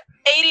 but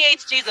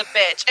ADHD's a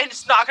bitch, and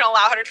it's not going to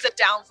allow her to sit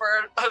down for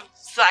a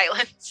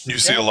silence. You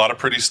see a lot of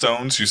pretty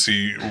stones. You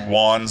see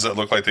wands that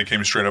look like they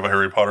came straight out of a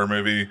Harry Potter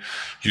movie.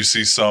 You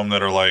see some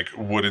that are like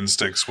wooden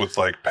sticks with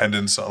like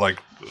pendants, like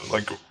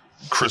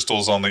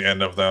crystals on the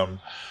end of them.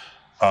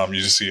 You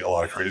just see a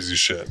lot of crazy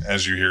shit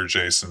as you hear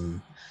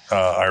Jason,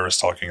 Iris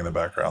talking in the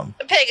background.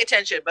 I'm paying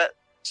attention, but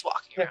just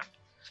walking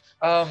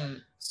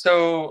around.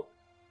 So,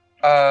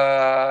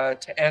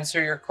 to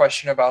answer your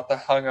question about the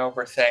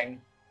hungover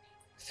thing,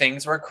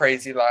 things were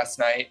crazy last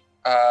night.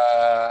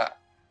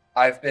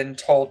 I've been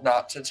told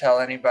not to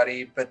tell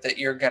anybody, but that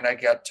you're gonna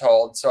get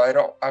told. So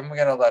I'm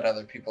gonna let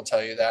other people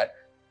tell you that.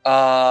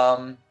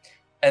 And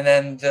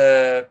then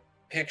the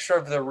picture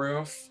of the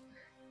roof.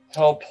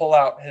 he'll pull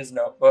out his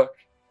notebook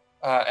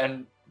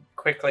and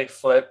quickly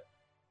flip.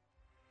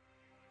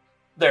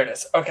 There it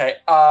is. Okay.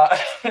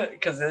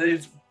 Because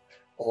there's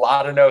a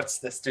lot of notes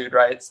this dude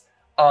writes.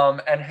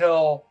 And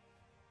he'll,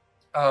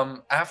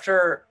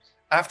 after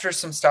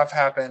some stuff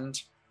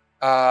happened,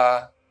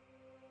 I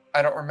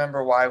don't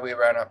remember why we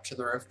ran up to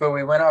the roof, but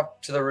we went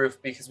up to the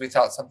roof because we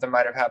thought something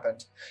might have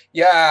happened.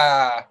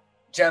 Yeah,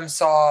 Jem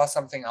saw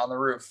something on the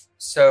roof.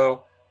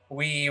 So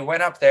we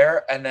went up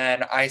there, and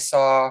then I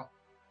saw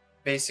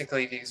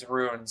basically these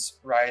runes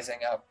rising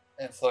up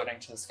and floating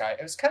to the sky.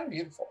 It was kind of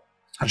beautiful.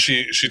 And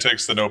she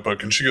takes the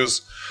notebook and she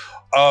goes,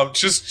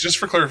 just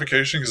for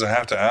clarification, because I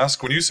have to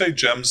ask, when you say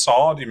Jem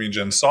saw, do you mean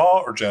Jem saw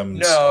or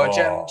Jem saw?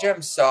 No,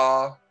 Jem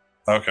saw.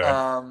 Okay.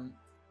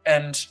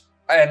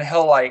 And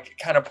he'll like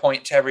kind of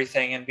point to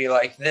everything and be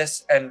like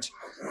this. And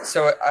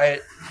so I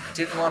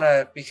didn't want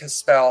to, because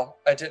spell,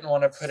 I didn't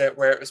want to put it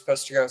where it was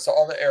supposed to go. So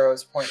all the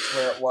arrows point to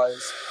where it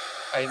was.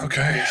 I'm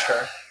pretty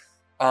sure.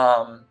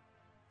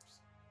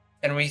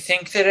 And we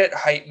think that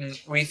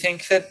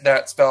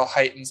that spell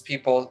heightens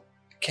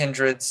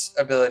kindred's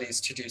abilities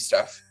to do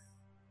stuff.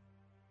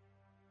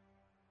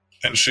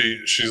 And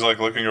she's like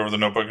looking over the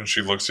notebook and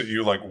she looks at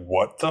you like,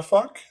 what the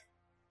fuck?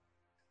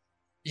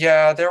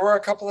 Yeah, there were a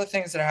couple of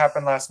things that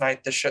happened last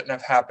night that shouldn't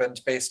have happened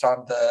based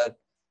on the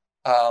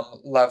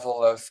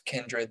level of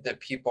kindred that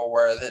people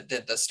were that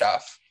did the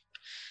stuff.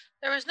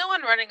 There was no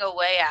one running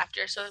away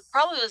after, so it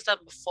probably was done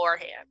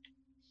beforehand.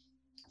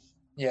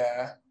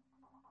 Yeah.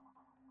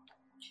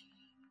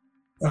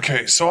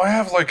 Okay, so I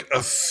have like a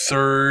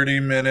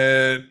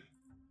 30-minute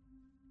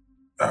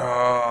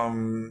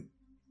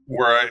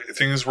where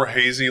things were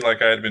hazy,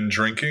 like I had been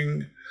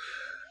drinking,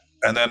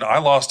 and then I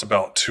lost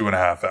about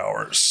 2.5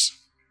 hours.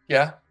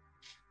 Yeah.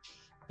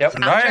 Yep.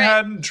 And I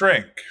hadn't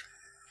drank.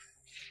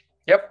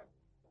 Yep.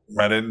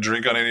 I didn't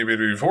drink on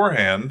anybody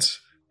beforehand.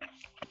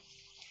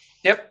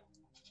 Yep.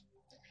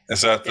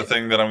 Is that the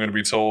thing that I'm going to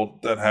be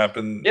told that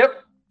happened?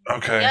 Yep.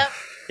 Okay.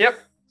 Yep.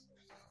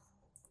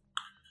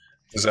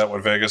 Is that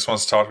what Vegas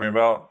wants to talk to me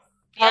about?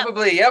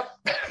 Probably, yep.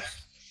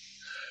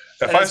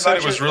 If I said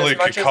it was really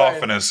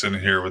cacophonous in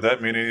here, would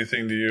that mean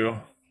anything to you?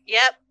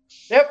 Yep.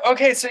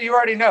 Okay, so you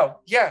already know.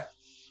 Yeah.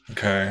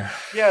 Okay.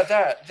 Yeah,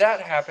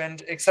 that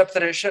happened, except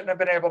that it shouldn't have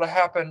been able to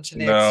happen to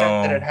the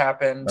extent that it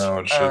happened. No,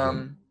 it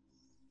shouldn't.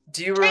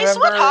 Do you remember? Trace,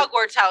 what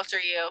Hogwarts house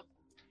are you?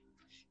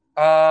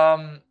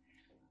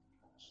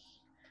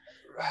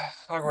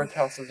 Hogwarts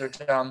houses are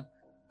dumb.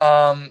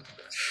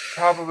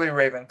 Probably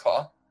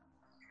Ravenclaw.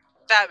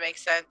 That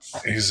makes sense.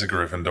 He's a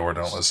Gryffindor.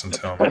 Don't listen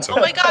to him. It's okay.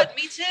 Oh my god,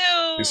 me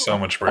too. He's so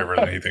much braver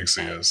than he thinks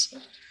he is.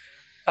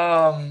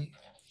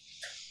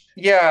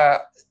 Yeah.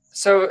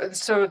 So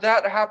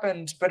that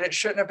happened, but it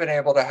shouldn't have been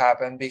able to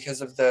happen because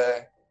of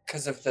the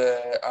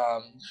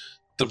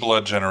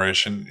blood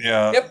generation.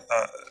 Yeah. Yep.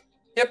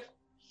 Yep.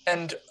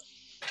 And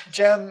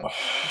Jem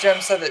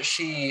said that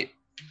she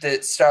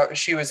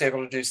was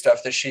able to do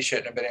stuff that she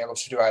shouldn't have been able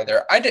to do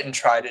either. I didn't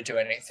try to do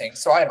anything,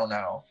 so I don't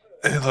know.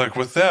 Like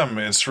with them,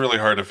 it's really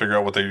hard to figure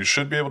out what they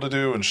should be able to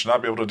do and should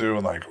not be able to do,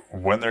 and like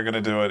when they're going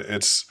to do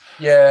it.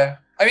 Yeah.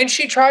 I mean,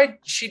 she tried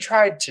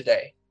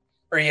today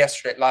or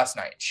last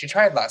night. She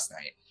tried last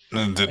night.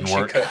 And it didn't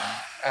work. She couldn't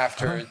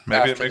after.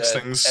 Maybe after it makes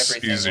things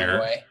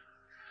easier.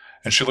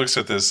 And she looks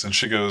at this and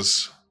she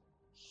goes,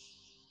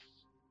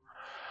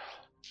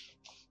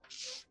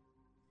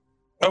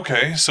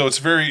 okay, so it's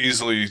very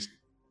easily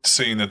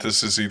seen that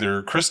this is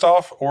either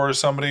Kristoff or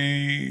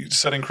somebody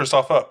setting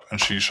Kristoff up. And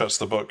she shuts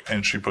the book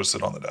and she puts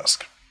it on the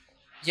desk.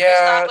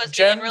 Yeah, Kristoff was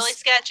being really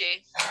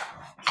sketchy.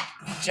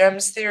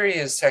 Jem's theory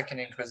is Second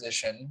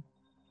Inquisition.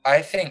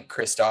 I think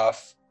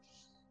Kristoff.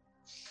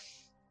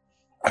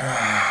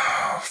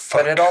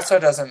 But it also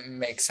doesn't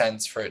make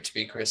sense for it to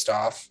be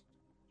Kristoff.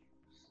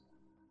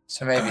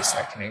 So maybe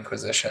Second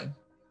Inquisition.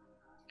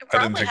 You'll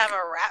probably have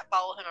a rat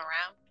follow him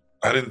around.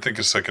 I didn't think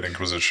of Second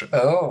Inquisition.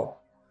 Oh.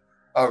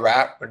 A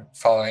rat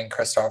following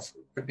Kristoff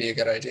would be a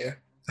good idea.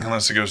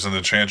 Unless he goes in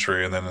the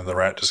chantry and then the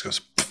rat just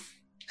goes.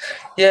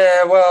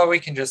 Yeah, well, we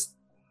can just.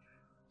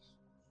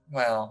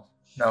 Well,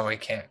 no, we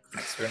can't.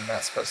 Because we're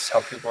not supposed to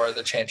tell people where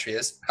the chantry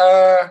is.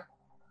 Well,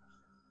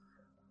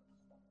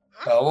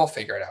 we'll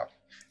figure it out.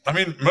 I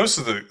mean, most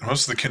of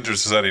the Kindred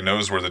Society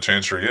knows where the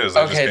chantry is.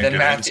 Okay,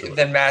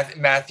 then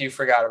Matthew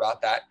forgot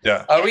about that.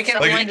 Yeah, we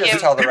can just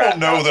tell the rat. People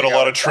know that a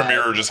lot of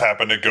Tremere just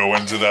happened to go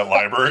into that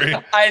library.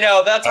 I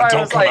know, that's why I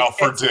was don't come out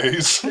for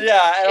days.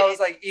 Yeah, and I was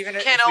like, even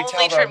if can we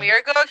only tell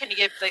Tremere go? Can you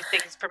give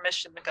things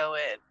permission to go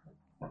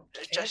in?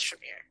 Just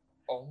Tremere.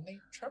 Only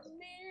Tremere.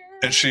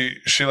 And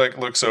she like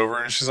looks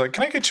over and she's like,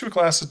 "Can I get you a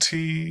glass of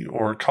tea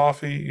or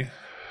coffee?"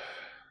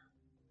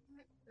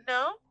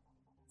 No.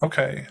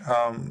 Okay.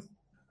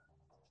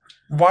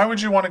 Why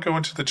would you want to go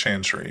into the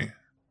chantry?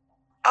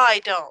 I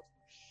don't.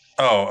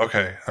 Oh,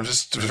 okay. I'm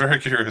just very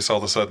curious all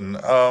of a sudden.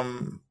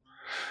 I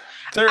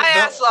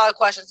asked a lot of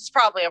questions. It's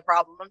probably a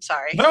problem. I'm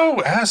sorry.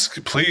 No,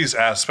 ask. Please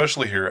ask,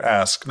 especially here.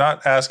 Ask.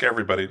 Not ask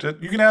everybody.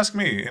 You can ask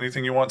me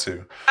anything you want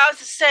to. I was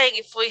just saying,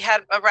 if we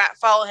had a rat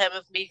follow him,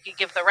 if we could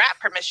give the rat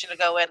permission to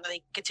go in, then he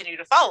could continue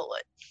to follow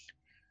it.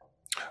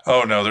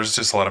 Oh no, there's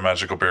just a lot of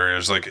magical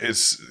barriers. Like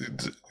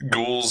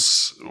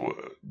ghouls,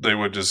 they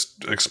would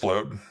just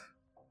explode.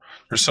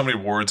 There's so many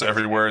wards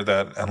everywhere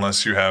that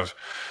unless you have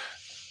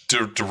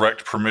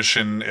direct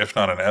permission, if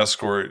not an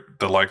escort,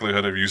 the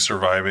likelihood of you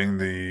surviving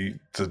the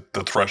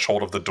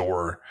threshold of the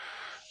door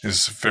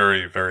is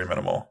very, very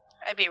minimal.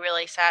 I'd be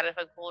really sad if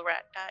a ghoul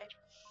rat died.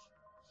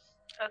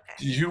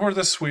 Okay. You are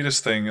the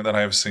sweetest thing that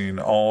I've seen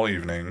all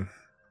evening.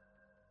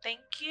 Thank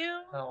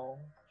you. No.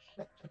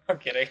 I'm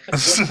kidding.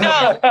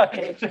 No.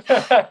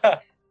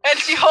 And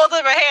she holds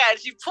up her hand.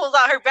 She pulls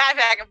out her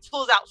backpack and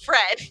pulls out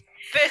Fred.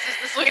 This is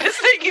the sweetest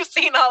thing you've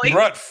seen all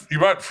evening. You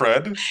brought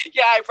Fred?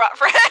 Yeah, I brought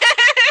Fred.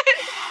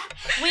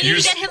 We need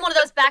to get him one of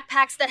those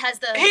backpacks that has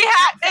the. He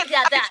had. It's in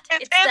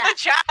that. the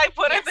chat. I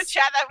put in the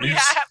chat that we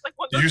have. Like,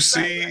 one of those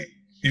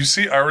you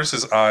see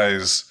Iris's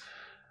eyes.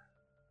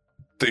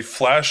 They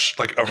flash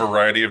like a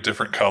variety of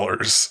different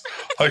colors.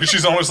 Like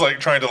she's almost like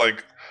trying to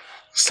like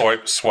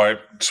swipe.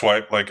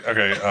 Like,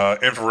 okay,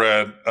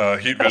 infrared,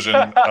 heat vision,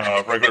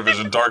 regular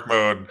vision, dark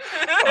mode.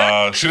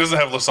 She doesn't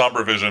have La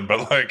Sombra vision,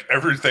 but like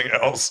everything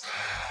else.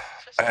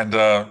 And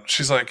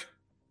she's like,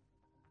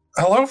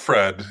 "Hello,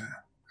 Fred."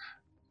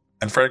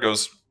 And Fred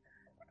goes,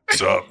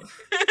 "What's up?"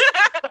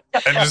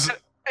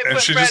 And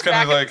she just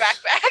kind of like,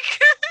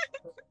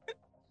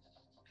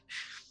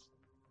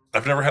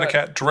 I've never had a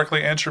cat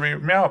directly answer me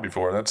meow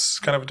before. That's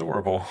kind of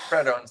adorable.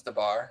 Fred owns the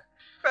bar.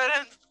 Fred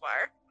owns the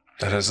bar.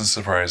 That doesn't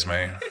surprise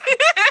me.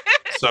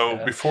 So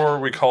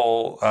before we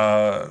call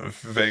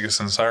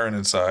Vegas and Siren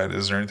inside,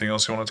 is there anything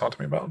else you want to talk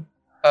to me about?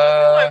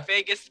 I want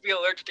Vegas to be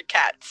allergic to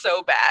cats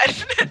so bad.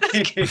 Sorry.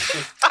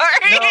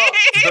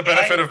 The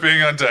benefit of being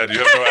undead, you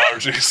have no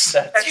allergies.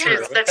 That's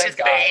true. That's his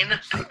bane.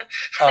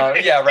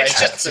 Yeah, right.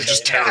 It's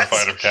just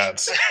terrified of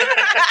cats.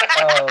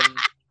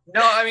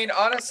 No, I mean,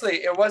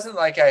 honestly, it wasn't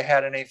like I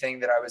had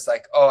anything that I was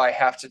like, oh, I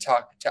have to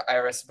talk to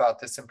Iris about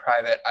this in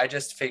private. I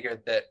just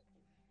figured that,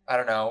 I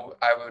don't know,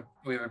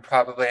 we would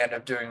probably end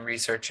up doing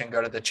research and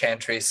go to the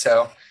Chantry.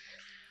 So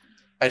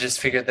I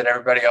just figured that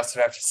everybody else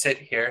would have to sit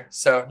here.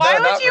 So why no,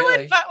 not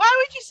really.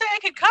 Why would you say I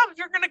could come if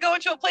you're going to go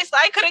into a place that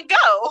I couldn't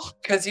go?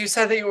 Because you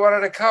said that you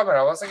wanted to come, and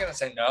I wasn't going to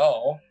say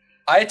no.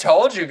 I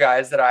told you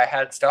guys that I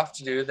had stuff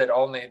to do that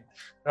only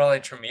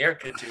Tremere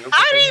could do. But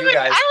I don't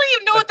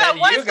even know what that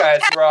was. You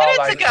guys were all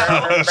like,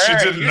 she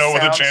didn't know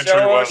what the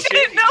Chantry was. She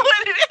didn't know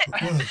what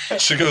it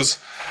is. She goes,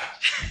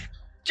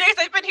 Jace,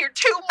 I've been here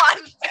 2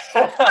 months.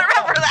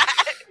 Remember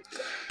that.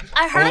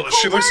 I heard a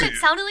cool word. It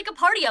sounded like a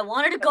party. I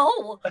wanted to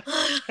go.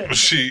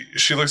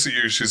 She looks at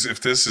you. She's,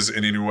 if this is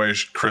in any way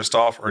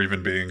Kristoff or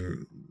even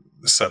being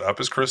set up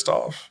as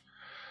Kristoff,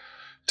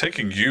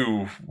 taking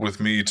you with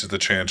me to the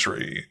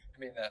Chantry, I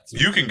mean, that's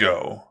you can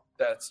go.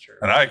 That's true.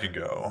 And I can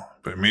go.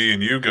 But me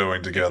and you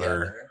going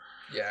together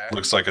yeah,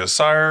 looks like a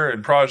sire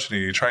and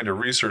progeny trying to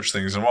research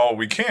things. And while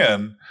we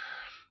can,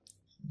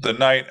 the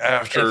night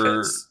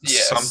after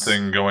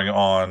something going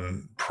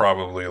on,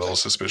 probably a little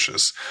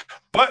suspicious.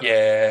 But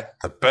the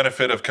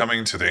benefit of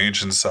coming to the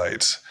ancient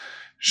site,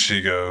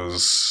 she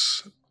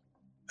goes,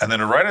 and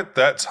then right at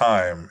that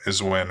time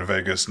is when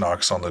Vegas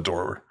knocks on the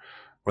door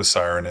with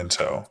Siren in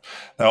tow.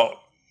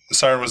 Now,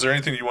 Siren, was there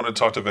anything you wanted to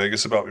talk to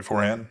Vegas about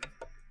beforehand?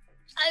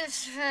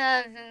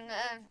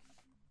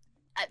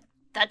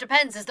 That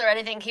depends. Is there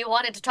anything he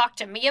wanted to talk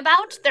to me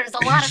about? There's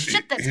a lot of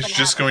shit that's been He's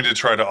just going to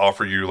try to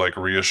offer you like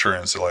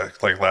reassurance,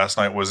 like last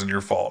night wasn't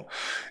your fault.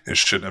 It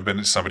shouldn't have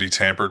been. Somebody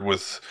tampered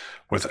with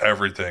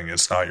everything.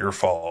 It's not your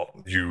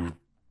fault.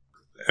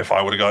 If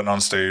I would have gotten on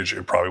stage,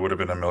 it probably would have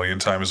been 1,000,000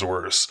 times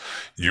worse.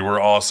 You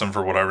were awesome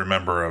for what I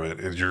remember of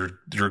it.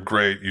 You're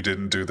great. You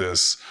didn't do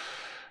this.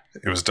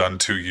 It was done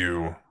to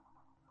you.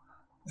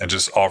 And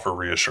just offer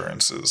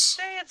reassurances.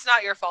 Say it's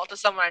not your fault to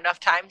someone enough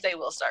times, they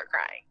will start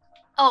crying.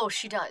 Oh,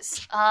 she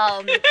does.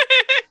 Honestly,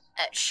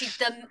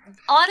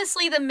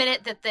 the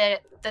minute that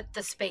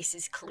the space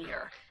is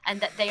clear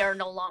and that they are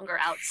no longer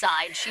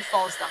outside, she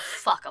falls the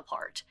fuck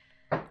apart.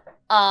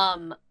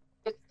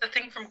 It's the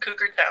thing from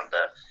Cougar Town.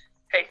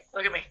 Hey,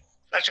 look at me.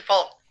 Not your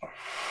fault.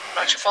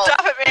 Not your fault.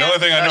 Stop it, man. The only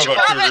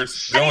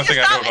thing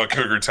I know about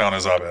Cougar Town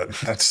is Abed.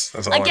 That's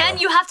all. Again,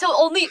 you have to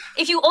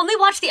if you only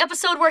watch the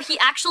episode where he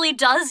actually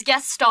does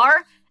guest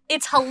star,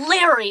 it's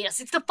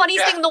hilarious. It's the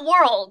funniest thing in the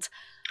world.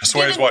 That's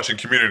why he's watching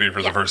Community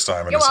for the first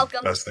time, and it's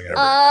the best thing ever.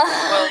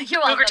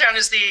 You're welcome. Cougar Town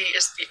is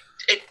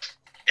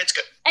it's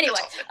good.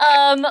 Anyway,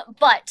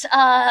 but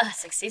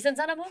 6 seasons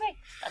on a movie.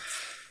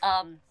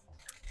 That's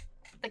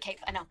the cape,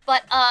 I know.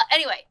 But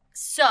anyway,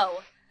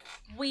 so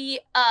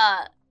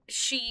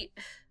she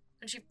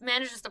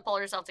manages to pull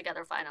herself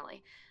together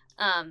finally.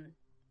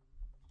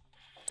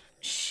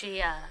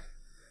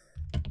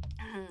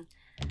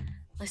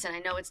 Listen, I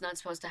know it's not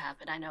supposed to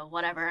happen. I know,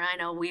 whatever. And I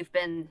know we've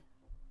been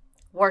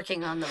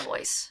working on the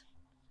voice.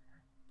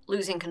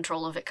 Losing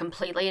control of it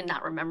completely and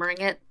not remembering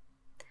it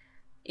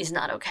is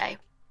not okay.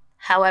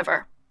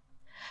 However,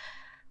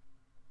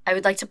 I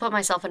would like to put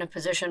myself in a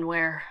position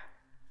where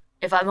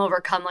if I'm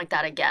overcome like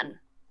that again,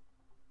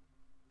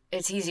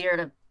 it's easier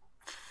to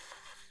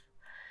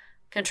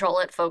control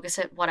it, focus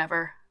it,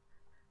 whatever.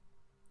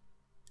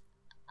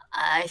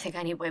 I think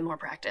I need way more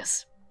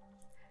practice.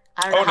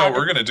 I don't know Oh how no,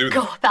 we're gonna do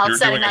go that. about You're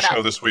setting doing a that show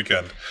up. this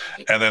weekend,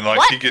 and then like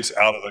What? he gets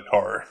out of the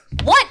car.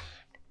 What?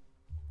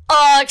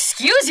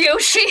 Excuse you?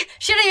 She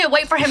didn't even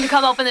wait for him to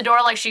come open the door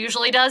like she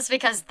usually does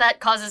because that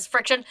causes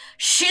friction.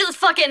 She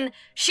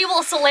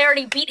will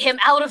celerity beat him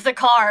out of the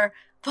car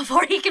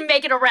before he can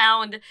make it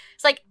around.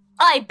 It's like,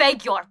 I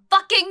beg your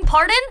fucking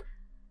pardon?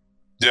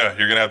 Yeah,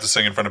 you're gonna have to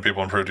sing in front of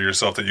people and prove to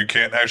yourself that you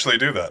can't actually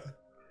do that.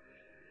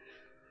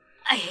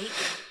 I hate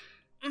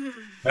you.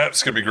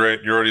 That's gonna be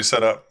great. You're already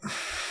set up.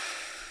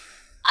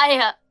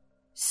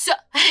 So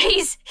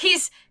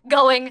he's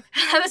going.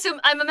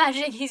 I'm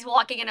imagining he's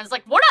walking, and I was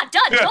like, "We're not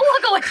done. Yeah. Don't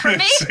walk away from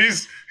me."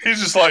 he's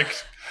just like,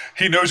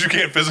 he knows you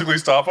can't physically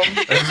stop him.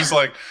 And he's just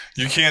like,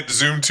 you can't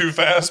zoom too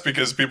fast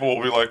because people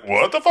will be like,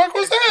 "What the fuck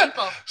was that?"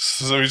 People.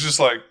 So he's just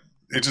like,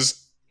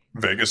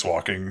 Vegas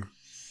walking.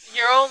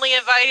 You're only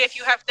invited if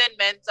you have thin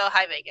men, so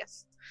hi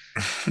Vegas.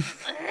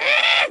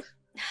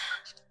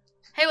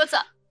 Hey, what's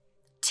up?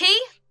 Tea?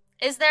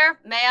 Is there?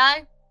 May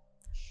I?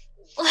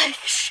 Like,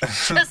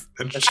 just.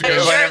 And It's she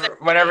good. goes,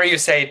 Whenever you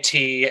say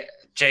tea,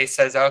 Jay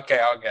says, "Okay,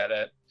 I'll get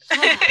it."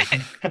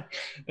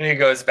 And he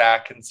goes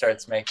back and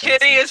starts making.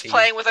 Kitty some is tea.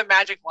 playing with a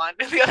magic wand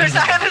on the other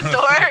side of the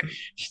door.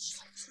 She's just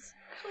like,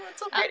 oh, it's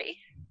so pretty.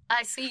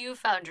 I see you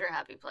found your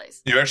happy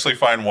place. you actually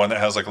find one that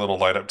has like a little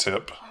light up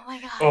tip. Oh my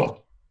god.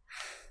 Oh,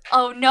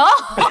 Oh no!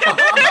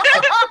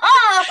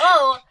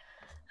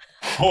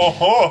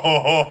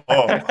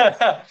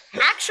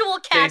 Actual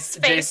cat's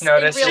Jace face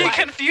noticed in real She life.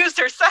 confused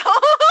herself.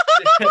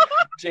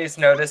 Jace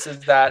notices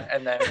that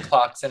and then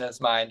clocks in his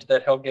mind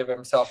that he'll give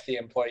himself the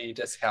employee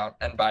discount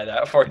and buy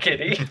that for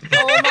Kitty.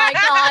 Oh my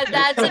god,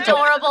 that's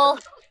adorable.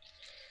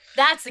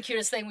 That's the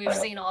cutest thing we've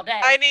seen all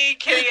day. I need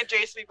Kitty and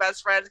Jace to be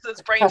best friends because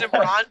it's brains and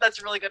brawn.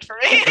 That's really good for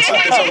me. It's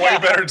a way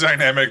better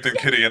dynamic than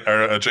Kitty and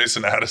or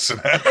Jason Addison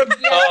had. Oh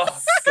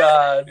Yes.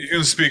 God. You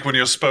can speak when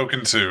you're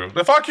spoken to.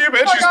 The fuck you,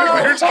 bitch! You speak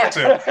when you're talked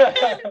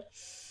to.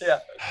 Yeah.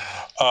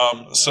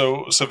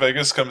 So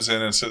Vegas comes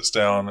in and sits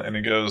down, and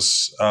he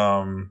goes,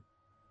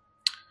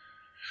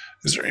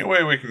 "Is there any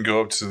way we can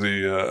go up to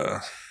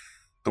the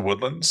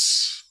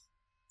woodlands?"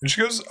 And she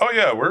goes, "Oh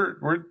yeah,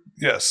 we're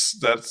yes.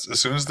 That's as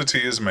soon as the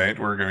tea is made,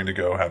 we're going to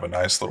go have a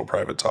nice little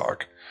private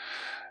talk,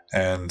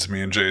 and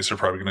me and Jace are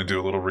probably going to do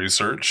a little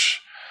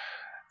research,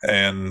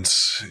 and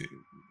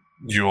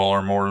you all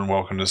are more than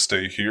welcome to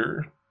stay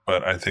here.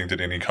 But I think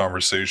that any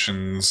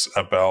conversations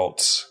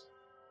about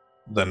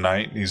the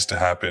night needs to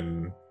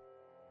happen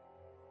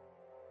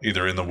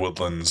either in the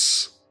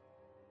woodlands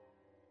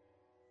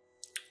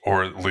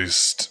or at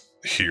least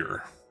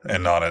here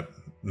and not at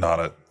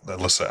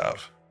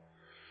Lasav.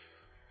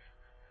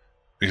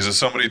 Because if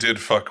somebody did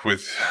fuck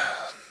with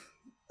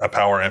a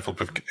power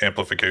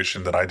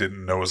amplification that I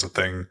didn't know was a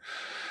thing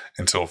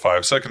until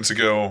 5 seconds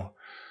ago,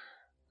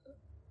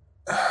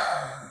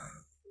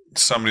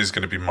 somebody's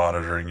going to be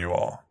monitoring you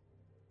all.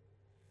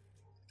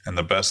 And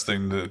the best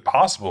thing that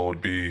possible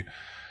would be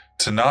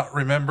to not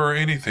remember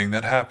anything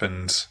that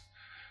happened.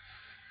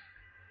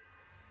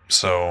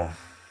 So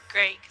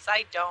Great, because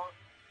I don't.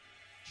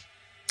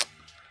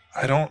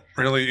 I don't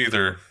really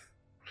either.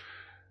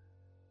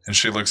 And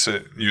she looks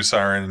at you,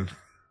 Siren.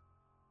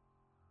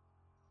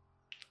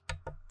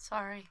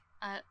 Sorry.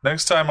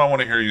 Next time I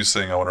want to hear you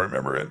sing, I want to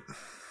remember it.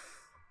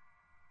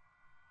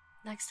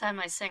 Next time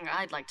I sing,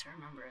 I'd like to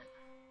remember it.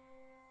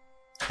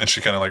 And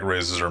she kind of like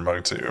raises her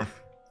mug to you.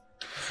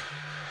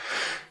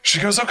 She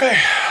goes, "Okay,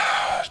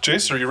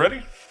 Jace, are you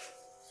ready?"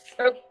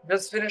 Yep,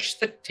 just finished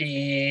the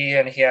tea,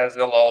 and he has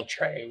a little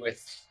tray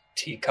with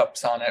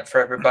teacups on it for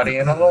everybody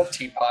and a little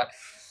teapot.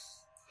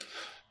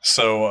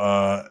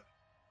 So,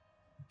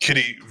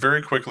 Kitty,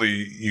 very quickly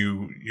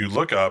you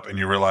look up and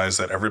you realize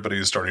that everybody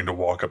is starting to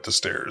walk up the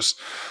stairs.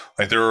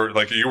 Like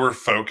you were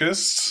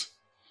focused,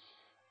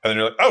 and then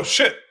you're like, "Oh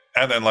shit!"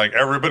 And then like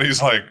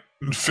everybody's like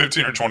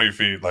 15 or 20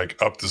 feet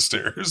like up the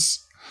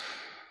stairs.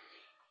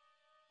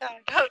 No,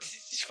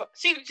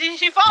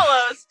 she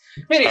follows.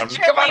 I'm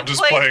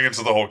just playing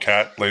into the whole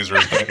cat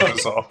laser thing.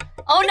 That's all.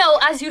 Oh no,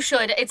 as you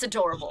should. It's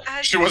adorable.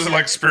 She wasn't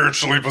like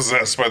spiritually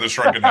possessed by the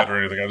shrunken head or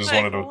anything. I just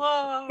wanted to.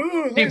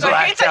 Whoa. He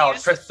blacked out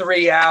for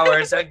 3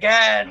 hours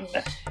again.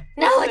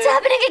 No, it's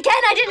happening again.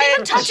 I didn't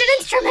even touch an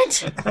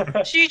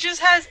instrument. She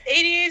just has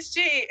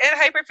ADHD and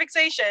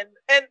hyperfixation,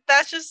 and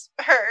that's just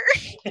her.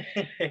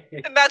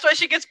 And that's why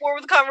she gets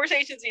bored with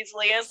conversations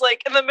easily. And it's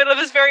like in the middle of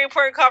this very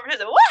important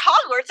conversation. What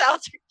Hogwarts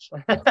house?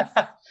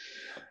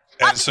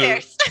 And so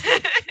Upstairs.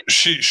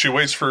 she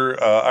waits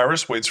for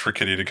Iris waits for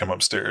Kitty to come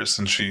upstairs,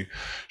 and she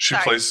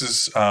Sorry.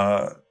 places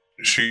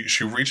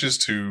she reaches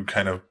to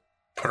kind of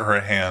put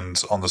her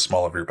hands on the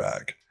small of your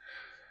bag,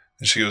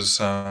 and she goes,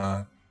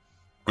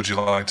 "Would you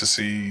like to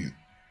see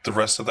the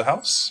rest of the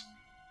house?"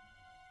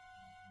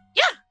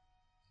 Yeah.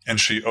 And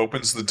she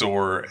opens the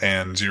door,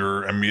 and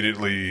you're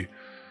immediately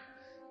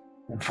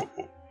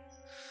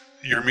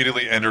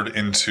entered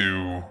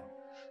into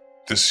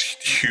this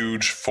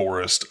huge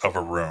forest of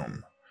a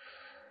room.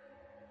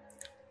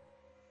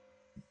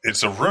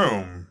 It's a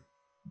room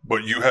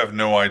but you have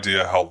no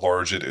idea how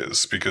large it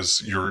is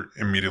because you're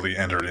immediately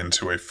entered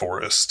into a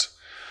forest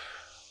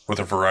with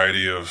a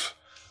variety of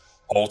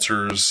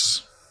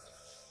altars,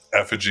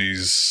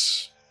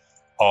 effigies,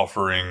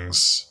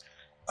 offerings,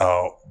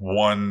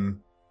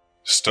 one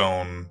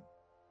stone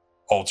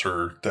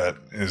altar that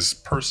is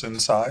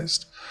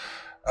person-sized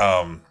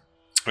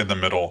in the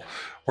middle,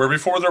 where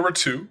before there were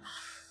two,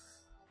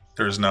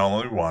 there's now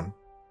only one.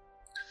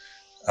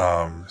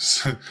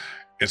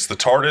 It's the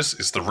TARDIS.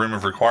 It's the room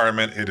of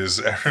requirement. It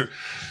is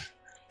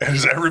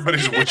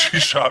everybody's witchy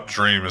shop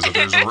dream is that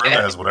there's a room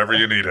that has whatever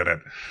you need in it.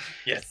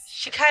 Yes.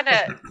 She kind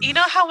of, you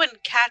know how when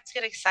cats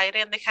get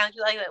excited and they kind of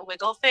do like that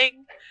wiggle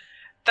thing?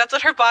 That's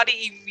what her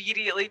body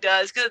immediately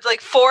does. Because it's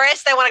like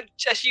forest,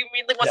 she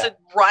immediately wants to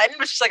run,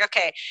 but she's like,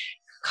 okay,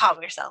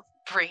 calm yourself,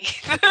 breathe.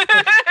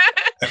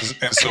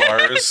 And so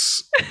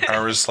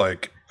Iris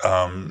like,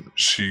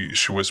 she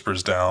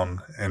whispers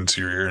down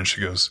into your ear and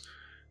she goes,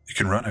 "You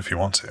can run if you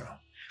want to."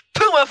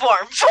 Puma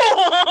form.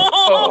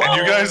 And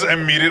you guys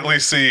immediately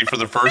see for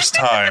the first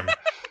time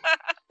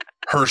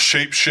her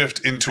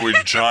shapeshift into a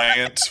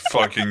giant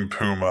fucking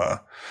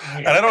puma.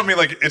 And I don't mean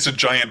like it's a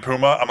giant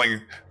puma. I'm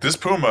like, this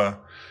puma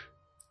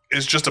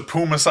is just a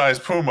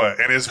puma-sized puma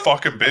and is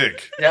fucking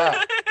big.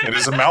 Yeah. It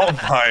is a mountain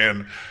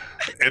lion.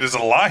 It is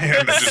a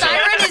lion.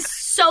 Siren is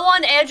so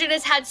on edge and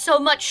has had so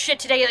much shit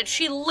today that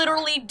she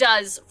literally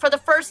does, for the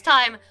first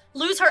time,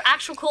 lose her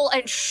actual cool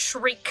and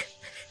shriek.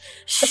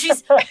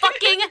 She's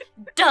fucking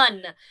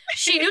done.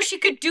 She knew she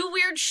could do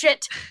weird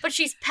shit, but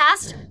she's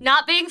past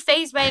not being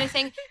fazed by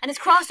anything and has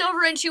crossed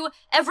over into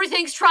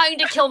everything's trying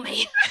to kill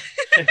me.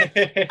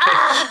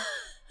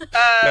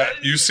 Yeah,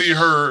 you see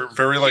her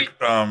very like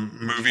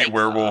movie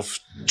werewolf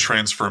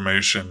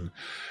transformation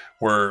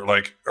where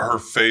like her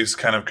face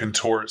kind of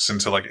contorts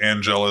into like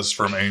Angelus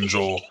from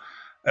Angel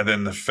and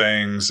then the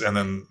fangs, and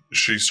then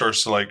she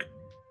starts to like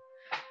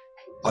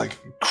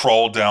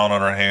crawl down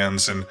on her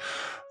hands, and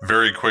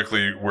very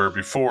quickly, where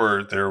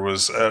before there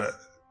was a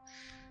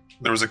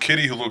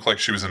kitty who looked like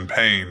she was in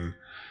pain,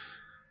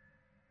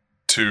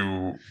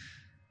 to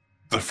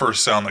the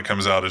first sound that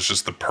comes out is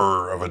just the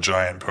purr of a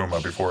giant puma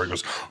before it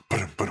goes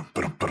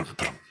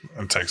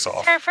and takes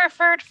off. Her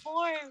preferred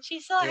form.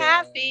 She's so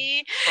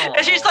happy.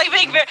 And she's like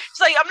being very,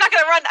 she's like, I'm not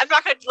gonna run. I'm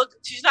not gonna look.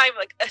 She's not even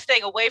like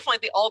staying away from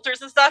like the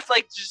altars and stuff.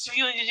 Like just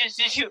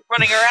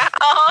running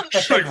around.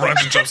 She like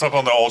runs and jumps up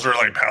on the altar and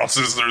like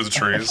pounces through the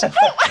trees.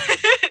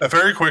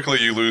 Very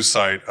quickly, you lose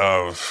sight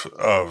of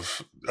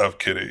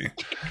Kitty.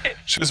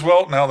 She says,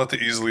 "Well, now that the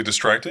easily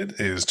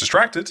distracted is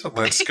distracted,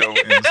 let's go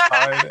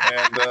inside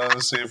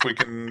and see if we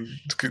can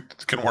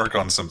work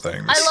on some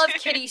things." I love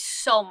Kitty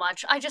so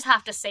much. I just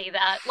have to say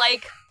that.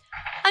 Like,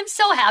 I'm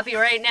so happy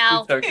right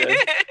now. So good.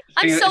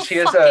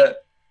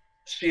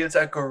 She is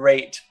a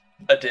great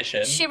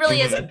addition. She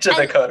really is to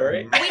the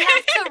coterie. We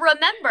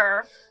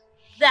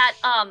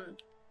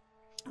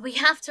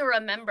have to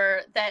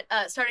remember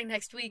that starting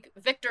next week,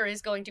 Victor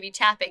is going to be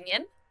tapping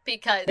in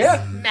because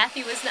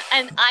Matthew is not,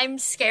 and I'm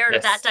scared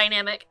of that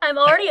dynamic. I'm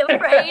already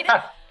afraid.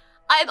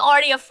 I'm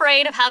already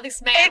afraid of how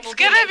this man will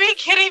be. It's gonna be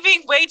Kitty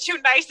being way too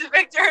nice to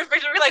Victor, and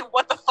Victor will be like,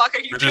 "What the fuck are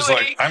you Victor's doing?"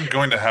 like, "I'm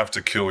going to have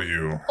to kill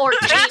you." Or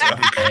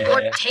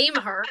tame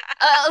her.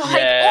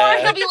 Or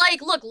he'll be like,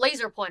 "Look,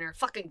 laser pointer,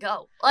 fucking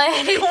go."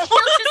 Like, he'll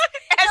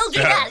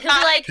do that. He'll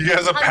be like, he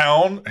has a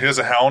pound. He has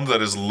a hound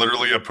that is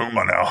literally a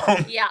puma now.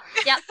 Yep.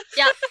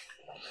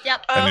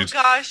 Oh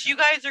gosh, you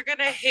guys are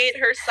gonna hate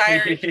her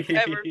siren if you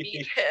ever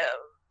meet him.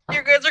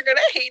 You guys are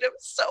gonna hate him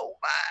so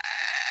much.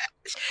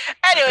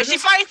 Anyway, she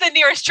finds the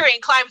nearest tree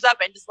and climbs up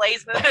and just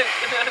lays in it.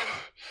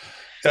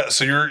 Yeah,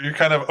 so you're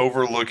kind of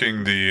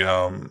overlooking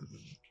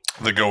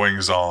the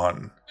goings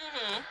on.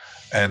 Mm-hmm.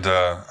 And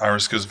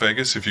Iris goes,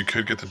 "Vegas, if you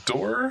could get the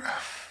door."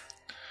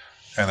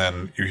 And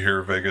then you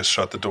hear Vegas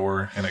shut the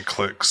door and it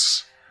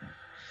clicks.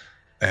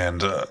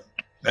 And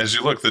as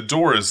you look, the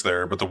door is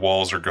there, but the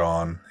walls are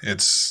gone.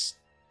 It's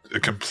a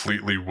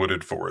completely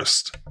wooded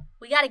forest.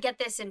 We gotta get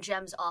this in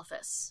Jem's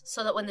office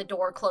so that when the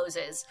door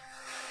closes,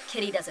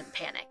 Kitty doesn't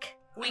panic.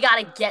 We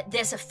gotta get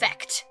this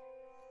effect.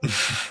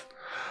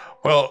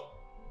 Well,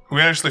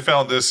 we actually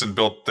found this and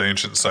built the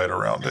ancient site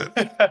around it.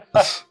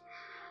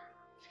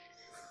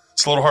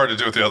 It's a little hard to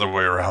do it the other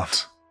way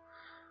around.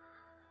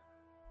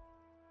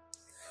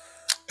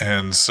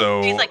 And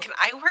so... He's like, "Can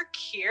I work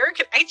here?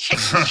 Can I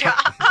change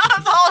jobs?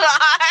 Hold on.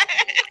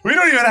 We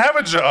don't even have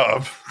a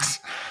job."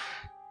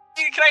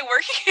 Can I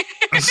work here?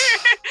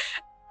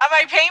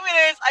 My payment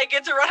is I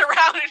get to run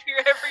around in here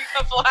every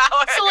couple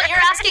hours. So what you're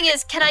asking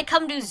is, can I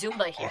come do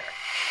Zumba here?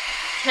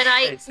 Can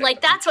I,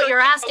 like, that's what you're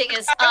asking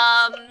is,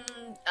 a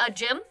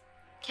gym?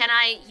 Can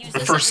I use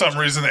this? For some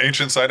reason, the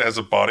ancient site has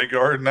a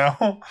bodyguard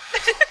now.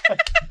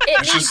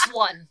 It needs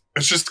one.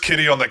 It's just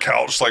Kitty on the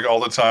couch, like, all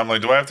the time.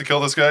 Like, do I have to kill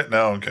this guy?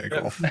 No? Okay,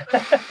 cool. That's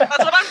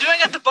what I'm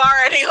doing at the bar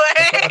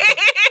anyway.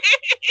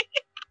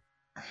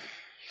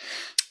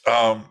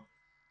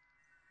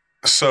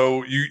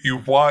 So you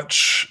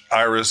watch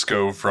Iris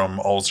go from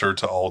altar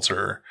to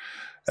altar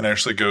and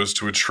actually goes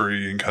to a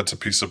tree and cuts a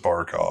piece of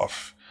bark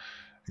off.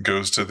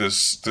 goes to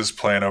this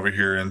plant over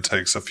here and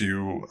takes a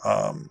few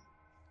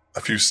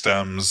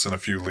stems and a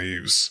few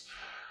leaves,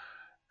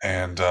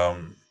 and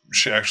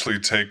she actually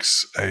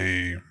takes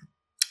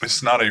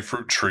it's not a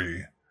fruit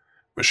tree,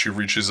 but she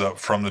reaches up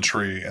from the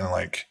tree and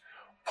like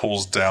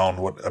pulls down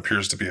what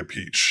appears to be a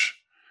peach,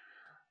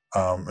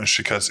 and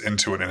she cuts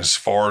into it, and it's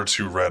far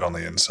too red on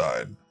the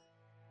inside.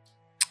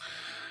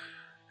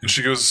 And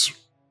she goes,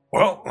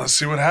 well, let's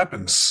see what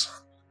happens.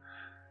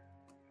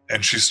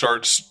 And she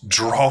starts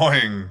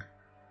drawing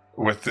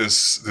with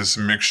this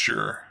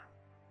mixture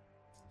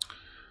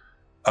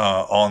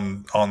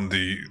on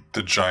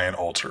the giant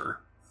altar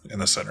in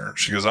the center.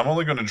 She goes, I'm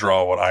only going to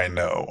draw what I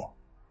know.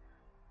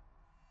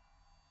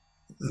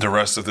 The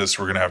rest of this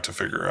we're going to have to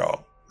figure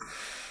out.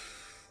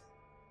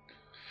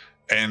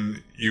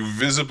 And you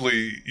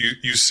visibly,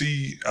 you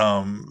see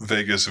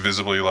Vegas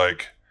visibly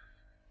like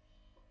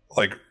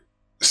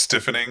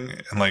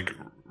stiffening and like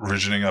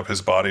rigidening up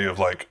his body of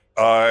like,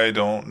 I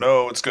don't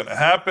know what's going to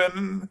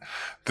happen.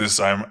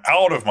 I'm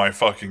out of my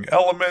fucking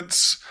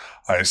elements.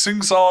 I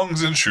sing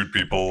songs and shoot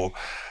people.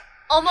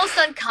 Almost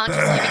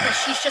unconsciously because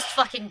she's just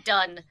fucking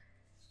done.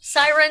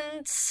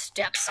 Siren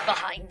steps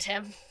behind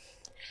him.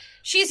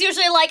 She's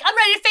usually like, I'm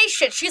ready to face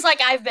shit. She's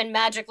like, I've been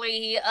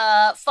magically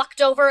fucked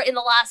over in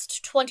the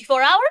last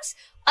 24 hours.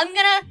 I'm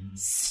gonna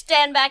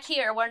stand back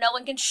here where no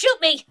one can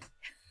shoot me.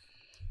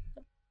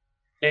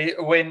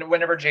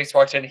 Whenever Jace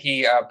walked in,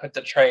 he put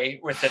the tray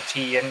with the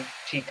tea and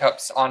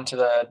teacups onto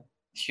the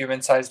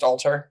human-sized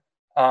altar,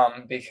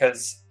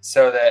 because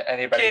so that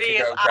anybody Kitty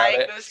could go is grab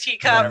eyeing it. those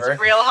teacups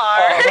whenever. real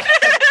hard.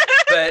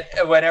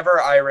 But whenever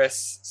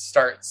Iris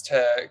starts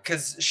to,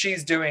 because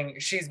she's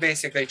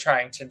basically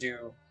trying to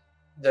do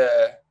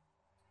the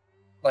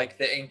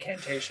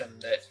incantation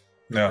that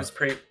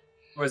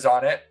was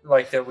on it,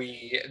 like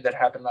that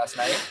happened last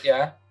night.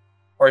 Yeah.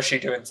 Or is she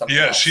doing something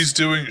else? she's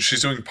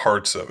doing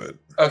parts of it.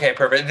 Okay,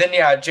 perfect. Then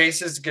yeah,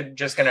 Jace is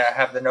just gonna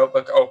have the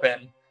notebook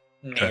open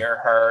near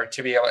her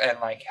to be able and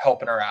like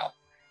helping her out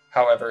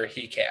however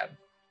he can.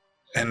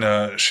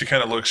 And she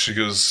kind of looks. She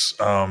goes,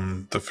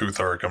 "The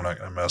Futhark, I'm not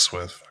gonna mess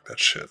with. Fuck that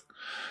shit."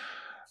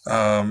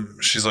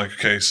 She's like,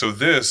 "Okay, so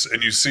this,"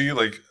 and you see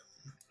like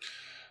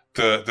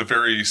the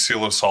very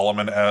Seal of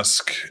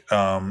Solomon-esque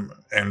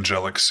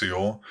angelic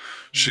seal.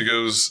 She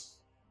goes,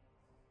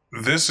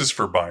 "This is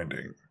for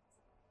binding.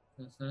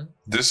 Mm-hmm.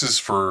 This is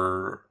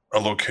for a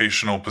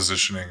locational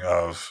positioning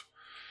of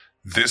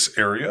this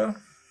area.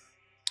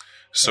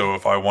 So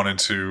if I wanted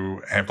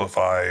to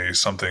amplify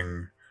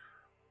something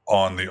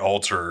on the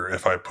altar,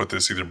 if I put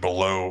this either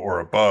below or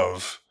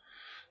above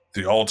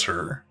the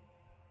altar,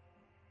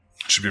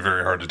 it should be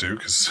very hard to do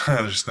because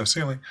there's no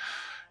ceiling.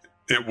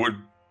 It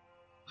would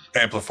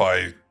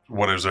amplify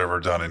what is ever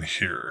done in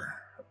here,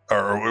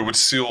 or it would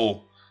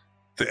seal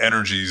the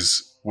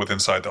energies within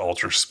inside the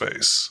altar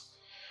space."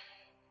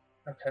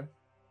 Okay.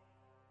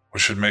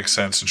 Which should make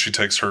sense. And she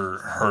takes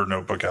her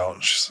notebook out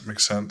and she says,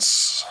 makes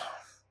sense.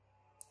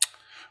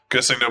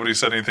 Guessing nobody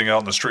said anything out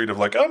in the street of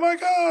like, oh my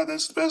God,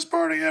 that's the best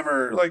party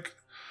ever. Like,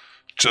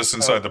 just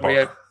inside the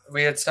bar.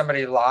 We had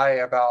somebody lie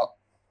about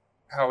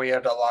how we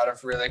had a lot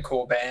of really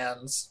cool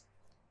bands.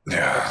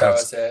 Yeah. That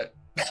was it.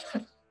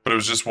 But it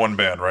was just one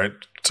band, right?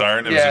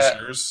 Siren? It was just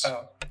yours?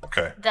 Oh.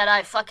 Okay. That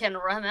I fucking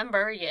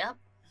remember, yep.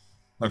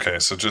 Okay,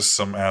 so just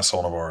some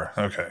asshole in a bar.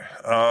 Okay.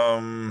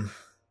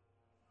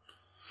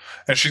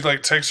 And she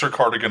like takes her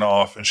cardigan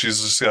off and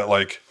she's just got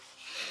like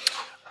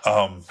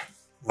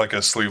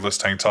a sleeveless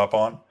tank top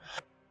on.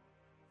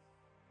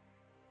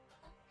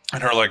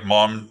 And her like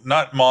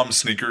not mom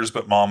sneakers,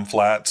 but mom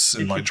flats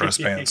and like dress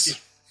pants.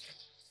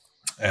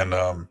 And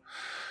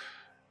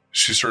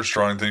she starts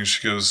drawing things.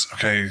 She goes,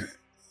 okay.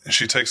 And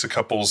she takes a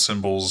couple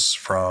symbols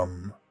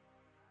from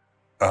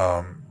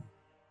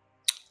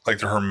like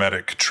the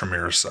Hermetic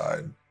Tremere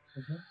side.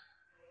 Mm-hmm.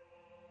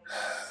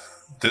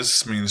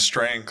 This means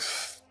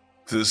strength.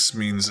 This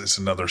means it's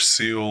another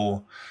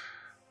seal.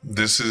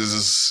 This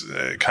is,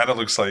 it kind of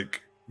looks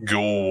like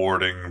goal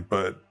warding,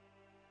 but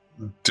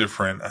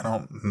different. I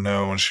don't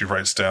know. And she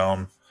writes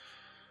down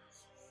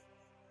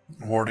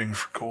warding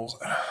for goals.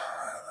 I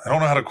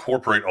don't know how to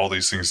incorporate all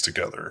these things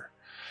together.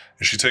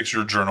 And she takes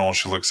your journal and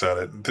she looks at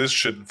it. This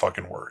shouldn't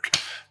fucking work.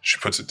 She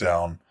puts it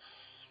down.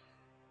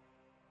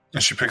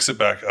 And she picks it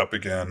back up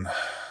again.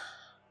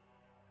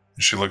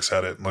 And she looks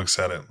at it and looks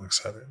at it and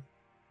looks at it.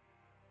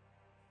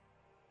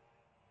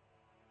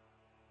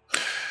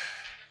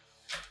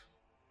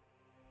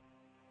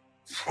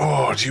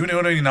 Oh, do you know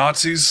any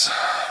Nazis?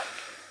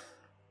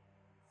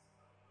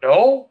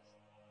 No?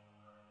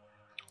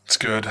 It's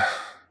good.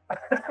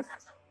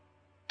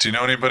 Do you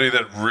know anybody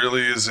that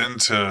really is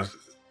into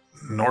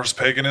Norse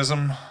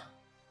paganism?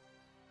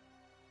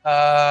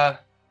 And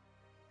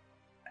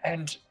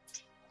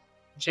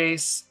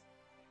Jace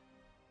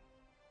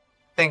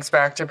thinks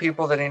back to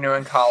people that he knew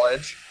in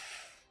college.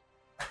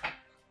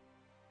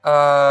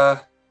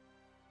 I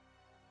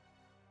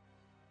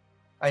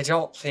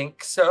don't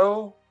think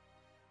so,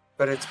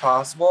 but it's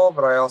possible.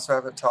 But I also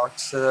haven't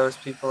talked to those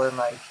people in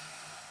like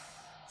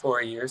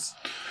 4 years.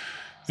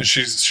 And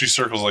she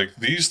circles like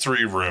these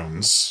 3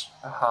 runes.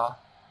 Uh-huh.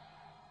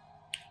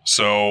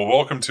 So,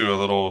 welcome to a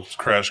little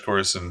crash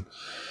course in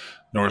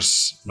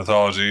Norse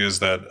mythology. Is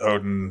that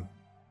Odin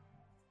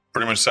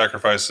pretty much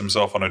sacrificed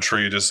himself on a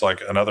tree, just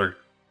like another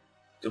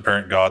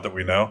apparent god that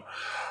we know,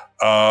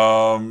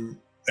 and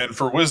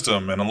for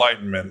wisdom and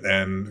enlightenment,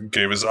 and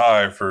gave his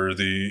eye for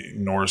the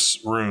Norse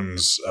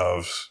runes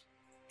of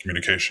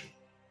communication.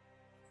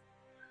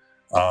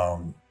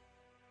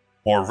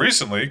 More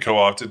recently,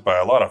 co-opted by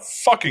a lot of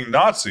fucking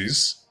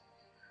Nazis.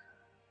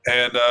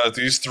 And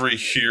these 3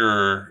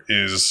 here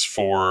is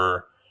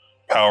for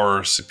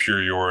power,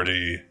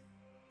 superiority,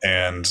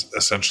 and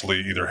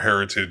essentially either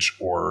heritage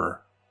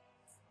or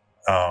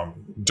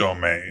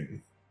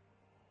domain.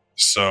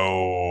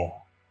 So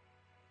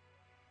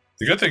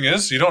the good thing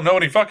is you don't know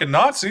any fucking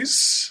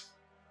Nazis.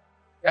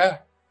 Yeah.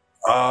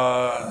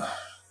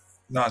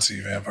 Nazi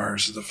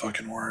vampires are the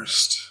fucking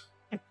worst.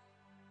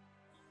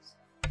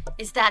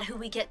 Is that who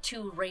we get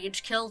to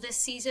rage kill this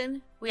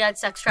season? We had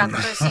sex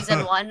traffickers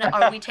season 1.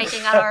 Are we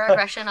taking out our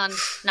aggression on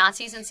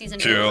Nazis in season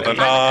 2? Kill the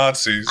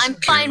Nazis. I'm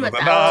fine with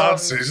Kill the that.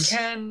 Nazis.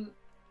 I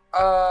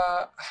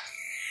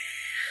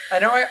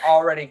know I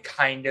already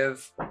kind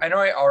of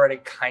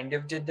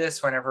did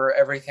this whenever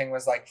everything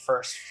was like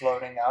first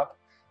floating up.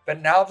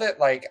 But now that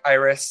like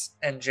Iris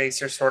and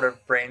Jace are sort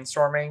of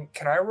brainstorming,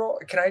 can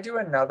I do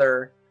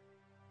another?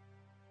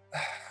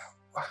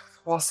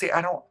 Well, see,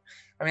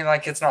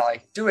 it's not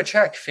like do a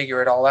check, figure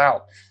it all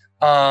out.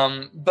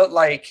 But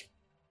like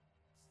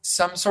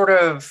some sort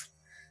of,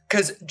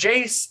 because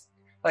Jace,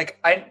 like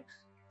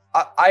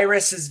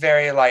Iris is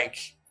very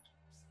like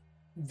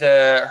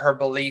her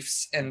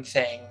beliefs in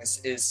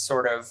things is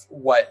sort of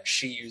what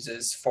she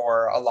uses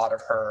for a lot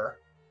of her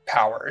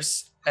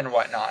powers and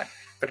whatnot.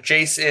 But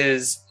Jace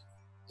is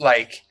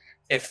like,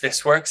 if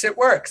this works, it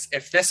works.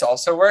 If this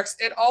also works,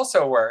 it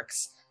also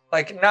works.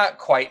 Like not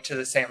quite to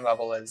the same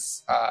level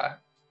as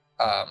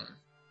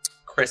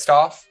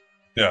Kristoff.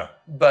 Yeah.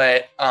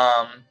 But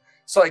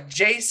so like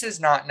Jace is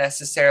not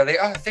necessarily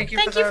thank you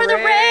for the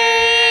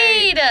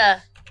raid.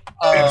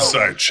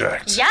 Insight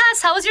checks.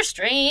 Yes, how was your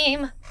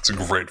stream? It's a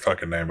great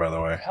fucking name, by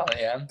the way. Hell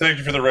yeah. Thank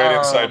you for the raid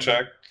insight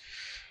check.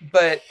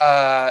 But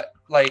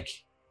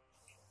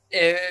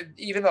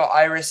even though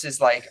Iris is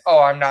like, oh,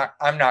 I'm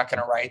not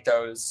gonna write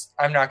those,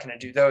 I'm not gonna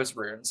do those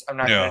runes, I'm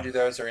not gonna do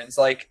those runes,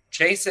 like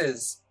Jace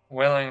is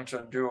willing to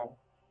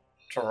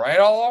write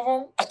all of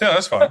them. Yeah,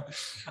 that's fine.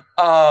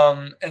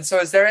 And so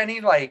is there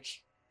any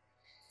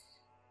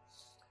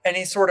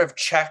sort of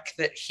check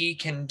that he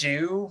can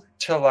do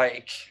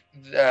to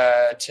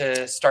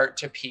to start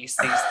to piece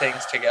these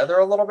things together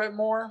a little bit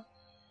more?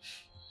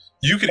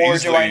 You could or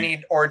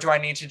easily, do I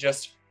need to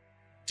just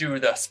do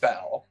the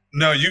spell?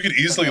 No, you could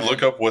easily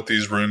look up what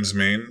these runes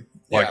mean,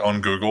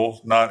 on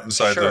Google, not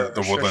inside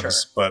the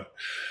woodlands, but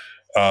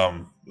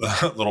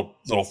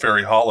little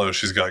fairy hollow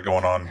she's got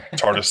going on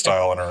TARDIS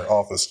style in her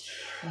office.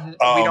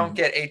 We don't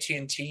get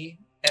AT&T.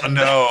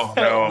 No.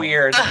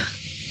 Weird.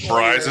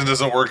 Verizon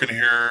doesn't work in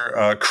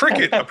here.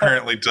 Cricket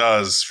apparently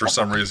does for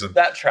some reason.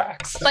 That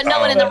tracks. But no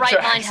one in the right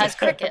mind has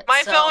Cricket.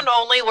 My phone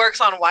only works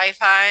on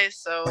Wi-Fi,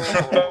 so.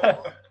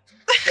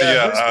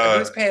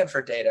 Who's paying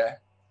for data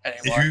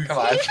anymore? Come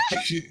on.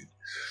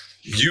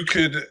 You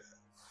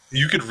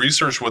could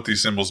research what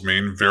these symbols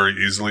mean very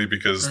easily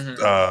because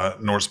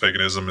Norse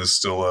paganism is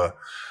still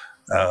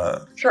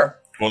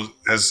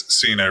has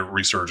seen a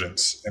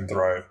resurgence and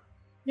thrive.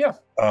 Yeah.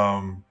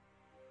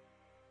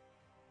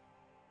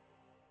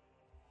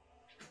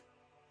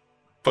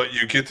 But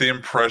you get the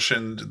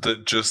impression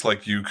that just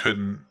like you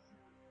couldn't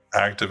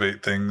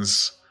activate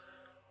things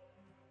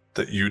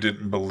that you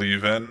didn't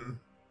believe in.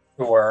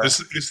 Sure.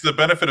 It's the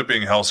benefit of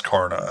being House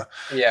Karna.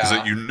 Yeah. Is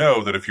that you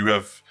know that if you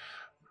have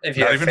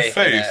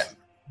faith,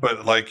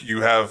 but like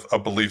you have a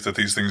belief that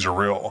these things are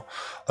real.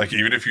 Like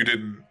even if you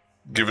didn't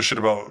give a shit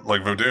about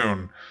like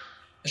Vodun.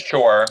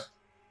 Sure.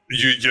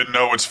 You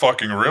know it's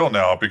fucking real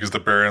now because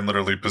the Baron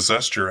literally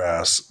possessed your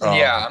ass.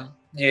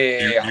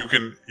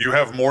 You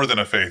have more than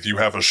a faith. You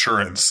have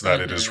assurance that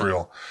it is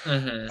real.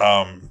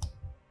 Mm-hmm.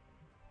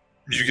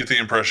 You get the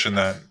impression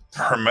that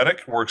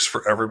Hermetic works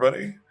for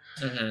everybody,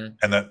 and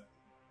that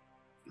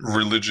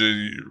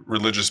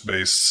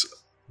religious-based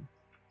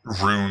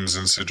runes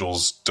and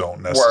sigils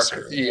don't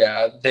necessarily work.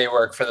 Yeah, they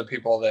work for the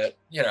people that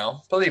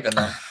believe in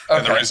them. Okay.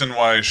 And the reason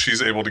why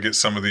she's able to get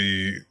some of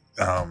the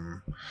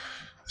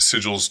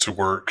sigils to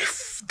work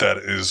that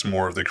is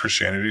more of the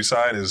Christianity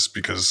side is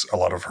because a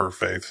lot of her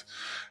faith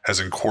has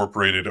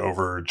incorporated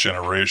over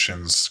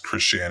generations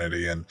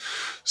Christianity and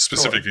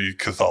specifically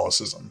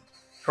Catholicism.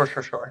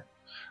 Sure.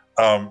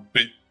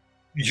 But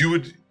you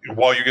would,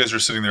 while you guys are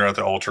sitting there at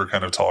the altar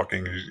kind of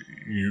talking,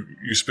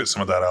 you spit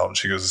some of that out and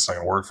she goes, it's not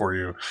going to work for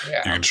you.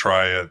 Yeah. You can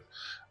try it.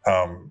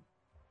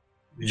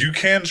 You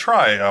can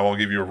try. I will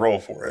give you a roll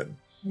for it.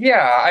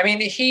 Yeah. I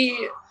mean,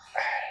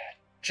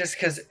 just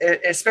because,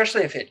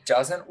 especially if it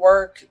doesn't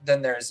work,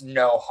 then there's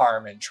no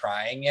harm in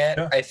trying it.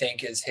 Yeah. I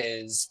think is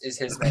his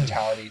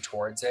mentality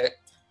towards it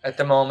at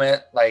the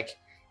moment. Like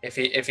If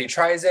he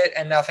tries it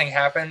and nothing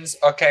happens,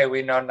 okay,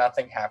 we know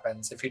nothing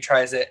happens. If he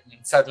tries it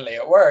and suddenly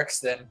it works,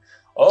 then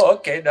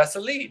okay, that's a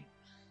lead.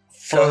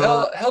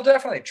 So he'll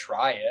definitely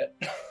try it.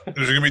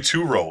 There's going to be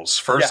 2 rolls.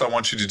 First, Yeah. I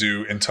want you to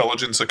do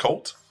Intelligence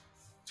Occult,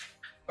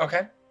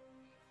 Okay.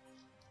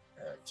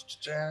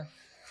 which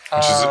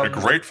is a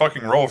great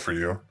fucking roll for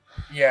you.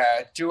 Yeah.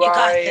 Do You got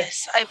I?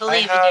 this. I I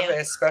believe have in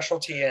you. a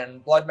specialty in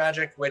blood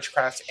magic,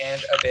 witchcraft,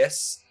 and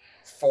abyss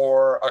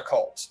for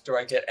occult. Do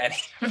I get any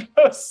of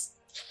those?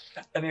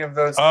 Any of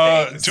those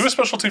things? Do a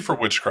specialty for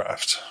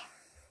Witchcraft.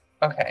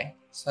 Okay,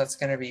 so that's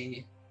gonna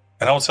be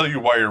And I'll tell you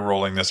why you're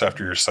rolling this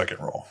after your second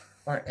roll.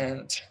 or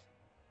int,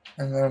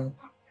 and then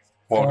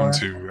Welcome 4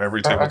 to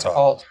Every for Tabletop.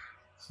 occult,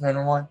 and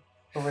then 1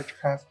 for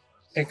witchcraft.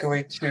 Take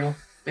away 2.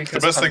 The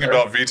best thing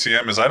about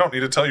VTM is I don't need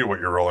to tell you what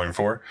you're rolling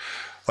for.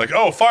 Like,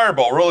 oh,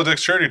 Fireball, roll a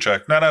dexterity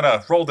check.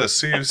 No. Roll this.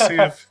 See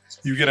if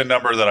you get a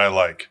number that I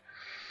like.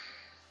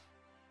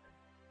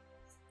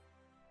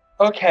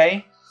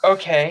 Okay.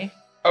 1,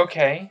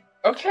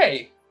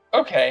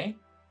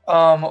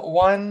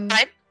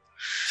 Fine.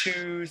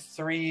 2,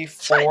 3,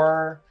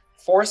 fine.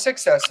 4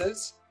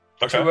 successes.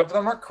 Okay. 2 of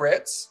them are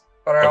crits,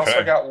 but I also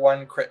Okay. got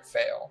 1 crit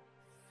fail.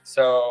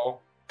 So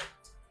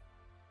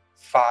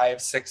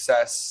 5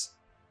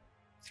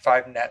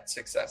 net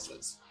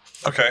successes.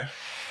 Okay.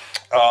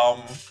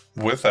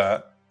 With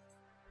that,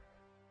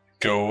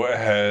 go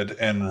ahead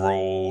and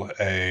roll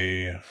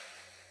a.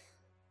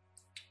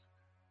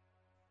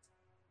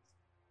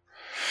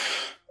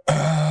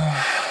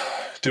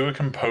 Do a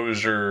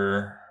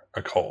Composure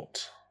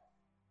Occult.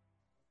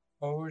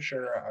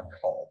 Composure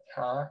occult,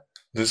 huh?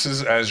 This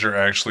is as you're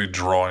actually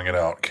drawing it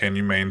out. Can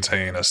you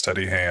maintain a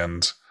steady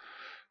hand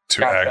to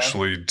Gotcha.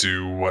 actually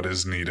do what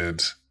is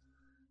needed?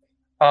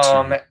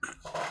 And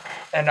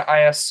I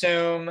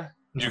assume.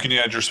 You can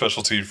add your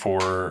specialty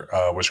for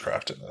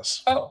witchcraft in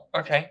this. Oh,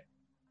 okay.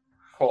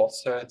 Cool.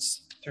 So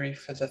it's 3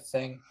 for the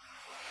thing,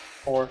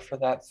 4 for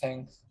that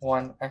thing,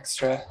 1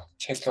 extra.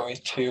 Take away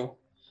 2.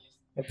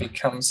 It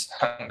becomes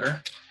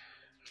hunger,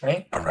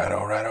 right? All right.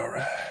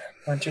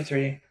 1, 2,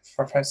 3,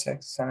 4, 5,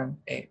 6, 7,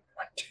 8.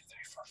 1, 2, 3,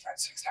 4, 5,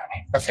 6, 7,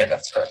 8. Okay,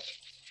 that's correct.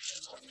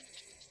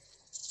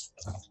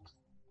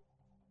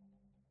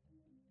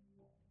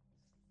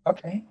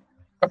 Okay,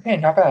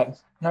 not bad.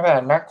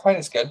 Not quite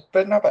as good,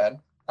 but not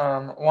bad.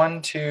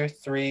 1, 2,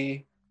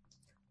 3,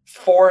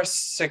 4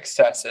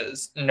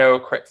 successes. No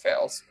crit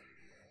fails.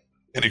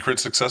 Any crit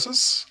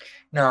successes?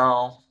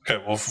 No.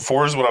 Okay, well,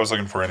 4 is what I was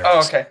looking for anyways. Oh,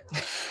 okay.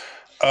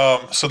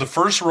 So the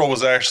first roll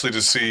was actually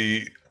to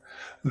see,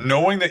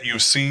 knowing that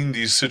you've seen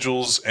these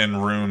sigils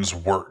and runes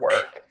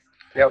work.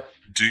 Yep.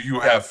 Do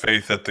you have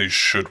faith that they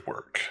should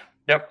work?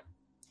 Yep.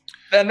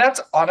 And that's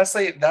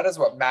honestly, that is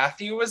what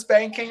Matthew was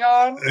banking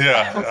on.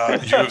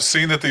 Yeah, you have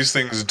seen that these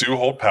things do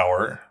hold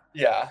power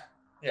Yeah.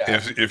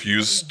 if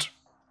used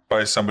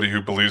by somebody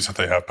who believes that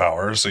they have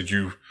power. So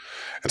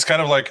it's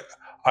kind of like,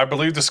 I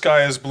believe the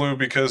sky is blue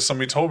because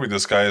somebody told me the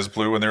sky is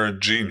blue and they're a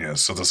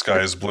genius, so the sky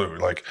is blue.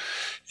 Like,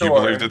 you Sure.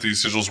 believe that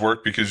these sigils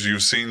work because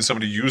you've seen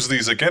somebody use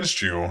these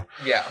against you.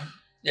 Yeah.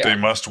 They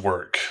must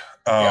work.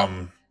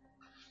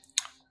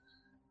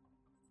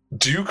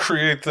 Do you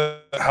create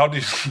how do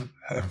you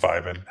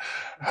vibing?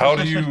 How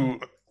do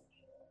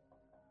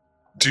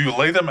you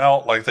lay them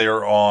out like they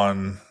are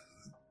on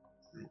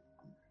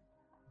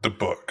the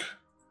book?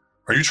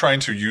 Are you trying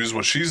to use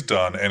what she's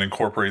done and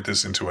incorporate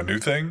this into a new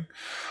thing?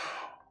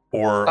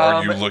 Or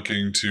are you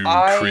looking to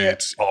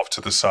create off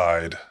to the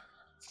side?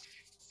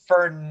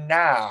 For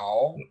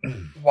now,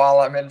 while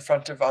I'm in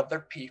front of other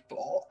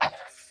people,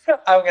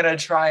 I'm gonna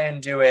try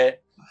and do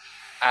it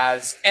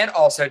and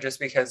also just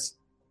because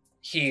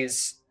he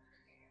was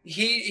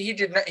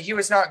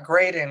not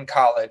great in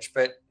college,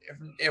 but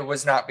it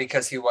was not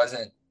because he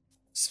wasn't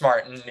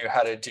smart and knew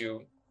how to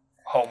do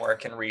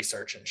homework and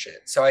research and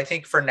shit. So I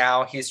think for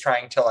now he's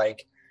trying to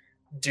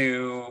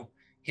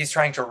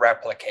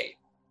replicate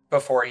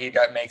before he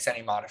makes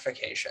any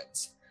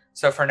modifications.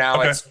 So for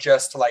now, It's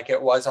just like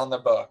it was on the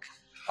book.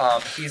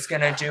 He's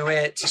gonna do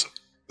it.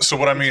 So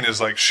what I mean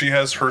is, like, she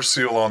has her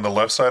seal on the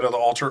left side of the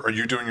altar. Are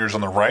you doing yours on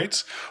the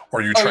right? Or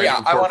are you trying to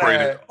incorporate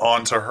it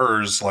onto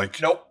hers?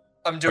 Like, nope,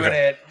 I'm doing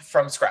it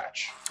from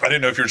scratch. I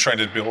didn't know if you're trying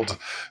to build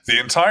the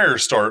entire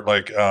start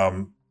like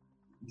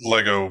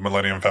Lego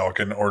Millennium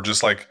Falcon, or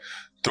just like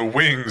the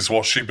wings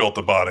while she built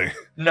the body.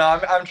 No,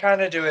 I'm trying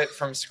to do it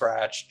from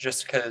scratch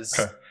just because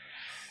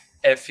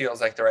it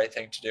feels like the right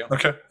thing to do.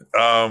 Okay.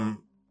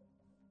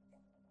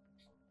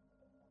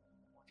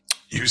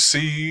 You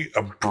see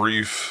a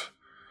brief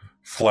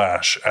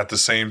flash at the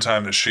same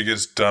time that she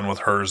gets done with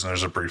hers, and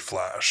there's a brief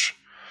flash.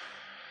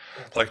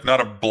 Like,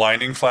 not a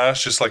blinding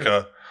flash, just like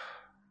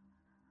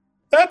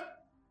that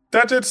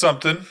did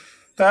something.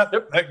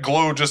 That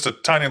glowed just a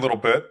tiny little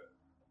bit.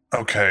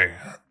 Okay.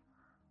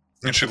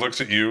 And she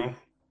looks at you.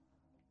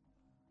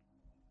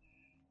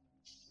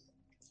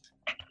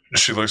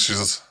 She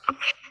says,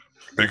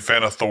 big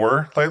fan of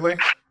Thor lately?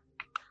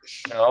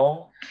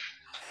 No.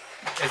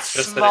 It's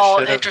just Small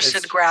that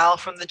interested growl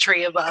from the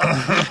tree above.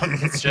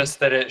 it's just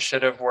that it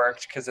should have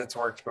worked because it's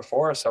worked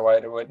before, so why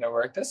it wouldn't have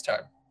worked this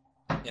time?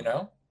 You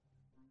know?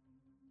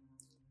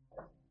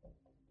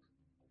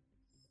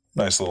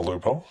 Nice little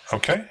loophole.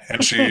 Okay.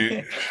 And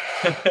she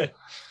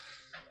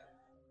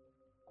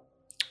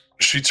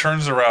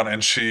turns around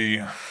and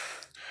she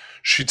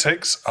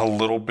takes a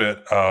little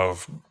bit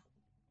of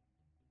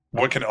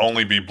what can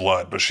only be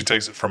blood, but she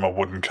takes it from a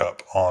wooden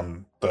cup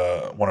on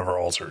one of her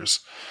altars.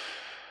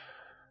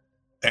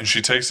 And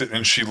she takes it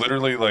and she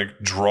literally like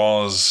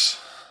draws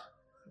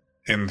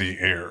in the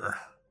air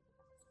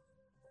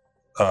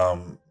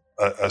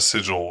a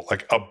sigil,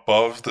 like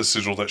above the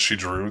sigil that she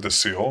drew, the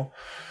seal.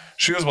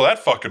 She goes, well, that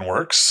fucking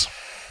works.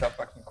 That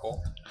fucking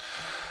cool.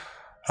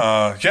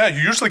 Yeah,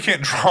 you usually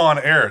can't draw on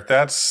air.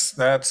 That's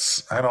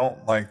I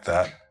don't like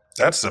that.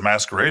 That's the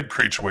masquerade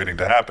preach waiting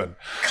to happen.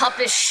 Cup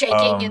is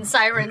shaking in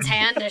Siren's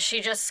hand as she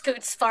just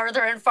scoots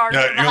farther and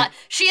farther behind.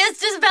 She has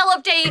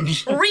developed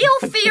a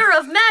real fear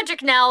of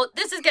magic now.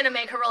 This is going to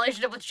make her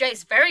relationship with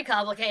Jace very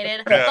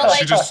complicated. Yeah, but like,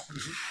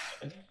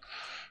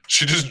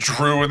 she just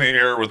drew in the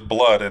air with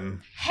blood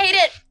and hate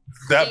it.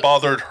 That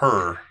bothered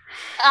her.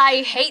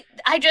 I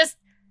just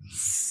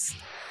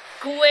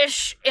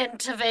squish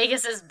into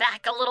Vegas's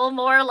back a little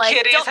more. Like,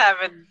 Kitty's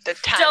having the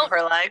time of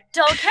her life.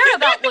 Don't care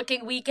about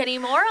looking weak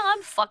anymore.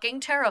 I'm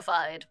fucking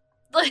terrified.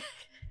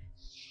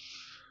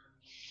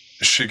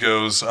 She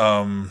goes,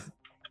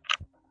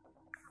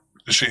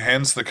 she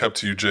hands the cup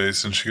to you,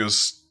 Jace, and she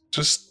goes,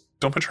 just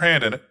don't put your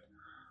hand in it.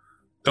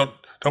 Don't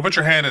put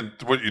your hand in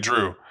what you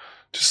drew.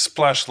 Just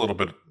splash a little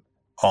bit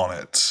on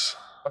it.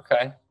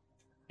 Okay.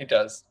 He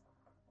does.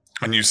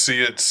 And you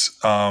see it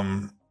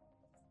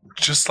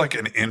just like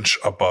an inch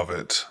above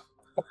it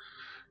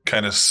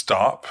kind of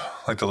stop,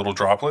 like the little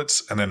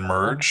droplets, and then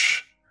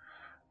merge.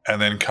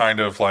 And then kind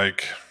of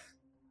like,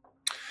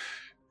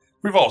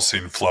 we've all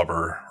seen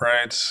Flubber,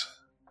 right?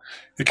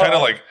 It kind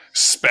of like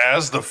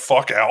spaz the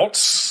fuck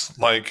out,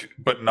 like,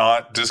 but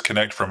not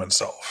disconnect from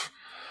itself.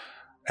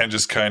 And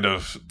just kind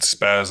of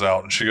spaz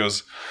out. And she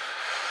goes,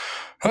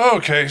 oh,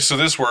 okay, so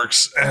this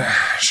works.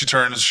 She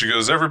turns, she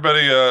goes,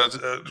 everybody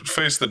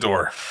face the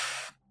door.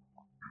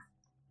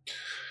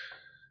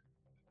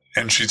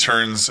 And she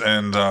turns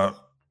and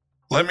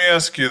let me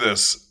ask you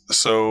this.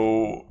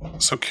 So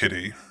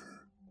Kitty,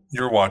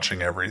 you're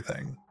watching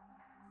everything.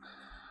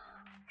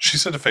 She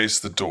said to face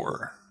the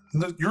door.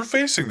 You're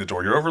facing the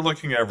door. You're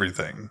overlooking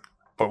everything.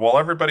 But while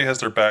everybody has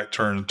their back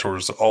turned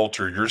towards the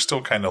altar, you're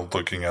still kind of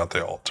looking at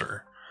the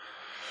altar.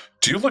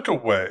 Do you look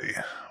away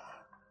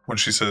when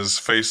she says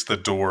face the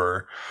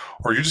door,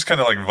 or are you just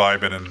kind of like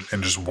vibing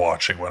and just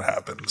watching what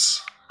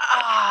happens?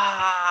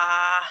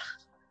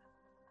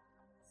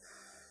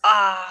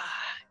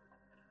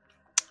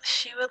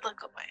 She would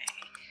look away.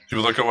 You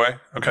would look away?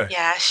 Okay.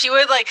 Yeah, she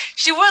wouldn't look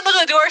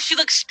at the door, she'd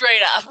look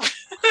straight up.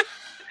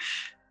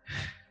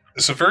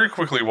 So very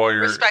quickly while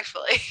you're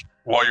respectfully.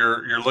 While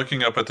you're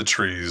looking up at the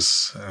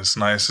trees, and it's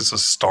nice, it's a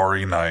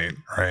starry night,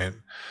 right?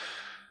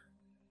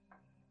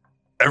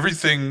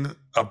 Everything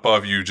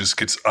above you just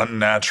gets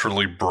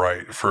unnaturally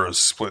bright for a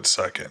split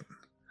second.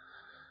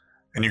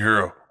 And you hear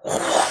a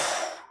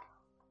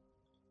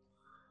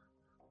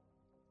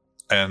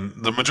and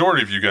the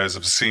majority of you guys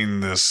have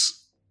seen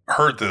this,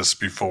 heard this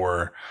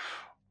before,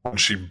 when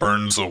she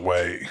burns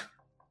away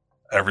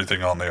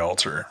everything on the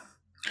altar.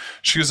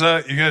 She goes,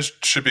 you guys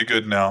should be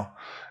good now.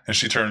 And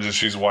she turns and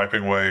she's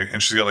wiping away,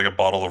 and she's got like a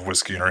bottle of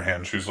whiskey in her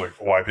hand. She's like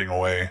wiping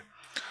away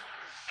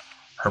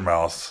her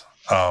mouth.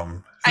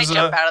 I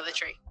jump out of the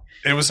tree.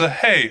 It was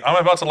hey, I'm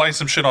about to light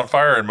some shit on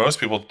fire, and most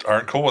people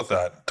aren't cool with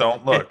that.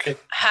 Don't look. Man,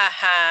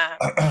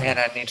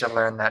 I need to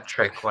learn that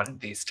trick one of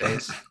these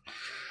days.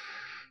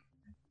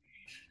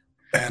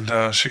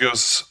 And she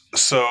goes,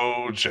 so,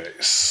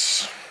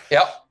 Jace.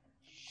 Yep.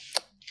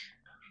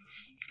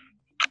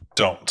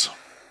 Don't.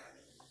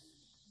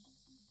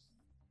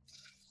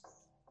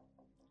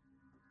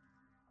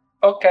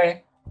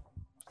 Okay.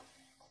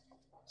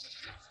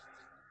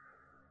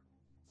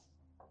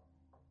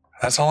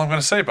 That's all I'm going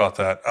to say about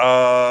that.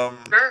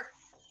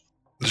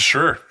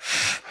 Sure.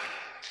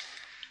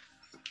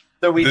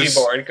 The Ouija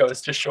board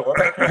goes to shore.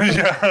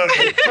 Yeah.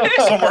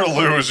 Somewhere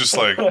Lou is just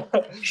like,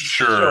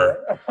 sure.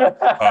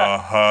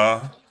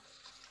 Uh-huh.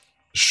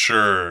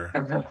 Sure.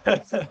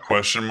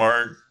 Question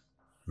mark?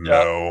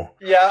 No.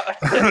 Yeah.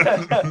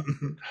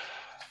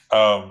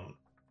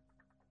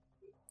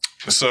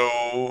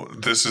 So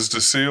this is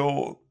to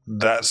seal.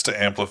 That's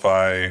to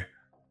amplify.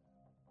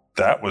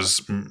 That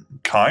was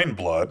kind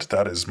blood.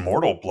 That is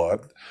mortal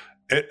blood.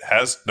 It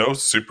has no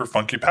super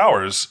funky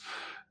powers.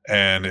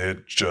 And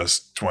it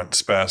just went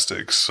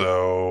spastic.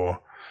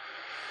 So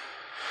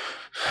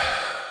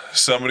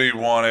somebody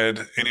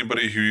wanted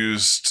anybody who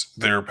used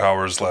their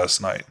powers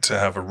last night to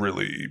have a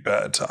really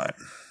bad time.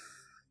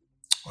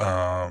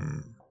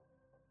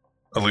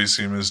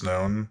 Elysium is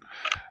known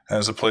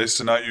as a place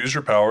to not use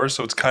your powers,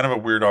 so it's kind of a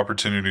weird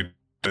opportunity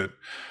but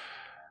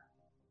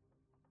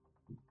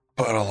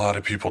a lot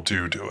of people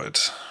do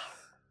it.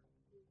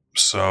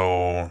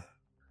 So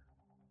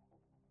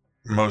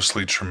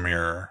mostly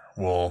Tremere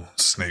will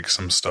sneak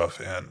some stuff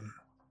in.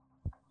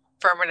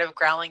 Affirmative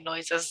growling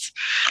noises.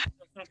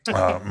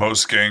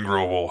 Most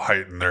Gangrel will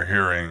heighten their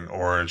hearing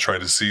or try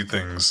to see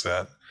things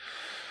that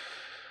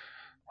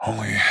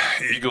only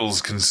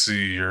eagles can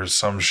see or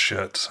some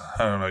shit.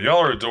 I don't know. Y'all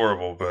are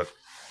adorable, but...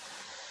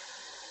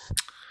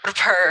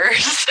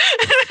 Purrs.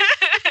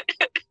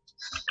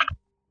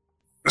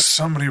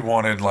 Somebody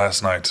wanted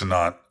last night to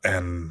not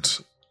end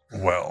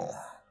well.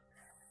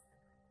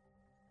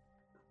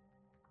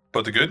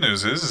 But the good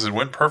news is it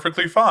went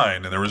perfectly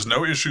fine, and there was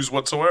no issues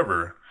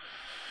whatsoever.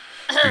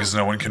 Because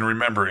no one can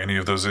remember any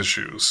of those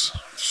issues.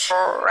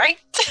 Right.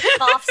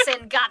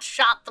 Thothson got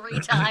shot 3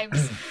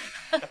 times.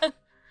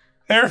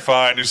 They're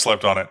fine. You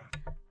slept on it.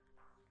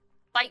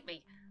 Bite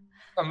me.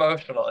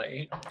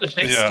 Emotionally,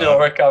 she's Yeah. still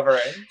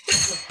recovering.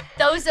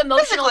 Those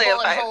emotional Physically,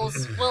 bullet I'm fine.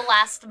 holes will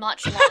last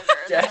much longer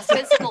Yes. than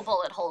the physical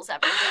bullet holes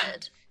ever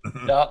did.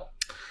 Yep.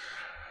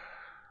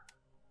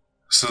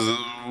 So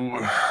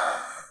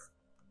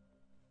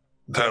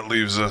that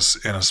leaves us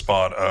in a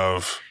spot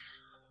of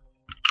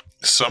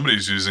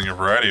somebody's using a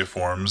variety of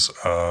forms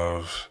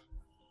of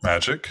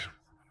magic.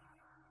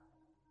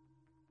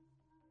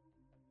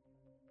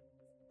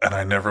 And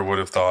I never would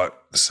have thought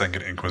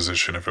Second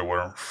Inquisition if it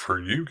weren't for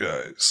you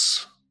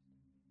guys.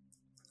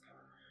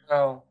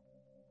 Oh,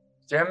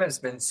 Jim has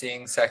been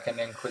seeing Second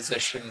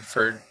Inquisition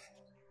for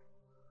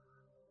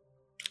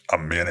A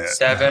minute.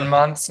 7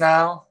 months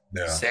now,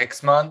 Yeah.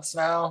 6 months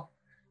now.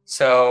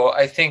 So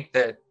I think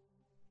that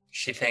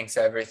she thinks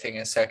everything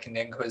is Second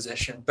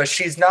Inquisition, but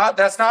she's not.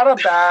 That's not a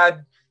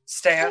bad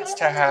stance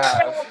to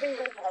have.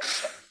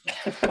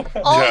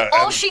 All, Yeah,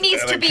 all and- she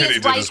needs and to then be Kitty is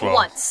did right as well.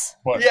 once.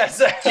 What? Yes.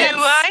 Do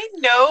I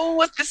know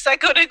what the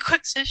Second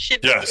Inquisition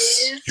Yes,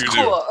 is? you do.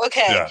 Cool.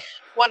 Okay. Yeah.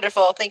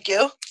 Wonderful. Thank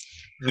you.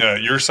 Yeah,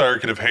 your sire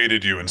could have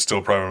hated you and still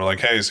probably been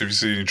like, hey, so if you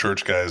see any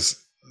church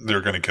guys,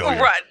 they're going to kill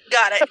you. Run.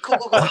 Got it. Cool,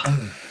 cool,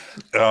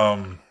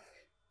 cool.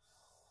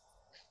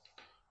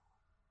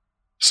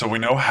 So we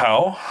know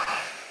how.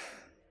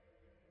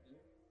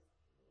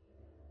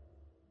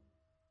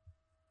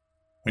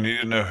 We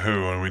need to know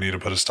who, and we need to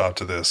put a stop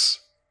to this.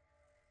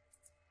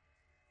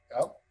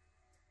 Oh,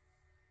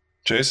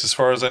 Jace, as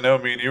far as I know,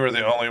 me and you are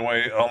the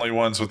only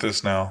ones with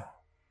this now,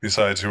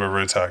 besides whoever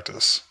attacked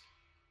us.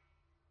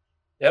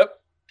 yep.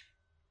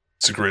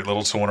 It's a great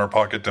little tool in our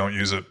pocket. Don't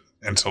use it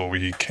until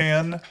we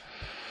can.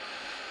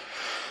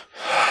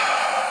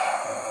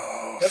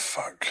 Oh, Yep.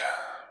 fuck.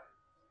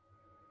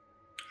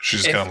 She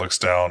just If- kind of looks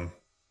down.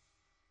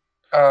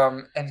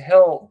 And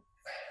he'll,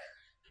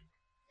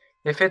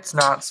 if it's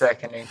not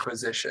Second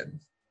Inquisition,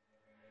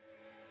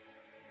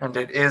 and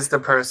it is the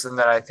person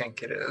that I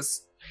think it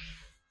is,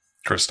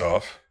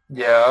 Kristoff.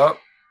 yep.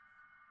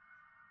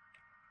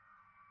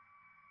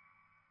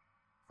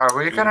 Are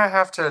we gonna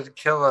have to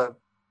kill a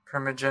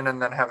Primogen and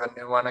then have a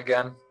new one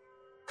again?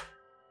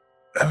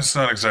 It's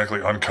not exactly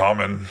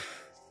uncommon.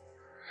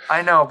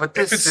 I know, but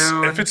If this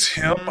soon. if it's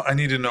him, I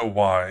need to know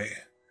why.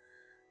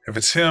 If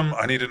it's him,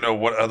 I need to know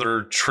what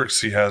other tricks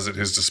he has at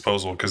his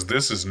disposal, because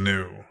this is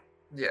new.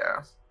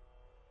 Yeah.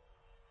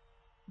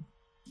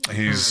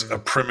 He's a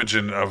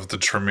primogen of the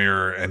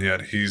Tremere, and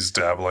yet he's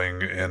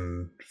dabbling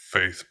in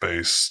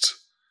faith-based.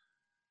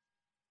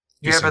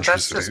 Yeah, but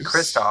that's just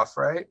eccentricities. Kristoff,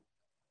 right?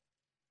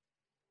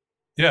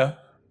 Yeah.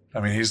 I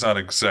mean, he's not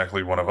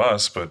exactly one of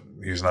us, but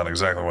he's not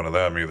exactly one of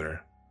them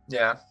either.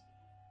 Yeah.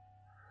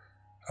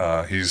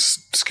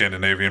 He's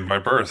Scandinavian by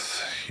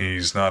birth.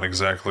 He's not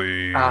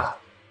exactly... Ah,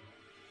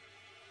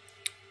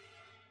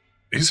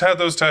 He's had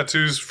those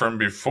tattoos from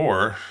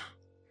before,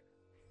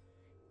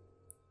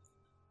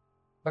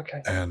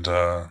 okay. and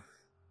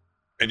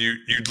you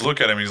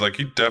look at him, he's like,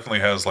 he definitely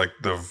has like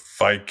the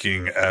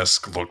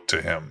Viking-esque look to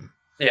him.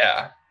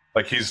 Yeah.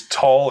 Like he's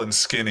tall and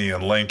skinny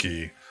and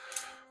lanky.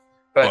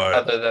 But But-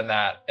 other than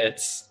that,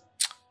 it's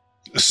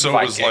So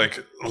Viking. was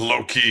like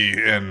Loki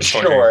in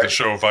fucking Sure. the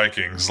show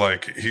Vikings.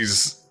 Like he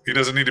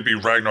doesn't need to be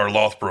Ragnar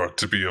Lothbrok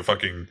to be a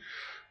fucking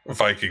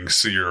Viking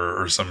seer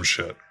or some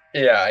shit.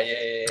 yeah.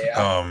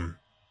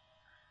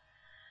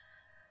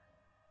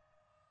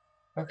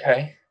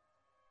 Okay.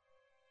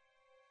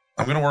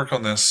 I'm gonna work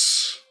on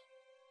this.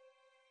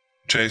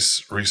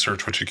 Jace,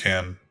 research what you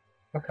can.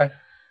 Okay.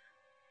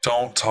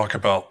 Don't talk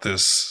about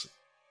this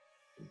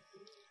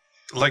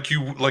like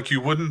you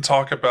wouldn't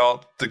talk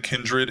about the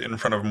kindred in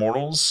front of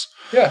mortals.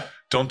 Yeah.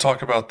 Don't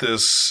talk about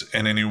this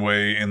in any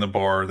way in the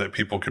bar that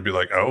people could be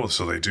like, oh,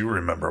 so they do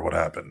remember what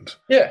happened.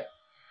 Yeah.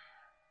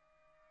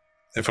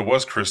 If it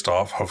was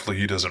Kristoff, hopefully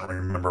he doesn't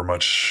remember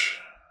much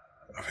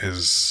of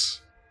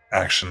his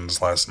actions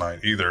last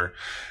night either.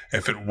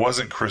 If it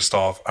wasn't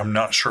Kristoff, I'm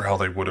not sure how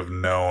they would have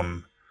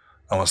known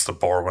unless the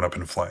bar went up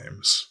in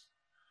flames.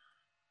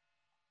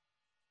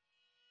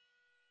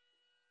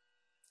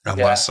 Unless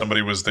Yeah.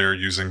 somebody was there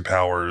using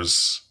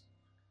powers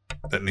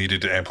that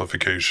needed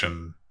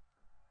amplification.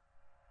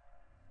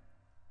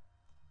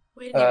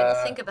 We didn't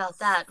even think about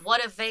that.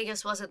 What if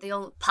Vegas wasn't the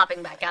only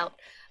popping back out?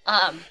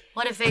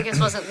 What if Vegas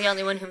wasn't the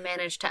only one who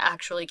managed to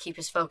actually keep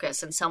his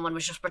focus, and someone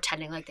was just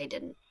pretending like they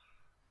didn't?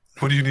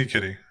 What do you need,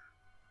 Kitty?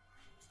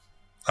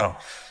 Oh.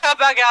 I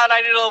back out and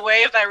I did a little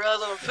wave and I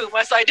realized I'm a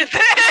Puma, so I did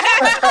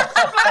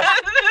that.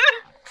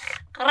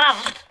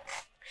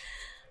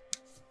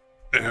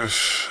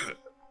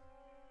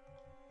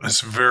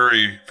 It's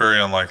very,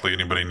 very unlikely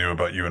anybody knew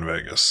about you in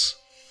Vegas.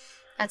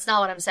 That's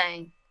not what I'm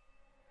saying.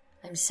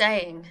 I'm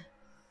saying,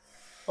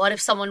 what if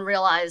someone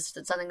realized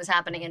that something was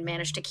happening and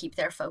managed to keep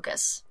their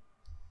focus?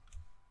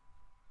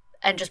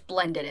 And just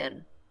blend it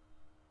in?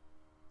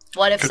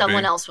 What if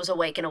someone else was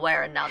awake and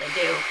aware and now they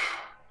do?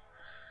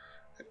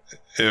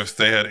 If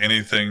they had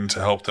anything to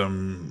help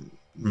them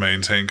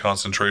maintain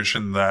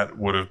concentration, that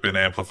would have been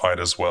amplified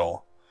as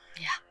well.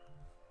 Yeah.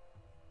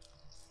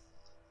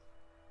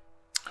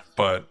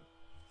 But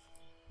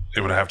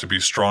it would have to be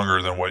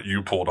stronger than what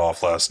you pulled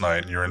off last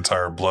night, and your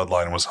entire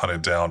bloodline was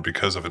hunted down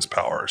because of its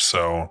power.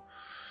 So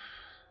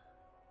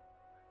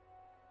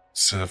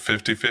it's a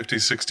 50-50,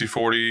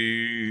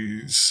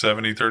 60-40,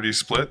 70-30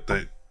 split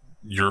that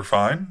you're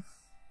fine.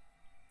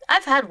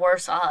 I've had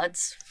worse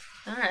odds.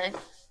 All right.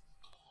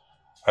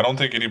 I don't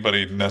think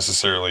anybody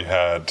necessarily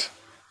had,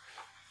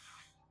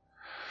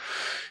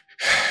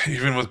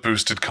 even with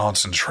boosted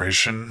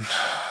concentration,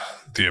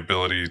 the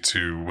ability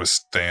to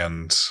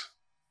withstand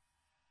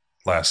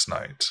last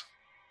night.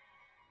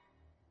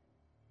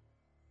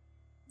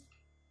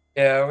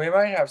 Yeah, we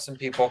might have some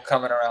people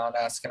coming around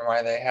asking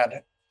why they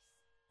had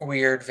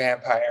weird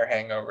vampire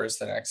hangovers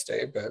the next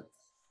day, but...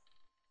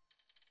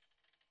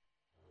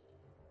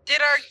 Did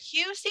our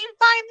Q seem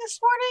fine this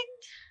morning?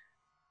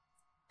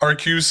 Our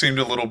Q seemed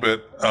a little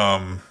bit,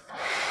 a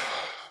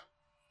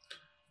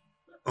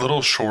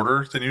little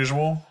shorter than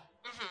usual.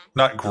 Mm-hmm.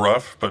 Not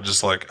gruff, but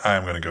just like,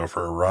 I'm going to go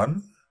for a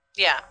run.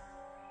 Yeah.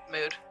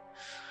 Mood.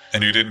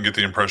 And you didn't get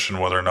the impression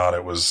whether or not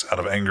it was out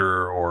of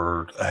anger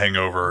or a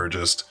hangover or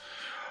just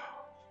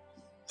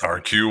our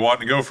Q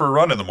wanting to go for a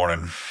run in the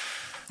morning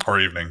or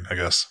evening, I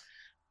guess.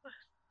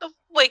 The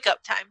wake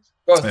up time.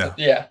 Both, Yeah.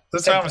 yeah.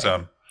 That's same how it's thing.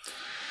 done.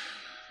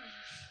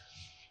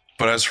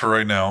 But as for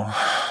right now,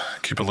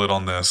 keep a lid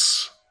on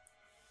this.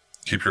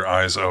 Keep your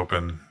eyes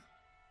open.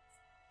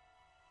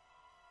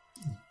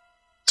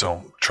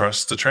 Don't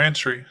trust the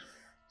trantry.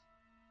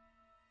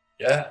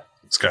 Yeah,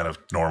 It's kind of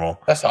normal.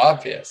 that's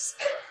obvious.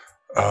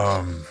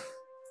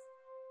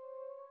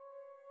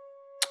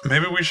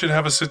 Maybe we should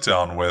have a sit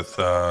down with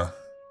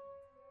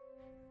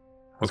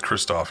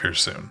Christoph here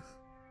soon.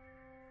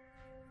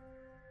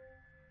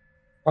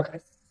 Okay.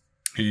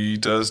 He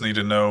does need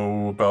to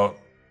know about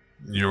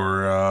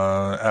your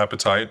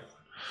appetite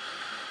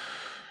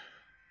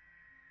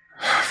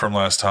from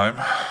last time.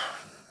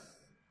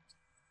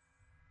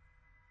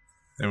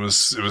 It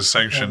was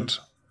sanctioned,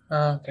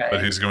 Okay.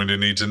 but he's going to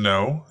need to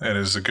know, and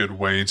is a good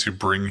way to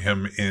bring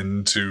him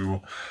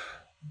into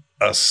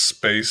a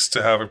space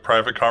to have a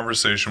private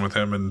conversation with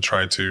him and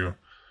try to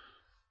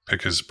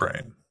pick his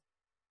brain.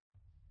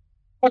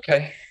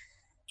 Okay.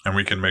 And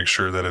we can make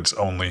sure that it's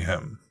only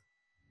him.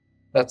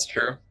 That's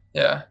true.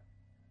 Yeah.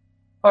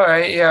 All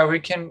right. Yeah, we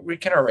can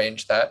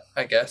arrange that,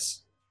 I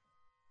guess.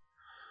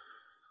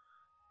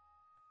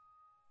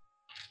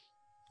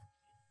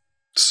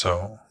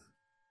 So,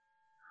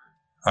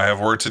 I have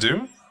work to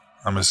do.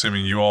 I'm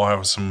assuming you all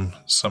have some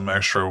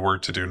extra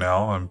work to do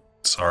now. I'm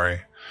sorry.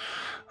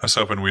 I was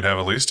hoping we'd have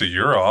at least a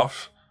year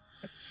off.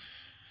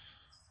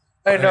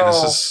 I Hey, know.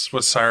 this is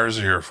what sires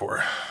are here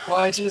for.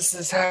 Why does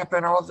this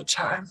happen all the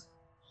time?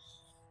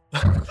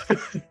 I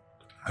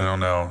don't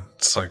know.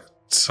 It's like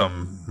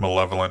some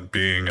malevolent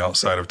being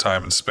outside of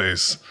time and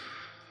space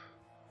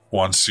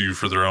wants you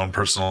for their own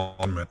personal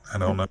limit. I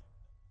don't know.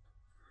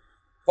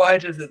 Why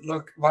does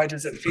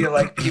it feel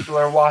like people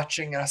are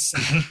watching us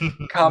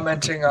and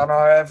commenting on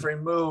our every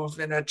move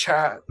in a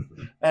chat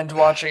and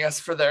watching us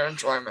for their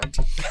enjoyment?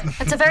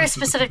 It's a very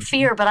specific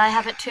fear, but I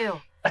have it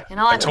too. You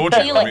know, I I've told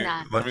been you. feeling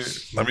that. Let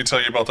me tell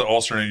you about the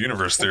alternate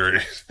universe theory.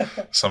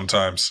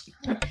 Sometimes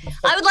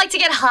I would like to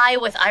get high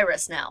with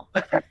Iris now.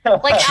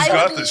 Like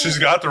she's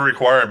got the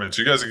requirements.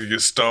 You guys can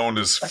get stoned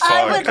as fuck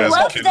I would as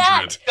love kindred.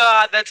 that.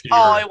 God, that's You're-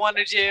 all I want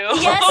to do.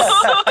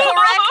 Yes,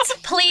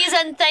 correct. Please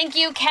and thank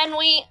you. Can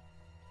we?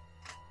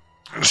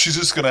 She's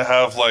just gonna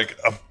have like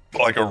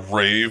a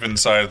rave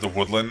inside of the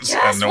woodlands,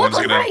 Yes, and no one's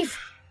Woodland gonna. Rave.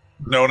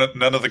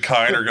 None of the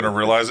kind are gonna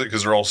realize it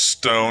because they're all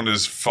stoned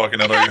as fucking.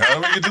 Like, how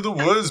do we get to the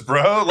woods,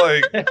 bro?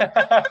 Like,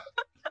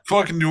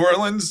 fucking New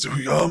Orleans.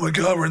 Oh my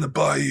god, we're in the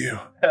bayou.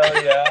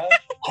 Hell yeah.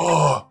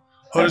 Oh,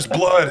 there's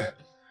blood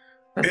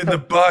in the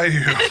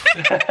bayou.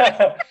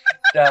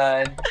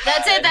 Done.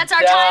 That's it. That's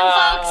our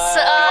time,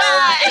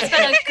 folks. It's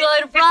been a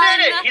good He said run.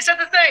 it. He said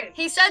the thing.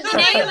 He said the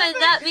name, and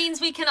that means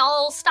we can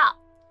all stop,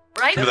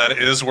 right? That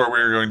is where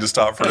we're going to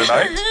stop for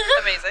tonight.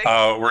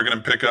 Amazing. We're going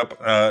to pick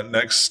up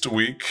next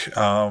week.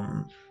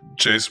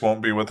 Jace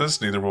won't be with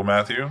us, neither will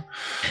Matthew.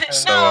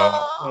 So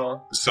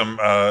no.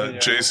 Well,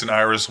 Jace and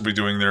Iris will be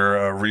doing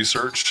their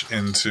research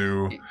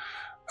into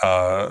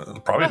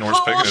probably Norse Who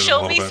will paganism a show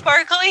little me bit.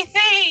 sparkly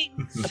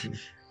things?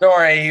 don't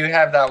worry, you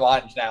have that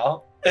wand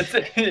now.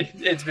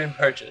 It's been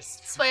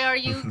purchased. Sway, are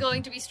you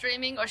going to be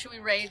streaming, or should we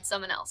raid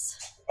someone else?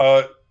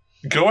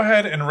 go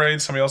ahead and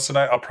raid somebody else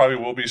tonight. I probably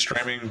will be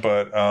streaming,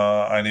 but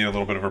I need a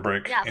little bit of a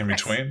break in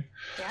between.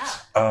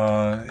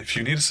 Yeah. If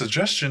you need a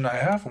suggestion, I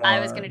have one. I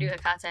was going to do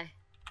Hecate.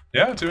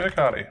 Yeah, do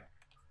Hecate.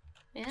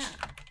 Yeah.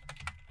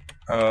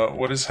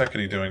 What is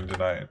Hecate doing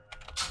tonight?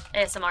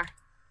 ASMR.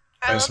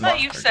 I love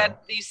ASMR. that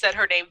you said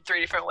her name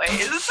 3 different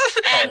ways.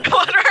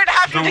 One word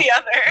after the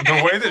other.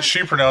 The way that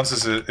she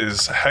pronounces it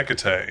is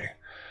Hecate.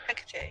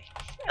 Hecate.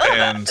 I love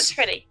that. And- That's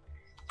pretty.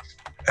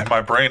 And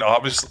my brain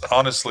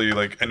honestly,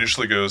 like,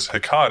 initially goes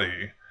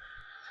Hecate.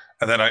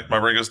 And then my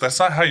brain goes, that's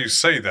not how you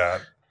say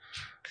that.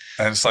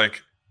 And it's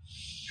like,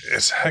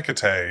 it's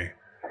Hecate.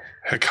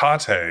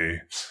 Hecate.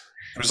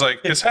 It was like,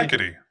 it's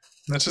Hecate.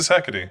 It's just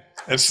Hecate.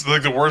 It's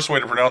like the worst way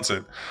to pronounce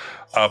it.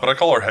 But I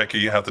call her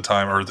Hecky half the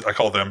time, or I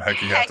call them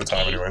Hecky half the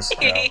time anyways.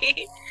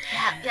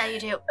 Yeah, you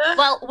do.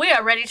 Well, we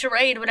are ready to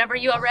raid whenever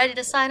you are ready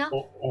to sign up.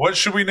 What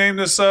should we name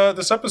this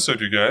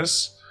episode, you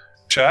guys?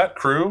 Chat,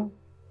 crew?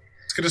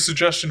 Let's get a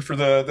suggestion for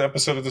the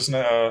episode of this,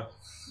 the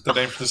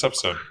name for this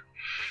episode.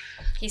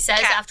 He says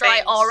Cat after I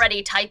things.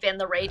 already type in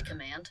the raid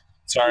command.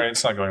 Sorry,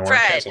 it's not going to work.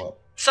 Fred. Cancel it.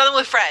 Something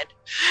with Fred.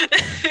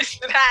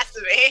 It has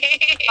to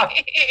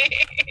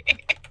be.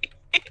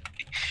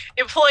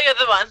 Employee of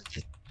the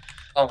month.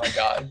 Oh my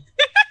god.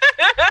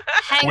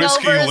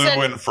 Whiskey, Hangovers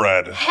Lou, and and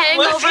Fred. hangovers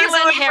Whiskey, Lou, and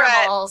and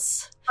Fred.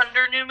 hairballs.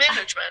 Under new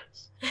management.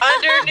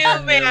 Under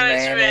new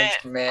management.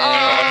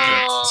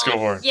 Let's go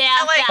for it. Yeah,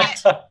 I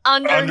like that.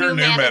 Under Under new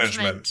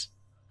management.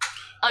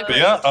 But Agreed.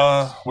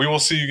 yeah, we will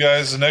see you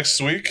guys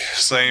next week.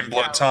 Same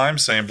blood time,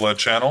 same blood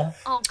channel.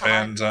 Oh god.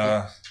 And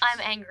I'm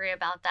angry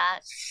about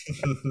that.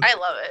 I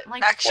love it.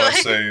 Like- Actually. want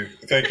to say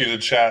thank you to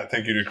chat,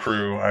 thank you to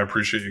crew. I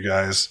appreciate you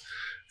guys.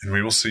 And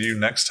we will see you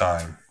next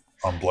time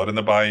on Blood in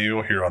the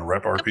Bayou here on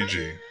Rep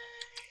RPG.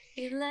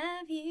 We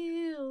love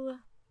you.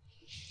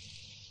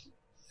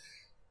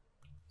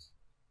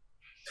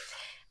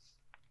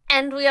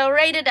 And we are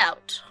rated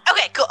out.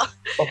 Okay, cool.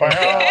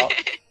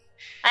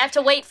 I have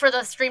to wait for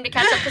the stream to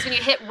catch up because when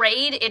you hit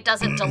raid, it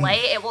doesn't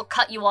delay. It will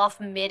cut you off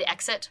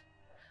mid-exit,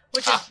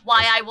 which is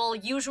why I will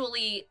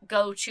usually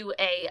go to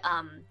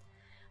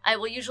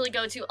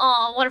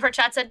oh, one of her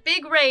chats said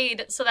big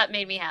raid, so that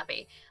made me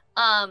happy.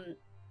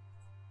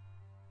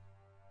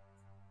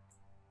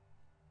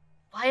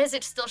 Why is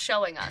it still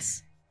showing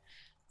us?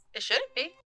 It shouldn't be.